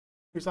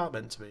 Who's that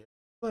meant to be?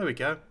 There we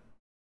go.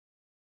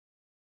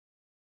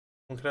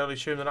 One can only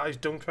assume that is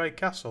Duncraig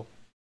Castle.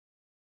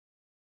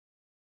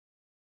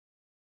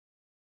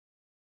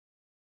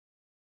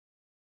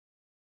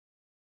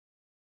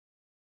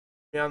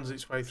 Meanders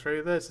its way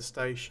through. There's the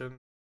station.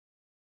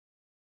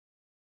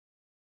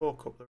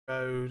 Walk up the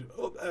road.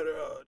 Up the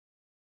road.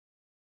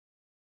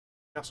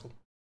 Castle.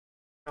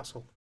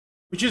 Castle.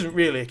 Which isn't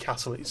really a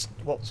castle. It's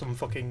what some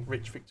fucking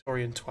rich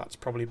Victorian twats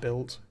probably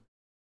built.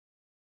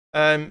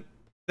 There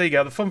you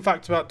go. The fun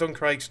fact about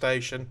Duncraig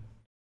Station.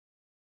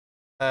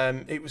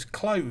 It was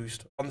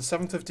closed on the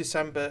 7th of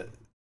December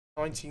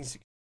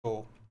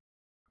 1964.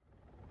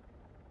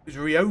 It was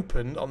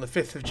reopened on the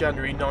 5th of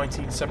January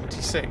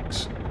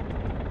 1976.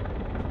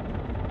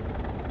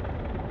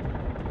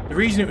 The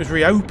reason it was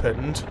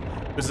reopened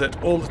was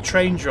that all the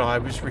train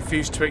drivers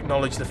refused to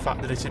acknowledge the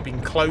fact that it had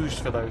been closed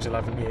for those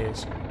 11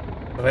 years.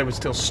 But they would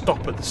still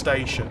stop at the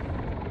station.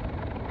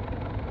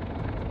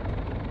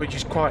 Which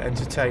is quite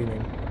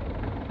entertaining.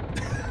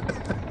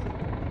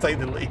 To say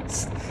the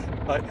least.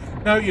 Like,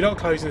 no, you're not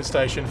closing the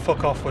station,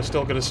 fuck off, we're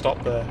still going to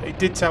stop there. It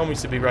did tell me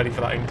to be ready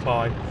for that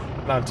incline.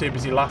 And I'm too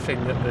busy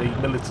laughing that the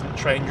militant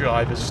train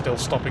drivers are still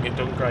stopping at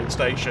Duncraig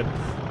Station,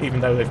 even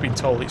though they've been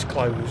told it's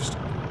closed.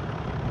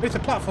 If the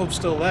platform's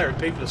still there and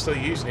people are still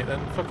using it,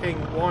 then fucking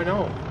why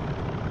not?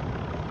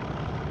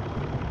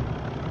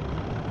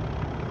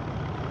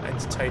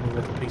 Entertaining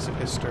little piece of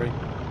history.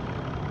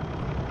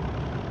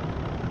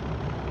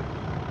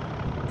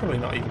 Probably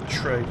not even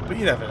true, but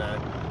you never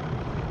know.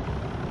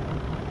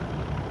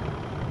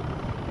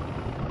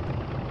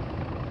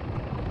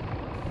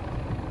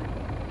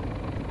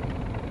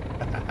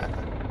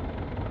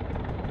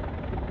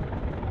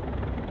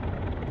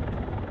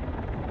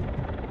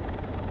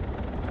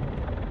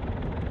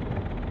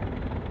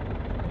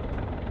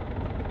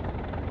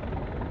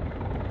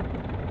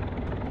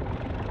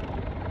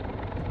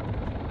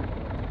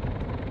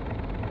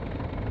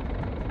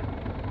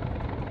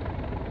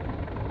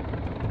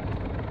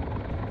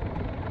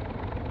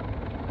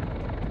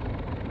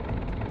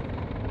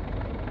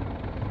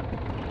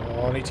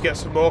 I need to get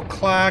some more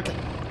clag.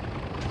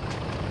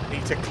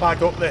 Need to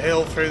clag up the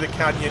hill through the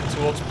canyon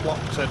towards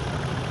Plockton.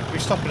 We're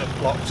stopping at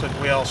Plockton.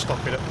 We are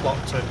stopping at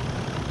Plockton.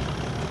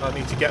 I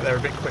need to get there a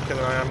bit quicker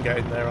than I am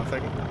getting there, I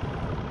think.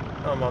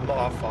 Oh, I'm not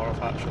that far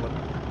off, actually.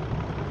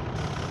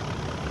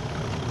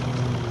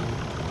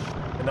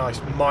 A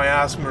nice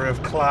miasma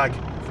of clag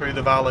through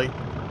the valley.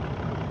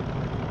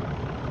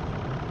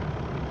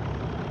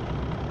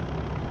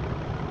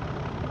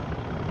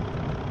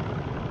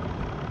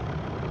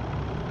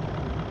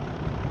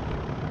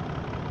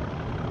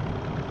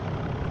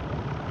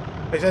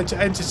 It's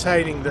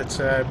entertaining that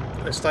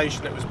a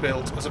station that was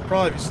built as a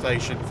private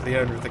station for the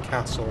owner of the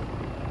castle,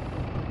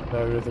 the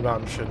owner of the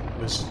mansion,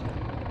 was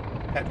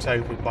kept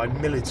open by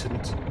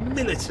militant,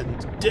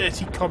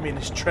 dirty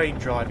communist train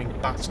driving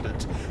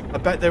bastards. I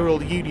bet they were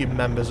all union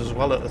members as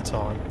well at the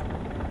time.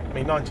 I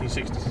mean,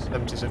 1960s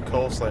and 70s, of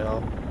course they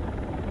are.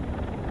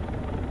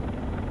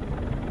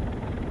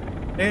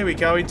 Here we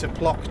go into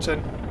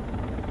Plockton.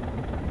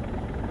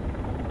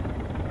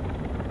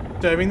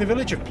 Serving the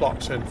village of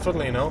Plockton,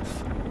 funnily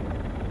enough.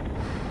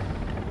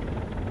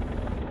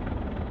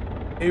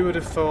 Who would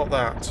have thought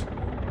that?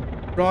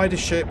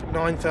 Ridership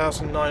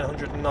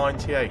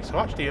 9,998. So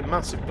actually a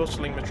massive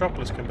bustling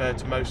metropolis compared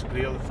to most of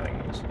the other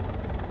things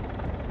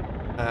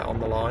on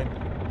the line.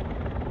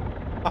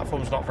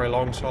 Platform's not very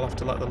long, so I'll have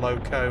to let the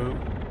loco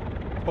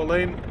pull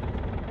in,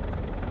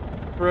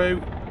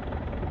 through,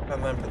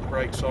 and then put the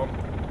brakes on.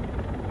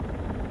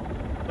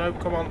 No,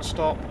 come on,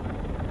 stop.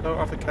 Don't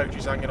have the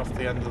coaches hanging off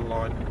the end of the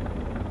line.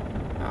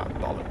 Ah,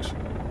 bollocks.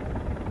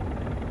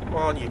 Come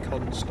on, you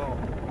cunt, stop.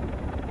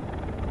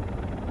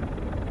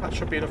 That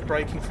should be enough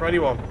braking for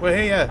anyone. We're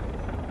here!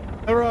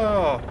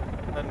 Hurrah!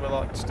 And we're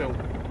like still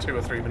 2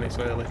 or 3 minutes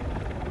early.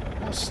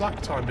 What's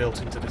slack time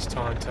built into this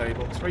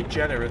timetable? It's very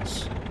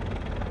generous.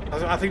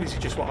 I think this is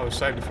just what I was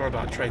saying before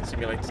about Train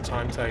Simulator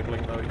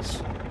timetabling, though.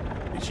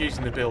 It's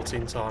using the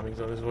built-in timing,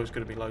 so there's always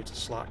going to be loads of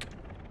slack.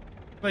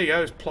 There you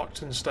go, it's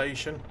Plockton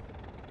Station.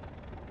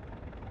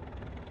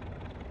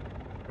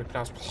 We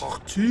pronounce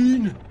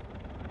Plockton!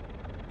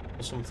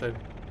 Or something.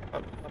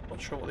 I'm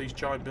not sure what these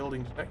giant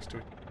buildings next to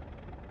it.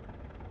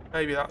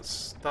 Maybe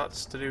that's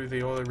to do with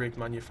the oil rig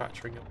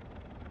manufacturing,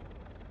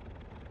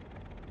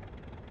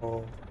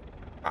 or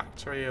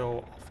factory,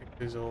 or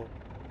offices, or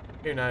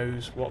who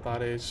knows what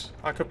that is.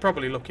 I could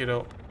probably look it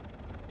up.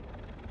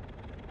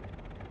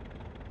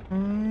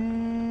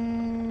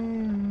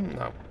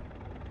 No.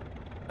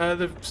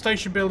 The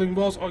station building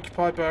was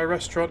occupied by a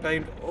restaurant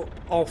named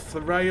Off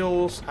the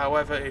Rails.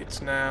 However, it's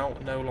now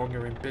no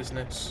longer in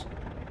business.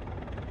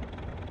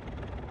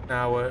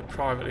 Now a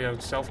privately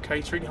owned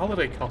self-catering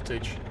holiday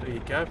cottage. There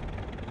you go. You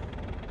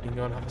can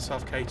go and have a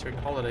self-catering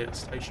holiday at the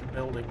station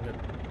building. And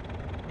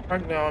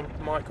frankly, I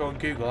might go and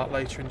Google that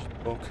later in the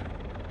book.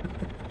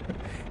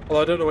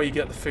 Well, I don't know where you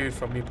get the food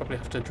from. You probably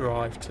have to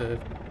drive to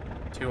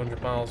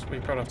 200 miles. We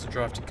probably have to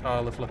drive to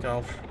Kyle of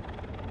Lochalsh,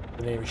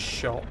 the nearest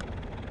shop.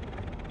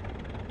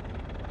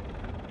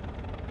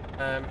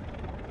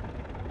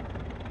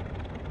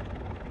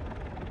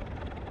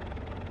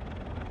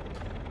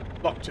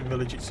 Plockton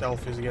village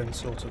itself is again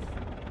sort of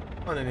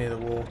kind of near the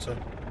water.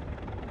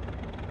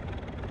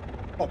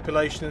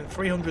 Population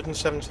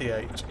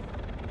 378.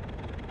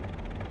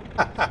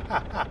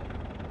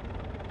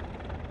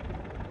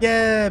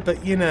 Yeah,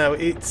 but you know,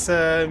 it's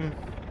thing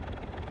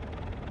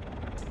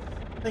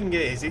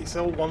is, it's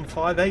all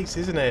 158s,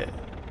 isn't it?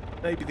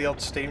 Maybe the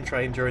odd steam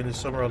train during the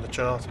summer on the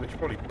charter, which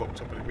probably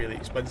booked up and really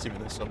expensive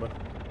in the summer.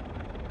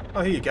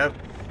 Oh, here you go.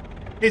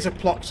 Here's a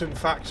Plockton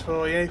fact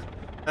for you.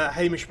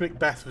 Hamish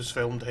Macbeth was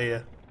filmed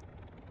here.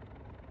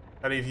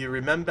 Any of you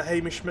remember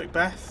Hamish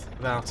Macbeth?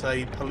 About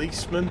a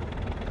policeman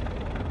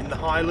in the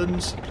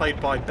Highlands,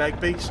 played by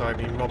Begbie, so I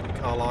mean Robert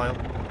Carlyle.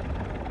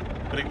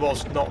 But it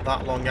was not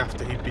that long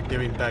after he'd been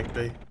doing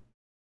Begbie.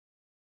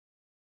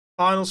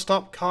 Final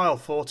stop, Kyle,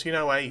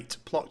 1408.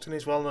 Plockton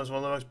is well known as one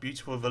of the most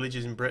beautiful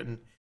villages in Britain.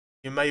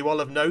 You may well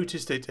have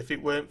noticed it if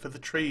it weren't for the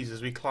trees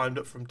as we climbed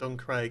up from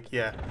Duncraig.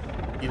 Yeah,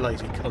 you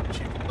lazy cunt,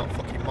 you've not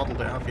fucking modelled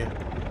it, have you?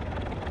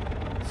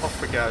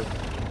 Off we go.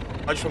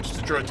 I just wanted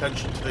to draw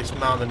attention to this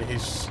man and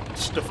his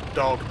stuffed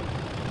dog,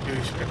 who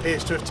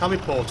appears to have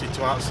teleported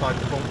to outside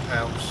the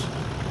bunkhouse.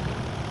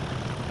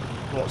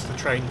 Watch the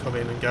train come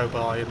in and go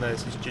by, and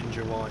there's his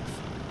ginger wife.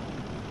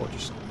 Or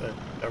just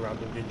a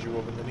random ginger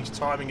woman, and he's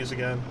timing us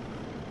again.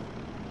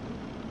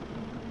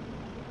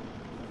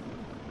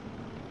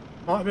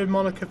 Might have been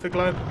Monica the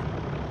Glen.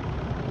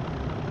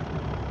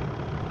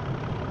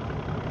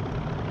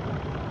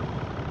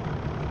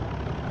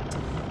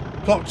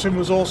 Plockton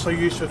was also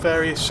used for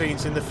various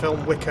scenes in the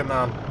film Wicker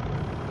Man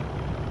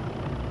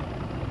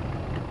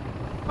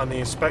and the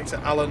Inspector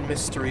Allen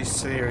Mysteries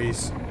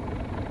series.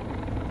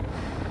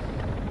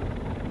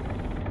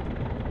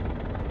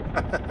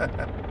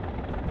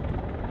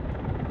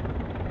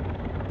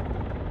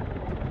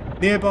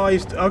 Nearby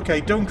is... Okay,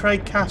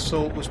 Duncraig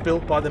Castle was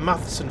built by the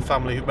Matheson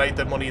family who made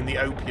their money in the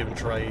opium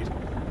trade.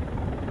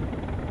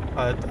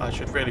 I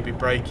should really be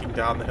breaking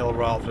down the hill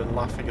rather than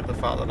laughing at the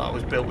fact that that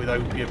was built with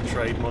opium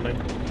trade money.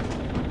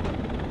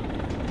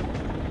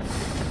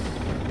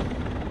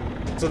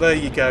 So there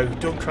you go,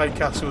 Duncraig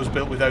Castle was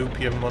built with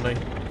opium money.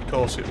 Of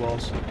course it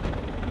was.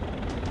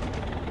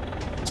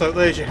 So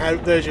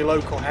there's your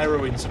local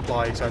heroin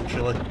supply,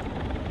 essentially.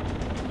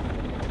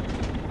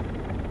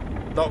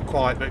 Not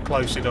quite, but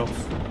close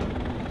enough.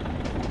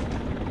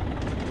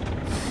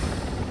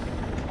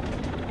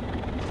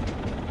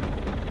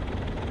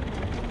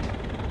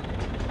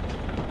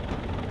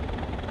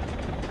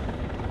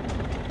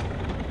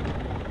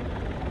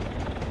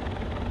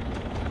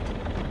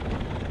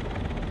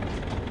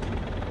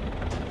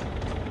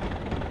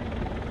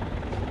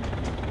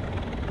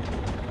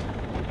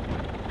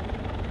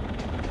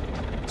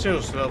 Still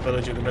just a little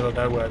village in the middle of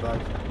nowhere, though.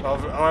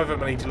 However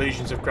many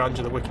delusions of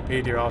grandeur the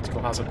Wikipedia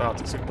article has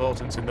about its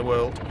importance in the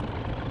world.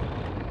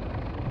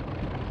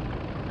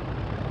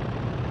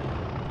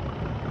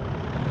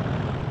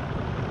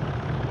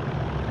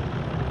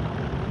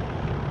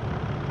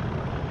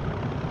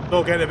 It's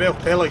all getting a bit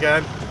uphill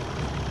again.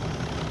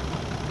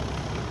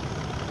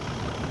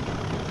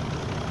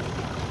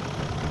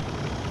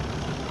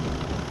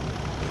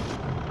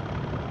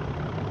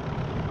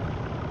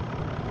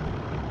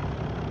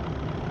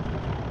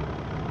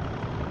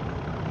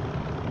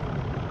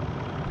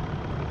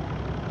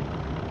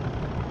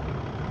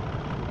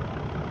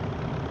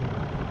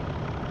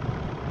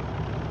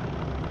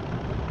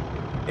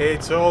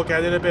 It's all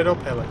getting a bit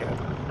uphill again.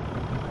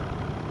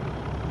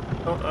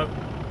 Oh no,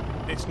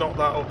 it's not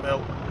that uphill,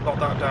 not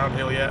that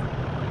downhill yet.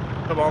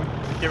 Come on,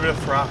 give it a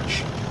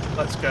thrash.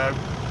 Let's go.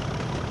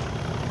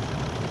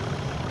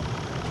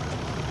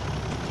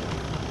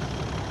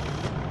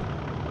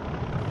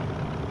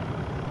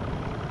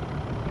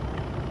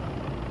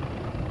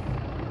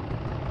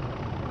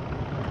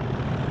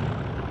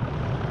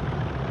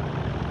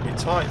 Get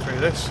tight through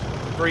this.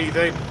 Breathe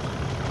in.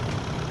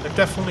 They've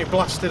definitely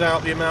blasted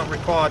out the amount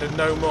required and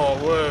no more.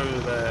 Whoa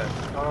there.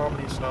 Calm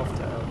yourself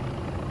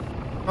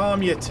down.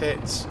 Calm your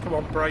tits. Come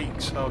on,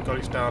 brakes. Oh god,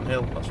 it's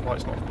downhill. That's why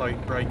it's not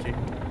braking.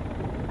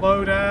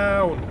 Slow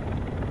down.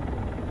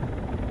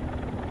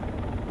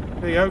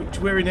 There you go.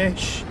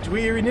 Dweerinish.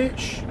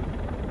 Dweerinish.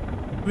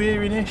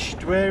 Dweerinish.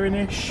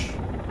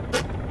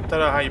 Dweerinish. Don't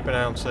know how you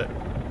pronounce it.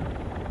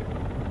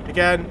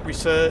 Again,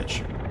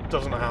 research.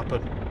 Doesn't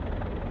happen.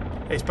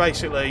 It's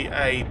basically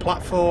a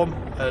platform,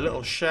 a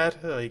little shed.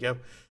 There you go.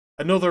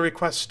 Another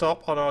request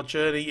stop on our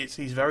journey. It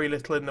sees very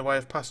little in the way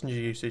of passenger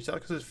usage. That's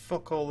because there's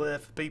fuck all there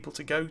for people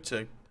to go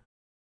to.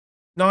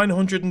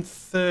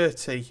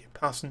 930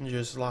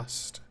 passengers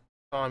last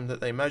time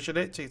that they measured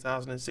it,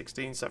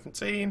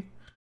 2016-17.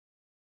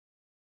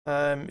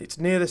 It's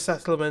near the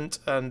settlement,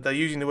 and they're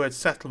using the word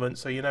settlement,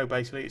 so you know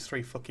basically it's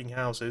 3 fucking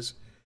houses.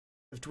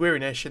 Of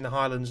Dweerinish in the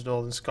Highlands,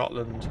 northern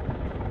Scotland.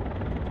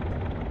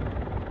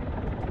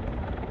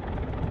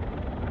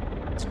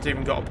 It hasn't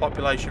even got a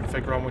population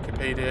figure on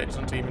Wikipedia. It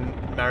doesn't even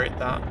merit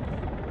that.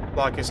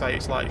 Like I say,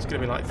 it's going to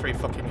be like 3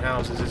 fucking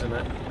houses, isn't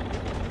it?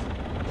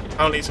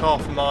 Only it's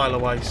half a mile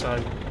away,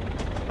 so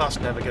that's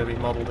never going to be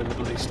modelled in the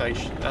bloody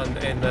station and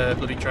in the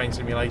bloody train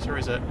simulator,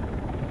 is it?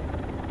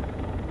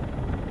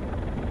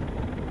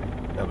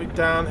 That'll be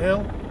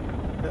downhill.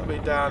 That'll be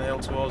downhill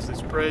towards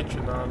this bridge,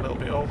 and then a little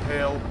bit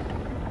uphill.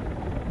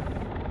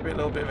 A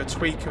little bit of a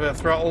tweak of a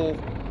throttle.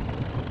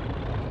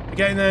 We're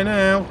getting there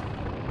now.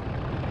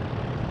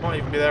 Might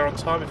even be there on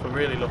time if we're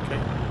really lucky.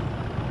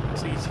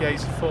 This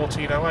ETA's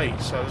 14:08,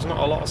 so there's not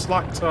a lot of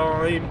slack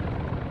time.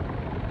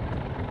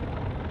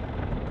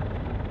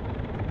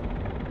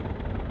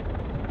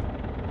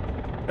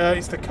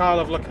 It's the Kyle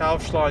of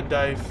Lochalsh line,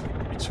 Dave,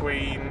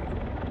 between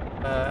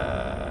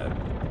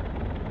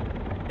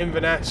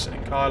Inverness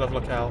and Kyle of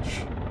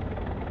Lochalsh.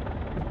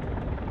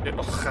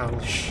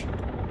 Lochalsh,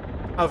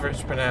 however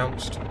it's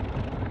pronounced.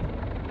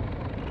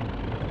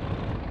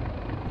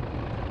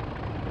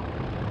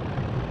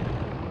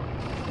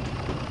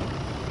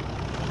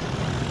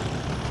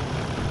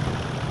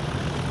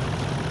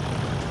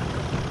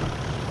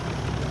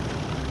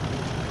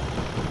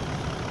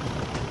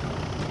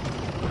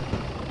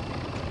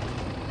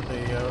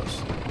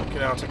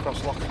 Looking out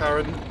across Loch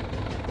Arran.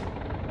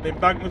 The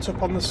embankment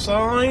up on the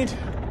side.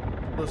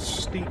 A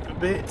steep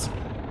bit.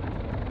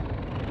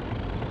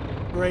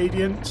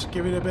 Gradient,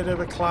 giving a bit of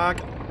a clag.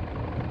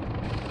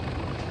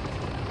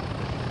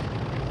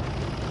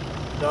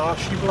 There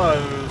she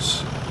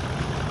blows.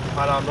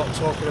 And I'm not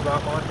talking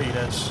about my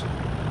penis.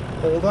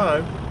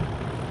 Although,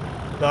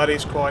 that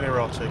is quite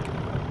erotic.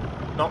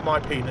 Not my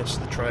penis,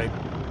 the train.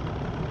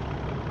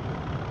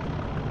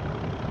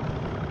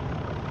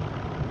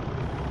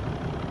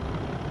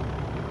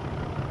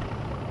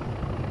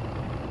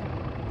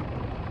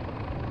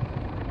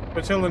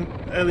 Until the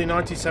early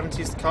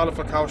 1970s, the Kyle of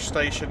Lochalsh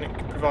station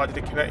provided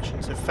a connection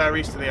to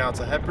ferries to the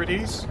Outer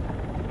Hebrides.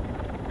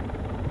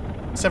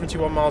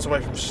 71 miles away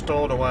from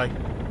Stornoway.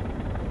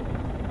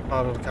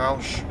 Kyle of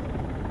Lochalsh.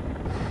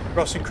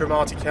 Ross and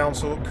Cromarty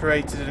Council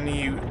created a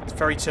new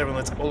ferry terminal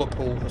at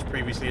Ullapool, as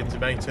previously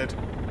intimated.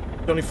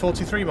 Only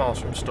 43 miles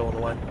from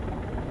Stornoway.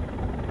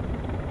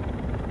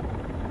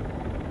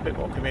 A bit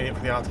more convenient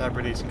for the Outer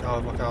Hebrides and Kyle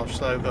of Lochalsh,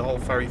 so the whole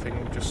ferry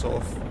thing just sort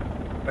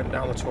of went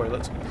down the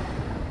toilet.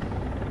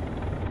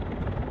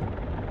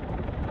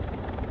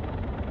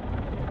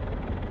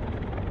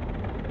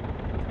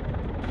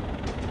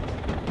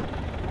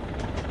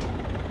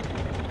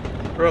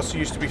 There also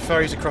used to be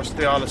ferries across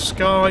the Isle of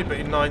Skye, but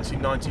in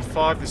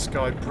 1995 the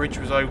Skye Bridge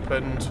was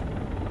opened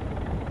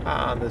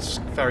and the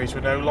ferries were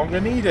no longer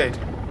needed.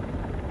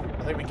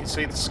 I think we can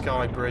see the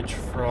Skye Bridge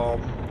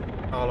from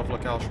Isle of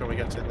Lochalsh when we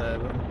get in there,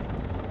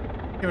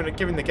 but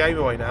giving the game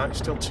away now, it's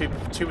still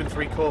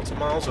 2.75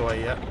 miles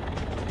away yet.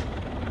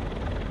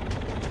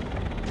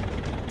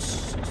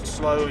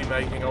 Slowly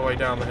making our way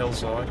down the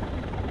hillside,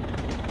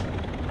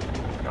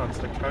 down to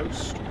the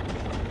coast.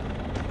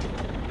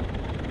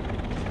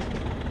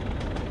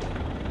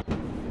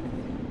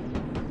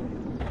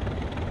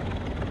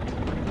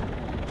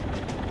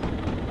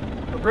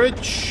 The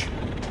bridge.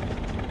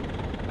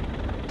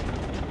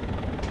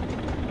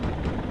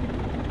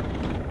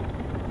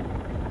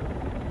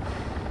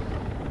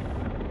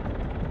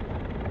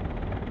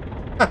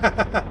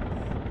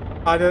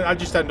 I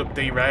just end up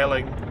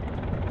derailing.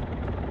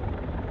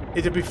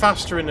 It'd be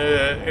faster in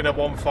a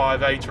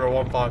 158 or a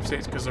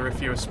 156 because there are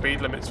fewer speed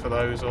limits for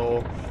those,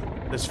 or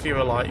there's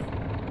fewer like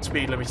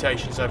speed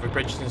limitations over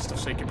bridges and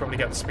stuff, so you can probably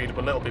get the speed up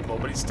a little bit more,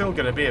 but it's still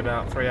going to be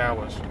about 3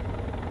 hours.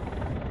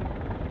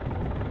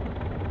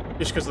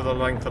 Just because of the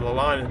length of the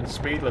line and the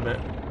speed limit.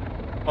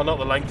 Well, not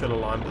the length of the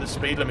line, but the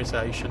speed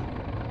limitation.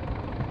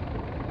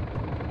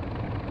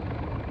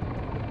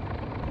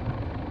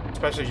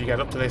 Especially as you get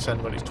up to this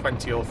end when it's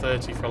 20 or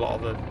 30 for a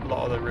lot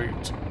of the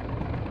route.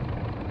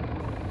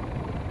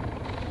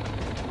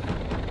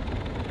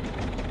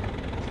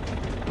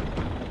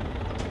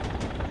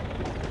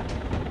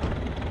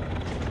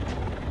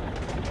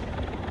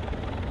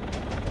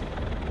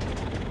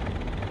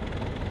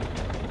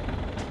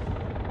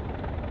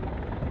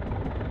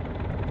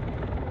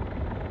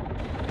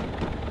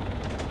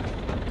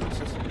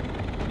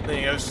 There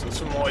you go,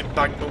 some more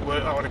embankment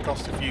work. That would have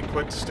cost a few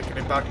quid to stick an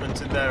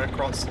embankment in there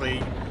across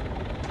the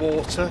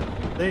water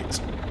bit.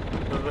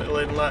 A little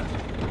inlet.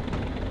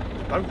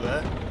 There's a boat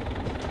there.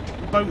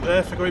 A boat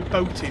there for going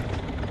boating.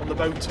 On the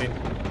boating.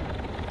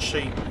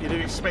 Sheep. You'd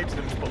have expected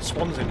them to put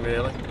swans in,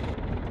 really.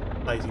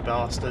 Lazy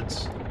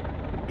bastards.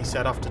 He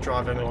said after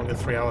driving along a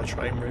 3-hour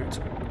train route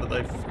that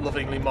they've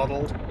lovingly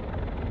modelled.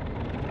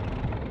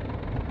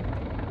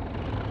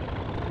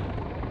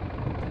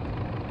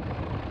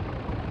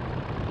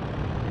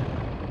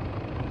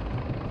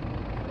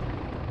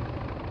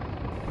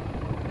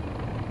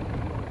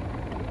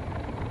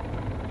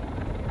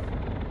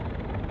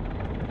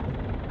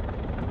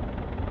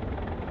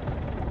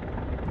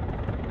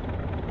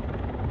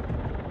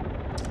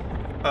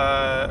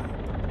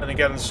 And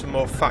again, some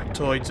more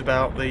factoids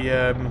about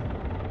the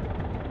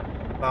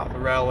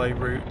railway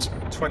route.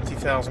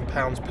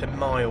 £20,000 per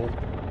mile,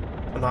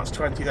 and that's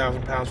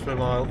 £20,000 per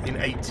mile in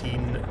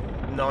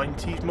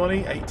 1890s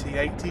money,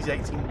 1880s,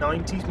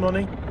 1890s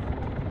money.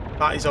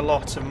 That is a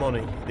lot of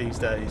money these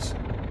days.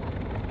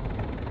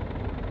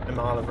 A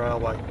mile of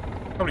railway.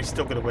 Probably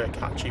still going to work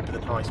out cheaper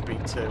than high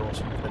speed 2 or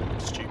something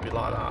stupid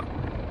like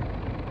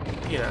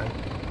that. You know.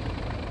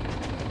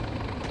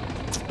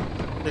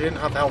 They didn't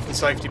have health and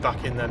safety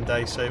back in them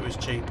days, so it was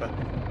cheaper.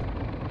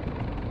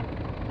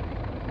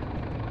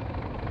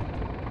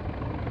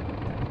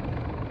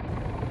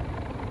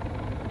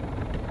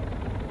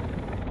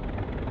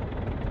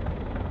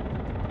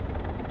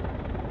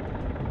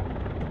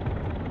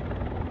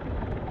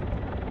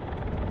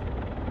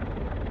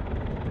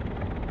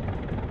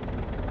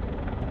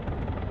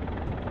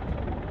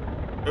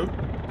 Oh,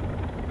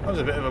 that was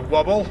a bit of a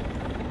wobble.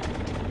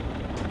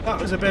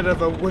 That was a bit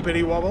of a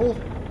wibbity wobble.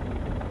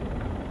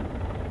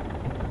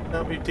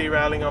 Don't be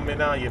derailing on me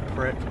now, you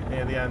prick,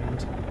 near the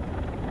end.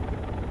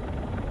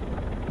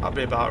 That'll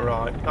be about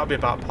right. That'll be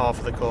about par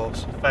for the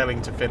course.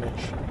 Failing to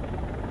finish.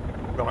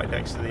 Right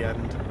next to the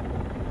end.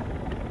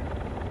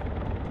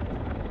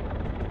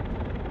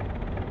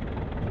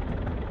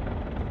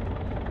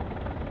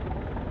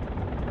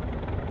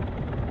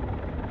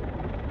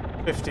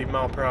 £15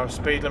 mph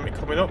speed limit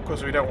coming up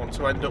because we don't want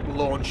to end up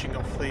launching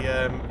off the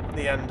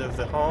end of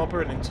the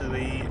harbour and into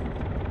the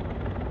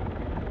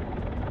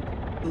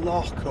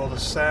lock or the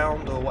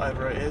sound or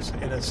whatever it is,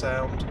 inner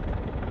sound.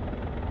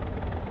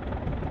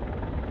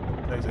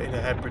 Those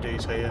inner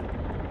Hebrides here,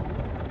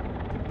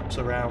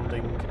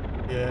 surrounding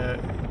the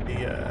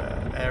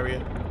area.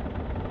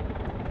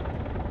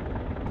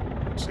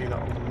 See that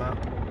on the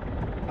map?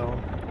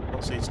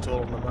 Can't see it at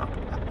all on the map.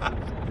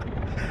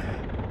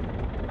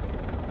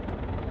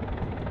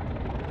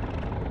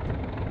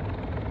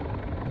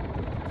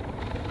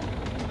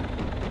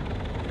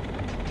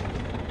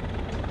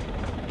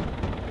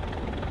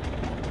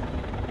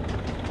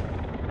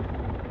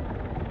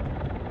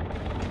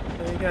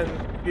 Again,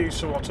 view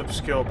somewhat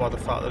obscured by the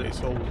fact that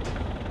it's all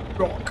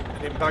rock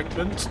and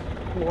embankment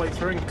all the way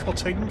through and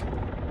cutting.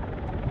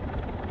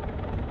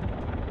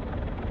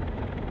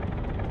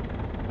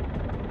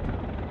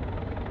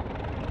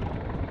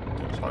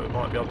 Looks like we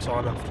might be on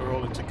time after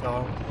all into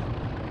Kyle.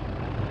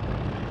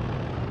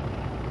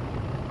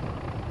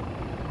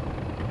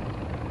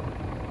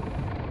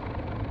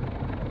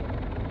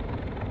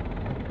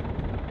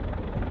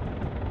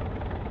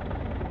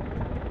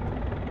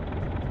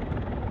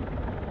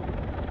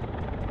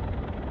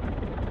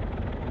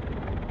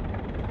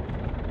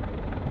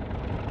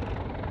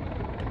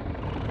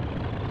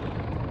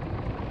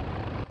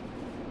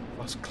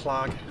 That's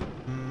Clag.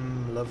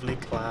 Lovely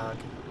Clag.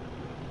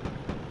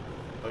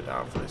 Go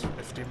down for this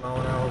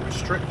 50-mile-an-hour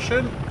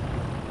restriction.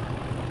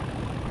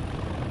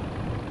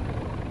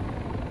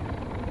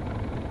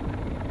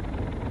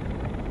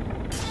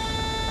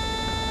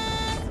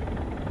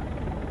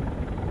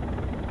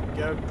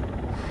 Go.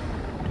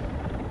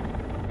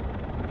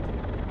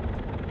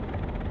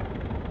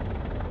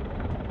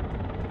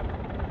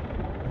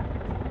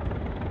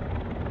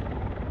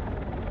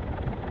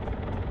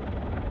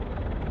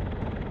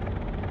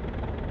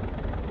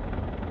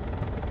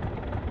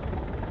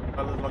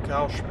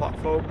 Lochalsh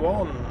platform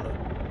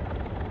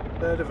 1,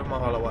 third of a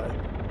mile away.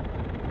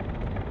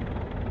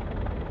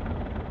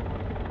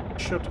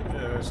 Should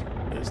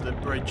is the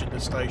bridge at the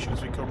station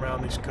as we come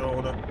round this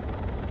corner.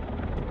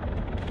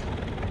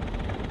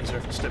 Easier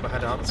if I stick my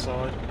head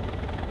outside.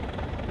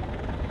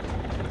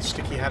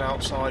 Sticky head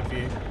outside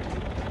view.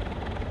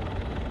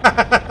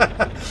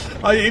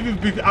 I'd even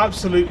be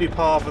absolutely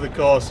par for the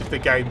course if the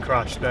game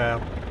crashed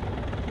now.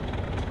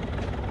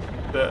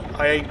 But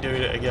I ain't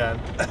doing it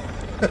again.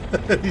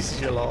 This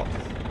is your lot.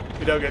 If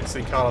you don't get to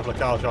see Kyle of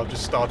Lochalsh, I'll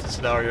just start a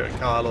scenario at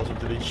Kyle or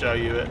something and show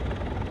you it.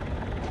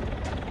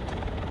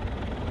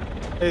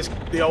 Here's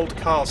the old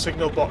car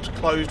signal box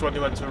closed when we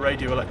went to a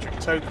radioelectric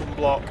token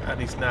block,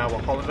 and is now a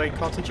holiday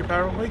cottage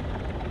apparently.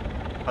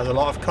 There's a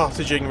lot of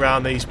cottaging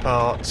around these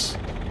parts.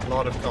 A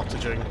lot of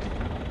cottaging.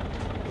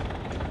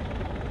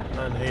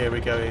 And here we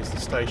go, here's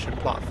the station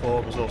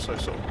platform. There's also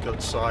sort of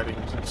good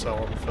sidings and so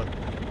on for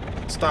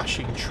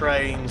stashing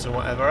trains and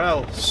whatever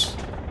else.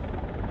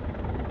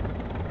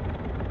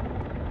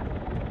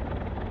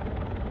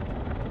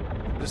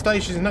 The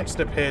stations next to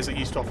the piers that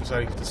used to offer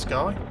sailings to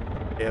Skye.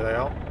 Here they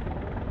are.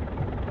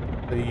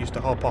 They used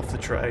to hop off the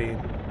train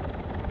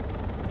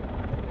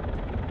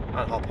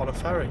and hop on a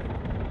ferry.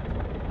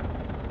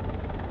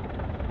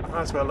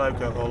 That's where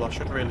Lochalsh. I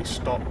should really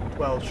stop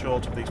well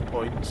short of these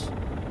points.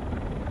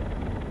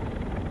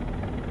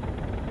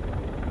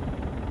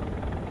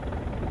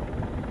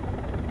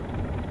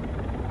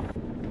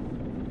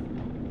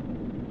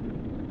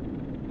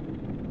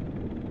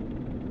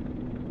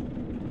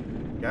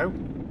 Go.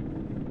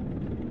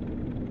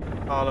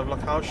 Kyle of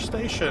Lochalsh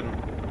station.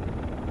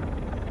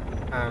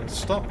 And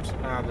stopped,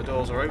 and the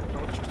doors are open.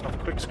 Let's just have a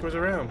quick squiz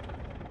around.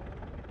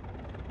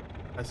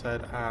 I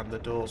said, and the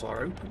doors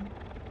are open.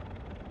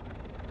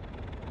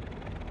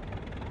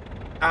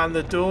 And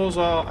the doors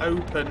are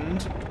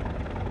opened.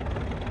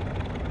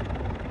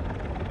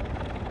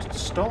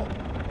 Stop.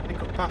 Pick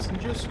up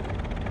passengers.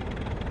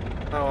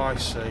 Oh, I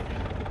see.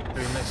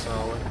 Doing this,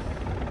 are we?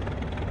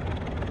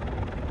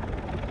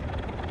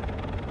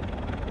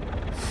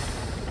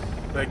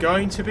 They're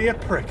going to be a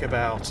prick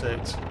about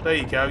it. There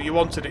you go. You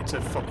wanted it to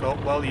fuck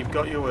up. Well, you've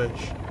got your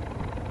wish.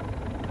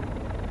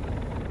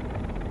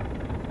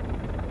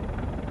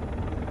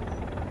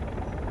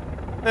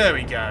 There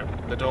we go.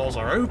 The doors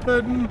are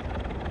open.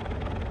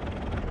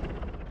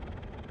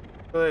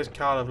 Well, there's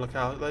Kyle of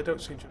Lochalsh. They don't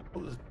seem to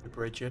put the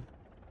bridge in.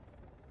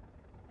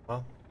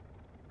 Well,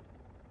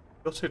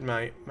 gutted,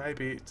 mate.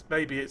 Maybe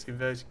it's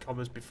inverted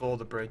commas before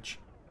the bridge.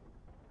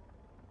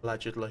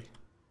 Allegedly.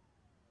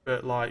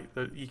 But like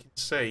you can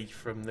see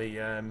from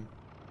the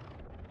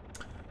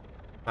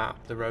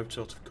map, the road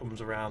sort of comes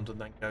around and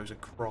then goes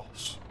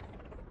across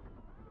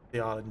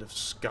the island of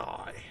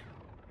Skye.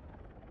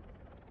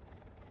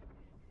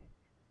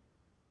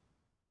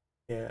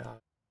 Yeah.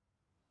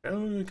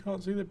 Oh, I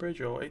can't see the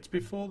bridge. Or it's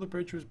before the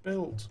bridge was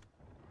built.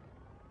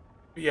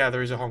 But yeah,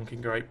 there is a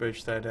honking great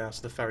bridge there now,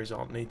 so the ferries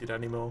aren't needed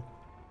anymore.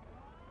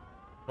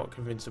 Not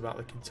convinced about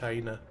the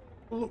container.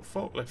 Oh look,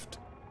 forklift.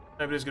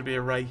 Maybe there's going to be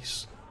a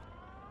race.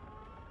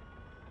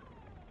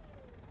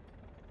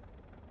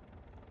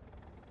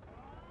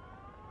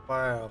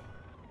 Wow.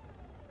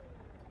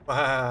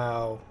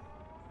 Wow.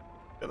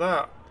 Look at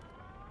that.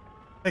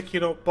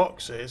 Picking up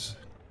boxes.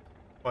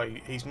 Well,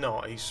 he's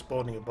not. He's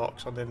spawning a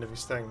box on the end of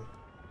his thing.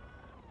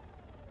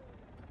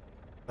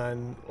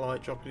 And,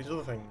 like, dropping his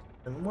other thing.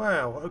 And,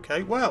 wow.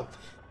 Okay, well.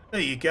 There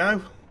you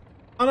go.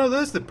 Oh, no,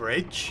 there's the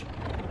bridge.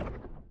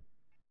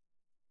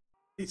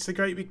 It's the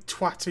great big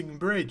twatting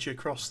bridge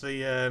across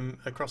the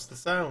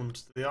sound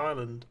to the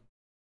island.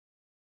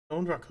 No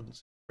wonder I couldn't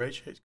see the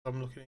bridge. It's 'cause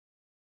I'm looking at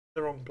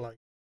the wrong place.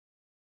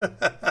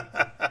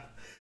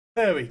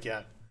 There we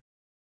go.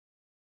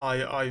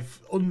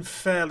 I've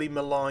unfairly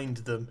maligned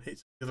them.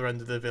 It's the other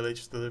end of the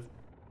village, the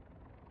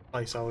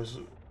place I was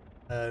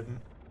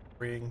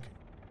freeing.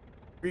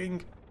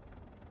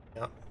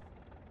 Yeah.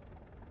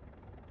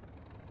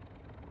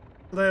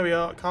 There we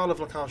are, Kyle of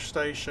Lochalsh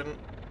station.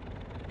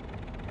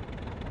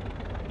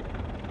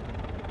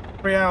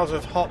 3 hours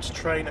of hot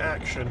train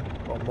action.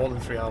 Well, more than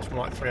 3 hours,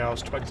 more like 3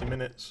 hours 20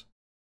 minutes.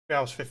 3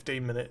 hours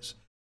 15 minutes.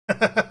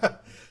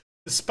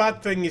 The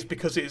SPAD thing is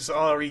because it's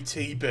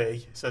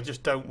RETB, so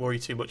just don't worry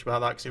too much about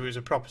that, because if it was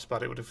a proper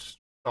SPAD it would have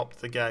stopped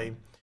the game.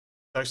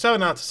 So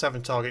 7 out of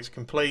 7 targets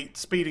complete,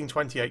 speeding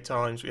 28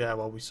 times, yeah,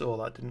 well we saw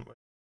that, didn't we?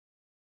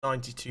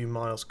 92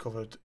 miles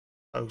covered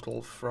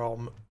total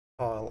from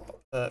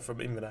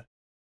Inverness.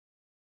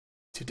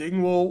 to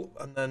Dingwall,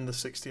 and then the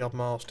 60 odd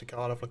miles to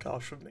Kyle of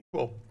Lochalsh from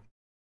Dingwall.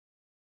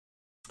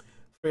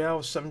 3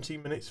 hours,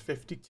 17 minutes,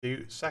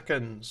 52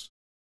 seconds.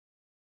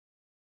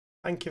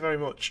 Thank you very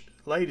much,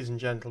 ladies and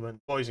gentlemen,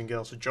 boys and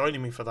girls, for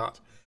joining me for that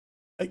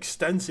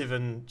extensive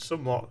and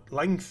somewhat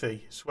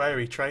lengthy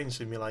SWEARY train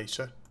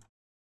simulator.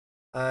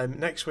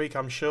 Next week,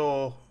 I'm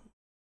sure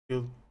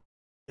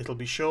it'll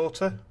be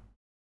shorter.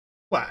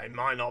 Well, it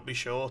might not be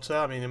shorter.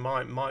 I mean, it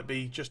might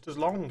be just as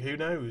long. Who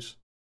knows?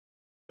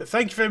 But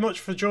thank you very much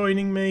for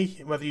joining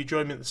me, whether you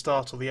join me at the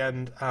start or the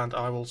end, and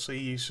I will see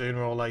you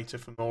sooner or later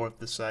for more of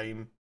the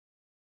same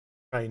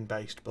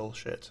train-based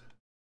bullshit.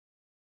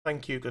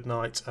 Thank you, good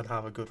night, and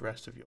have a good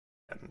rest of your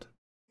weekend.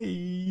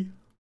 Bye.